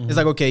now. It's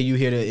like, okay, you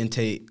here to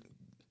intake.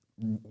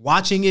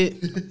 Watching it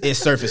is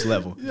surface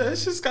level. Yeah,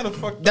 it's just kind of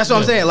fucked. That's what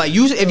I'm saying. Like,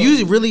 if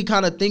you really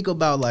kind of think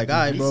about, like, all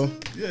right, bro.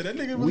 Yeah, that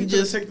nigga really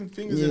just take them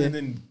fingers in and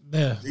then.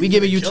 Yeah. We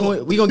giving you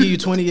 20. We gonna give you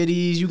 20 of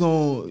these. You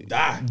gonna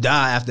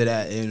die after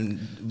that, and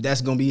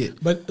that's gonna be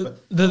it. But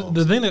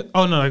the thing that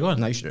go on.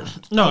 No, you should.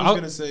 No, I was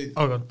gonna say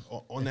go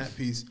on that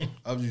piece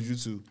of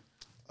Jujutsu,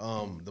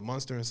 the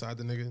monster inside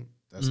the nigga,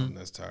 that's something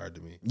that's tired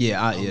to me.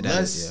 Yeah, that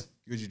Unless is,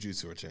 you're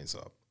Jujutsu or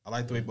Chainsaw. I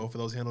like the way both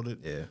of those handled it.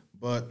 Yeah.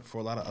 But for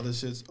a lot of other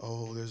shits,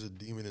 there's a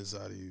demon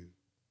inside of you.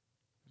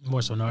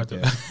 More so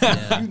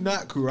Naruto. You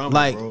not Kurama,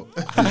 like, bro.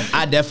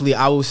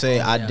 I will say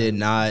I did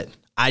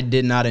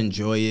not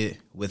enjoy it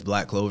with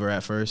Black Clover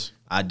at first.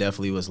 I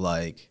definitely was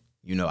like,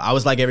 you know, I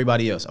was like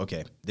everybody else.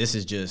 Okay, this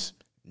is just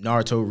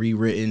Naruto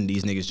rewritten.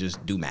 These niggas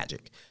just do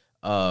magic.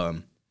 But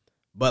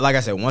like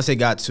I said, once it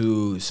got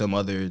to some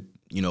other,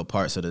 you know,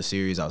 parts of the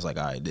series, I was like,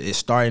 all right, it's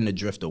starting to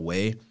drift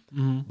away.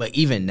 But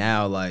even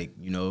now, like,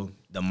 you know,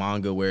 the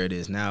manga where it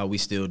is now, we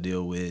still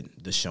deal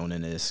with the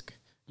shonen-esque,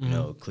 you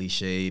know,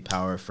 cliche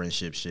power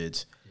friendship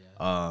shits.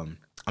 Yeah.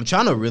 I'm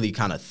trying to really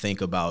kind of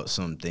think about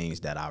some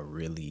things that I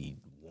really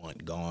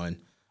want gone.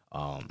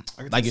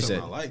 Like you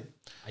said,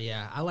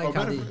 I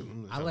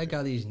like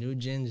how these new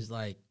gens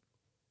like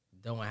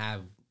don't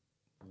have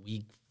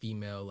weak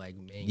female like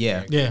main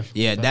characters.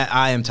 Yeah. That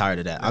I am tired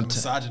of that. I'm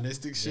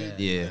misogynistic shit.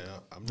 Yeah.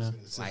 I'm just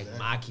gonna say like that.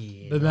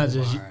 Maki.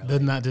 They're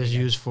not just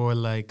used for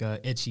like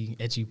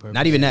etchy purpose.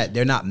 Not even that.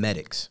 They're not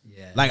medics.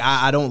 Yeah. Like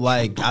I don't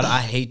like.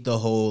 I hate the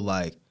whole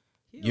like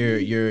you're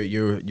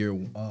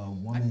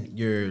woman.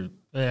 You're.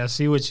 Yeah, I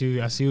see what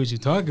you're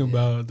talking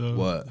about though.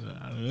 What?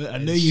 I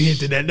know you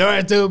hinted that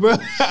Naruto, bro.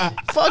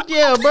 Fuck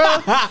yeah,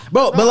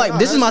 bro. But like,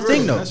 this is my real.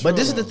 thing though. That's But real,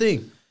 this is the though.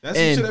 thing. That's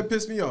the shit that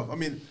pissed me off. I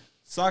mean,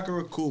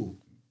 Sakura cool,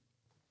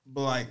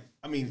 but like,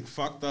 I mean,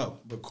 fucked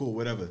up, but cool,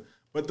 whatever.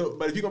 But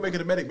if you gonna make it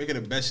a medic, make it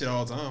the best shit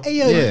all the time.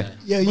 Hey,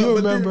 yeah. You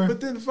remember?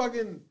 But then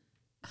fucking,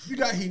 you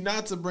got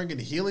Hinata bringing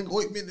healing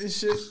ointment and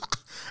shit.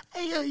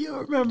 Hey, yo, you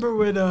remember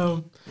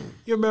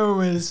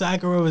when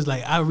Sakura was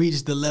like, I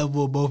reached the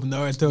level of both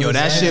Naruto. Yo, and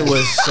that Sasuke? shit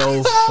was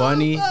so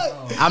funny.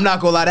 I'm not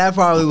gonna lie, that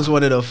probably was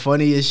one of the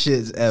funniest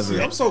shits ever.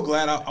 See, I'm so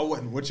glad I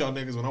wasn't with y'all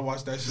niggas when I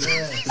watched that shit.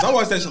 Because I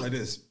watched that shit like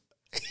this.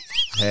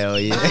 Hell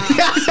yeah.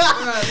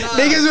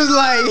 Niggas was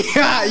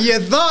like, you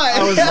thought.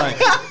 I was like,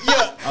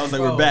 I was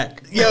like, we're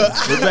back. Yo.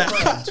 We're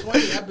back.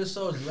 20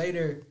 episodes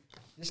later,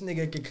 this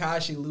nigga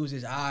Kakashi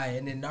loses his eye,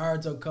 and then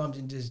Naruto comes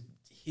and just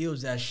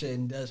heals that shit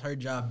and does her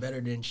job better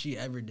than she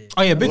ever did.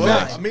 Oh yeah, big Well,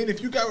 facts. I mean,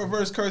 if you got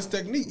reverse curse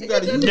technique, you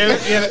gotta use Yeah,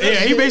 it. yeah,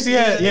 he basically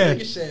had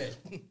Nigga said,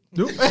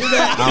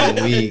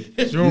 I'm weak.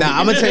 Nah,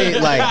 I'm gonna tell you,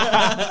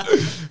 like,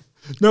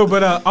 No,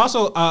 but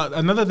also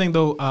another thing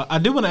though, I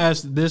do want to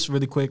ask this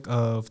really quick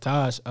of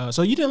Taj.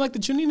 So you didn't like the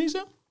Chunin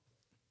Nisa?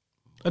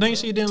 I think you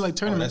said you didn't like Oh,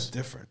 tournaments. that's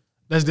different.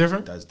 That's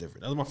different. That's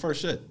different. That was my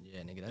first shit.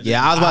 yeah, nigga, that's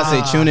yeah, I was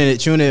about to say,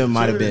 tuning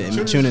might have been,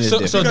 Chunin- tuning is So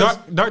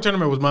different. dark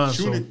tournament was mine.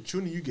 So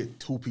Chunin, you get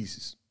 2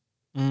 pieces.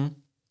 Mhm.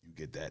 You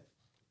get that.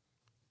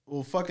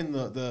 Well, fucking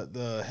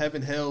the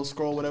heaven, hell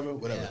scroll, whatever.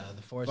 yeah,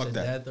 the Force Fuck of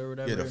that. Death or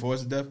whatever. Yeah, the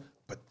force of death.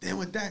 But then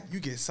with that, you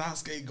get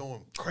Sasuke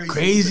going crazy.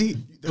 Crazy?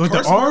 The With the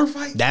curse arm? word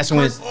fight. That's the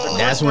when- curse- the that's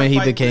curse when word he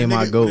fight became when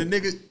my the nigga- goat. when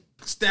The nigga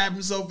stabbed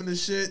himself in the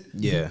shit.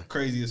 Yeah.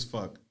 Crazy as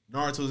fuck.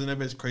 Naruto's in that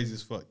bitch crazy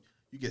as fuck.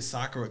 You get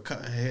Sakura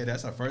cutting her head.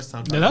 That's our first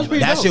time. Yeah, that's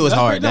pretty That dope. shit was That's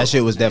hard. pretty That dope.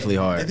 shit was definitely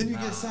And hard. then you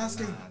get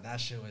Sasuke That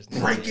shit was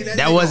breaking that.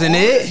 That nigga wasn't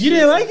arm. it? You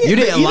didn't like it? You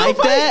The didn't Ino like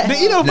fight? that? The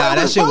Ino Nah, fight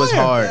that shit was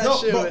fire. hard. That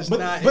shit was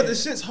not but it. the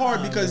shit's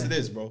hard Oh, because man. it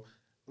is, bro.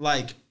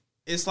 Like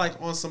it's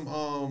like on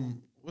some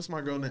what's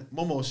my girl name?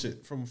 Momo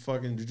shit from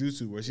fucking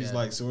Jujutsu where she's Yeah.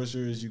 like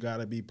sorcerers, you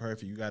gotta be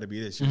perfect, you gotta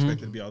be this, Mm-hmm. you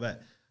expected to be all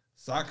that.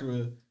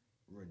 Sakura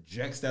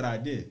rejects that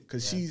idea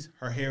because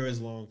her hair is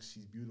long,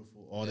 she's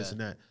beautiful, all this and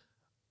that.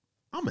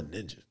 I'm a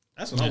ninja.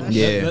 That's what I want.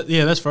 Yeah.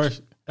 Yeah, that's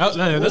first. That's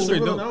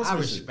pretty dope. I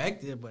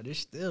respect it, but it's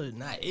still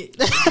not it.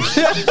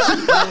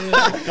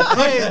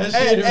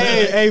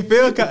 Hey,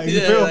 Phil, you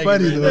feel like,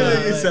 funny man, though.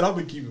 He said I'm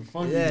gonna keep it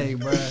funny. Yeah,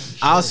 bro.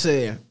 I'll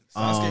say,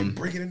 Sasuke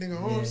breaking the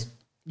nigga arms.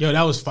 Yo,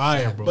 that was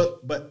fire, bro.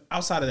 But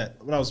outside of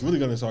that, what I was really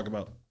gonna talk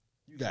about,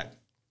 you got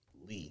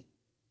Lee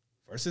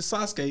versus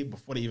Sasuke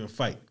before they even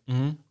fight.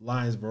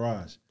 Lions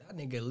Barrage. That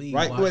nigga Lee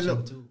Right? watched Wait, no.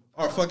 him too.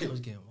 Or Sasuke fucking was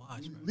getting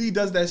watched, bro. Lee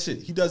does that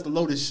shit. He does the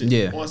Lotus shit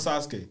Yeah. on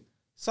Sasuke.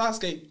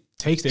 Sasuke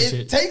Takes that it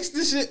shit. takes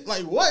the shit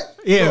like what?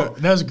 Yeah,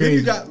 that's Then crazy.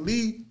 you got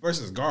Lee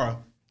versus Gara.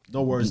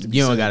 No words to be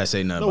you said. don't gotta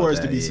say nothing No about words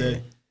that, to be yeah.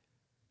 said.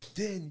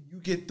 Then you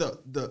get the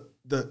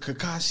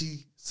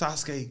Kakashi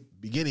Sasuke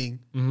beginning.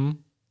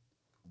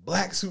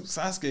 Black suit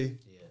Sasuke.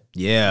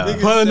 Yeah.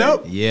 Niggas Pulling say-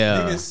 up?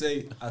 Yeah. Niggas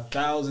say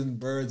 1,000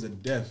 birds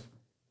of death.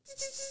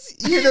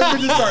 You hear that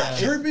bitch start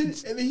chirping,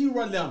 and then he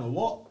run down the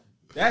wall.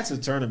 That's a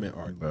tournament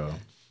arc, bro. Bro.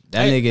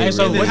 That Hey, nigga hey,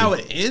 so And then really, how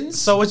it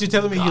ends? So what you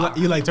telling me?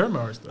 You like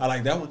tournament arts? I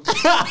like that one.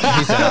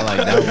 he said I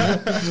like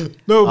that one.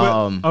 No,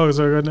 but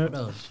sorry, go ahead.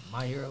 No,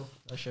 My Hero.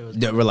 That shit was.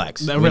 Yeah,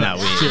 relax. Nah, We relax.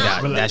 not, we, Chill,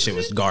 that, relax. that shit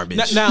was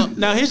garbage.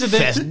 Now here's the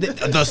thing.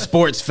 The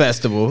sports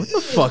festival. Get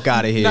the fuck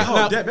out of here.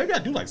 Oh, damn, maybe I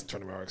do like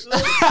tournament arcs.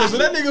 Because when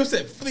that nigga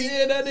said, fleet,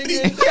 that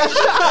nigga.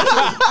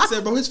 I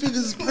said, bro, his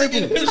fingers is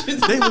purple.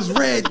 They was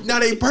red, now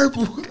they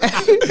purple.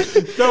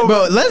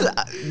 Bro,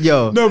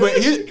 yo. No, but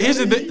here's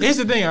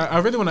the thing. I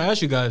really want to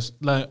ask you guys.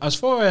 Like, as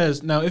far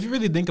as now, if you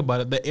really think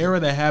about it, the era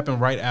that happened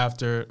right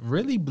after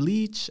really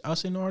Bleach, I'll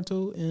say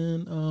Naruto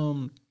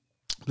and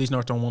Bleach,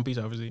 Naruto, and One Piece,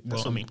 obviously.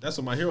 Well, I mean, That's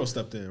when My Hero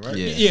stepped in, right?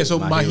 yeah. So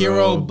My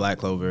Hero, Black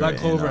Clover,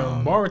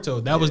 and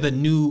Boruto. That was the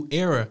new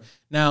era.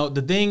 Now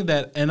the thing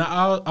that, and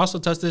I also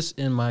touched this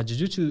in my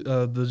Jujutsu,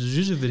 the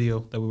Jujutsu video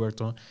that we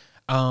worked on.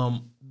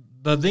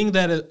 The thing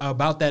that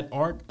about that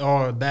arc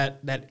or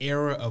that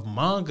era of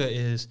manga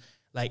is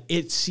like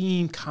it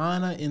seemed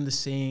kind of in the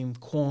same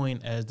coin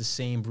as the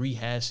same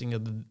rehashing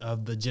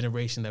of the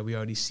generation that we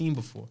already seen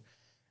before.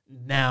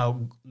 Now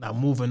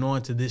moving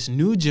on to this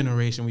new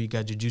generation where you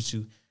got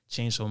Jujutsu,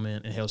 Chainsaw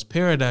Man, and Hell's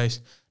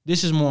Paradise.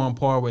 This is more on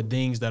par with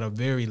things that are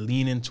very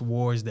leaning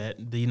towards that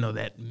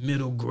that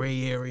middle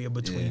gray area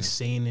between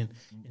seinen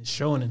and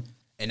shonen.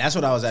 And that's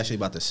what I was actually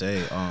about to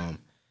say.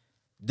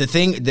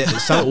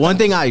 One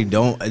thing I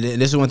don't.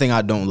 This is one thing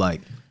I don't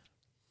like.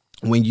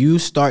 When you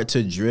start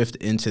to drift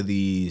into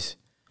these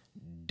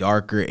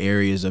darker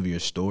areas of your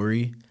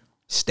story,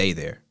 stay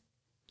there.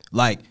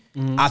 Like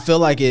I feel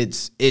like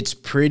it's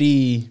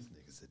pretty.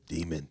 It's a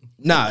demon.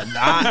 Nah,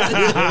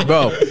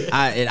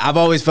 I've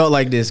always felt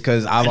like this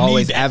because I've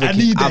always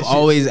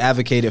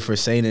advocated for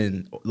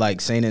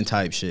seinen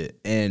type shit,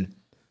 and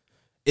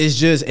it's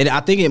just, and I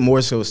think it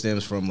more so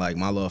stems from like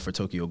my love for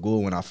Tokyo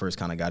Ghoul when I first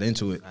kind of got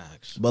into it.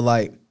 But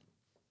like,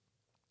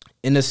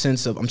 in the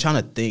sense of, I'm trying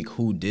to think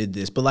who did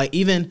this, but like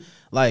even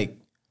like,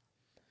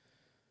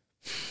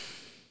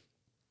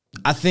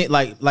 I think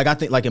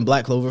like in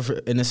Black Clover,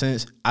 in a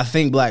sense, I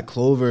think Black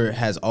Clover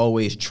has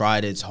always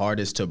tried its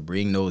hardest to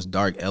bring those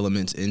dark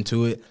elements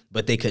into it,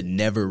 but they could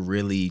never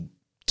really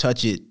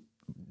touch it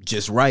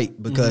just right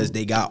because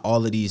they got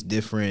all of these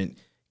different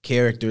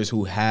characters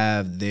who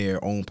have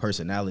their own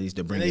personalities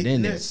to bring it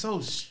in there. They're so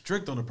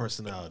strict on the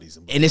personalities.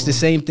 And it's the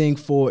same thing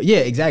for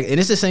exactly. And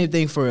it's the same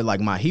thing for like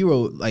My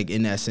Hero, like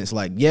in that sense.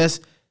 Like, yes,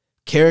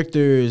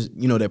 characters,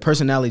 their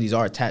personalities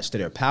are attached to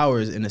their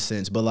powers in a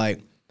sense, but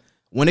like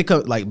when it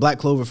comes like Black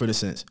Clover, for the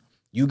sense,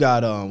 you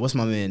got what's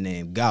my man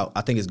name? Gouch.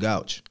 I think it's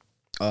Gouch.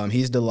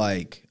 He's the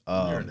like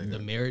the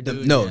mirror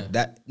dude.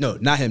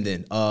 Not him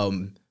then.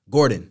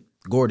 Gordon.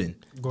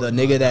 The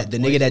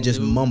nigga that just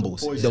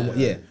mumbles.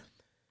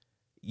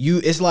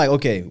 It's like,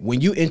 okay, when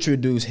you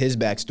introduce his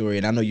backstory,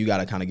 and I know you got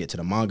to kind of get to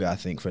the manga, I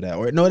think, for that.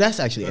 Or no, that's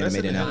actually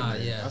animated now.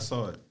 I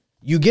saw it.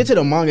 You get to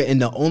the manga,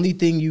 and the only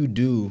thing you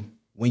do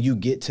when you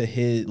get to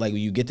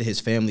his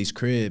family's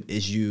crib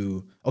is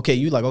your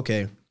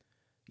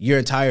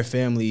entire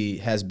family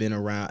has been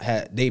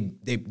around.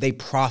 They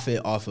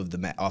profit off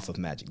of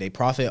magic. They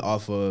profit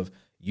off of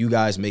you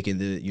guys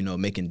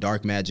making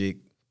dark magic,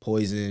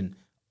 poison,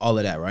 all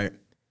of that, right?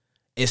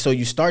 And so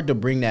you start to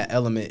bring that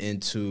element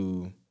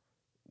into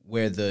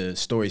where the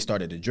story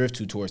started to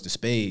drift towards the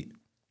Spade.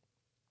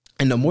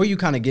 And the more you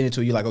kind of get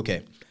into it, you're like,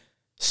 okay,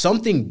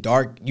 something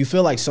dark, you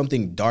feel like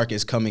something dark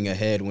is coming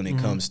ahead when it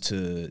comes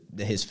to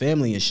his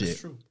family and shit.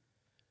 That's true.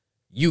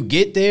 You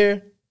get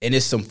there, and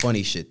it's some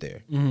funny shit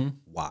there.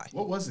 Why?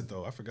 What was it,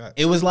 though? I forgot.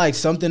 It was like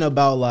something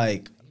about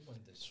like,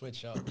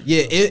 Switch up.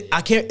 yeah,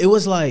 it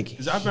was like,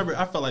 'Cause I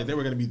felt like they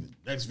were going to be the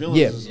next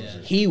villains. yeah,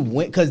 he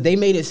went, because they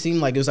made it seem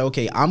like it was like,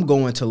 okay, I'm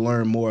going to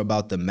learn more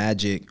about the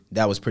magic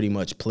that was pretty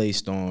much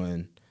placed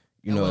on,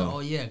 he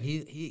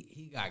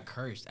got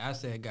cursed. I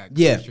said got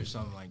cursed or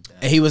something like that.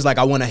 And he was like,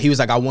 I want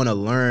to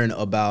learn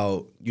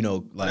about,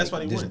 like that's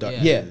what he this wanted. dark.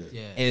 Yeah.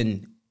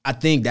 And I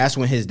think that's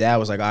when his dad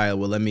was like, all right,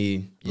 well,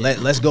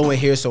 let's go in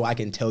here so I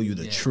can tell you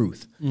the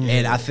truth.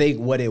 And I think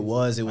what it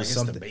was Like it's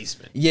something. the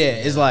basement. Yeah,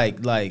 it's like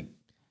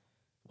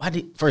why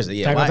did first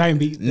Attack on Titan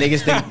beat.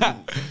 niggas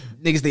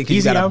think you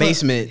Easy got a Alpha?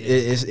 basement.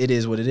 It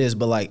is what it is,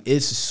 but like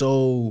it's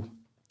so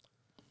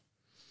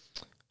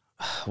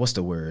what's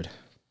the word?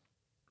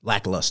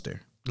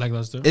 Lackluster.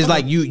 Lackluster. It's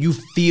like you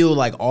feel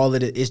like all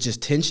of it. It's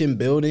just tension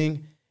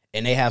building,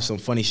 and they have some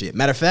funny shit.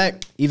 Matter of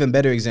fact, even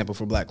better example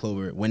for Black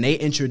Clover, when they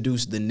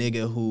introduced the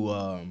nigga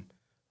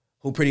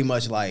who pretty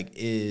much like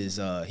is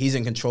he's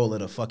in control of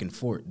the fucking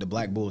fort, the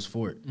Black Bulls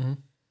fort.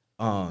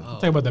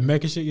 Talk about the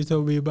mecha shit you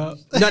told me about.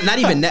 Not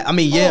even that. I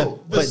mean, yeah,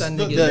 but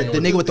the the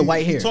nigga with the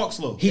white hair. He talks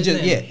slow. He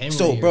just Henry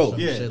So, or bro, some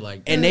shit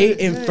like and that. they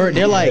infer.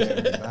 They're like,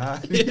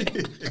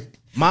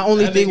 my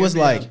only thing was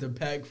like, the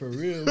pack for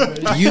real.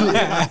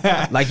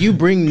 you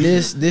bring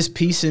this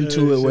piece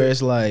into it where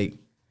it's like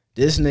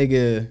this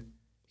nigga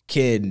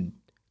can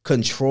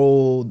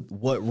control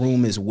what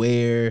room is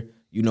where,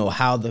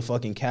 how the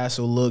fucking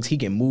castle looks. He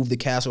can move the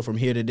castle from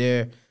here to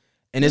there,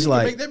 and it's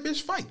like make that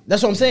bitch fight.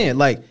 that's what I'm saying.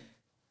 Like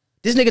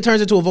this nigga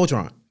turns into a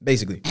Voltron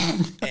basically,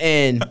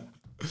 and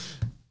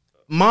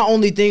my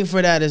only thing for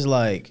that is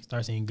like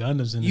Start seeing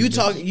Gundams in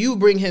you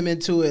bring him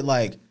into it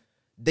like.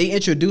 They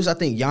introduced, I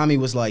think Yami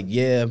was like,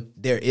 yeah,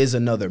 there is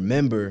another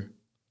member,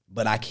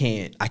 but I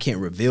can't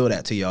reveal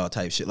that to y'all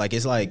type shit. Like,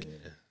 it's like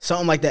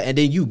something like that. And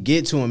then you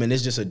get to him and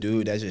it's just a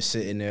dude that's just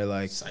sitting there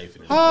like,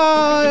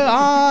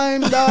 hi,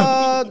 I'm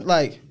the,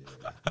 like,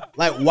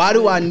 why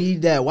do I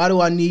need that? Why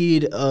do I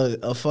need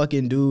a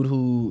fucking dude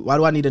why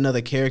do I need another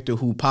character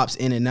who pops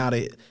in and out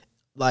of,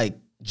 like,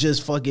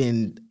 just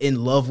fucking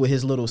in love with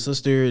his little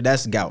sister?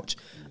 That's Gouch.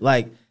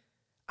 Like,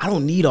 I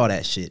don't need all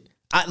that shit.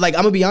 I'm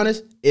gonna be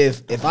honest.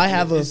 If I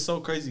have it's so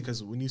crazy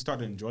because when you start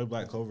to enjoy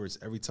Black Clover, it's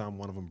every time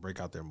one of them break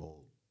out their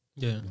mold.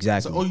 Yeah.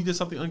 exactly. So, you did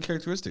something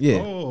uncharacteristic. Yeah.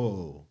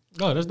 Oh,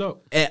 that's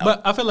dope.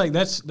 But I feel like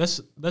that's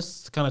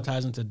kind of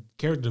ties into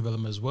character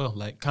development as well.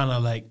 Like kind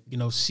of like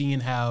seeing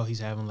how he's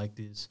having like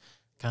this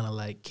kind of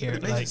like it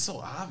character. makes Like it so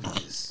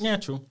obvious. yeah,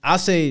 true. I'll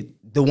say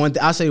one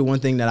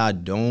thing that I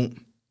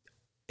don't,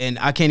 and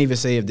I can't even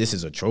say if this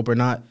is a trope or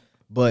not,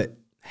 but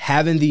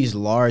having these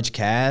large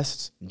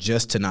casts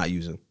just to not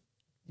use them.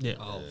 Yeah.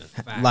 Oh,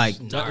 Like,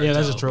 yeah,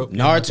 that's a trope.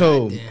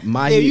 Naruto,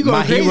 my You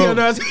going crazy hero, on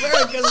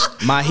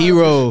Naruto. my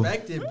hero.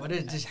 Respected, but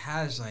it just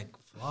has like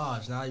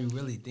flaws. Now you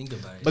really think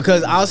about it.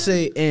 Because I'll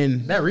say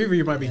in That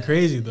reread might be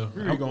crazy though.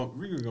 Riri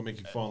gonna make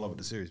you fall in love with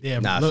the series. Yeah,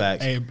 Nah, but look,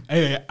 facts.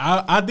 Hey,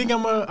 I think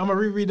I'm gonna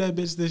reread that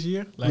bitch this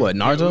year. Like, what,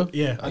 Naruto?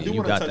 Yeah. I do you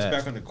want to got touch that.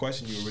 back on the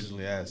question you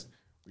originally asked.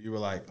 Where you were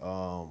like,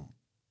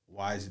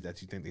 why is it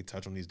that you think they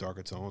touch on these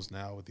darker tones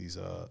now with these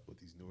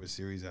newer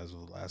series as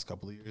of the last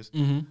couple of years?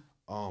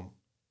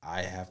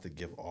 I have to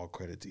give all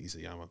credit to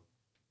Isayama.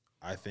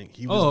 I think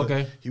he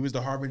was he was the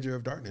harbinger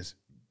of darkness.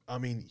 I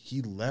mean,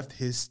 he left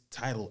his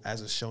title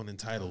as a shonen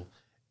title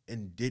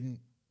and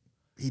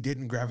he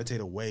didn't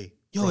gravitate away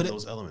from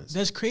those elements.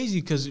 That's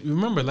crazy because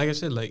remember, like I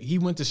said, like he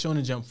went to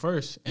Shonen Jump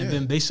first, and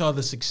then they saw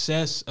the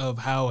success of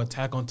how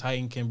Attack on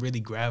Titan can really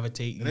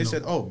gravitate. And they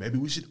said, "Oh, maybe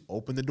we should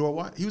open the door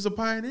wide." He was a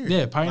pioneer.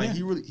 Yeah,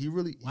 pioneer. Like he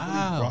really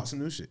brought some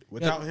new shit.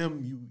 Without him,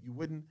 you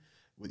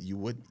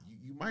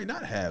might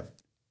not have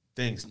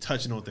things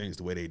touching on things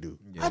the way they do.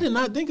 I did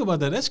not think about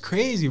that. That's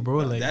crazy, bro.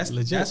 Like That's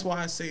legit. that's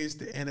why I say it's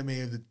the anime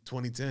of the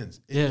 2010s.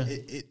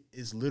 It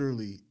is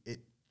literally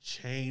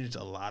changed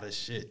a lot of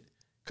shit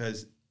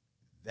because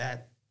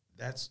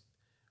that's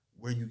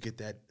where you get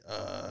that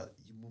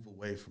you move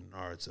away from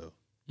Naruto,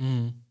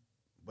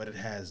 but it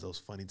has those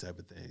funny type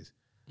of things.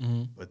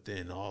 But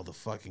then all the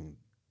fucking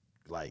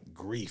like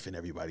grief in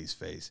everybody's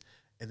face,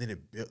 and then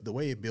the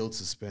way it builds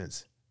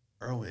suspense.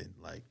 Erwin,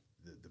 like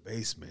the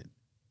basement,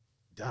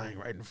 dying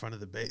right in front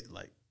of the base,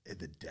 like at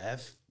the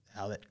death,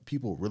 how that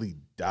people really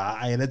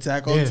die in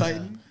Attack on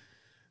Titan.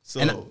 So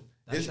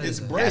it's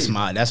brave.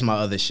 That's my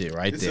other shit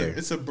right there.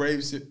 It's a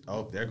brave shit.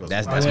 Oh, there goes.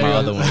 That's my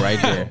other one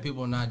right there.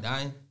 People not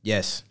dying.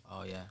 Yes.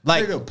 Oh yeah.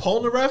 Like nigga,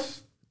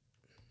 Polnareff.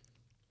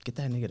 Get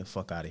that nigga the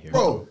fuck out of here,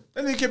 bro.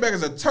 That nigga came back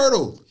as a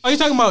turtle. Are you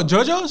talking about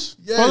JoJo's?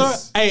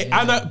 Yes. Hey,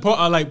 I'm not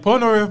like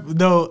Polnareff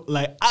though.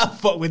 Like I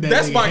fuck with that.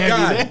 That's nigga my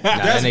guy. Nah,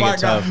 That's that my nigga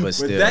tough, guy. but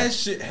still. that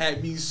shit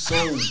had me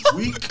so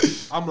weak.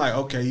 I'm like,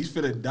 okay, he's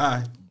finna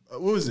die.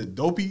 What was it?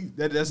 Dopey?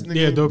 That's nigga.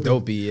 Yeah,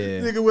 Dopey, yeah.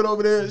 Nigga went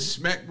over there,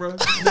 smack, bro.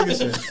 Nigga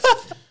said,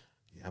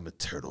 "Yeah, I'm a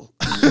turtle."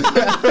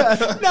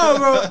 No,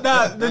 bro.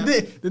 Nah, the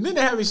thing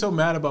that had me so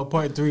mad about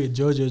part 3 of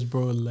JoJo's,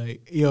 bro,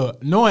 like, yo,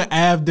 knowing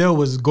Avdale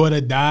was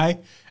gonna die,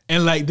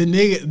 and like the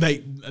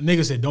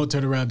nigga said, "Don't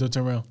turn around, don't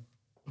turn around."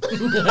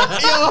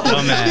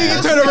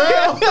 Nigga turn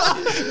around,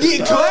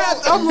 get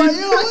clapped. I'm like,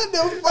 yo, what the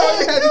All fuck?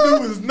 you had to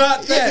do was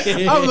not that.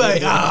 I'm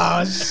like,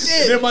 ah,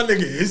 shit. Then my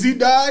nigga Izzy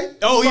died.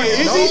 Oh yeah,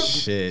 is he?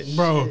 Shit.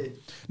 Bro.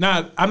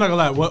 Nah, I'm not gonna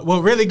lie.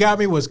 What really got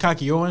me was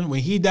Kakyoin.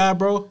 When he died,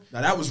 bro. Now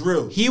that was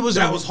real.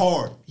 That was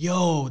hard.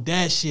 Yo,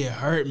 that shit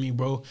hurt me,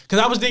 bro. Cause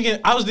I was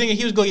thinking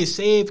he was gonna get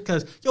saved.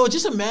 Cause yo,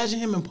 just imagine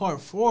him in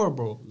part 4,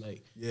 bro.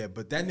 Like, Yeah,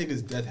 but that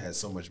nigga's death has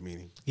so much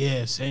meaning.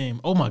 yeah,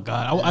 same. Oh my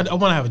god, I want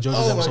to have a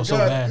JoJo's episode so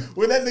bad.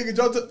 When that nigga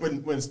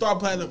Jotaro, when Star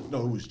Platinum,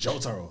 no, it was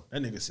Jotaro.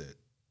 That nigga said,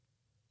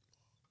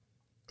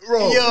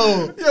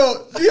 "Bro,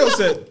 Dio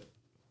said."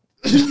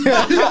 He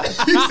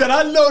said,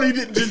 "I know he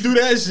didn't just do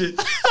that shit."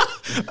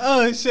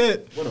 Oh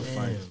shit. What a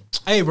fight!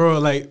 Hey, bro,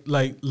 like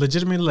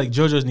legitimately, like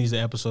JoJo's needs an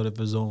episode of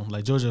his own.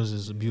 Like JoJo's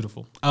is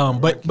beautiful.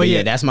 But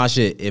yeah, that's my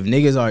shit. If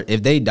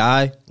they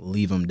die,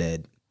 leave them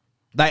dead.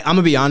 Like I'm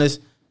gonna be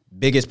honest,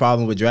 biggest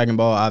problem with Dragon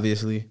Ball,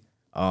 obviously.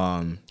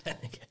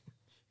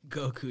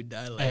 Goku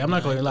died. Like hey, I'm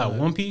not gonna lie.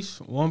 One Piece,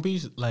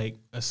 like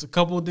a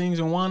couple of things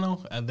in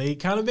Wano, they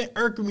kind of been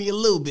irking me a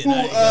little bit.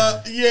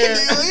 Yeah,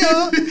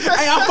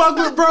 Hey, I fuck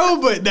with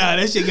bro, but nah,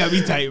 that shit got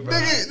me tight, bro.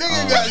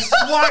 nigga got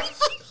swat.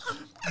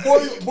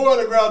 Boy on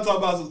the ground talking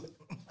about some.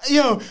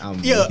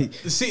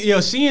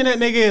 Seeing that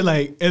nigga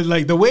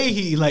like the way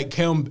he like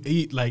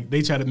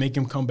they try to make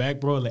him come back,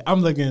 bro. Like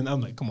I'm like,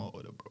 come on,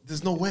 bro.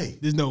 There's no way.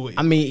 There's no way.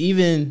 I mean,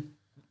 even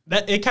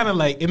that it kind of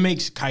like it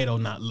makes Kaido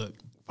not look.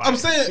 I'm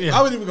saying Yeah.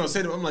 I wasn't even gonna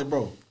say that. I'm like,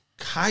 bro,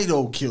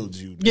 Kaido killed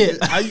you. Yeah.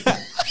 How you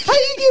How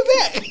you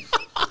get back?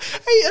 How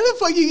the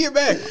fuck you get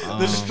back?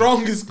 the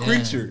strongest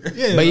creature?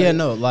 Yeah, but yeah,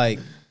 no, like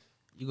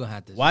You gonna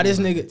have to. Why this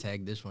nigga-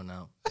 tag this one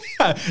out?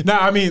 Nah,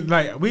 I mean,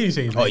 like we didn't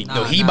say. oh Like,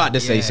 no, he about to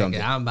say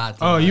something. I'm about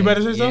to. Oh, you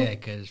better say something? Yeah,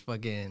 cause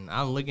fucking,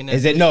 I'm looking at.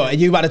 Is it no?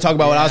 You about to talk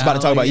about what I was about to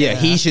talk about? Yeah, yeah.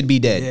 he should be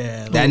dead.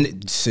 Yeah,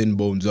 that Sin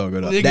Bone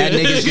Zaga. Nigga. That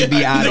nigga should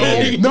be out of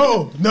here.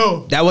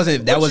 no. That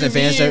wasn't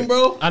fan service,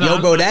 bro? Yo,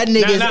 bro, that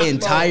nigga's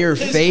entire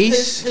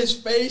face. his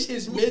face,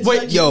 his midsection.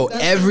 Wait, Yo,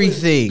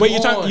 everything. Wait, you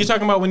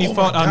talking about when he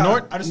fought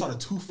Nort? I just saw the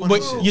two funny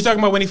Wait, shit. you talking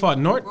about when he fought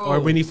Nort or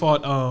when he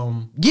fought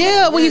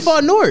Yeah, when he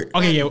fought Nort.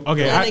 Okay, yeah,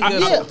 okay. That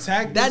nigga,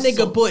 Tag that this nigga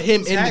so- put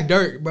him in the tag-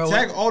 dirt, bro.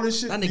 Tag all this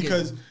shit That nigga-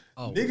 because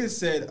oh. niggas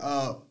said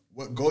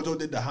what Gojo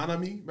did to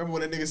Hanami. Remember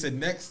when that nigga said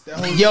next? That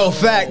whole Yo,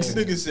 facts.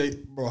 Niggas say,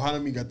 bro,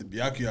 Hanami got the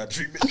Byakuya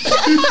treatment.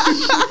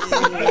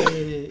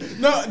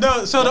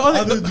 no. So the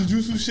Other only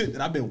Jujutsu shit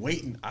that I've been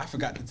waiting. I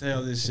forgot to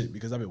tell this shit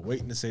because I've been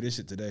waiting to say this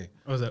shit today.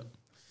 what's that?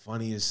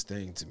 Funniest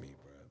thing to me,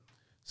 bro.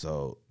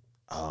 So,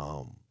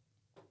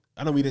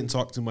 I know we didn't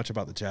talk too much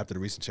about the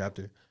recent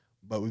chapter,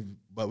 but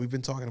we've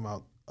been talking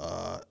about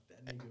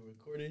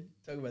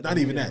not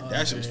even that.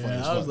 That shit was funny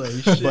as I was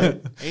fuck. like,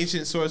 shit. But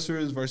ancient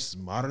sorcerers versus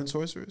modern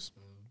sorcerers,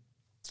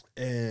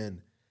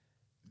 and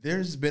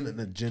there's been an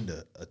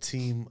agenda, a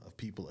team of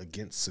people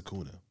against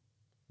Sukuna.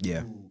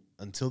 Yeah. Who,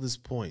 until this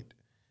point,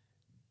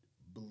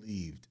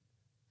 believed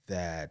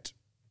that,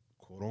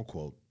 quote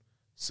unquote,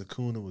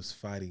 Sukuna was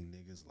fighting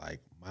niggas like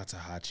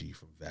Matahachi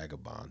from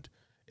Vagabond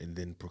and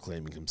then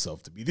proclaiming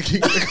himself to be the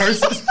king of the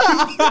curses.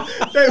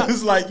 They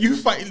was like, you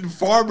fighting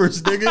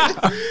farmers,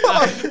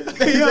 nigga.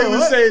 they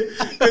was saying,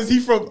 because he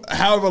from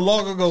however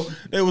long ago,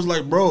 they was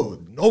like,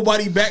 bro,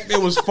 nobody back there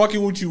was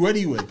fucking with you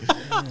anyway.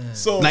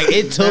 So Like,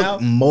 it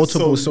took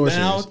multiple sorcerers.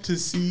 Now to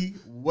see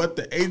what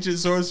the ancient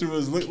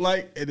sorcerers look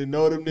like and to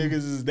know them niggas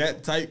is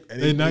that type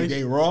and They nice.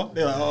 they raw,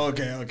 they're like, oh,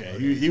 okay.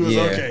 He was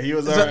Yeah. okay. He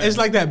was So alright. it's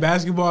like that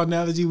basketball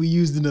analogy we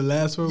used in the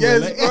last one.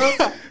 Yes, where, like,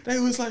 bro. They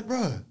was like,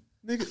 bro,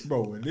 nigga,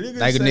 bro. When niggas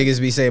Like say, niggas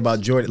be saying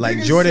about Jordan. Like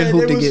niggas Jordan said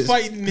hooped they was against.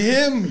 fighting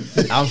him.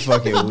 I'm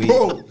fucking weak.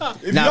 Bro,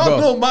 if Nah, y'all bro.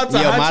 know Matahachi,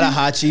 Yo,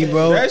 Matahachi,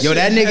 bro. that Yo, shit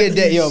that had nigga to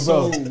dead. be Yo,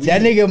 bro. so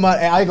That nigga,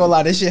 I ain't gonna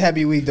lie. This shit had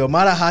me weak though.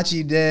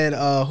 Matahachi dead.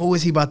 Who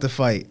was he about to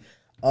fight?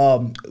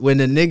 When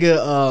the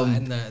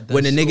nigga,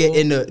 when the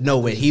nigga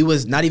school? when he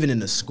was not even in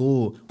the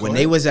school, when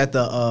they was at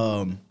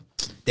the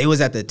They was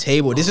at the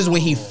table. This is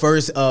when he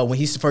first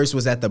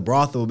was at the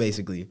brothel,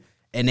 basically.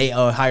 And they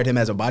hired him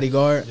as a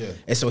bodyguard. Yeah.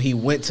 And so he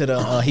went to the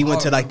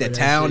like the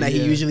town that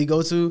he usually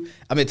go to.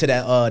 I mean to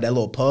that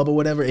little pub or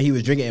whatever. And he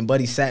was drinking, and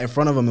Buddy sat in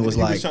front of him and was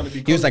like,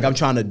 I'm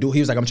trying to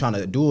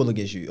duel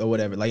against you or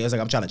whatever. Like, it was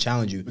like, I'm trying to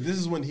challenge you. But this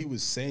is when he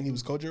was saying he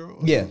was Kojiro?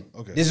 Yeah.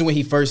 Okay. This is when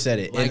he first said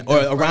it. Like,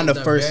 around the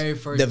first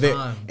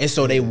time. And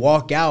so they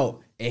walk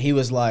out. And he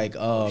was like,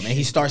 and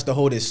he starts to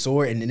hold his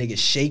sword, and the nigga's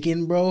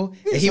shaking, bro.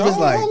 And he was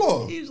like,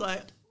 bro, you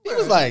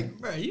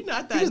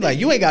not that. He was like,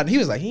 you ain't got. He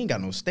was like, he ain't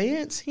got no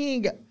stance. He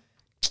ain't got.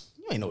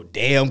 You ain't no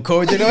damn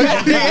coach, you know.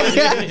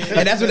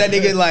 And that's when that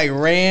nigga like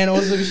ran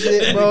on some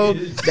shit, bro.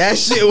 That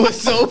shit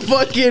was so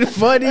fucking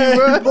funny,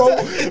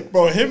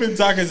 bro. Him and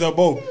Takis are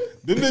both.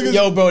 Them niggas,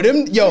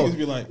 niggas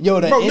be like,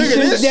 yo, that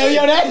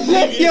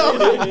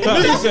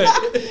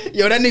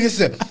nigga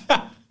said.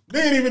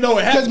 They didn't even know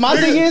what happened. Because my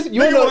thing is, you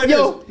know,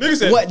 nigga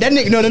said, what that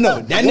nigga? No.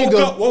 That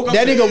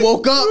nigga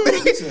woke up. How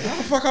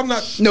the fuck I'm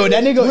not? No,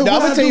 that nigga. I'm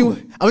gonna tell you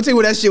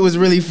what that shit was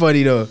really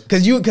funny though.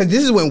 Because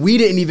this is when we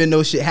didn't even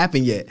know shit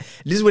happened yet.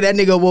 This is when that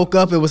nigga woke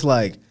up and was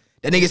like,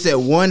 that nigga said,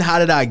 1, how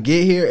did I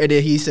get here? And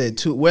then he said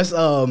 2, what's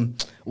Jotaro.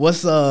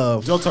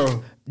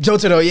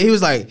 Jotaro. Yeah, he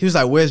was like,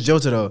 where's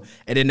Jotaro?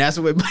 And then that's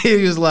what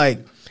he was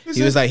like.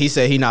 He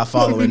said he not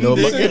following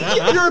nobody. You're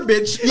a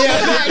bitch. Yeah,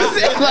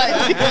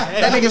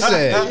 that nigga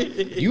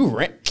said, you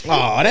ran.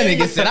 Oh, that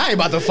nigga said, I ain't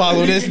about to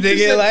follow this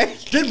nigga.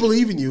 Like, didn't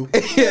believe in you.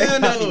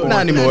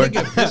 Not anymore.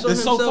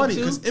 It's so funny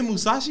because in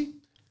Musashi,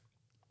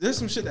 there's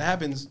some shit that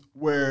happens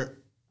where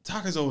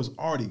Takazo is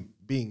already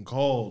being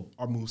called,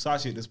 or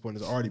Musashi at this point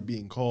is already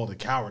being called a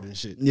coward and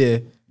shit. Yeah.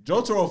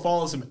 Jotaro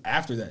follows him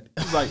after that.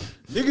 He's like,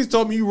 niggas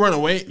told me you ran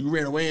away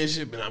and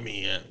shit, but I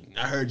mean,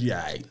 I heard you,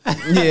 alright.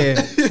 Yeah.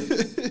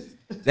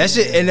 That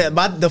shit, and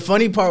the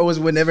funny part was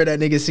whenever that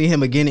nigga seen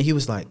him again, and he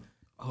was like,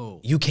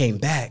 "Oh, you came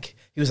back."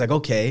 He was like,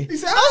 "Okay." He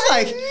said, I was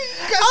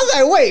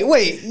like,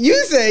 wait.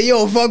 You said you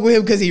don't fuck with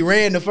him because he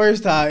ran the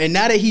first time, and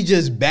now that he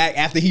just back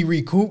after he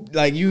recouped,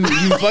 like you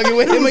fucking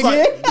with him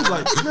again? He's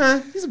like,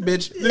 man, he's a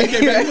bitch. Then he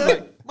came back. He's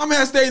like, my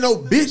man stay no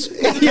bitch.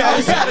 Yeah, I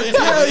was trying to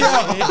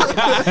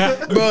tell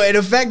y'all, bro. And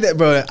the fact that,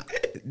 bro.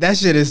 That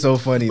shit is so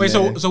funny. Wait,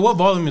 man. so what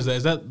volume is that?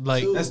 Is that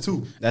like that's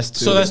 2? That's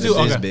 2. So that's 2.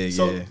 Okay. Big,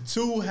 so yeah.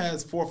 2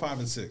 has 4, 5,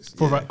 and 6.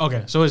 4, 5.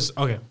 Okay, so it's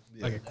okay.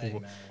 Yeah. Okay, cool.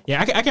 Hey,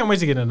 yeah, I can't wait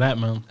to get into that,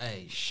 man.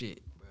 Hey,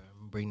 shit, bro. I'm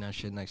gonna bring that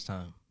shit next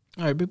time.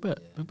 All right, big bet.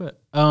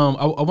 I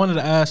wanted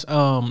to ask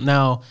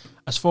now,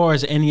 as far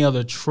as any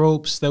other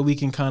tropes that we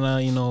can kind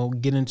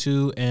of get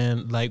into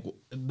and like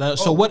that.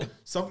 So what?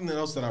 Something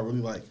else that I really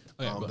like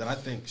that I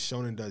think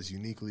Shonen does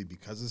uniquely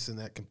because it's in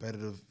that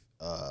competitive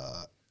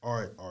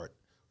art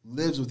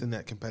lives within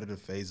that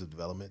competitive phase of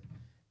development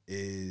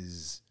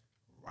is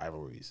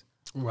rivalries.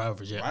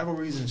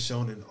 Rivalries in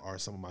Shonen are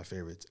some of my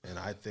favorites, and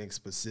I think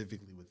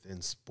specifically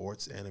within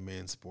sports anime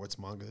and sports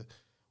manga,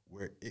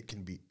 where it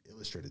can be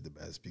illustrated the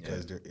best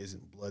because there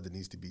isn't blood that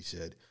needs to be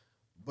shed.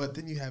 But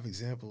then you have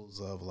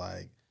examples of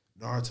like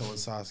Naruto and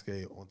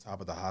Sasuke on top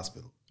of the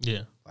hospital.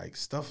 Yeah. Like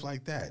stuff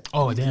like that.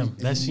 Oh, damn.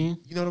 That scene?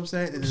 You know what I'm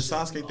saying? And then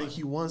Sasuke think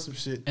he won some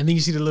shit. And then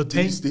you see the little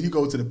tank. Then he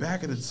go to the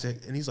back of the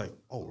tank and he's like,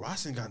 oh,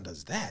 Rasengan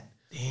does that.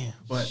 Damn.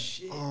 But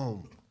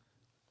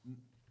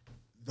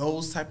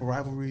those type of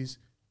rivalries,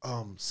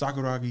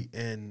 Sakuragi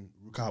and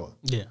Rukawa.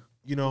 Yeah.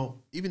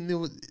 Even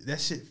though that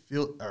shit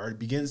it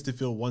begins to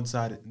feel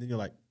one-sided, and then you're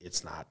like,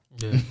 it's not.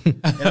 Yeah.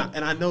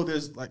 and I know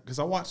there's like, because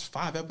I watched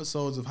 5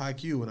 episodes of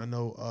Haikyuu, and I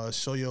know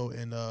Shoyo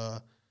and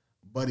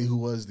Buddy, who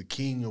was the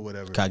king or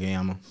whatever,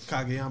 Kageyama,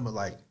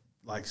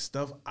 like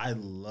stuff. I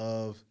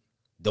love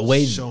the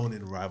way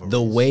Shonen rivalries.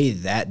 The way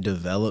that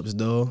develops,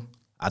 though,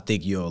 I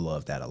think you'll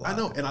love that a lot. I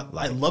know, and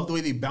I love the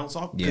way they bounce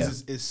off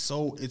because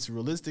it's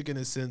realistic in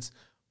a sense,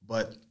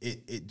 but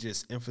it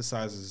just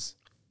emphasizes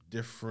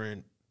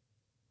different,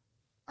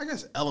 I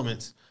guess,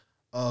 elements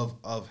of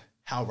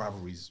how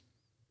rivalries,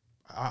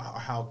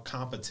 how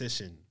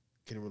competition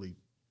can really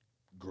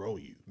grow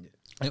you.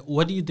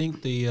 What do you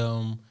think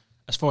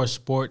as far as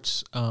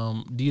sports,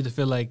 do you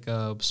feel like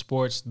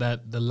sports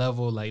that the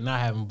level, like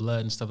not having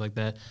blood and stuff like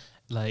that,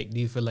 like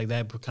do you feel like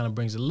that kind of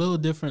brings a little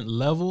different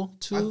level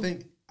to? I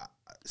think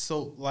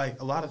so.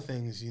 Like a lot of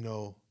things,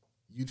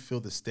 you'd feel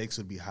the stakes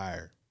would be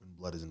higher when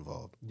blood is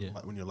involved,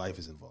 like when your life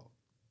is involved,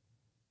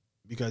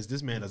 because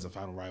this man doesn't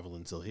find a rival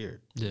until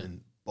here,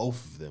 and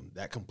both of them,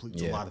 that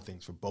completes a lot of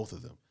things for both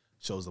of them,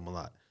 shows them a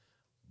lot.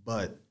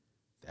 But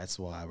that's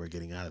why we're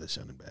getting out of the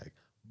shonen bag.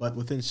 But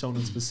within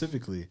shonen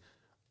specifically,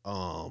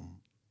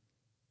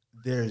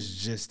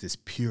 there's just this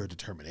pure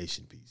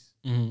determination piece.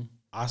 Mm-hmm.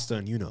 Asta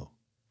and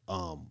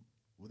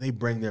when they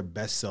bring their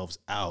best selves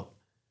out,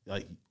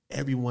 like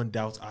everyone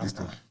doubts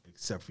Asta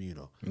except for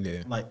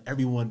Yeah. Like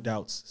everyone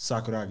doubts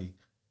Sakuragi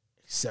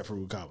except for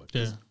Rukawa.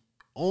 Yeah.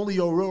 Only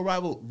your real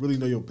rival really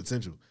know your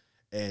potential.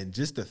 And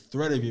just the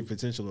threat of your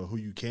potential or who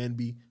you can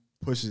be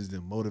pushes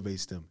them,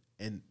 motivates them.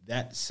 And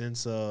that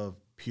sense of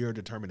pure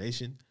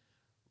determination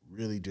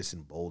really just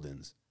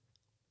emboldens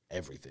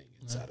everything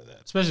inside of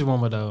that. Especially one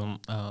with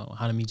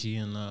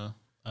Hanamichi and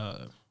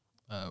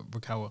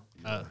Rukawa.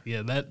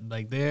 That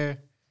like they're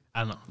I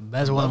don't know.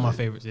 That's one of my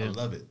favorites. Yeah. I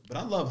love it. But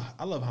I love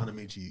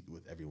Hanamichi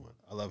with everyone.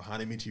 I love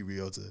Hanamichi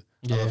Ryota.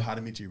 Yeah. I love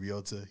Hanamichi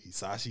Ryota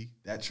Hisashi,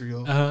 that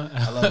trio. Uh-huh.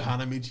 I love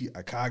Hanamichi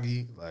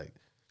Akagi. Like,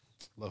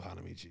 love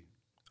Hanamichi.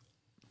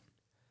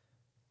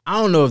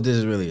 I don't know if this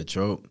is really a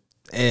trope,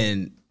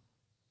 and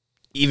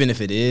even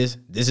if it is,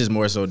 this is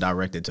more so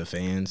directed to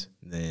fans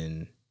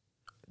than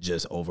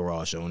just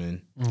overall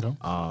shonen.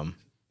 Okay.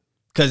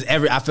 Because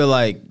I feel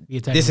like You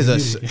attack this is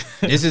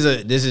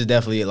the this is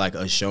definitely like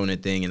a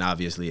shonen thing, and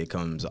obviously it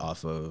comes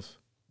off of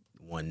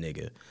one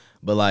nigga.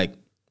 But like,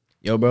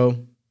 yo, bro,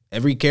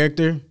 every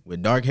character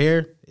with dark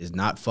hair is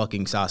not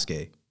fucking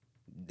Sasuke.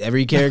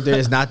 Every character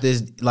is not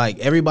this. Like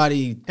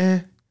everybody,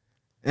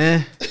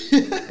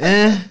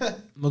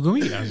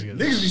 Megumi.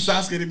 Niggas be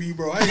Sasuke to me,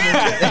 bro. I ain't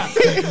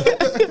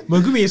gonna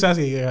Megumi and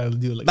Sasuke gotta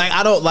do it like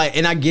I don't like,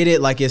 and I get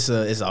it. Like it's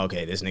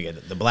okay. This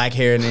nigga, the black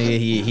hair nigga,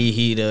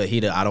 he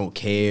the I don't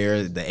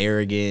care. The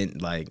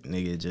arrogant, like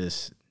nigga,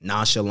 just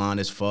nonchalant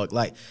as fuck.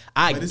 Like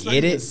I But it's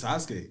get not it.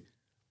 Sasuke.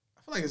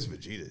 I feel like it's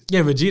Vegeta.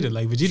 Yeah, Vegeta.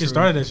 Like Vegeta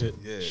started that shit.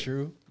 Yeah.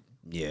 True.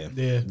 Yeah,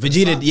 Yeah.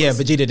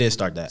 Vegeta did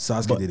start that.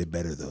 Sasuke But- did it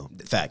better though.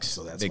 Facts,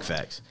 So that's big why.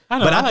 facts. I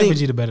know. But I like think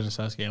Vegeta better than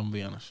Sasuke. I'm gonna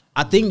be honest.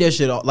 I think there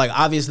should like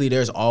obviously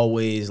there's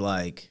always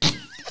like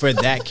for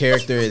that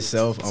character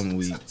itself. I'm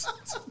weak.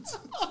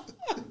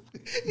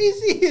 You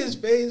see his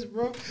face,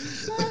 bro.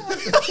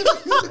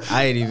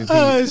 I ain't even.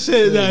 Oh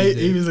shit! Nah,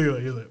 he was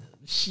like,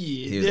 Shit.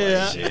 He was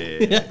yeah. like,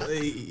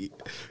 shit.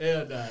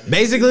 Hell nah.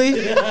 Basically,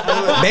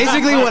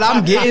 what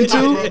I'm getting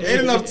to.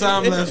 Ain't enough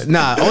time left.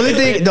 Nah, only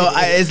thing though,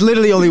 it's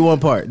literally only one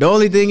part. The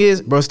only thing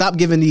is, bro, stop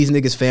giving these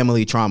niggas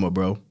family trauma,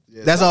 bro.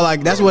 That's all.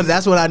 Like that's what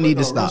I need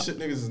to Real stop. shit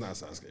niggas is not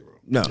Sasuke, bro.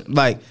 No,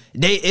 like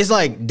it's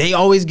like they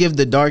always give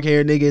the dark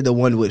hair nigga the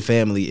one with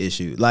family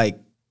issue. Like,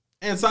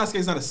 And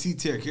Sasuke's not a C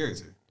tier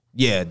character.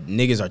 yeah,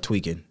 niggas are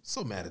tweaking.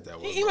 So mad at that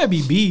one. He might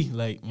be B.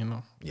 Like you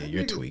know. Yeah,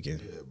 you're Nigga- tweaking.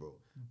 Yeah, bro.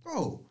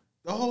 Bro,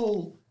 the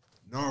whole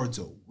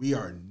Naruto, we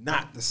are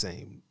not the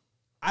same.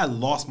 I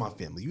lost my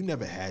family. You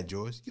never had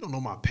yours. You don't know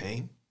my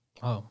pain.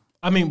 Oh,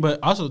 I mean, but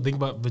also think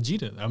about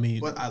Vegeta. I mean,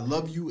 But I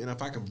love you, and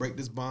if I can break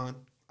this bond,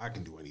 I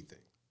can do anything.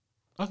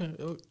 okay,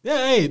 yeah,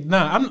 hey,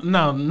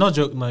 no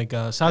joke. Like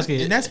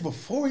Sasuke. And that's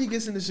before he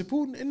gets into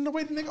Shippuden. And the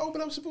way the nigga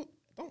open up Shippuden,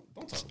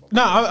 don't talk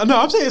about No,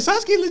 I'm saying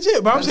Sasuke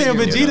legit, but I'm saying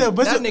Vegeta.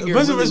 Put That some nigga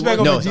really respect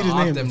on wanted to Vegeta's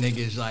off name. them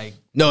niggas like.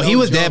 No, he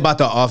was joke. dead about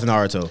to off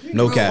Naruto.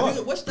 No Bro,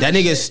 cap. What's That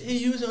nigga's. shit he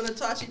used on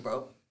Itachi,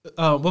 bro?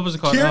 What was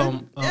it called?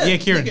 Kieran? Yeah,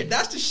 Kieran. Nigga,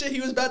 that's the shit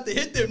he was about to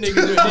hit them niggas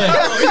with.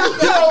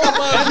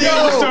 That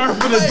nigga was starting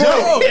for the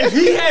joke. If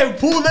he had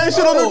pulled that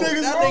shit on them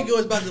niggas, that bro. nigga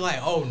was about to like,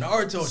 oh,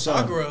 Naruto,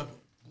 Sakura.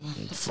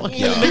 Fuck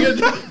y'all. Nigga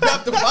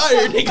dropped the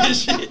fire, nigga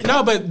shit.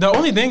 No, but the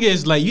only thing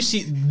is, like,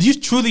 you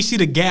truly see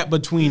the gap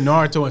between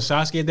Naruto and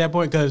Sasuke at that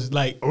point, because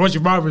like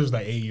Orochimaru was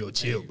like, "Hey, yo,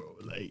 chill, bro.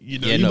 Like, you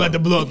know, Yeah, you no. about to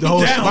blow up the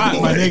whole spot,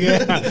 my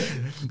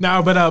nigga."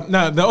 No, but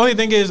no, the only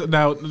thing is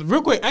now,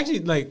 real quick, actually,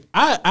 like,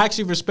 I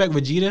actually respect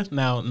Vegeta.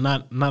 Now,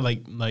 not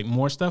like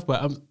more stuff,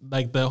 but I'm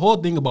like the whole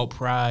thing about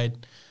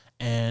pride,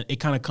 and it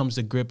kind of comes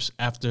to grips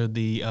after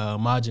the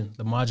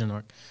Majin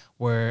arc,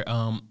 where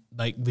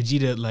like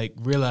Vegeta like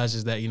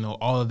realizes that, you know,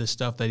 all of the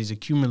stuff that he's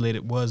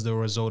accumulated was the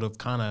result of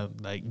kind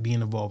of like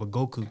being involved with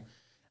Goku.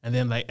 And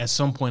then like at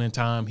some point in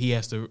time he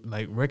has to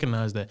like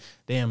recognize that,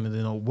 damn,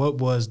 you know, what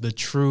was the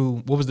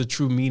true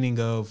meaning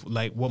of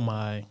like what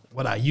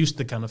I used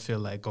to kind of feel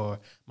like, or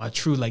my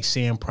true like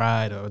Saiyan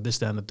pride, or this,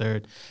 that, and the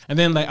third. And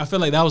then like I feel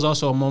like that was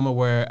also a moment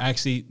where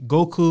actually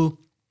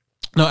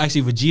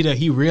Vegeta,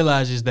 he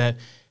realizes that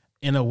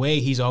in a way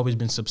he's always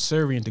been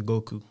subservient to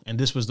Goku, and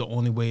this was the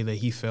only way that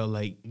he felt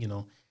like, you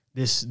know,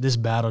 this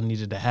battle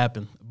needed to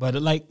happen. But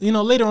like, you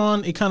know, later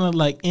on it kind of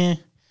like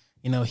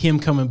you know, him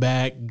coming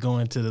back,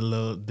 going to the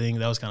little thing,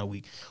 that was kind of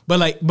weak. But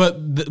like, but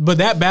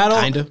that battle,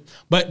 Kinda.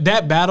 But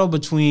that battle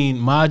between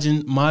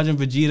Majin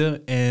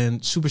Vegeta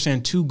and Super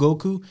Saiyan 2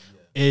 Goku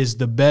is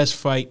the best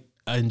fight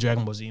in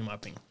Dragon Ball Z, in my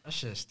opinion. That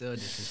shit is still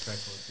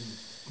disrespectful too.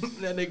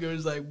 That nigga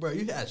was like, bro,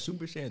 you had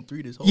Super Saiyan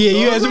 3 this whole Yeah,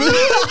 time. you guys.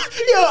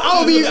 Yo,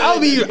 I'll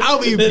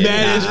be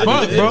mad as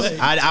fuck, bro.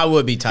 I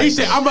would be tight. He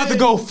said, "I'm about to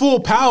go full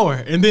power,"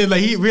 and then like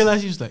he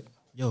realized, he was like,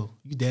 "Yo,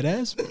 you dead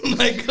ass?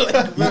 like,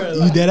 bro,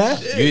 You dead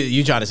ass?"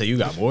 You trying to say you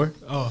got more?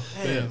 Oh,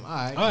 damn, all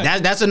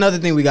right. That's another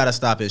thing we gotta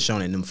stop is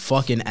showing them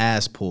fucking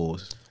ass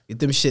pulls. Get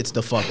them shits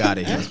the fuck out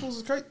of here. ass pulls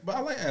is great, but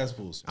I like ass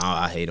pulls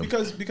I hate them.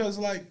 because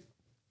like,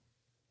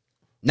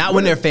 Not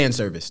when they're fan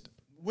serviced.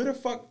 where the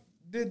fuck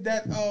did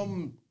that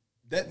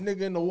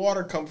nigga in the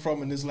water come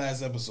from in this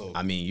last episode?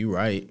 I mean, you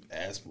right.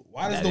 Ass pull.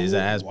 Why That is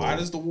ass why pull.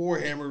 does the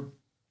Warhammer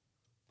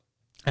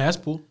ass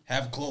pull.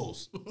 have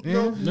clothes?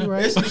 You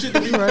right. There's some shit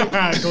to be right.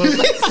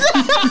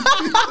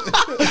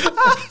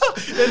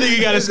 That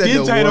nigga got a Said skin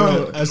the tight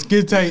world. on. A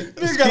skin tight.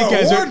 Nigga got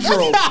a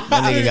wardrobe.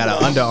 That nigga got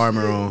an Under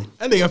Armour on.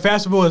 That nigga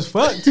fastball as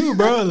fuck too,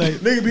 bro. Like,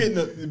 Nigga be hitting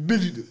the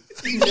bitch.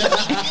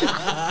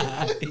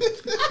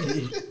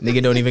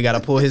 Nigga don't even gotta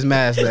pull his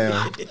mask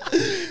down. this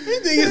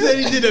nigga said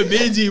he did a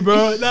Benji,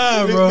 bro.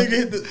 Nah, bro. Nigga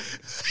hit the.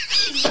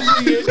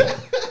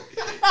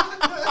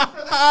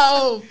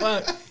 Oh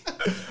fuck.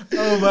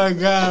 Oh my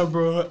god,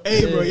 bro.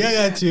 Hey, bro,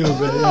 y'all got chill,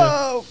 man.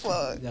 Yeah. Oh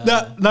fuck.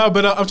 No,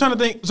 but I'm trying to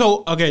think.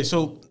 So, okay,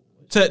 so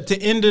to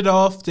end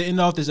off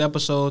this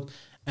episode,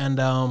 and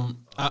I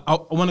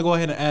want to go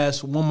ahead and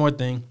ask one more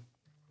thing.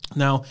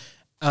 Now,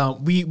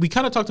 we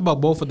kind of talked about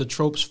both of the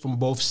tropes from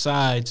both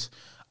sides.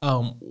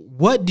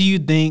 What do you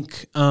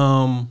think?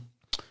 What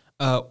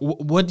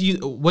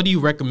do you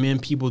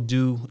recommend people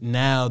do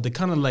now to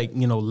kind of like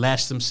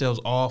lash themselves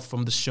off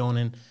from the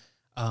shonen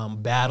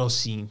battle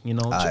scene?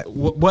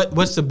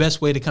 What's the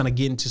best way to kind of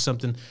get into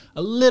something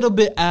a little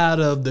bit out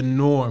of the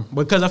norm?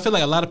 Because I feel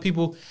like a lot of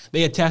people,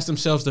 they attach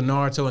themselves to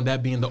Naruto and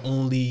that being the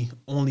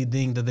only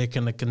thing that they're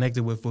kind of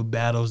connected with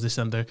battles, this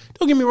and that.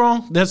 Don't get me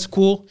wrong, that's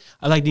cool.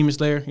 I like Demon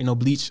Slayer,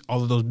 Bleach,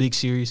 all of those big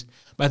series.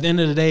 But at the end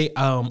of the day,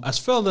 as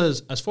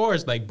far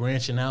as like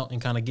branching out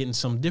and kind of getting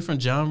some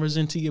different genres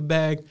into your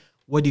bag,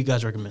 what do you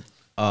guys recommend?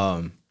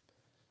 All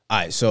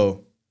right,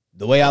 so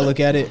the way I look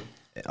at it,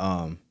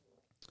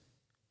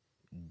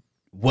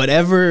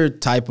 whatever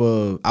type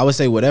of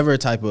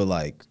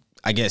like,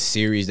 I guess,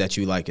 series that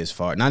you like,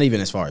 not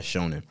even as far as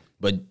shonen,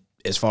 but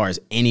as far as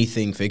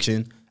anything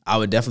fiction, I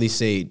would definitely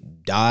say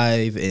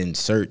dive and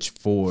search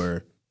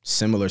for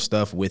similar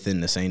stuff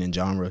within the seinen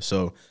genre.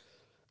 So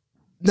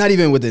not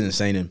even within the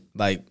seinen,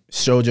 like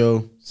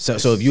shoujo.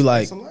 So if you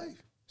like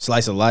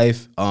slice of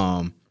life,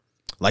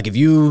 like if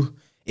you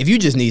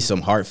just need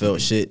some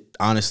heartfelt shit,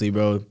 honestly,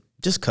 bro,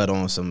 just cut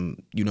on some,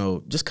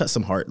 cut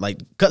some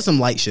cut some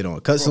light shit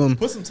on. Put some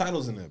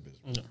titles in there, bitch.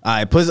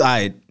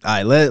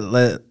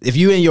 If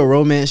you in your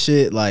romance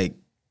shit, like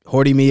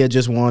Horimiya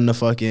just won the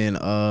fucking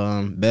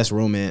best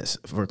romance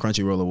for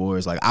Crunchyroll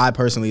Awards. Like, I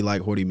personally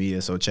like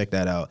Horimiya, so check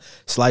that out.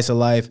 Slice of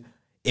life.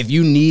 If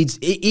you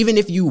need, even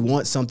if you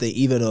want something,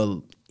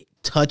 even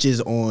touches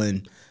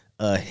on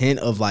a hint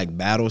of like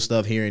battle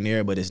stuff here and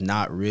there, but it's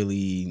not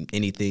really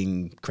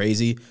anything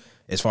crazy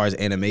as far as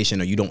animation,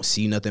 or you don't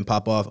see nothing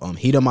pop off,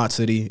 Hida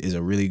Matsuri is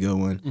a really good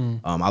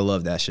one. I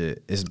love that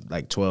shit. It's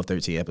like 12,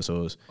 13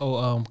 episodes.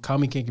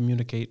 Kami Can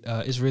Communicate.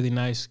 It's really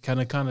nice.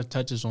 Kind of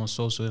touches on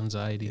social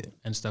anxiety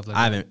and stuff like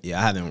that.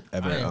 I haven't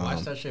ever. I didn't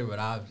watch that shit, but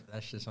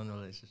that's just on the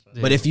list.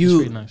 Yeah, but if it's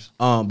really nice.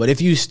 but if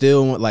you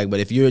still want, like, but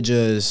if you're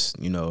just,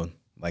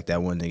 like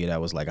that one nigga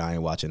that was like, I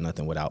ain't watching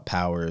nothing without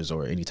powers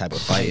or any type of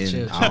fighting.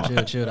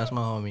 Chill. That's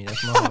my homie.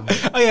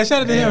 Oh yeah,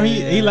 shout out to him.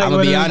 He like. I'm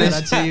gonna be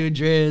honest. Shout out to you,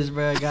 Driz,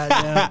 bro.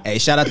 Goddamn. Hey,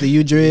 shout out to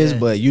you, Driz,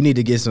 but you need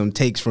to get some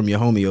takes from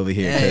your homie over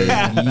here,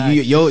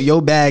 because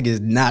your bag is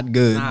not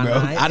good, bro.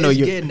 I know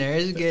you're getting there.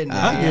 It's getting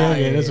there.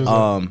 Yeah, that's what's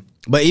up.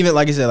 But even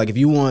like I said, like if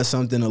you want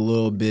something a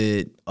little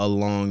bit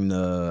along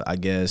the, I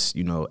guess,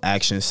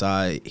 action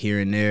side here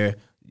and there,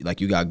 like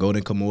you got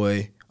Golden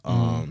Kamuy.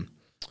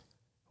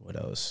 What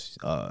else?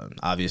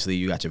 Obviously,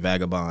 you got your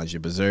Vagabonds, your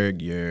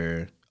Berserk,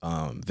 your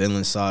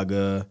Vinland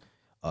Saga,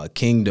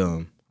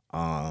 Kingdom,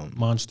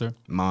 Monster.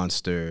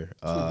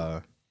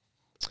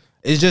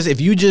 It's just,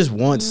 if you just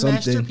want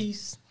something.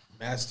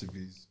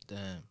 Masterpiece.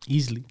 Damn.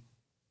 Easily.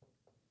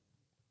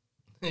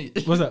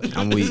 What's up?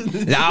 I'm weak.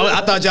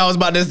 I thought y'all was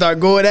about to start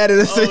going at it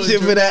and shit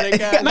for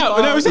that. No,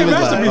 we never said Like,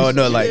 masterpiece. oh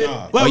no, like,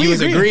 Well, you we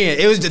was agreed. agreeing.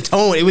 It was the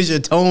tone. It was your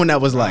tone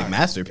that was like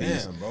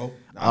masterpiece. Damn, bro.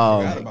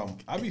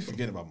 I be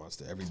forgetting about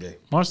Monster every day.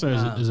 Monster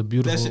is a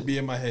beautiful. That should be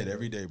in my head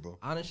every day, bro.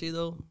 Honestly,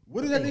 though,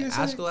 What did that nigga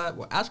say?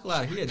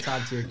 Askeladd, he a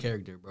top tier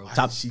character, bro. Why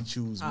did she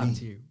choose Top me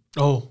tier.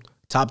 Oh,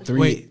 Top three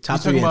Wait, you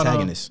talking about,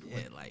 antagonists. Yeah,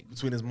 like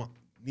between his mom,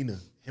 Nina,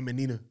 him and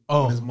Nina,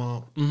 Oh. and his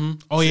mom.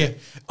 oh yeah.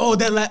 Oh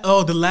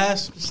the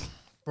last.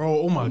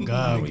 Bro, oh my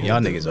God. Y'all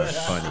niggas are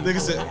funny. Nigga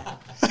said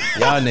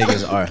Y'all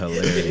niggas are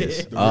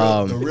hilarious.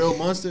 the real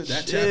monster.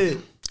 That chapter.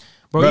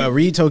 Bro,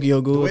 read Tokyo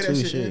Ghoul way that too.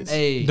 shit Shit. ends.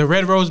 hey, The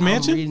Red Rose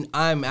Mansion?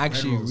 I'm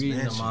actually Rose reading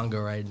the Mansion. manga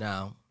right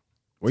now.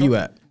 Where you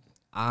at?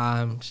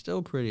 I'm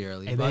still pretty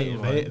early. Hey, but-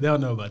 they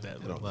don't know about that,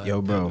 bro. but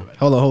Yo, bro.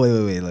 Hold on,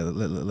 wait.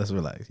 Let's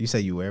relax. You say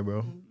you where,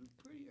 bro?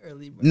 pretty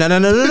early, bro.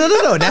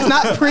 No. That's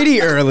not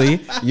pretty early.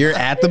 You're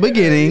at the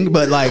beginning,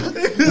 but like,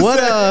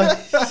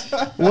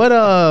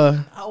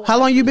 how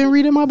long you been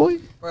reading, my boy?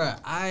 Bro,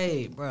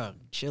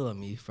 chill on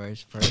me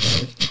first.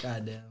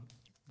 Goddamn.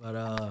 But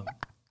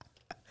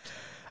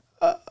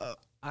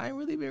I ain't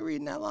really been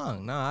reading that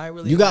long. No, I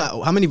really. You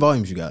got, how many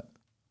volumes you got?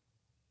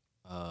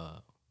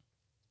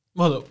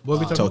 Well, what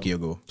we talking Tokyo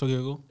Ghoul. about?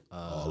 Tokyo Ghoul?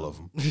 All of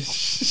them.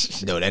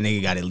 No, that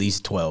nigga got at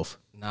least 12.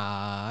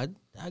 Nah,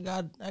 I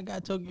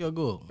got Tokyo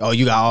Ghoul. Oh,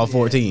 you got all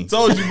 14.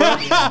 Told you, bro.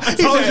 I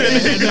told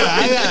you.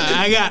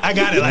 I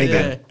got it like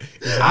that.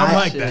 I'm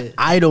like that.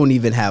 I don't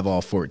even have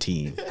all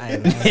 14.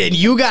 And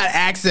you got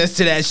access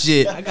to that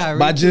shit I got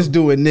by read just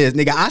doing this.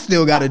 Nigga, I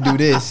still got to do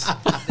this.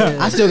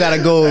 I still got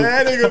to go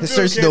That nigga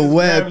search Phil the Cannon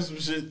web. grabbing some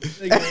shit.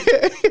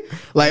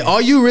 Like,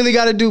 all you really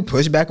got to do,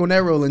 push back on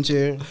that rolling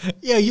chair.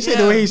 Yeah, you said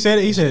the way he said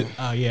it. He said,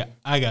 yeah,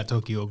 I got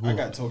Tokyo Ghoul. I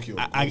got Tokyo.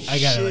 I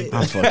got it like that.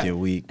 I'm fucking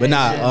weak. But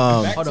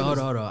nah, Hold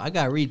on. I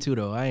got read too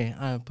though.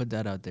 I put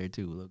that out there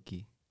too, low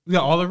key. You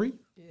got all the read?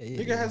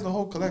 Nigga has the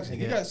whole collection.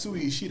 He got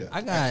Sui Ishida.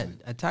 I got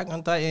Attack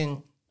on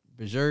Titan,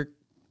 Berserk.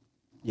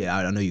 yeah,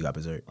 I know you got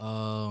Berserk.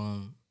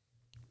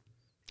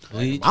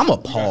 Bleach. I'm He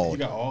appalled.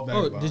 got all Oh,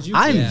 Vagabond. did you?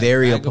 I'm Yeah,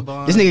 very appalled.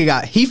 Vagabond. This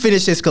nigga he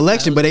finished his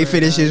collection, but they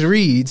finished his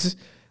reads.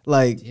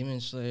 Like,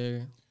 Demon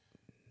Slayer.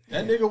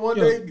 That nigga one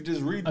Yo, day could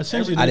just read.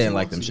 essentially, everything I he didn't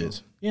like them wants to.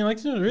 shits. Yeah,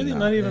 like really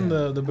not even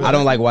the. I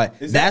don't like why.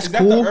 Is That's that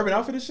cool. the Urban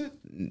Outfitters shit?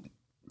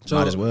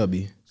 Might as well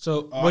be.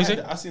 So Oh, what is it?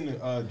 I seen the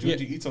Yeah.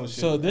 Junji Ito shit.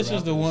 So this Urban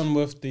is the Outfitters. one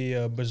with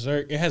the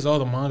Berserk. It has all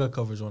the manga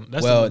covers on it.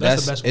 That's Well,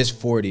 that's the best it's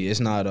one. 40. It's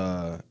not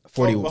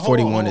 40. Oh, but hold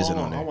 41 hold isn't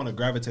hold on I there. want to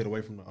gravitate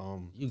away from the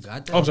You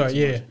got that? Oh, I'm sorry.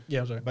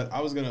 Yeah. I'm sorry. But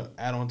I was gonna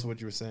add on to what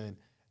you were saying,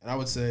 and I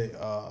would say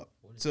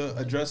to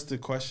address the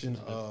question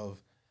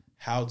of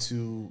how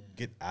to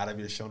get out of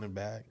your shonen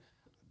bag,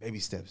 baby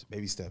steps.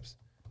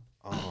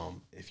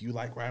 If you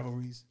like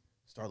rivalries,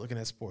 start looking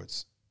at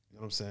sports. You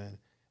know what I'm saying?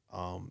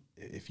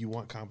 If you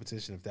want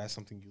competition, if that's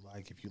something you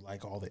like, if you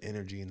like all the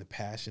energy and the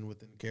passion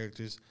within the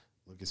characters,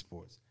 look at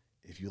sports.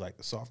 If you like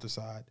the softer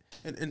side,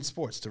 and in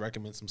sports, to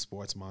recommend some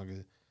sports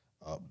manga,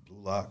 Blue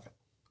Lock,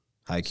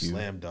 Haikyuu,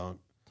 Slam Dunk,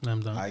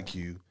 I'm done.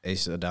 IQ,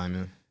 Ace of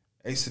Diamond,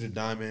 Ace of the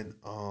Diamond,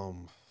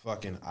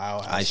 fucking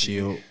Isle Ice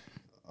Shield.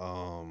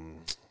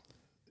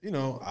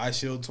 Eye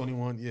Shield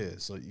 21. Yeah,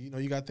 so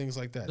you got things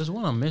like that. There's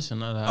one I'm missing.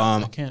 That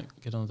I can't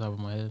get on top of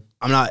my head.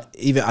 I'm not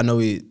even. I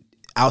know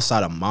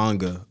outside of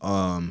manga.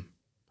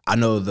 I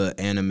know the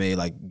anime.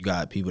 Like, you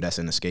got people that's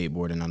into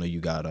skateboarding. I know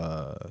you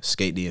got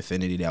Skate the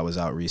Infinity that was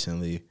out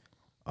recently.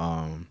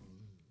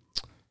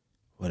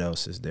 What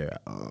else is there?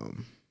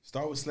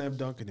 Start with Slam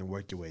Dunk and then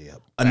work your way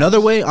up. Another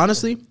way,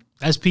 honestly.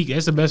 That's peak.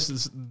 That's the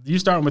best. You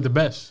starting with the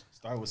best.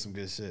 Start with some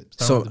good shit.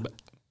 Starting So with the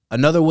best.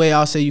 another way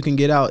I'll say you can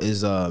get out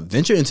is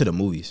venture into the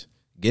movies.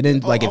 Get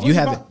in, like, if you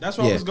haven't. That's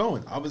where I was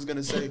going. I was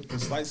gonna say for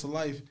Slice of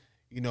Life,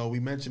 we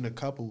mentioned a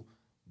couple,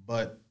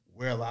 but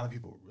where a lot of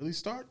people really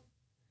start,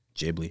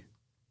 Ghibli.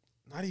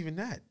 not even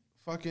that.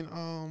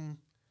 Fucking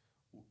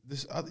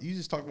this other, you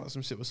just talked about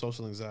some shit with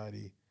social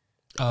anxiety.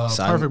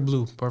 Perfect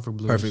Blue. Perfect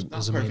Blue. Perfect- Not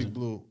is Perfect amazing.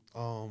 Blue.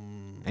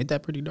 Ain't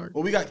that pretty dark?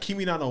 Well, we got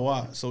Kimi no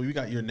Wa, so we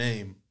got Your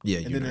Name. Yeah,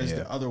 and Your then Name, there's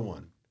yeah. the other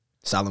one,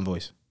 Silent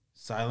Voice.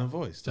 Silent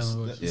Voice.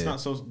 Silent Voice. It's Yeah. not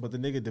so, but the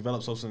nigga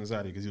developed social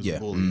anxiety because he was Yeah. a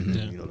bully,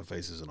 Mhm. and, the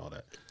faces and all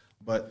that.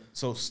 But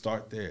so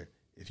start there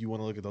if you want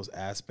to look at those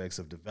aspects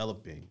of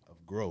developing,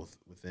 of growth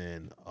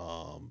within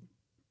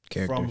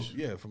Characters.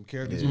 from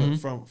characters, Yeah.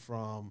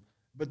 but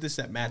but this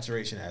that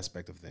maturation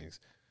aspect of things.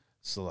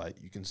 So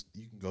like you can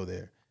go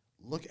there,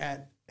 look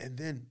at, and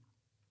then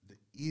the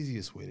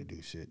easiest way to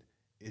do shit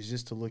is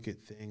just to look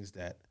at things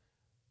that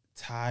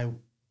tie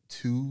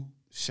to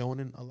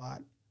shonen a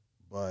lot,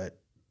 but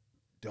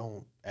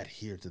don't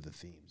adhere to the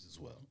themes as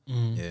well.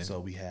 Yeah. So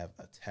we have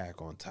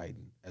Attack on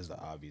Titan as the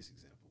obvious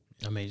example.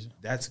 Amazing.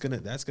 That's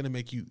gonna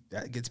make you,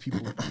 that gets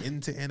people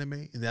into anime,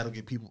 and that'll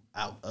get people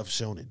out of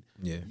shonen.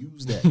 Yeah.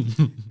 Use that.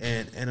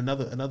 and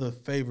another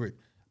favorite,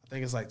 I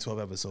think it's like 12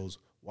 episodes.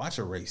 Watch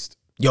Erased.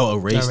 Yo,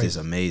 Erased Erased. is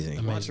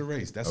amazing. Watch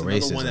Erased. That's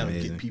Erased another is one that'll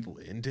amazing. get people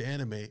into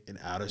anime and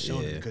out of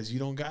shonen Yeah. because you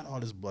don't got all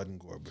this blood and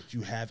gore, but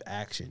you have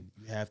action.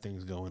 You have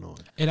things going on.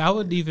 And I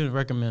would even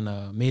recommend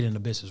Made in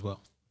Abyss as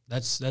well.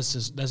 That's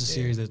a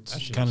series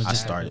that's kind of I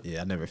just started.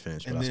 Yeah, I never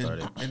finished, but I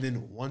started. And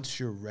then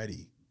once you're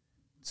ready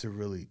to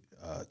really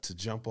to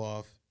jump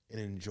off and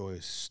enjoy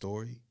a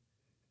story,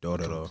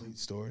 Dororo. complete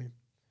story,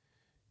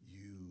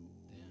 you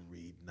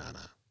read Nana.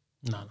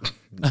 no.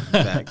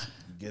 Facts.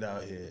 You get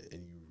out here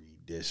and you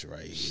read this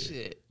right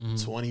here.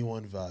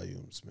 21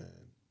 volumes, man.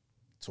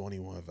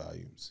 21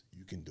 volumes.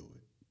 You can do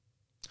it.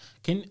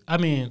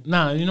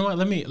 You know what?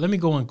 Let me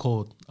go in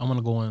cold. I'm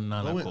gonna go in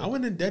I cold.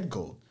 went in dead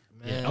cold.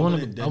 I want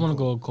to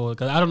go cold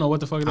because I don't know what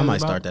the fuck. I might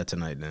start that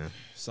tonight then.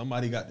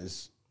 Somebody got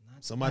this.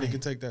 Somebody can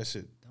take that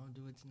shit. Don't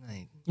do it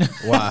tonight.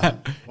 Why?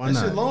 Why That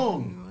shit not?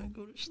 long. I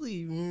go to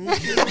sleep, man.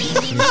 Let me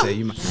say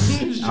you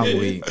might. I'm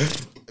weak.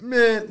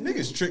 Man,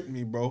 niggas tricked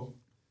me, bro.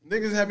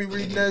 Niggas had me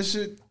reading that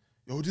shit.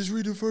 Yo, just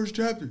read the first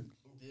chapter.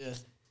 Yeah.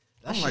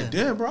 I'm like,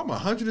 damn, bro, I'm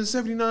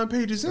 179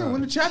 pages in. When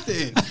the chapter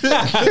end?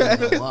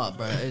 That's a lot,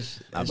 bro. It's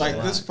Like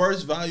this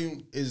first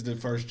volume is the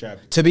first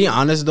chapter. To be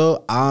honest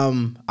though,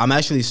 I'm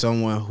actually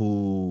someone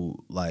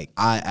who, like,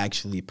 I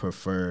actually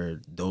prefer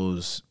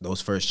those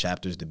first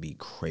chapters to be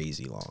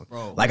crazy long.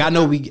 Bro. Like, I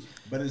know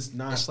But it's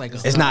not. It's like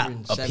it's not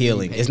 170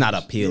 appealing. It's not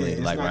pages. appealing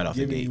it's like not right off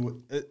the giving gate.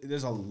 you-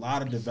 there's a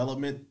lot of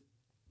development,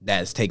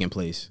 That's taking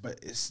place.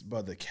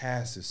 but the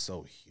cast is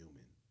so human.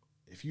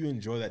 If you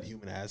enjoy that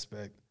human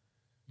aspect,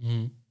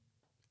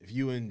 if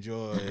you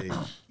enjoy,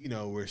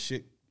 where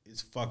shit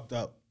is fucked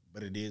up,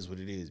 but it is what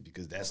it is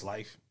because that's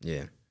life.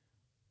 Yeah.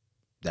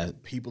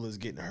 That. People is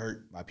getting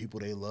hurt by people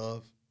they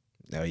love,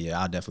 Oh yeah,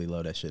 I'll definitely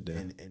love that shit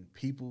then. and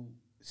people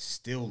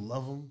still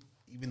love them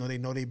even though they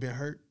know they've been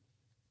hurt.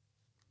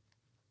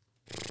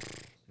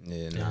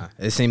 Yeah, nah.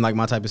 It seemed like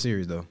my type of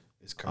series though.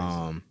 It's crazy.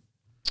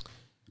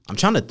 I'm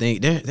trying to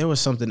think. There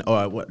was something.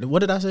 Oh, what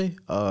did I say?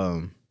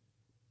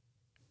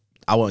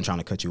 I wasn't trying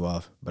to cut you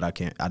off, but I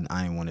can't.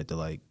 I ain't wanted to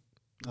like.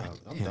 No,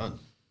 I'm done.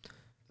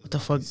 What the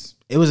fuck?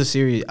 It was a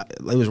series.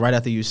 It was right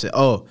after you said.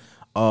 Oh,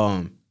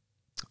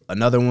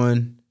 another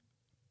one.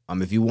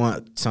 If you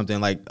want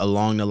something like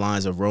along the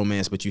lines of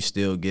romance, but you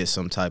still get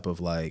some type of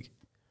like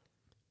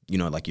you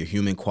know, like your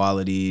human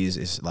qualities.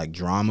 It's like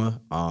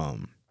drama.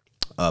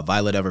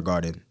 Violet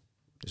Evergarden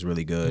is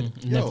really good.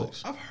 Yo,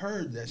 I've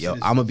heard that Yo,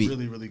 shit I'ma is be-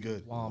 really, really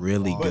good.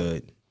 Really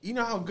good. You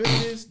know how good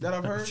it is that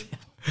I've heard?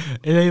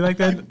 It ain't like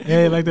that. It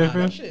ain't like that,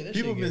 fam.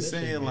 People been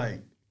saying,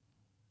 like,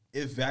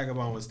 if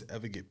Vagabond was to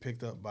ever get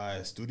picked up by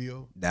a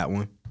studio, That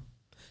one.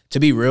 To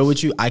be real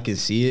with you, I can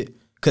see it.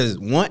 Because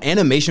one,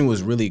 animation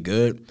was really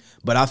good.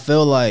 But I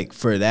feel like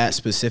for that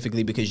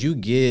specifically, because you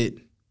get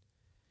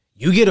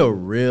a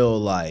real,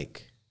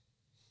 like,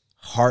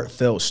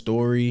 heartfelt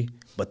story,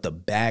 but the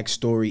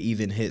backstory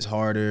even hits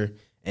harder.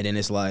 And then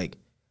it's like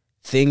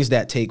things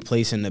that take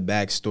place in the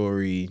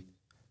backstory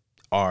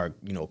are,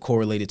 you know,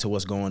 correlated to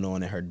what's going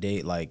on in her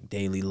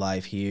daily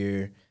life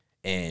here.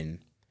 And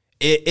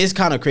it's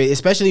kind of crazy,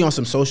 especially on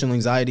some social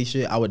anxiety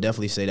shit. I would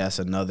definitely say that's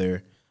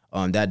another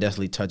that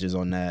definitely touches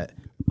on that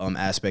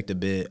aspect a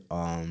bit.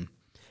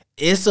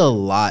 It's a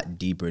lot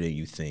deeper than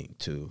you think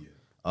too.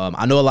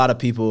 I know a lot of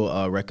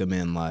people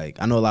recommend like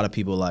shit, a lot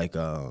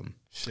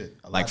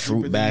like deeper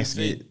Fruit than you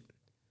Basket. think.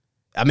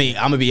 I mean,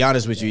 I'm gonna be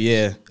honest with you.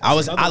 Yeah, I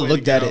another way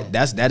looked to at go. it.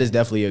 That is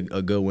definitely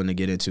a good one to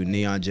get into.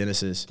 Neon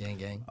Genesis.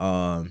 Gang.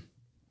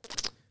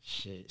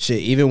 Shit,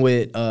 even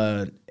with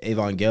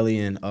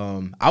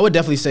Evangelion, I would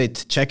definitely say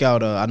check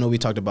out. I know we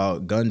talked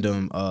about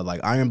Gundam,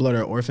 like Iron Blood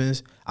or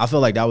Orphans. I feel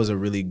like that was a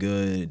really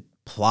good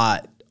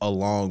plot,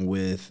 along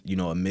with, you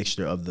know, a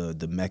mixture of the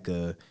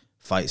mecha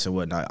fights and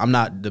whatnot. I'm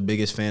not the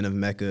biggest fan of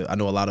mecha. I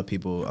know a lot of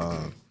people.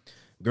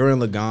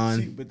 Gurren See,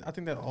 Lagann. but I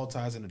think that all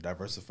ties into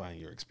diversifying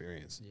your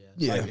experience.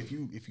 Yeah. Like if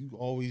you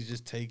always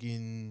just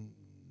taking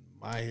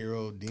My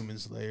Hero, Demon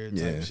Slayer type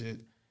Yeah. shit,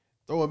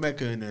 throw a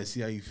mecha in there and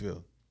see how you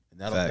feel. And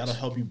that'll Facts.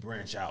 help you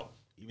branch out,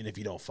 even if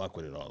you don't fuck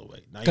with it all the way.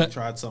 Now you Cut.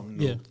 tried something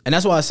new. Yeah. And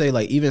that's why I say,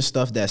 like, even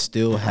stuff that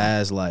still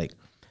has, like,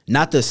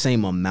 not the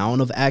same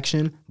amount of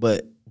action,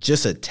 but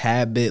just a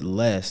tad bit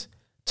less,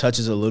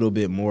 touches a little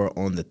bit more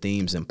on the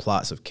themes and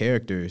plots of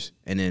characters,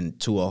 and then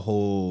to a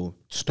whole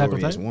Attack on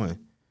story as Titan? one.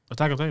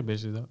 Attack on Titan,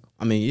 basically, though.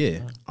 I mean,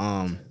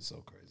 yeah. It's so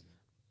crazy.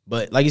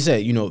 But like you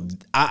said, you know,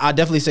 I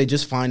definitely say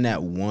just find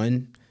that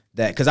one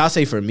that, because I'll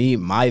say for me,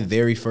 my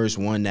very first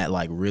one that,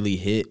 like, really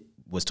hit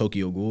was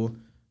Tokyo Ghoul.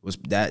 Was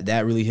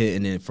that really hit,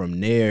 and then from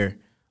there,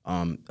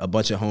 a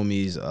bunch of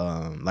homies,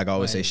 like I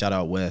always say, shout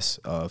out Wes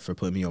for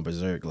putting me on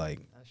Berserk. Like,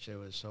 That shit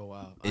was so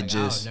wild. It Like,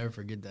 just- I'll never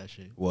forget that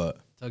shit. what?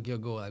 Tokyo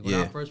Ghoul. Like when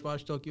Yeah. I first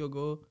watched Tokyo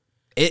Ghoul,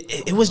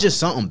 It was just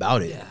something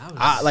about it. Yeah,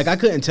 I was- I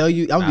couldn't tell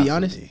you. I'll be Not for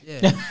honest, me.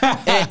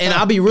 yeah, and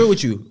I'll be real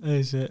with you.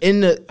 Hey, shit.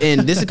 And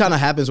this kind of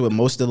happens with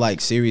most of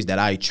like series that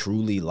I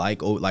truly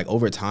like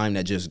over time,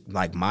 that just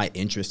like my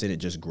interest in it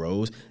just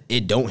grows.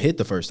 It don't hit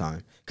the first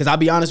time, because I'll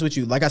be honest with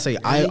you. Like I say,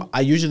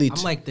 I usually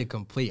I'm like the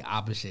complete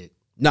opposite.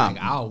 Nah, Like,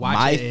 I'll watch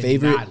my it and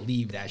favorite- not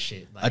leave that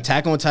shit. Like,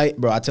 Attack on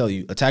Titan, bro. I tell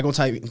you, Attack on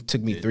Titan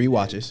took me 3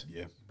 watches.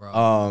 Yeah.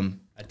 bro,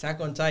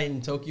 Attack on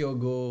Titan, Tokyo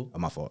Ghoul. Oh,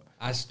 my fault.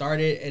 I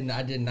started and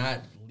I did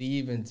not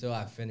leave until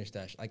I finished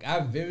that. Like I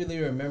vividly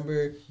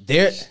remember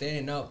There-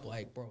 staying up.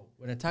 Like, bro,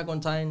 when Attack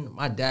on Titan,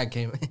 my dad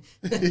came.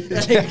 he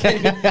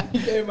came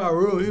in my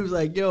room. He was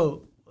like,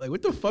 "Yo, like,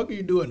 what the fuck are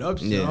you doing up?"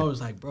 Yeah. I was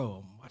like,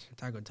 "Bro, I'm watching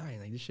Attack on Titan.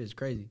 Like, this shit is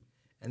crazy."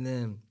 And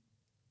then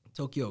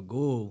Tokyo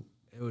Ghoul,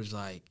 it was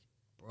like,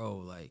 bro,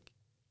 like,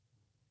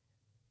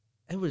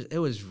 it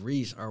was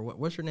Reese or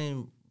what's her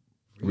name?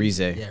 Rize.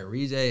 Yeah,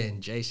 Rize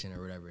and Jason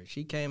or whatever.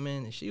 She came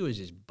in and she was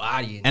just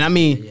bodying. And I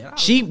mean, Yeah,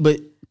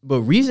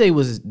 but Rize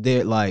was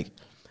there, like,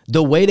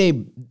 the way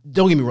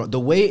don't get me wrong, the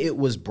way it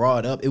was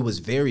brought up, it was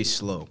very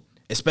slow.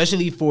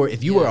 Especially for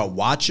if you were a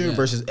watcher Yeah.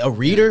 versus a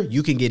reader,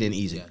 you can get in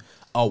easy. Yeah.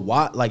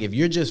 Like if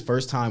you're just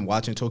first time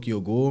watching Tokyo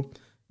Ghoul,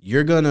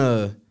 you're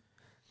gonna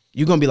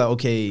be like,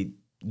 okay,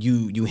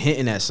 you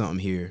hinting at something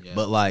here, Yeah.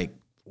 but like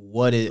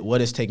what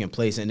is taking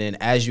place, and then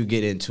as you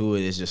get into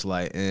it, it's just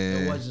like,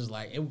 It was just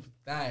like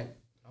that.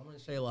 I'm gonna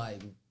say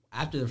like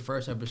after the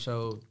first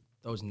episode,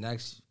 those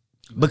next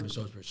few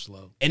episodes were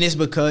slow. And it's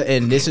because,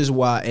 and this is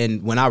why,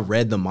 and when I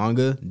read the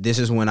manga, this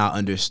is when I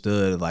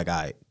understood, like,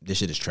 this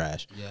shit is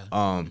trash.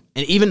 Yeah.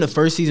 And even the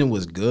first season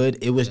was good.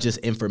 It was just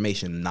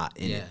information not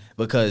in it. Yeah.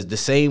 Because the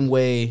same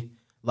way,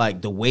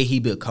 like, the way he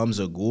becomes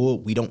a ghoul,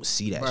 we don't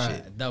see that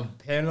shit. Bruh, the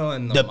panel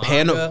and The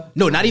panel, manga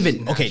no, not was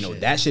even, okay, no,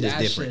 that shit is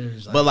That different.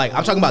 is But, like,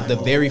 I'm talking about the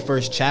very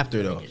first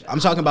chapter, though. I'm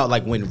talking about,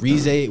 like, when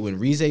Rize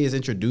is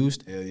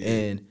introduced, Hell yeah.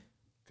 and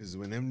Because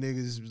when them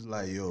niggas was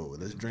like, yo,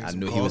 let's drink I some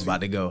knew coffee. he was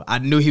about to go. I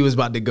knew he was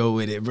about to go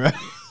with it, bro.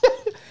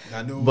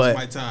 I knew it was But-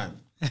 my time.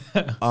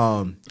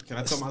 Can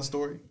I tell my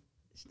story?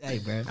 Hey,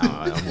 bro.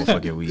 I'm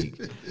fucking weak.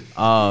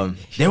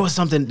 There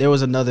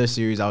was another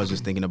series I was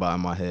just thinking about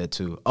in my head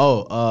too.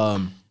 Oh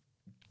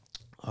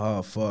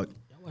fuck.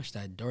 Y'all watched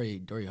that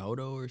Dory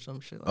Hodo or some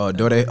shit? Like Oh,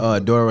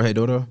 that?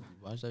 Dorohedoro.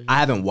 Watch that shit? I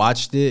haven't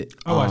watched it.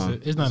 I watched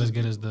it. It's not as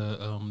good as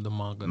the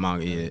manga.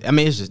 Manga, yeah. I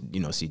mean, it's just,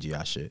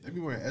 CGI shit. They be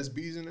wearing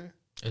SBs in there?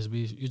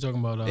 SB, you talking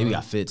about? They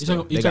got fits. You though.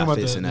 talking, you They talking got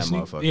about fits in that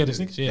sneak- motherfucker. Yeah, the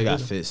sneakers. Yeah, They got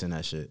yeah. fits in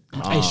that shit.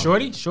 Hey,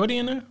 shorty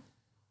in there.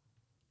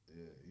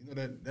 You know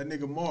that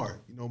nigga Mar.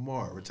 You know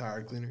Mar,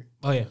 retired cleaner.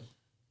 Oh yeah.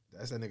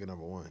 That's that nigga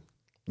number one.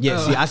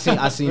 Yeah, see,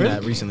 I seen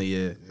that recently.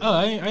 Yeah, Oh,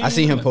 I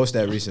seen him post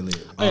that recently.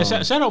 Oh yeah,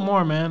 shout out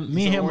more, man.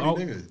 Me He's and a him.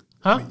 horny nigga.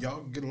 Huh? I mean,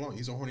 y'all get along.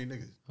 He's a horny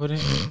nigga.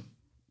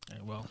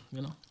 Well,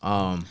 you know.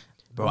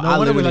 Bro, No I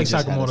wonder we literally like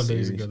just had a Sakamoto days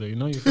series. together. You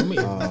know, you feel me?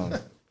 I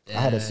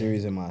had a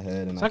series in my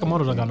head, and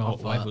Sakamoto don't got no my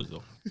fault. waifus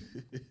though.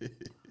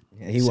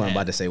 He wasn't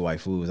about to say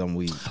waifus. I'm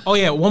weak. Oh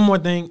yeah, one more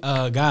thing,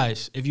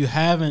 guys. If you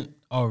haven't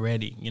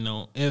already, you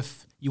know,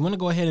 if you want to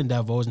go ahead and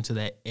divulge into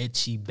that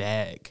ecchi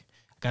bag,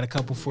 got a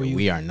couple for you.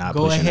 We are not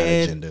go pushing that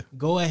ahead, agenda.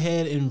 Go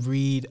ahead and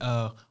read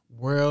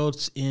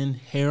World's End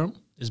Harem.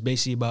 It's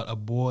basically about a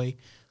boy.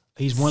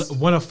 He's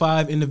one of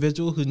 5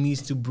 individuals who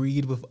needs to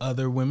breed with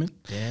other women.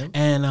 Damn.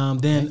 And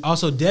then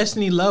also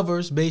Destiny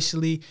Lovers,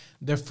 basically,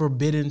 they're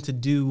forbidden to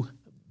do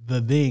the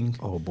thing.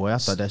 Oh boy, I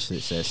thought that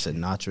shit said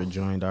Sinatra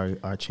joined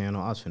our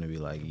channel. I was finna be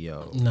like,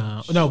 yo.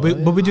 No,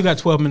 but we do got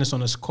 12 minutes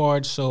on this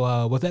card.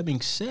 So with that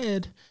being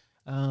said,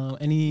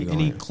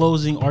 any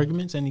closing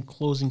arguments, any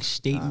closing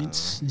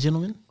statements,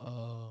 gentlemen?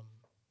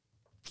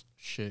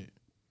 Shit.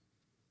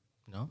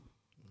 No.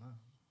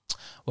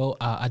 Well,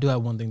 I do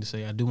have one thing to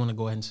say. I do want to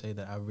go ahead and say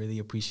that I really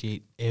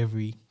appreciate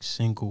every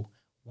single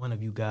one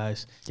of you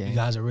guys. Yeah. You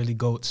guys are really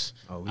goats.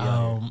 Oh,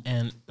 yeah.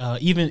 And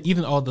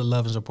even all the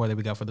love and support that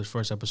we got for this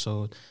first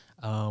episode.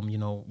 You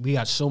know, we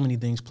got so many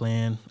things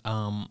planned.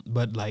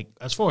 But like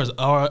as far as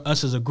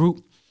us as a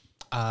group,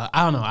 I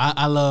don't know.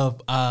 I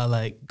love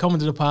like coming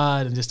to the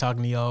pod and just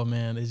talking to y'all,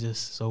 man. It's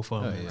just so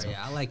fun. Man. So,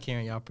 Yeah, I like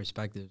hearing y'all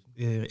perspective.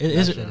 yeah, That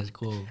it's shit is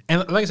cool. and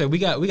like I said, we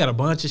got a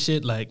bunch of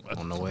shit like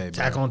On the way,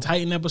 Attack bro. on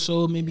Titan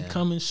episode maybe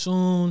coming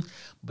soon.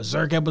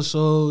 Berserk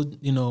episode,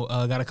 you know,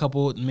 got a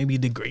couple, maybe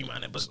the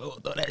Greymon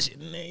episode. Throw that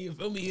shit in there. You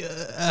feel me?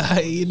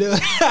 You know.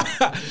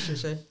 Should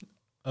say?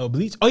 Oh,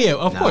 Bleach. Oh yeah,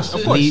 of course.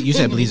 You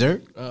said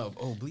Blizzard?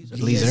 Blizzard.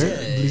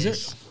 Blizzard?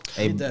 Blizzard.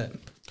 Hey, that.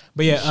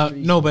 But yeah,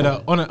 no. But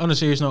on a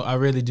serious note, I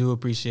really do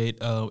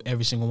appreciate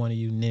every single one of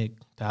you, Nick,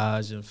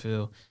 Taj, and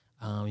Phil.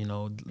 You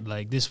know,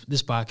 like this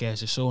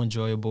podcast is so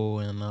enjoyable,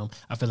 and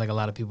I feel like a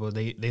lot of people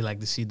they like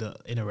to see the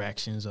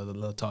interactions or the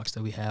little talks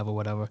that we have or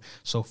whatever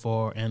so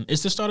far. And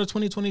it's the start of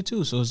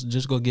 2022, so it's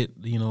just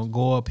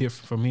go up here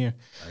from here.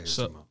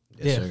 So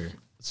Yes, sir.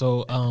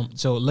 So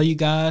love you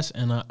guys,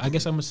 and I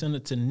guess I'm gonna send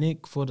it to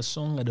Nick for the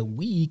song of the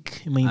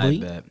week. I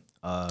bet.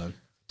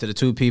 To the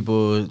 2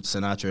 people,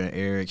 Sinatra and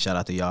Eric, shout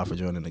out to y'all for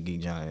joining the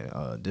Geek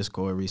Giant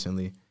Discord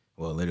recently.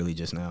 Well, literally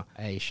just now.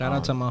 Hey, shout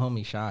out to my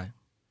homie Shy.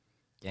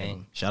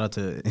 Gang. Shout out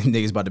to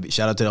niggas about to be.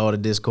 Shout out to all the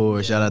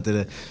Discord. Shout out to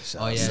the.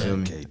 Oh yeah, Feel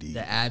me? KD. the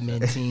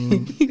admin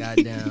team.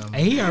 Goddamn.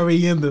 Hey, he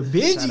already in the Shout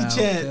Benji out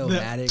chat. Phil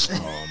Maddox.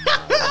 Oh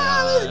my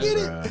God, Get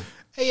it. bruh.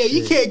 Hey, yo,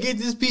 you can't get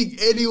this peak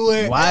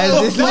anywhere. Why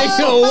is this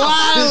nigga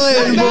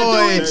wildin',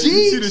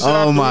 boy?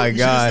 Oh my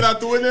God!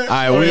 All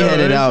right, we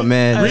headed out,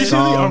 man.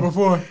 Recently or Song,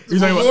 before? You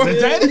talking about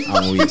the Titan?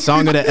 I'm weak.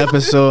 Song of the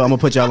episode. I'm gonna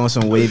put y'all on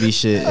some wavy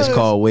shit. It's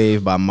called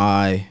 "Wave" by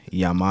Mai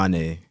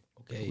Yamane.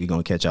 Okay. We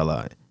gonna catch y'all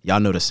out. Y'all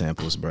know the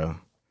samples, bro.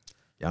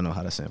 Y'all know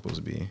how the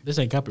samples be. This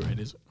ain't copyright,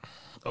 is it?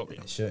 Oh,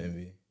 yeah. It shouldn't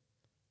be.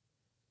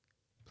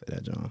 Play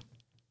that, John.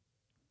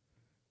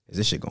 Is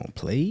this shit gonna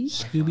play?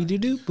 Scooby Doo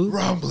Doo Boo.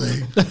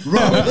 Rumbling.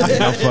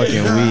 I'm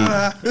fucking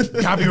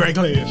weak. Copyright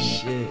clear.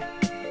 Shit.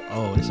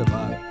 Oh, it's a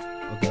vibe.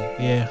 Okay.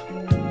 Yeah.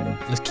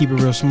 Let's keep it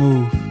real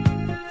smooth.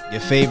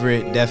 Your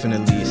favorite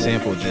definitely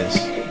sampled this.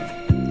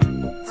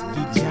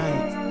 Geek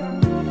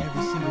Giant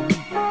every single week.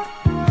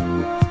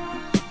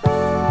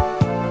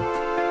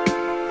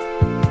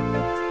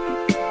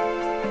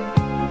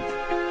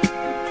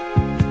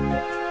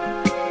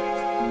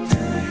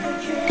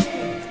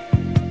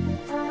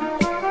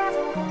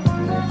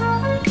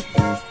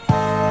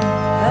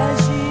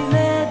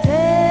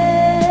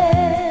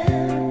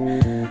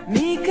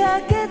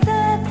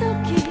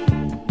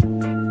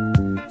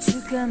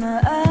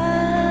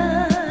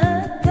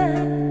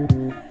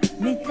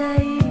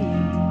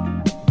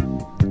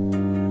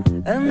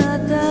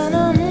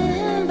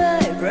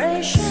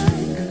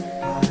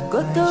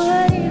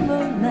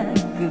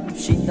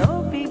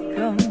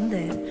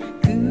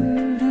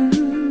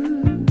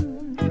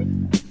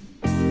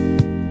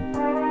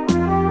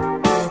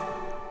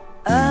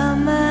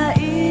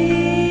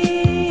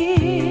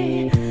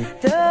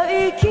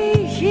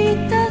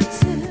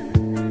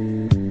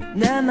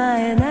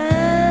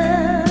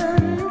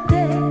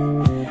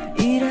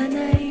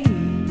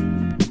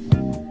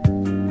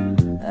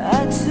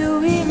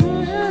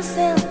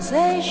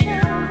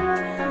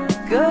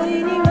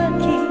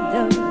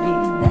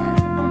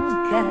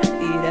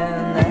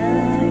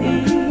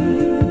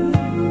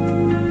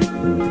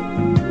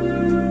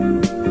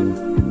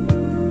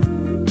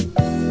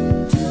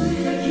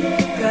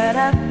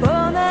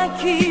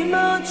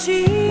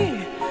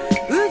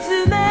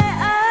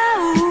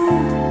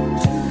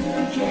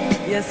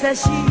優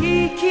し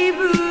い気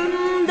分